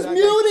 I was That guy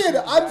muted!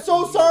 shoots I'm back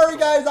so in sorry, the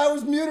guys. I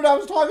was muted. I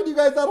was talking to you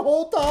guys that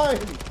whole time.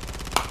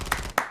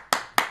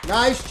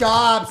 Nice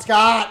job,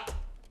 Scott.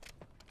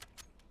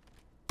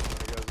 There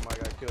goes my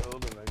guy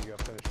killed, and then you got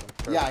to finish him.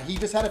 Yeah, he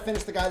just had to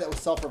finish the guy that was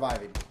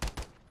self-reviving.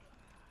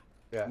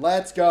 Yeah.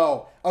 Let's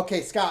go.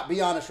 Okay, Scott,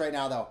 be honest right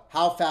now, though.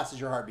 How fast is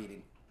your heart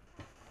beating?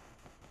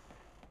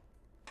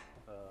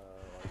 Like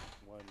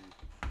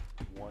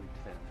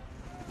 110.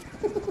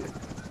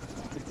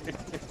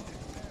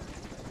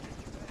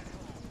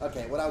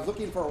 Okay, what I was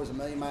looking for was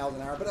 1,000,000 miles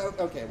an hour, but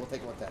okay, we'll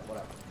take a look at that.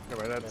 Whatever.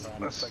 Anyway,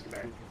 that's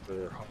secondary.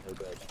 They're hard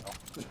back now.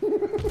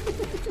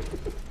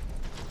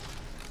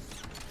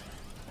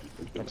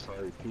 I'm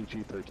sorry,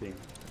 PG-13.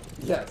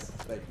 Yes,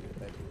 thank you,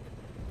 thank you.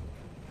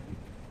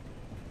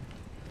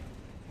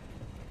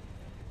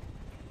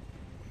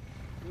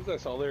 As soon as I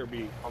saw there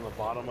be on the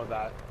bottom of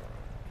that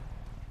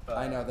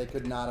I know, they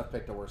could not have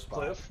picked a worse spot.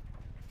 cliff.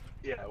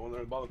 Yeah, when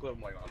they're at the bottom of the cliff,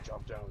 I'm like, I'll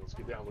jump down. Let's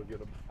get down. We'll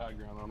get a high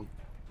ground on them.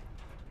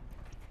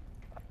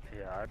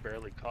 Yeah, I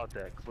barely caught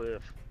that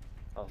cliff.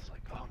 I was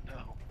like, oh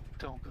no,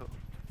 don't go.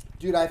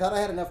 Dude, I thought I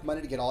had enough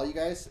money to get all you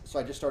guys, so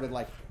I just started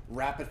like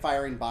rapid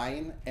firing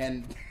buying,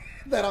 and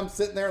then I'm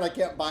sitting there and I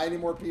can't buy any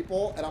more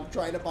people, and I'm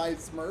trying to buy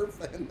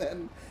Smurf,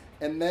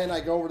 and then I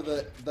go over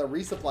to the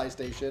resupply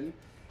station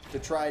to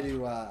try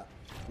to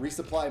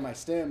resupply my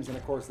stims, and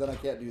of course then I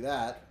can't do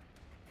that.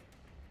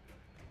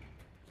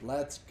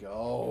 Let's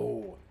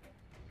go.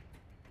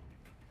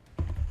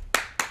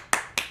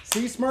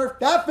 See, Smurf,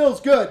 that feels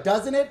good,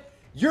 doesn't it?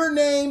 Your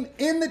name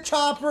in the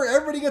chopper,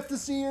 everybody gets to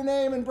see your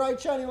name in bright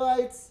shiny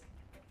lights.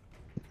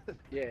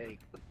 Yay.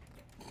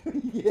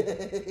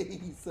 Yay,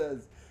 he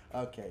says.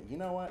 Okay, you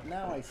know what?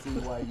 Now I see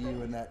why you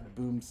and that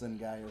Boomson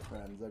guy are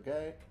friends,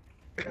 okay?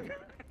 I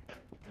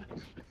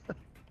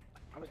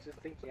was just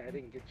thinking I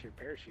didn't get your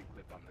parachute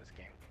clip on this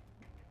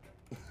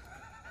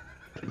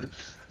game.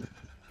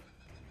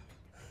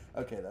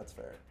 Okay, that's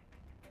fair.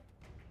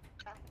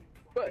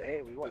 But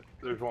hey, we won.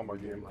 There's one more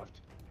game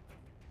left.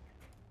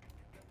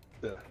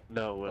 Yeah.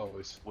 No,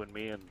 Always. when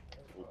me and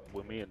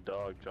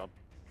Dog jumped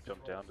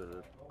down to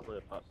the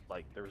cliff,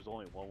 like there was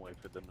only one way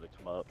for them to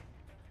come up.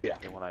 Yeah.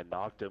 And when I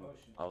knocked him,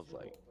 I was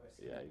like,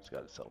 yeah, he's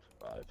got to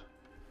self-revive.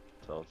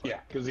 So I was like, Yeah,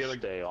 'cause the other-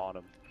 stay on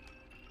him.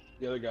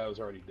 The other guy was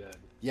already dead.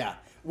 Yeah.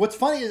 What's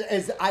funny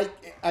is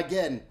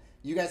again,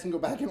 you guys can go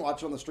back and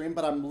watch it on the stream,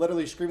 but I'm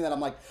literally screaming that. I'm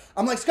like,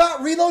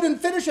 Scott, reload and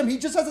finish him. He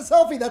just has a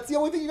selfie. That's the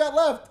only thing you got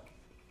left.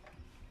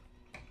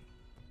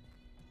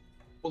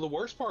 Well, the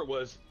worst part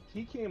was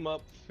he came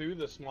up through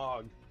the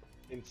smog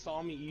and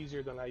saw me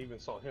easier than I even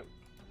saw him.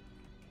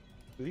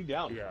 Was he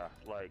down? Yeah,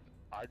 like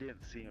I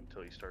didn't see him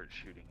till he started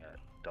shooting at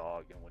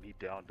Dog, and when he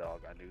downed Dog,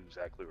 I knew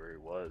exactly where he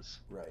was.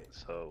 Right.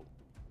 So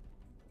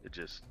it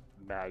just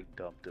mag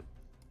dumped him.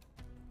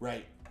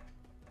 Right.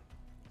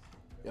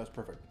 Yeah, it was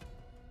perfect.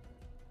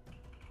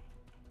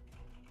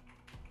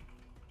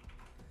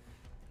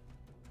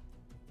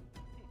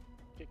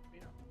 Kicked me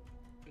out.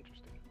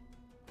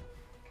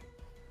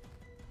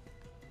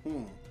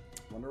 Interesting.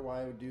 Wonder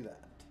why I would do that.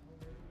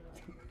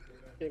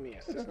 Give me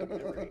a system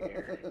over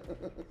here.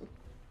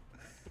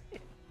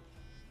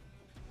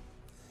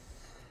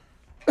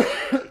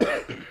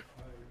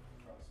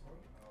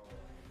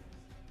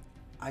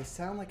 I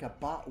sound like a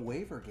bot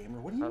waiver gamer.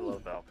 What do you I mean?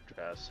 love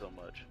Alcatraz so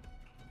much.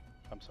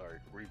 I'm sorry,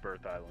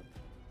 Rebirth Island.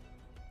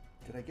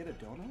 Did I get a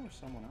dono or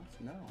someone else?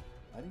 No,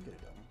 I didn't get a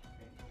dono.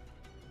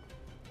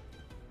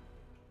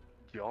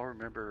 Do y'all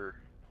remember,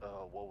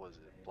 what was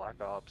it,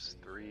 Black Ops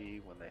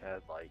 3, when they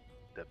had like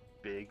the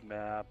big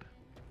map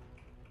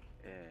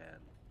and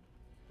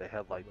they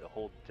had like the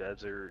whole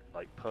desert,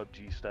 like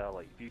PUBG style,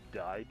 like if you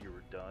died, you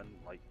were done,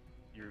 like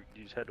you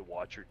just had to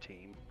watch your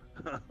team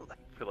like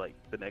for like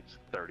the next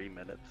 30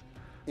 minutes.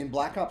 In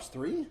Black Ops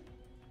 3?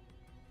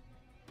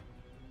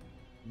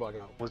 Bug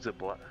out. Was it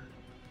Black?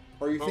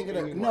 Or are you Oh, thinking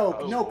you of mean no,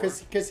 Black Ops no, 4?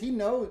 because he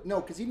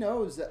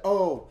knows that.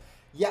 Oh,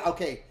 yeah,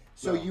 okay.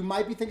 So No. you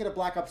might be thinking of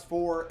Black Ops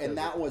 4, and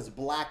that was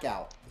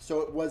Blackout.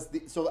 So it was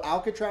so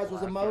Alcatraz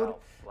was a mode,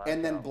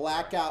 and then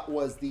Blackout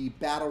was the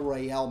Battle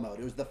Royale mode.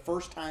 It was the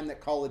first time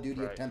that Call of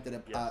Duty Right.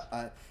 attempted Yes.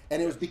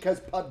 and it was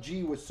because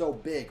PUBG was so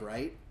big,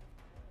 right?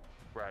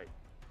 Right.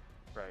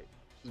 Right.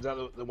 Is that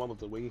the one with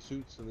the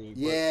wingsuits and then you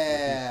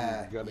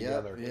Yeah, put the pieces of the gun yep,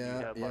 together? you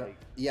yeah, had, yeah. like,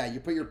 Yeah, you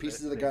put your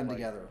pieces of the gun like,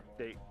 together.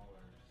 They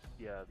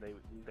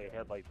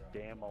had like the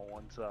dam on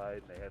one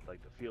side, and they had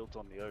like the fields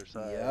on the other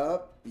side.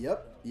 Yep. The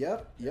You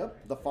had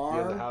the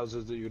farm.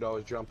 houses that you'd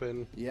always jump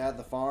in. Yeah,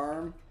 the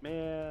farm.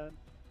 Man.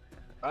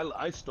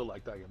 I still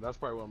like that game. That's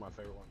probably one of my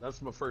favorite ones. That's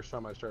the first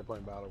time I started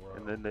playing Battle Royale.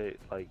 And then they,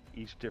 like,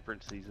 each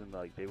different season,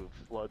 like, they would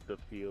flood the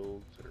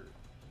fields, or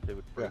they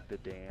would break the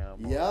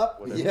dam. Yep,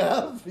 or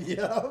whatever.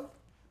 yep.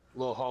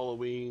 little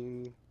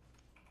Halloween.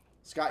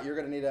 Scott, you're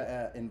gonna need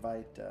to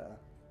invite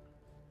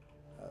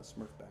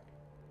Smurf back.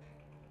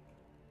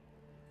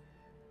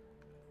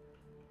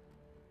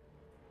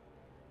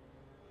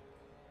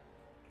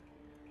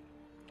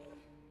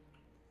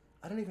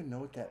 I don't even know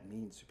what that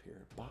means,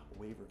 Superior. Bot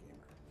waiver gamer.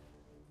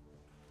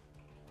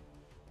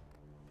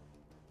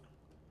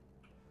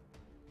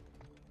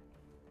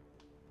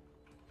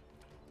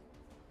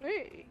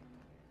 Hey,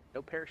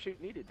 no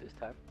parachute needed this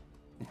time.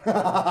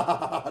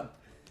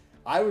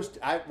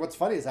 What's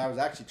funny is I was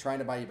actually trying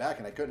to buy you back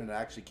and I couldn't, and it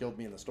actually killed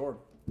me in the storm.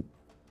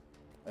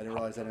 I didn't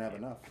realize I didn't have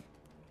enough.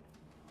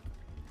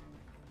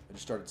 I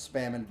just started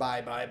spamming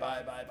buy.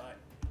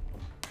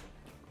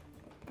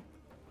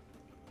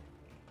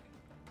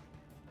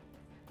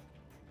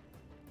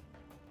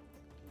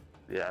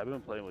 Yeah, I've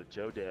been playing with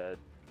Joe Dad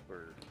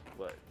for,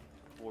 what,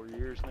 4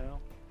 years now?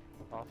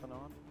 Off and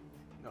on?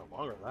 No,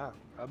 longer than that.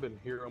 I've been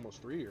here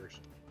almost 3 years.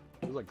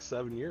 It was like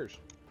 7 years.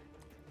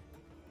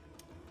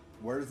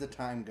 Where does the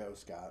time go,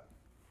 Scott?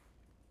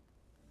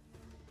 I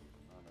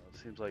don't know. It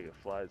seems like it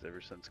flies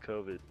ever since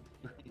COVID.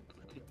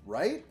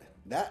 Right?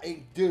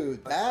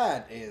 Dude,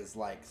 that is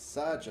like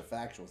such a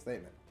factual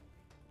statement.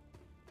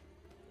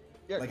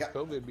 Yeah, Like because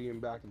COVID being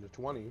back into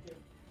 20,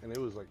 and it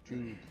was like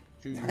two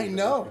years I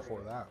know. before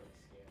that.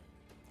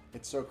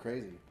 It's so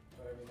crazy.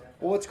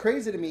 Well, what's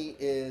crazy to me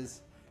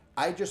is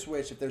I just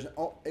wish if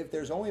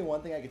there's only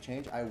one thing I could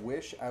change, I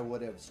wish I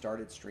would have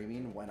started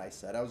streaming when I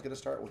said I was going to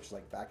start, which is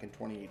like back in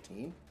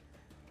 2018.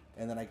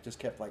 And then I just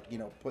kept like,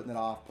 putting it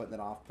off.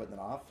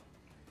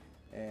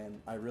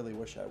 And I really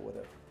wish I would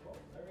have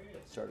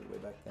started way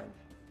back then.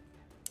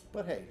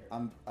 But hey,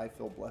 I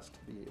feel blessed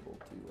to be able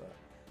to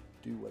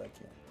do what I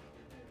can.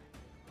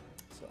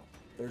 So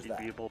there's You'd that.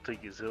 be able to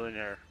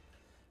gazillionaire.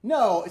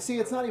 No, see,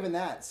 it's not even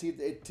that. See,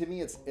 to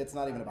me, it's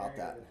not even about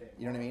that.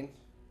 You know what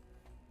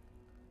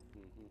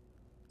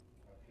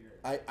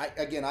I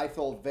mean? I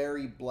feel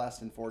very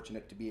blessed and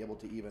fortunate to be able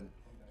to even,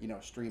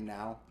 stream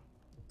now.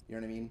 You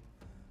know what I mean?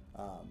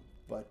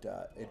 But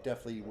it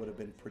definitely would have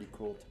been pretty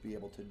cool to be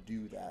able to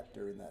do that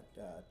during that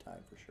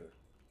time for sure.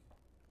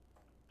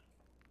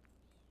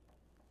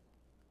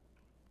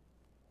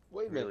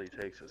 Wait a It really minute.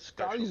 takes a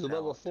special Scotty's a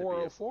level talent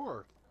to be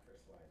 404.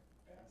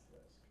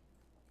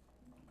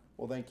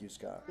 Well, thank you,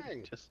 Scott.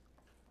 Dang.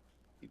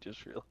 You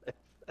just realized that.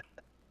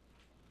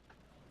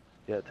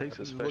 Yeah, it takes a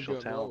Just special looking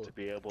at talent low. to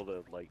be able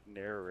to, like,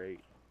 narrate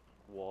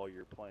while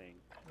you're playing.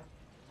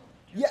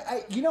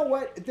 Yeah, you know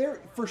what?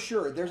 For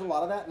sure, there's a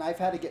lot of that, and I've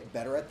had to get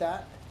better at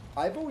that.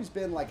 I've always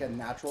been like a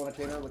natural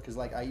entertainer because,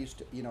 like, I used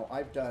to,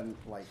 I've done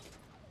like,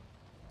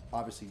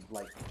 obviously,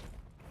 like,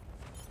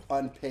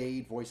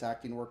 unpaid voice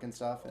acting work and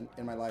stuff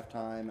in my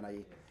lifetime,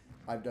 and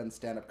I've done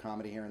stand-up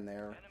comedy here and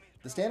there.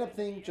 The stand-up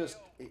thing just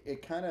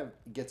it kind of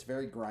gets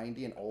very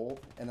grindy and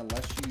old, and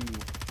unless you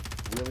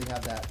really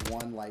have that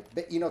one like,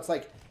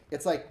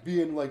 it's like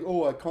being like,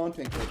 oh, a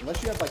content creator.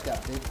 Unless you have like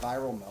that big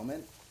viral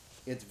moment,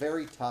 it's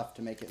very tough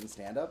to make it in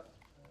stand-up.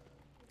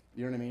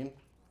 You know what I mean?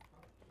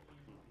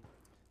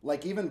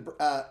 Like even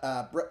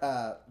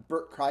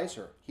Bert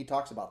Kreiser, he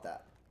talks about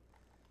that.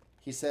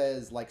 He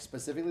says, like,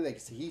 specifically,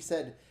 like, he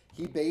said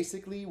he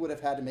basically would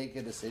have had to make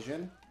a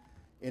decision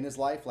in his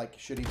life, like,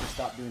 should he just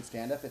stop doing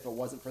stand-up if it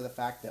wasn't for the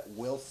fact that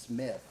Will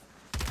Smith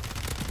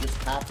just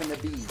happened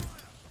to be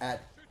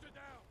at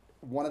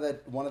one of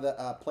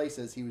the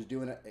places he was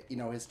doing, you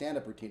know, his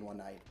stand-up routine one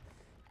night,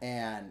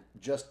 and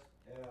just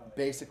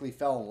basically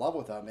fell in love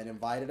with him and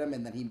invited him,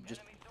 and then he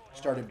just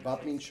started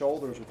bumping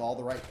shoulders with all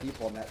the right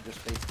people, and that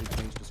just basically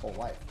changed his whole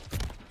life.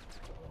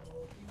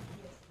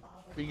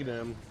 Speaking of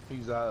him,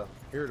 he's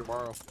here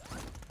tomorrow.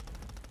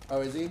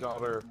 Oh, is he?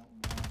 Daughter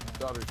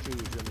 2 is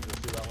gonna go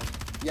see that one.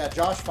 Yeah,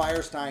 Josh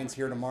Firestein's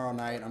here tomorrow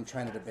night. I'm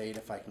trying to debate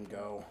if I can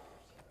go.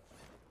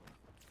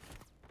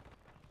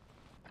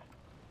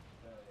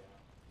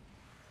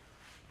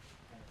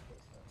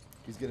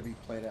 He's gonna be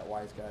playing at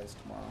Wise Guys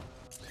tomorrow.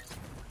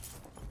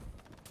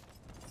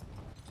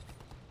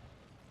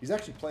 He's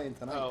actually playing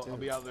tonight too. I'll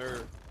be out there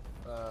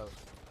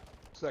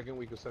second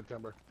week of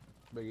September,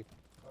 Biggie.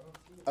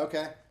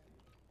 Okay.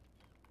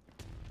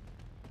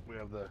 We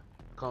have the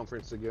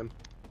conference again.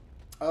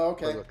 Oh,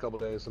 okay. For a couple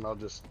days, and I'll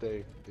just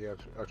stay the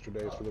extra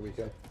days for the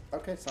weekend.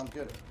 Okay, sounds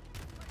good.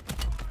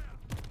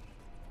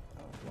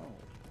 Oh, whoa.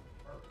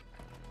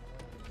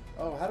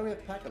 Oh, how do we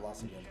have packet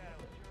loss again?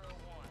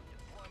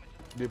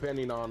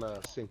 Depending on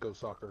Cinco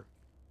soccer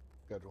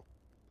schedule.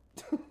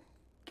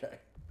 Okay.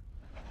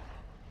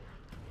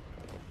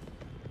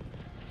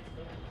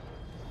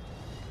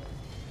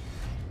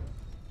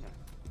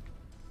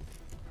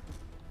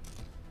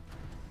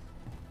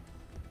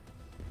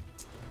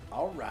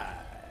 All right.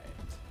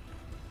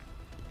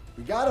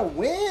 We gotta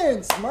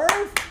win,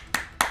 Smurf.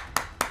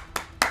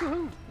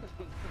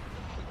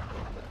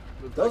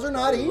 Those are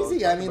not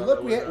easy. I mean,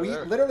 look, we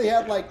literally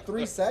had like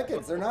 3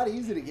 seconds. They're not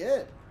easy to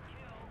get.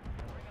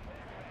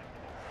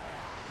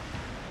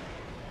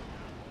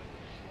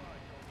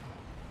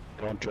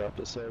 Don't drop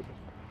the soap.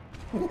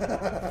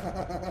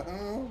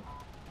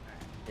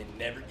 It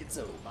never gets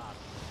old.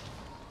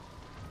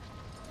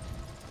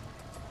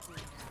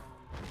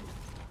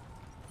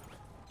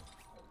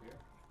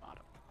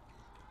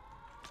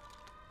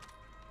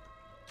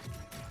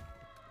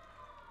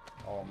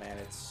 Oh man,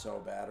 it's so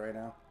bad right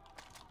now.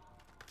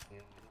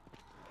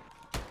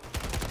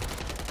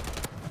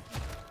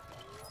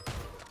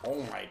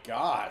 Oh my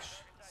gosh.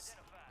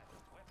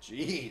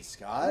 Jeez,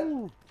 Scott.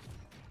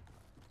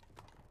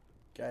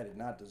 Guy did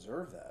not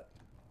deserve that.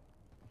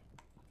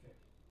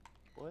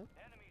 What?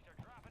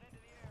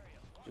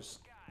 Just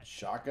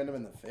shotgunned him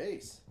in the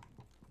face.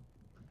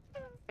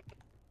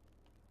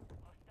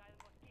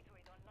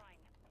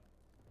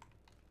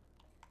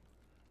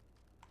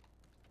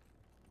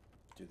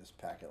 Dude, this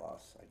packet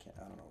loss. I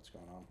don't know what's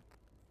going on.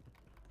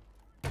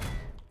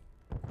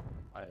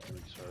 I had to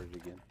restart it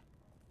again.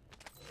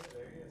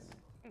 There he is.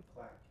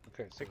 Clack.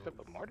 Okay, so Picked up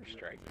a mortar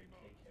strike. Take him.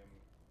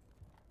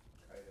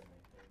 Kite him, I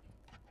think.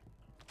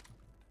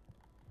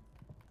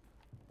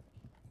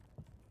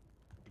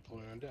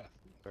 deploy on death.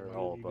 They're Why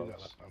all didn't you do above that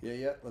us. last time? Yeah,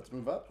 yeah. Let's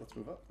move up. Let's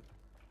move up.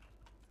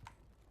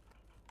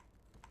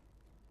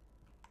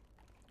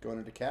 Going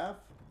into calf.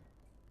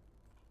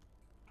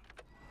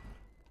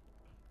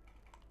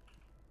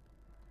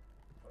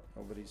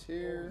 Nobody's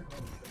here.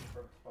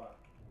 Perfect spot.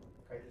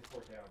 Kite this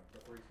fort down.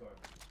 Look where he's going.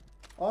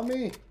 On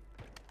me.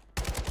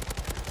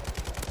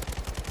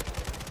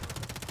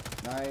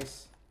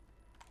 Nice.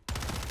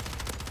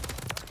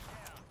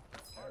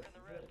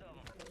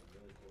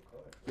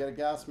 Get a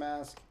gas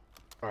mask.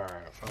 Alright,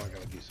 I finally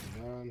got a decent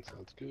gun, so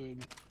that's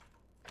good.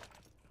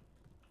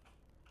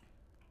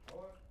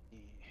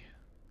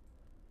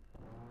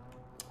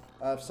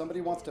 If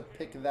somebody wants to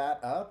pick that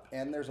up,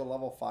 and there's a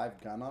level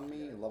 5 gun on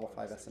me, a level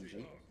 5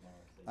 SMG.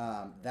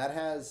 That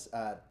has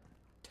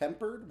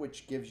tempered,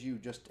 which gives you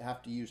just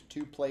have to use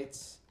 2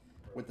 plates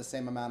with the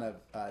same amount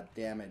of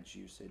damage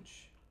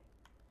usage.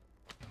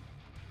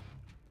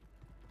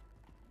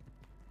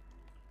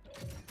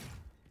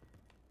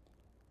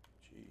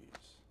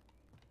 Jeez.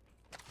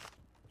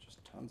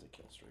 Just tons of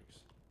kill streaks.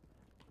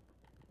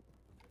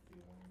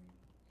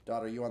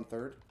 Dot, are you on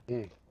third?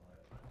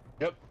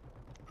 Yep.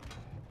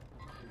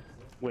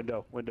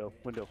 Window, window,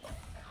 window.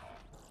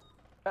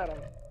 Got him.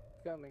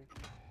 Coming.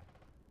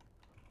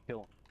 Kill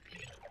him.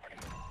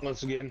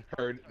 Once again,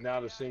 heard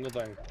not a single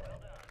thing. It's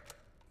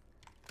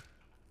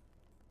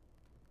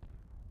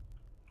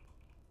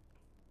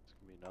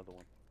gonna be another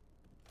one.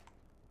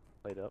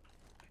 Played up.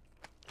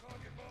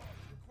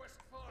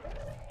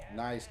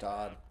 Nice,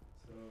 Todd.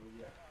 So,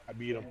 yeah. I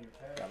beat him.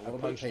 Got a I little bit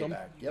of punched him,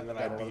 payback. Yep, and then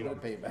got I a beat little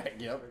bit of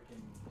payback. Yep.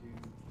 Freaking do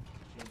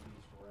changes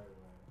right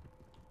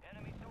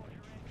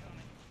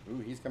away.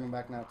 Ooh, he's coming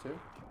back now too.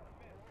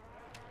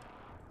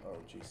 Oh,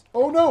 jeez.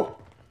 Oh no!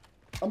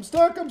 I'm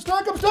stuck! I'm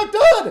stuck! I'm stuck!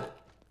 Done!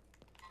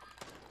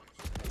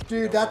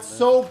 Dude, that's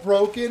so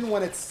broken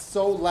when it's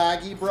so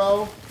laggy,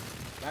 bro.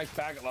 Nice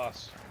packet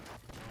loss.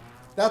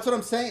 That's what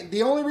I'm saying.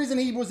 The only reason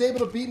he was able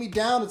to beat me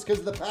down is because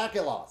of the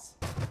packet loss.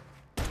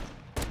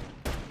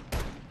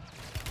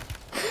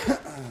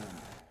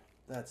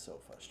 That's so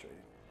frustrating.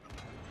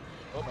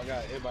 Oh, I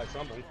got hit by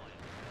something.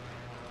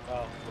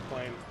 Oh, the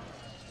plane.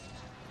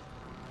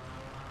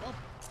 Oh,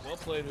 Well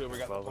played, whoever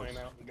got the Above plane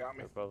us. out and got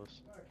me. Above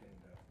us. Fucking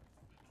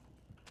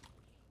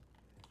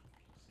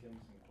skim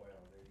some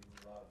quail. They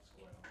love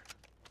quail.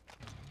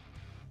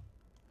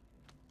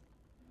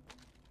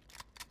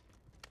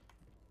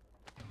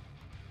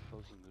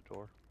 Closing the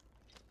door.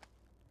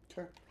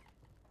 Okay.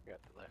 Got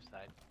the left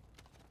side.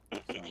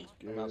 Sounds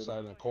good. I'm outside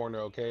in the corner,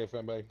 okay, if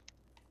anybody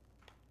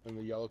in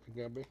the yellow can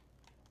get me.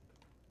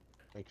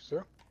 Thank you,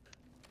 sir.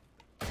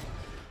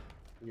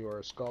 You are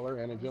a scholar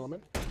and a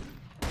gentleman.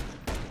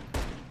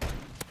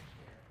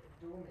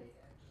 Do me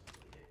and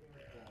just hit me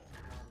with the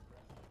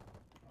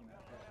on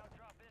that pad. Loadout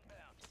drop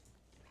inbound.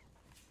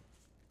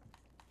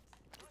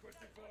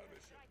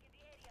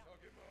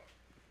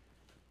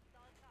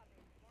 Solid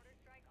copy. Mortar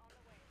strike on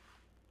the way.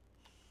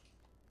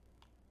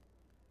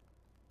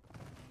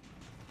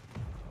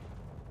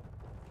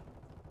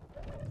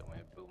 Then we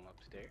have boom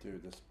upstairs.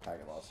 Dude, this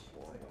packet loss is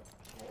horrible.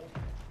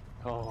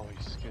 Oh, you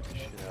scared the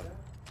shit out of me.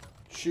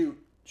 Shoot.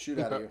 Shoot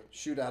out of you.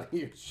 Shoot out of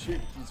you. Shoot.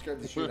 You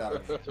scared the shoot out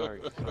of me.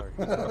 Sorry, sorry.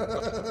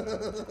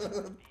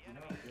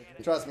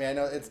 Trust me, I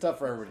know it's tough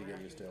for everybody to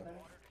get used to.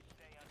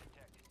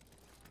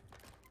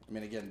 I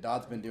mean, again,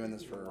 Dodd's been doing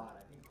this for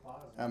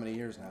how many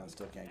years now and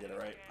still can't get it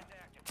right.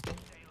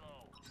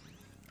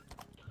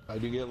 I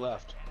do get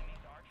left.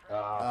 Oh,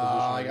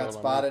 I got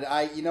spotted.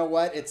 You know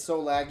what? It's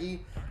so laggy.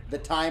 The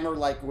timer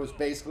like was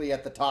basically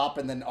at the top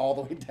and then all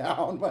the way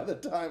down by the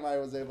time I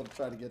was able to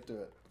try to get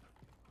to it.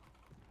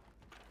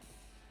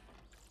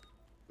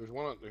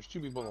 There's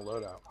two people in the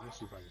loadout. Let's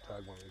see if I can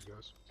tag one of these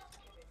guys.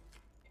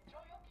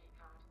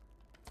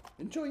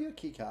 Enjoy your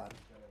key card.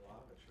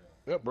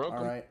 Yep, broken.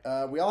 All right.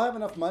 We all have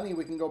enough money.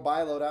 We can go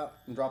buy a loadout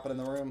and drop it in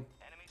the room.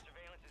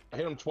 I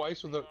hit him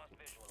twice with a.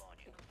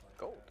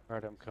 Gold.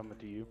 Alright, I'm coming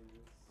to you.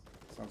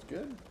 Sounds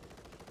good.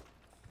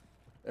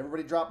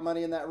 Everybody drop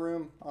money in that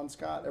room on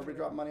Scott. Everybody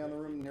drop money on the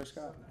room near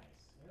Scott.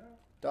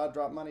 Dodd,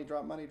 drop money,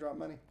 drop money, drop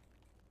money.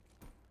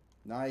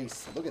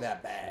 Nice. Look at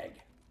that bag.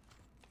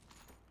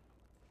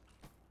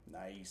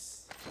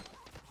 Nice.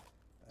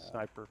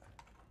 Sniper.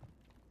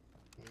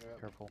 Yeah.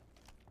 Careful.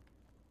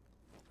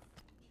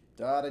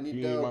 Dodd, I need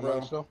You need dough, my bro.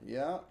 money still?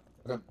 Yeah.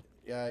 Okay.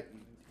 Yeah.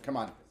 Come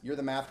on. You're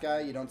the math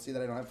guy. You don't see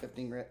that I don't have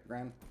 15 grand?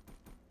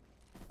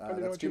 I didn't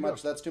know That's what too you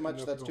much. do. That's too much. I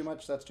didn't know That's if too it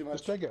much. That's too much.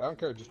 Just take it. I don't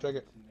care. Just take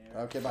it.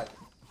 Okay, bye.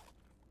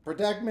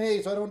 Protect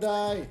me so I don't die.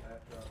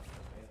 After all,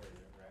 Baylor,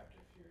 you're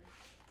Raptor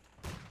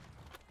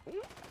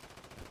Fury.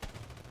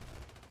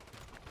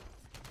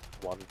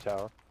 Water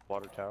tower.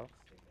 Water tower.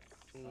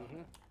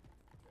 Mm-hmm.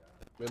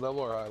 Mid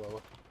level or high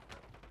level?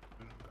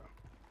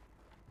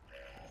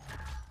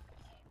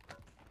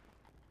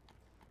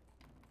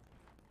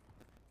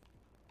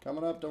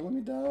 Coming up. Don't let me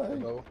Mid die.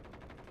 level.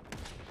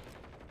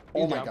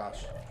 Oh He's my down.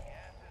 gosh.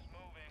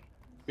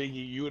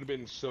 Biggie, you would have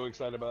been so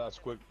excited about that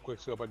quick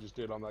scope I just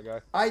did on that guy.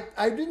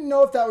 I didn't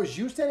know if that was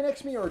you standing next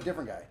to me or a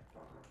different guy.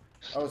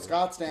 Oh,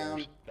 Scott's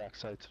down.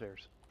 Backside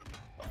stairs.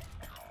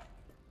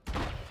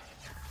 Loadout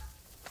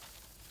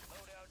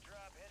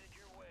drop headed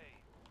your way.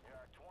 There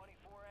are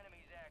 24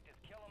 enemies active.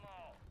 Kill them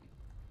all.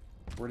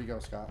 Where'd he go,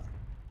 Scott?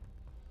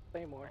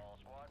 Say more. All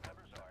squad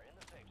members are in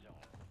the safe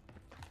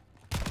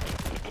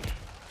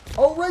zone.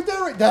 Oh, right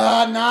there. Right.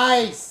 Ah,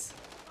 nice.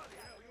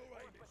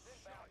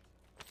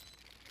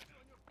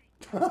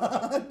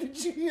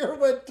 Did you hear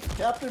what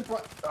Captain?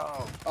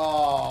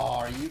 Oh,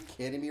 are you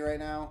kidding me right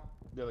now?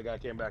 The other guy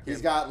came back He's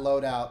in. got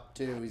loadout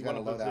too. He's You got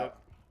a want the loadout.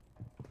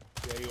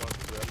 Yeah, you want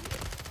the zip.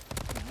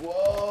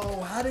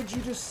 Whoa! How did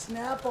you just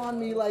snap on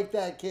me like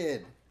that,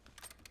 kid?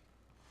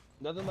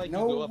 Nothing like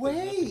No you go up way.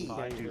 and zip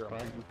Behind you, zero.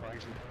 behind you,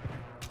 behind you.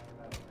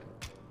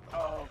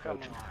 Oh, come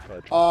Fudge, on.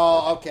 fudge.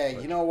 Oh, okay.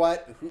 You know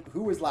what?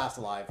 Who was last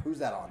alive? Who's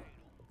that on?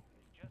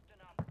 Just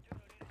an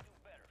opportunity to do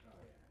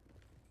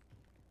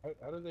better.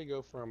 How did they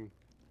go from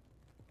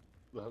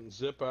the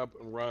zip up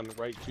and run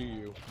right to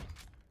you,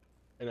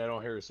 and I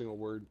don't hear a single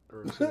word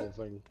or a single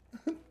thing?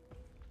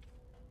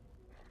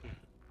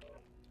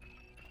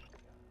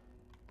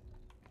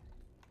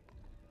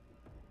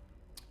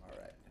 All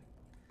right.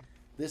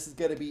 This is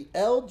gonna be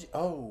LG.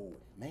 Oh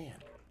man,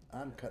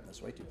 I'm cutting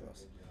this way too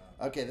close.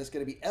 Okay, this is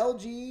gonna be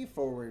LG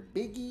for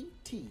Biggy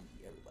T.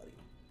 Everybody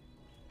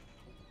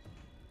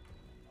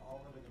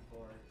All we're looking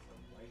for is a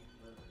white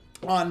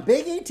burger. on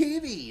Biggy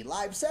TV,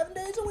 live 7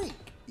 days a week.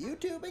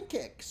 YouTube and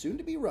Kick, soon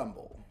to be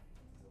Rumble.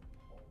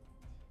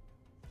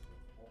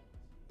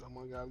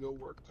 Someone gotta go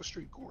work the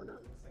street corner.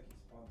 Looks like he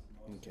spawns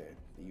most. Okay,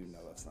 you know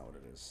that's not what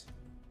it is.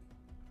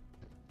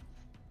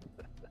 You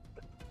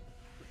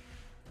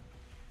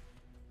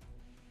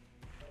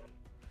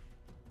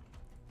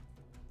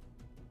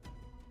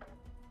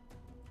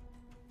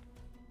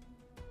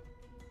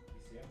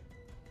see him?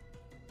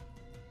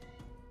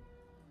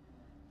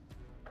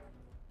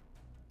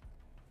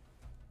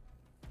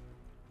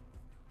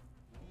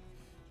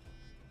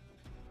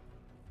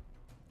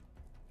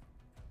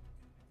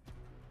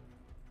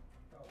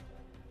 Oh,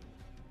 well.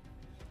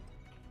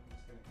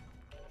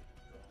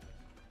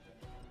 Just gonna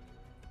go on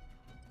this.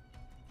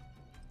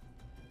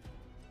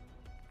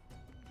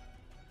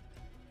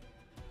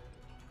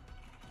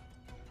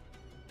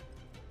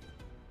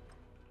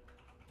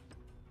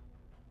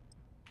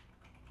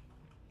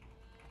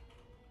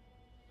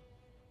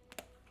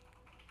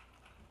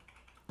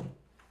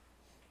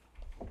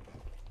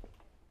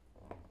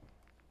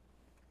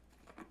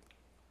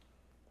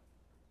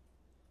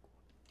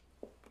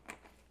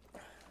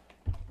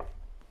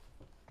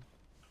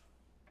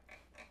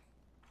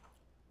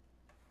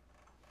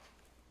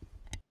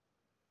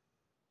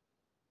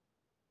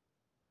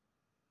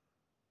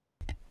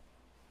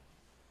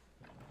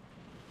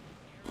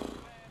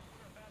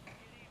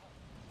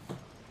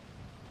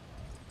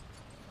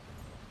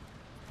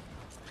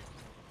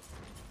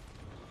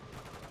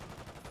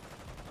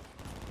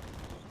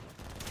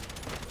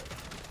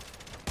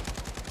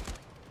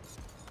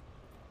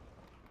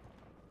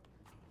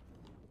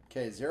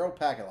 Okay, 0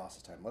 packet loss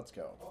this time. Let's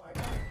go. Oh, I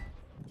got it.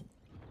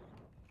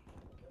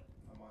 Yep,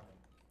 I'm on it.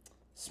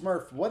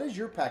 Smurf, what is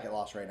your packet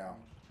loss right now?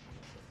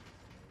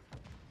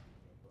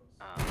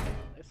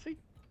 Let's see.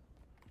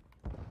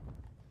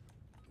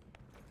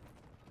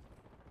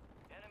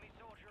 Enemy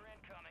soldier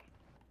incoming.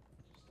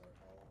 Just start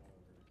all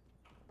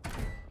over.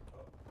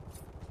 Oh.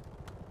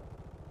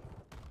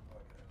 Oh,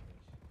 I got it.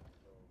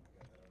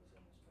 Oh my god,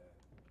 that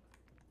was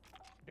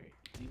almost bad.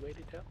 You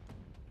waited till?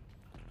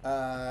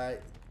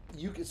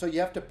 So you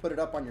have to put it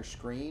up on your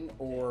screen,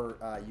 or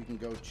you can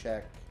go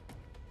check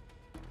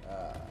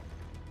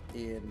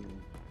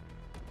in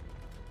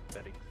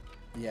Settings.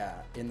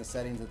 in the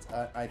settings. It's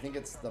I think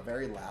it's the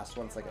very last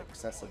one. It's like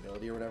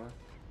accessibility or whatever.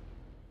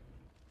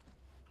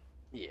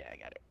 Yeah, I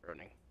got it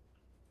running.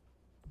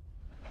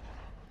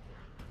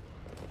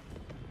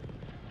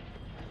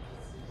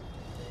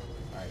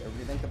 All right,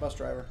 everybody thank the bus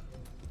driver.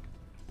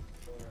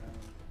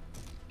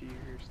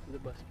 Cheers to the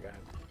bus driver.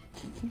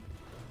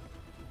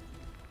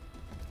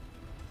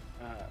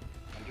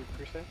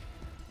 100%?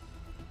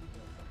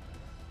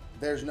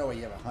 There's no way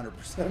you have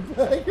 100%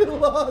 packet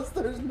loss.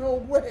 There's no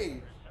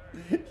way.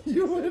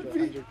 You would be.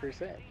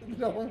 100%.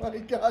 Oh my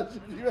gosh,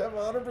 if you have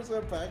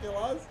 100% packet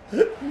loss,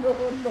 no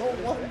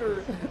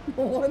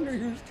wonder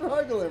you're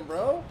struggling,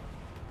 bro.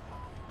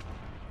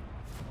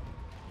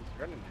 He's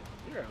running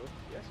at 0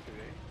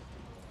 yesterday.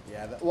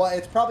 Yeah, well,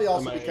 it's probably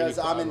also I'm at because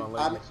I'm 85 in, on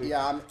I'm, latency.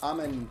 yeah, I'm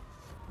in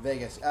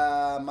Vegas.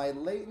 My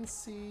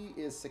latency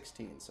is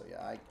 16, so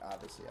yeah, I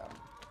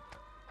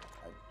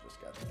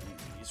just got the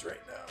ease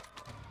right now.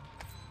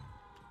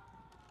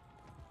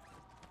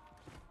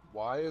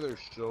 Why are there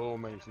so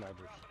many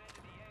snipers?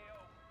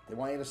 They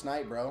want you to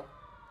snipe, bro.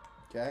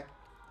 Okay?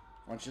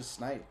 Why don't you just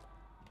snipe?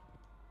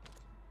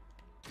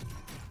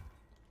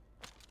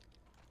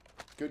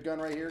 Good gun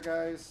right here,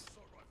 guys.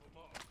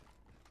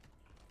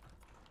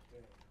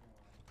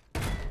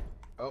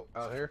 Oh,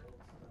 out here.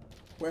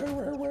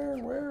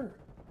 Where?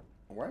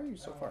 Why are you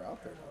so far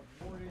out there?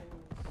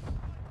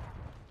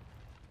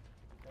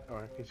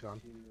 Alright, he's gone.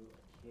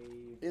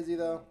 Is he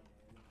though?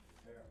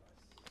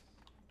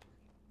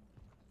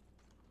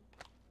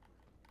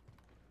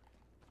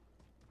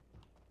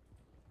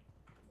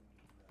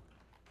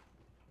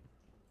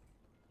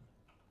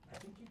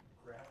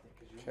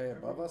 Okay,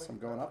 above us. I'm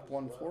going up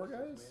one floor,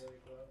 guys.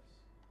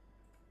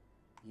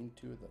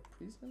 Into the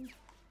prison.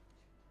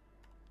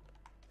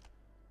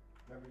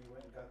 Remember you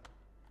went and got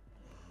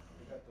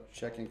those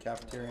Checking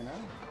cafeteria now.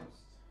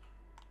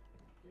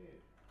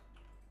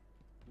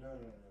 No.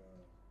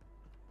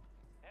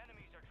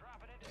 Enemies are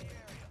dropping into the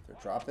area.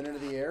 They're dropping into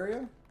the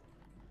area.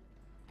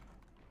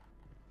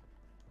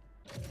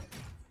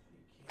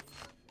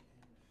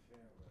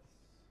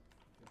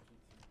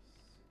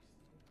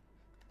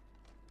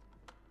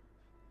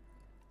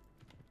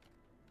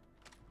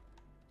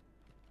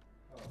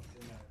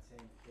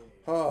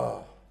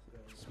 Oh,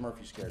 Smurf,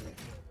 you scared me.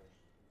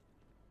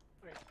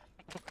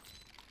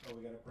 Oh,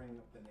 we gotta bring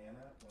a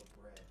banana or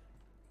bread.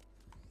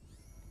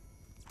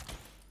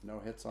 No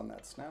hits on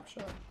that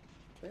snapshot.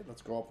 Okay,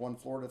 let's go up one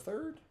floor to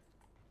third.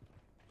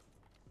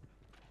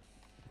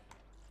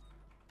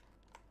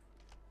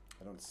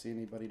 I don't see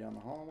anybody down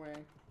the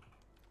hallway.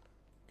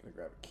 Gonna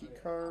grab a key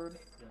card.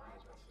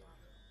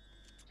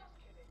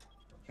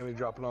 Enemy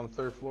dropping on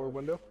the 3rd floor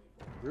window.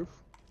 Roof.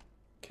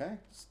 Okay,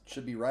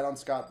 should be right on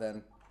Scott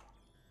then.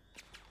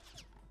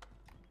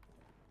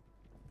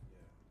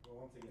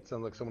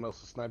 Sounds like someone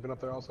else is sniping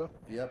up there also.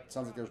 Yep,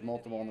 sounds like there's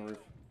multiple on the roof.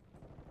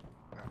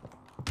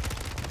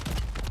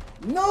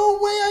 No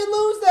way I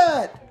lose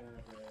that!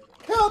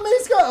 Help me,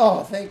 Scott!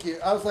 Oh, thank you.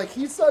 I was like,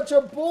 he's such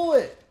a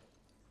bullet.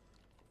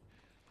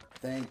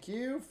 Thank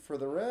you for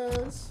the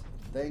res.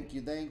 Thank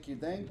you.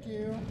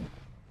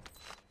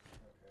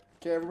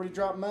 Okay, everybody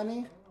drop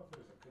money.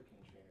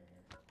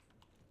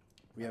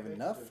 We have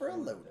enough for a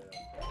load.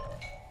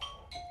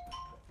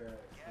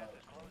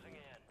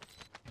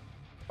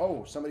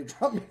 Oh, somebody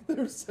dropped me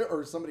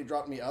or somebody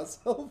dropped me a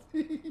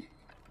selfie.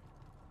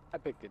 I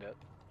picked it up.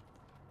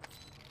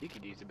 You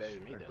could use it better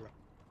than me, though.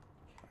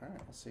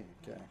 Alright, let's see.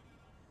 Okay.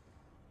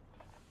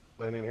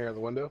 Landing here at the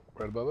window,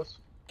 right above us.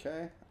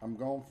 Okay, I'm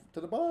going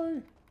to the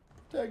buy.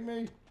 Protect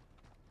me.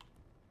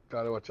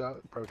 Gotta watch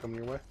out. Probably coming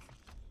your way.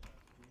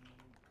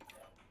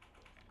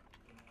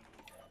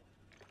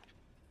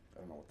 I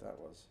don't know what that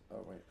was.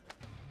 Oh, wait.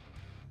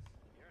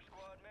 Your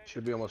squad mate.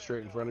 Should be almost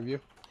straight in front of you.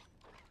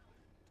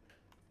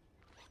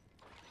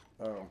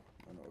 Oh,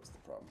 I know what's the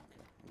problem.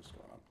 Okay, what's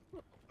going on?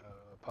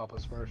 Papa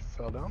Smurf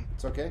fell down.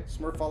 It's okay.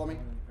 Smurf, follow me.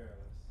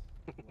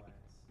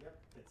 Yep,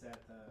 it's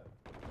at the island.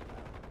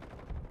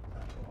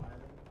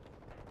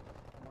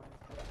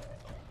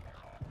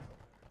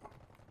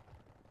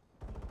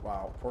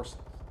 Wow,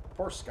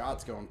 poor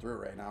Scott's going through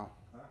it right now.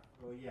 Huh?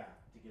 Well, yeah,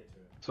 to get to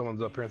it.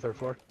 Someone's up here on 3rd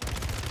floor.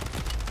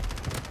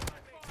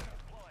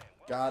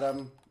 Got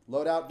him.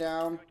 Loadout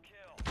down. Good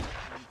kill. Find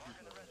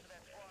the rest of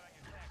that squad on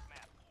your attack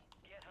map.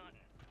 Get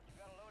hunting.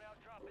 Got a loadout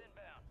drop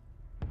inbound.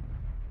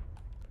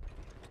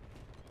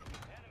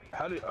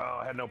 Enemy How did? Oh,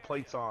 I had no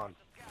plates on.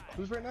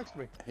 Who's right next to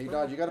me? Hey,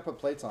 Dodge, you gotta put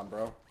plates on,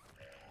 bro.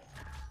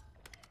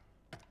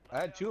 I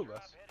had two of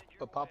us,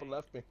 but Papa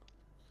left me.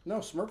 No,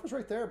 Smurf was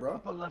right there, bro.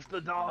 Papa left the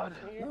dog.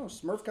 No,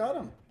 Smurf got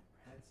him.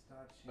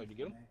 Oh, did you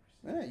get him?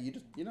 Yeah, you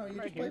just Right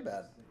play here.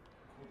 bad.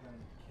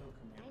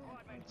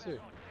 Let's see.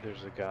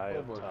 There's a guy Oh,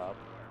 up boy. top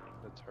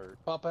that's hurt.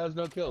 Papa has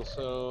no kills,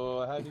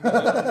 so how did he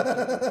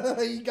get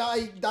him? He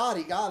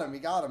got him. He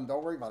got him.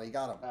 Don't worry about it. He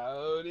got him.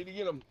 How did he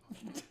get him?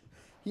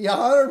 He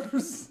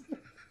 100%.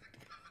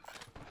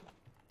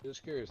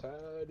 Just curious, how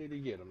did he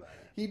get him there?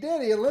 He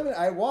did. He eliminated.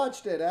 I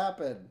watched it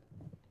happen.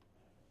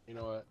 You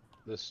know what?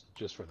 This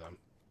just for them.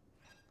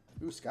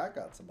 Ooh, Scott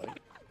got somebody.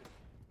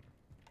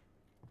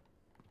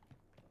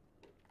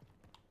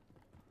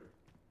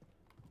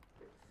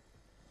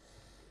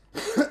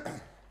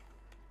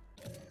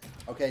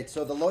 Okay,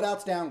 so the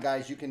loadout's down,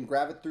 guys. You can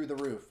grab it through the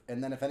roof.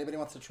 And then if anybody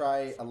wants to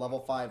try a level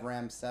 5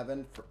 Ram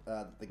 7, for,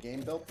 the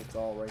game built, it's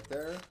all right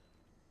there.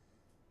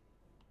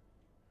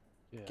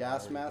 Yeah,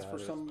 Gas I already mask got for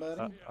it.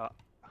 somebody.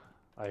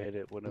 I hit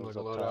it when it was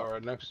Like a up loadout top.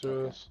 right next to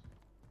Okay. us.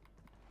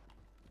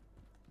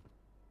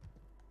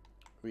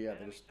 Oh, yeah,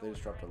 they just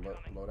dropped a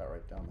loadout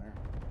right down there.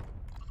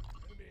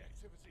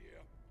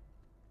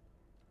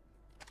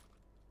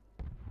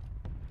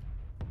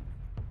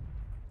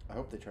 I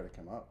hope they try to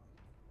come up.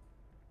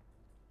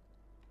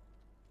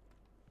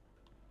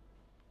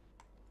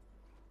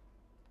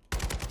 Do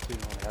you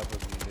want to have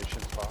a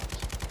munitions box?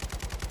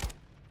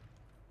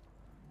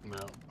 No,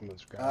 I'm gonna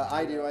scrap.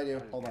 I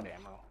do. Hold on.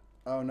 Ammo.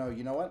 Oh, no,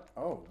 you know what?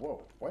 Oh, whoa.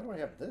 Why do I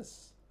have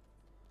this?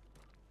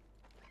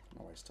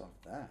 Oh, I still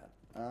have that.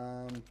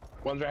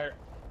 One's right here.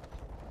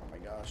 Oh my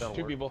gosh. That'll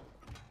Two work. people.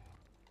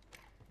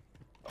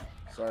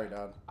 Sorry,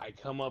 Dad. I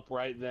come up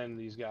right then.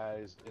 These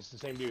guys. It's the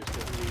same dude. It's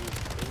different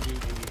dude.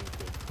 Indian kid.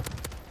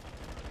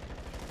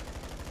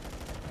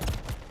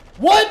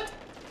 What?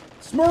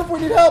 Smurf, we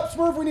need help.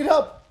 Smurf, we need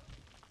help.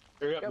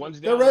 One's They're down. one's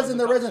resin, on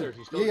they're top of resin. the stairs.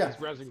 He's still, Yeah.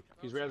 He's resin.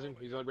 He's resin.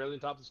 He's on resin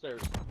top of the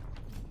stairs.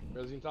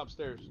 Resin top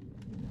stairs.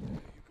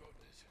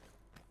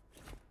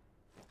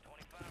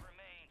 25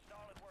 remain.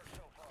 Solid work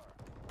so far.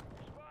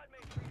 Squad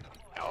mates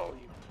redeployed. Oh,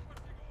 you.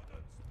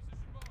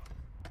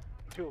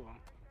 Two of them.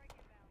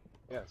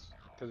 Yes,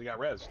 because he got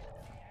rezzed.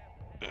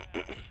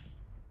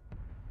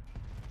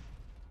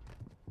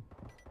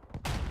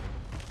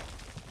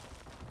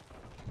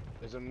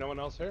 Is there no one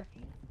else here?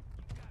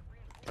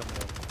 Coming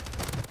in.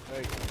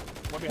 Hey,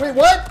 one Wait, behind.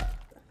 what?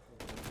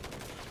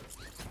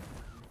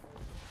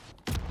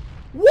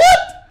 What?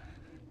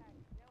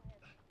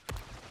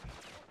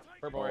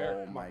 Purple right here.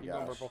 Oh Come my on, keep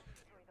going, gosh. purple.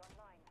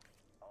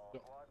 All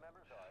squad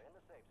members are in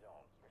the safe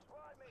zone. Your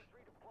squad mates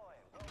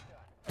redeploying. Well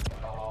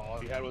done. Oh, all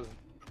he had was.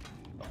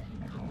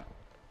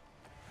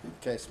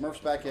 Okay, Smurf's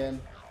back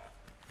in.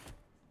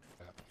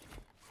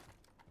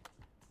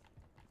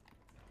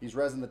 He's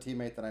resin the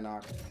teammate that I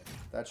knocked.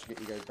 That should get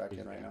you guys back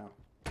in right now.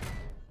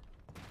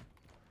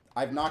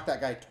 I've knocked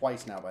that guy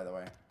twice now, by the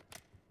way.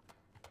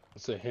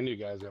 It's the Hindu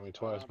guys got me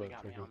twice, They but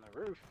got me on the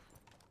roof.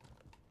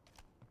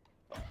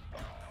 All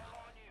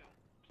on you.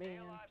 Stay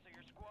alive so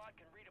your squad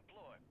can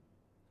redeploy.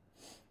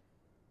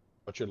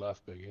 what's your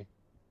left, Biggie?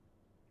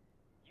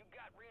 You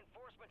got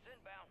reinforcements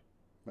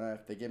inbound.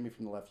 If they get me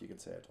from the left, you can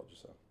say I told you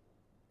so.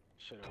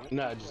 Should've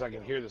No, just I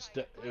can hear the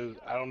stuff.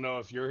 I don't know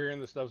if you're hearing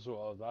the stuff as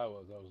well as I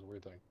was. That was a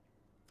weird thing.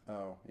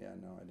 Oh, yeah,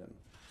 no, I didn't.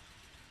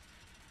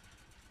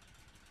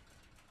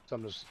 So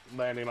I'm just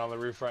landing on the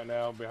roof right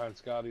now behind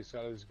Scotty.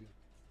 Scotty's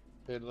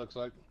head looks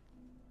like.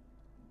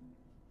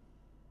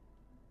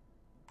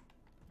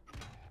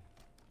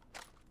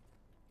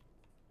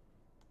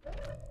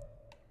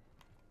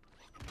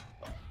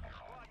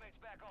 Squad mates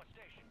back on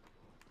station.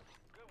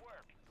 Good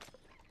work.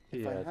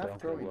 If Yeah, I have don't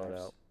get throwing let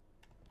knives. out.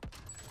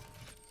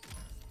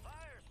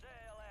 Fire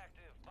sale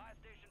active. Buy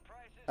station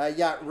prices.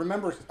 Yeah,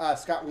 remember,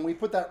 Scott, when we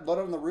put that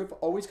loadout on the roof,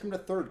 always come to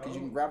third because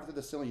you can grab it through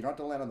the ceiling. You don't have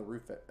to land on the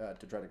roof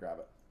to try to grab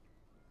it.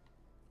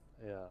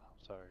 Yeah,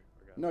 sorry.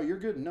 Forgot. No, you're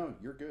good. No,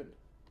 you're good.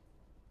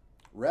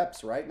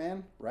 Reps, right,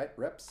 man? Right,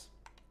 reps.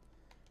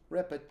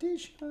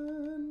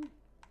 Repetition.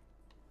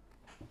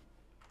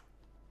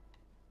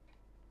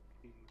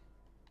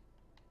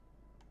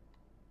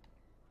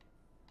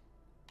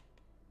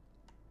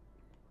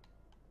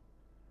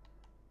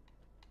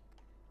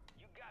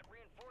 You got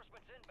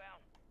reinforcements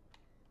inbound.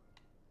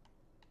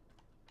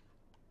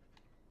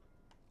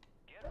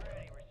 Get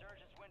ready.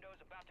 Resurgence window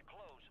is about to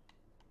close.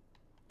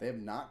 They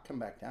have not come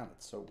back down.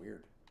 It's so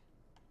weird.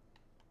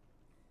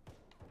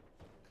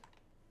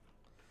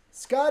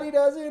 Scotty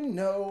doesn't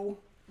know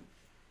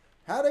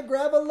how to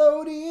grab a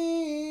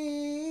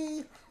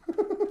loadie.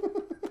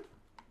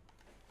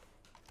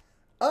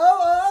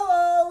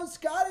 Oh,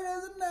 Scotty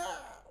doesn't know.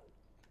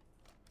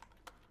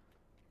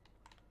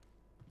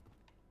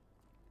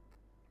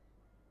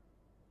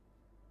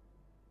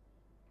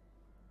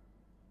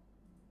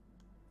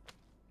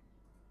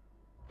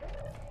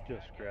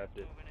 Just grabbed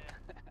it. Moving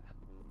in.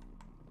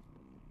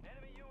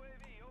 Enemy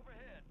UAV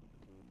overhead.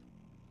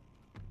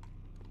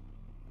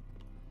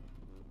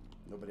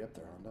 Nobody up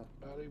there, Honda.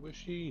 Scotty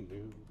wish he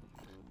knew.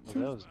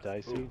 Well, that was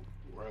dicey. Ooh,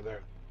 right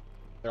there.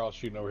 They're all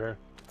shooting over here.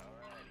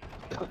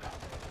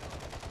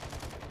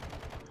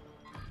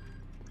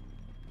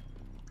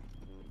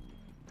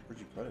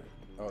 Put it.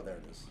 Oh, there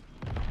it is.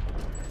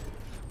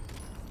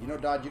 You know,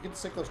 Dodd, you can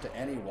stick those to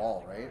any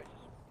wall, right?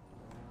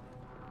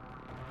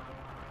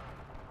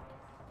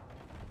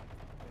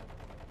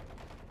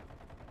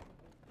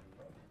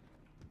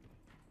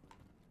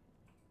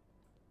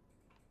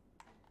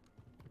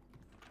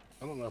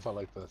 I don't know if I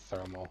like the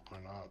thermal or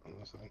not.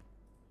 Honestly.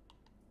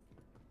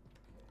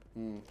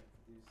 Can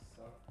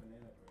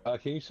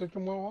you stick to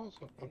more walls?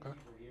 Okay.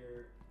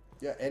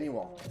 Yeah, any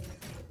wall.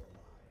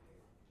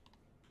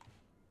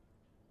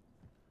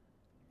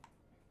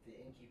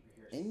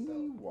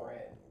 Any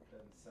wall.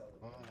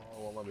 Oh,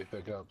 well, let me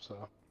pick up.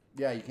 So.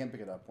 Yeah, you can't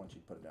pick it up once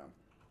you put it down.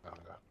 Oh,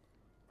 okay.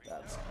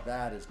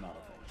 That is not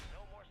a thing.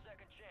 No more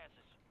second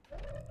chances.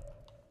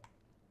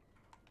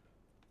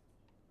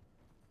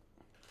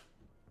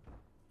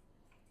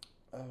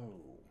 Oh.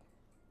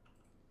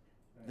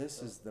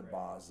 This is the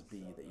Boz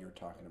B that you were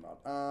talking about.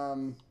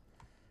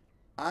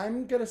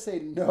 I'm gonna say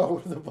no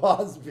to the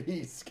Boz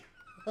B,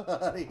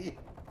 Scotty.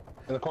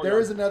 In the courtyard. There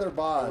is another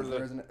Boz.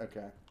 There is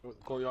okay.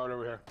 Courtyard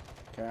over here.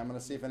 Okay, I'm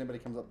gonna see if anybody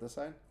comes up this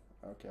side.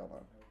 Okay, hold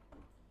on.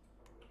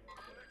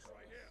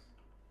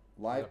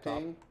 Live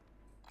ping.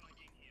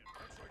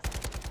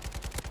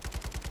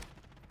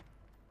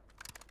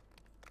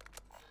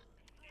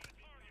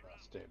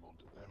 Stable,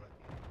 damn it.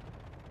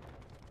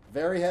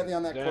 Very heavy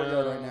on that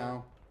courtyard right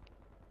now.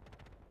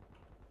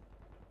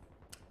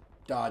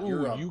 Dodd,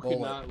 you're a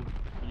bullet.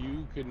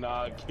 You could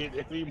not get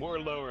any more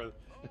lower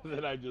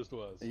than I just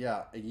was.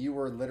 Yeah, you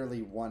were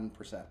literally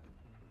 1%.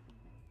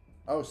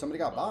 Oh, somebody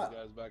got bought.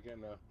 Guys back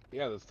in now.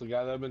 Yeah, that's the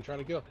guy that I've been trying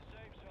to kill.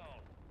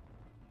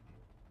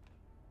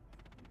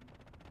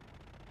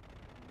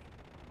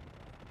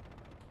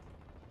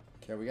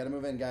 Okay, we gotta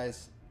move in,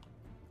 guys.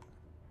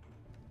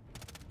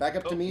 Back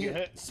up to me.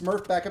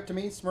 Smurf, back up to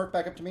me. Smurf,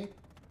 back up to me.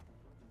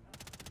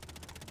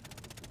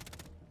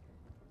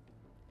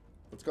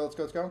 Let's go, let's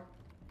go, let's go.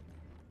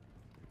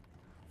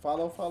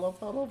 Follow, follow,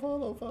 follow,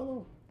 follow,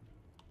 follow.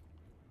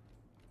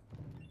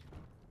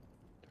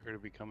 They're gonna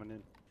be coming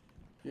in.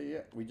 Yeah,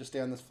 yeah. We just stay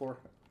on this floor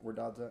where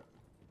Dodd's at.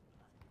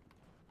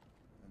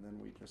 And then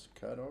we just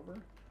cut over.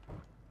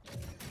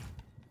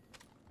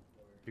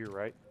 You're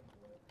right.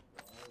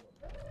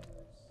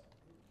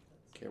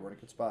 Okay, we're in a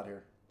good spot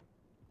here.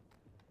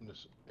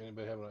 Just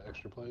anybody having an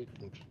extra plate?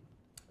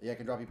 Yeah, I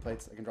can drop you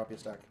plates. I can drop you a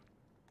stack.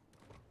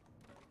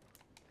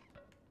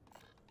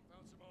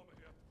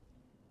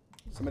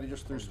 Somebody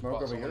just threw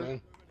smoke over here.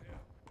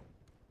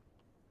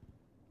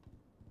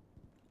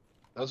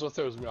 That's what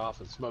throws me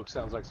off. Is smoke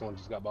sounds like someone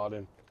just got bought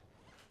in.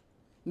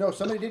 No,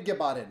 somebody did get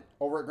bought in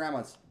over at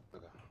Grandma's.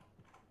 Okay.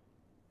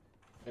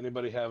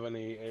 Anybody have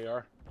any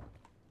AR?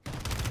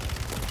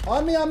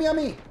 On me, on me, on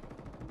me.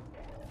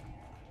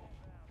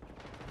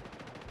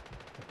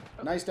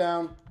 Nice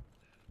down.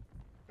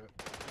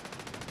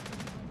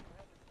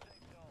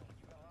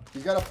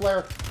 He's got a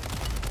flare.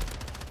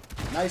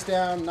 Nice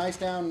down, nice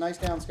down, nice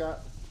down,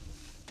 Scott.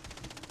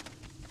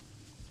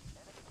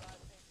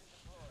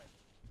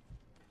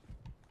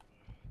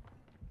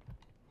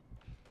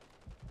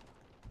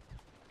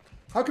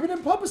 How come it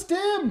didn't pump a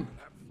stim?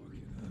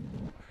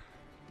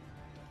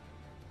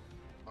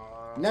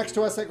 Next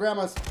to us at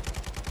Grandma's.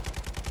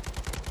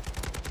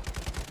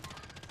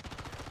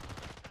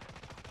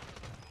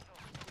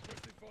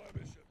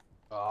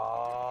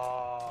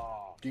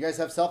 Oh. Do you guys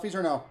have selfies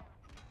or no?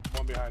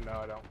 One behind. No,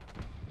 I don't.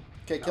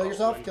 Okay, kill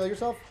yourself. Kill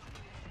yourself.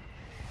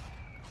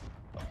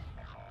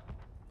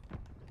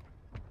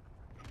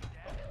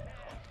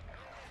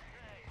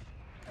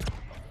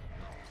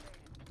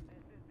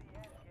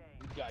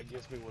 This guy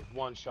gets me with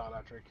one shot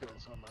after I kill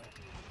somebody.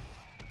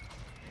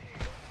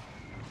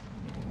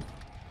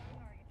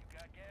 You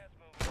got gas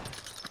moving.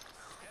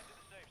 Head to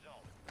the safe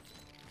zone.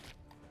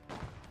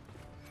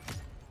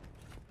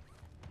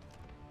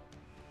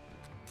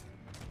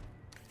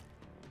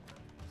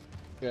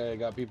 Okay, I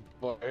got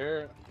people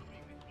here.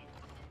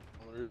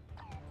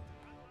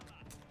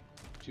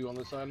 Two on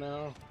this side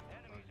now.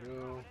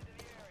 Go.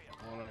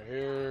 One right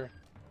here.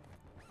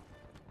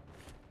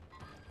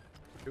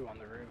 Two on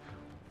the roof.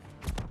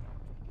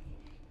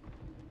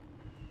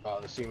 Oh,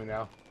 they see me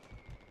now.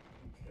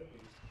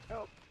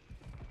 Help.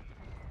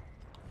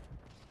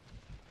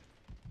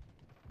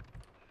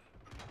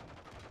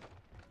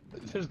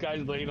 This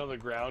guy's laying on the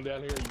ground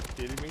down here. Are you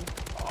kidding me?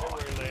 Oh,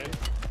 where he lands?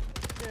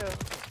 Yeah.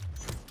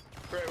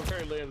 Where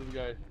he lands, this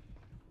guy?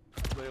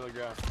 Lay on the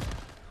ground.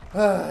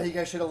 You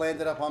guys should have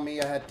landed up on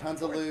me. I had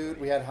tons of loot.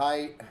 We had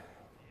height.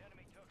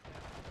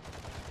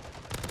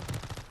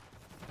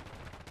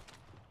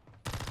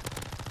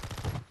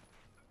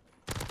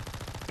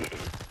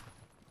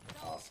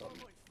 Awesome.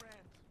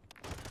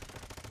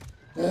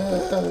 Bring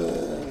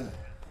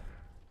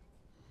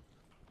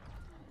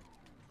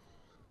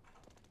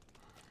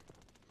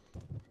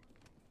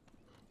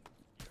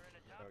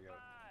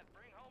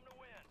home the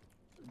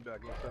win.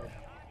 Back inside.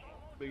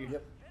 Biggy.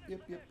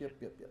 Yep.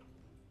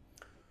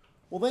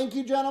 Well, thank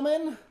you,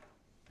 gentlemen.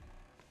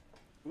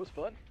 It was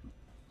fun.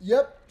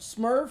 Yep,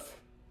 Smurf.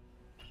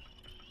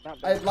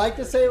 Not bad. I'd like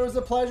to say it was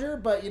a pleasure,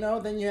 but, you know,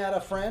 then you had a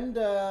friend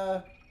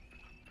that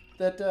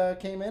that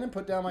came in and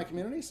put down my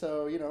community.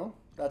 So, you know,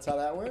 that's how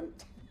that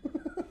went.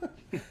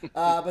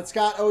 But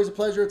Scott, always a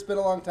pleasure. It's been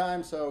a long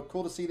time. So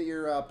cool to see that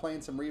you're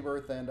playing some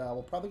Rebirth. And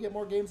we'll probably get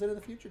more games in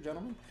the future,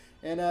 gentlemen.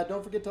 And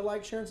don't forget to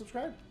like, share, and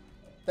subscribe.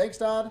 Thanks,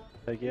 Todd.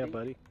 Heck yeah,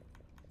 buddy.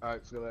 All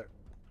right, see you later.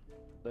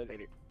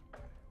 Later.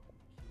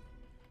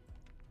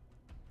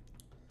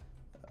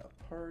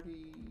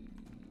 Party.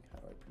 How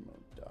do I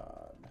promote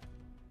Dodd?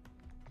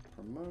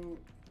 Promote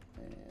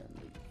and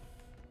leave.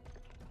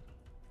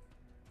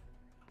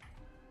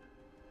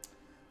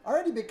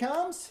 Alrighty,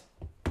 BitCommS.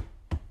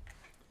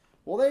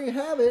 Well, there you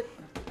have it.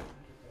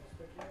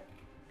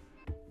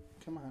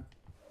 Come on.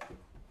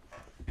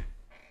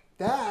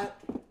 That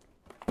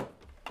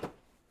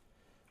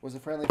was a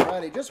friendly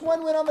Friday. Just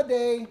one win on the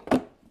day.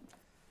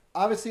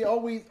 Obviously,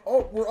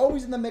 we're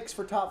always in the mix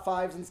for top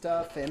fives and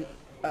stuff, and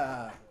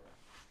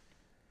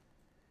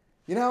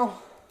you know,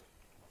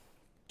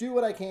 do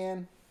what I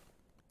can.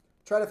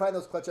 Try to find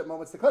those clutch up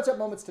moments. The clutch up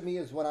moments to me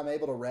is when I'm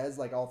able to res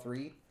like all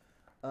three.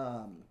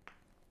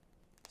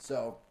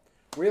 So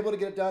we're able to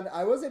get it done.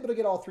 I was able to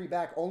get all three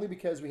back only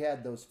because we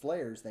had those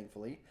flares,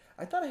 thankfully.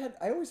 I thought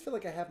I always feel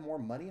like I have more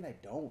money and I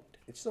don't.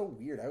 It's so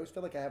weird. I always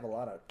feel like I have a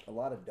lot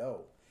of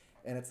dough.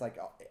 And it's like,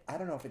 I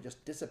don't know if it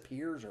just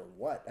disappears or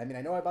what. I mean,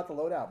 I know I bought the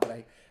loadout,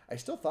 but I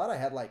still thought I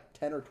had like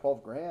 10 or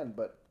 12 grand,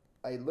 but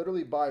I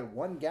literally buy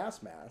one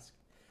gas mask,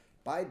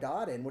 buy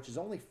Dot in, which is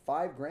only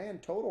 5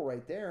 grand total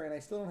right there, and I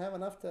still don't have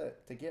enough to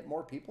get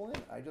more people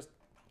in.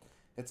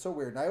 It's so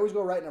weird. And I always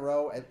go right in a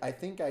row. I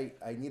think I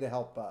need to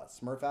help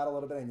Smurf out a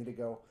little bit. I need to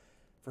go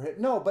for him.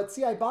 No, but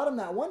see, I bought him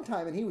that one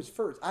time, and he was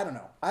first. I don't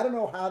know. I don't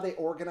know how they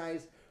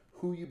organize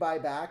who you buy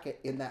back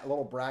in that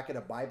little bracket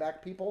of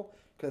buyback people,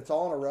 because it's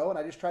all in a row, and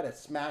I just try to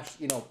smash,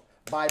 you know,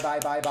 buy,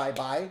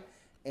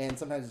 and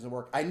sometimes it doesn't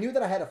work. I knew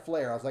that I had a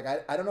flare. I was like,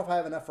 I don't know if I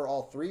have enough for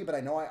all three, but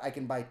I know I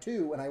can buy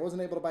 2, and I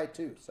wasn't able to buy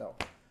 2, so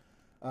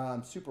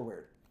super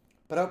weird.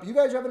 But I hope you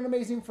guys are having an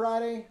amazing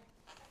Friday,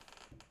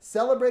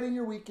 celebrating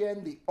your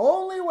weekend the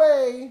only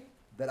way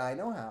that I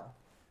know how,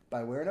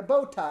 by wearing a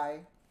bow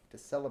tie to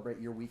celebrate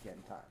your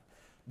weekend time.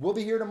 We'll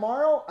be here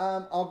tomorrow.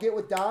 I'll get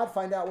with Dodd,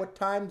 find out what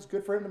time's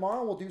good for him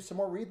tomorrow. We'll do some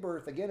more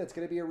Rebirth. Again, it's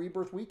going to be a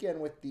Rebirth weekend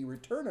with the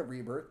return of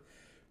Rebirth.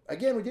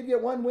 Again, we did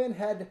get one win.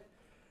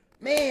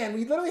 Man,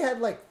 we literally had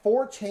like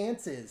 4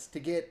 chances to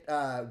get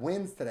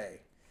wins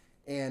today.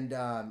 And,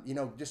 you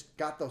know, just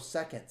got those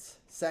seconds.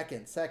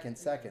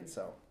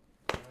 So,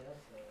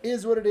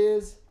 is what it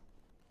is.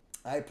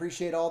 I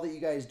appreciate all that you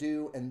guys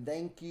do. And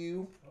thank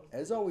you,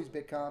 as always,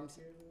 BitCommS.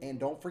 And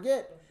don't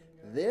forget,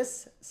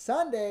 this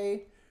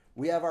Sunday,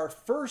 we have our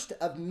first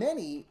of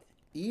many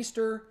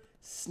Easter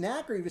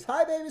snack reviews.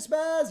 Hi, Baby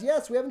Spaz.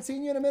 Yes, we haven't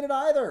seen you in a minute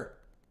either.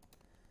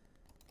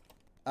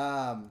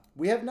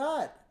 We have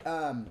not.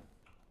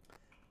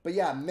 But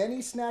yeah,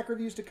 many snack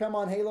reviews to come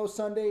on Halo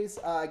Sundays.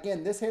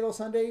 Again, this Halo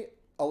Sunday,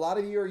 a lot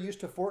of you are used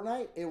to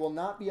Fortnite. It will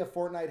not be a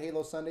Fortnite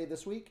Halo Sunday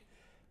this week.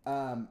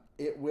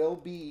 It will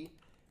be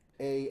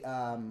a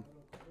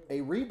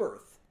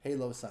Rebirth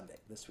Halo Sunday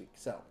this week.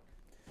 So,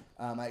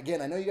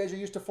 again, I know you guys are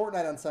used to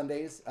Fortnite on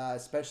Sundays,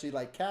 especially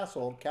like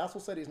Castle.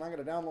 Castle said he's not going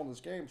to download this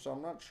game, so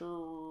I'm not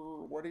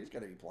sure what he's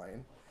going to be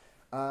playing.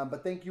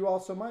 But thank you all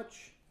so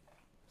much.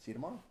 See you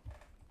tomorrow.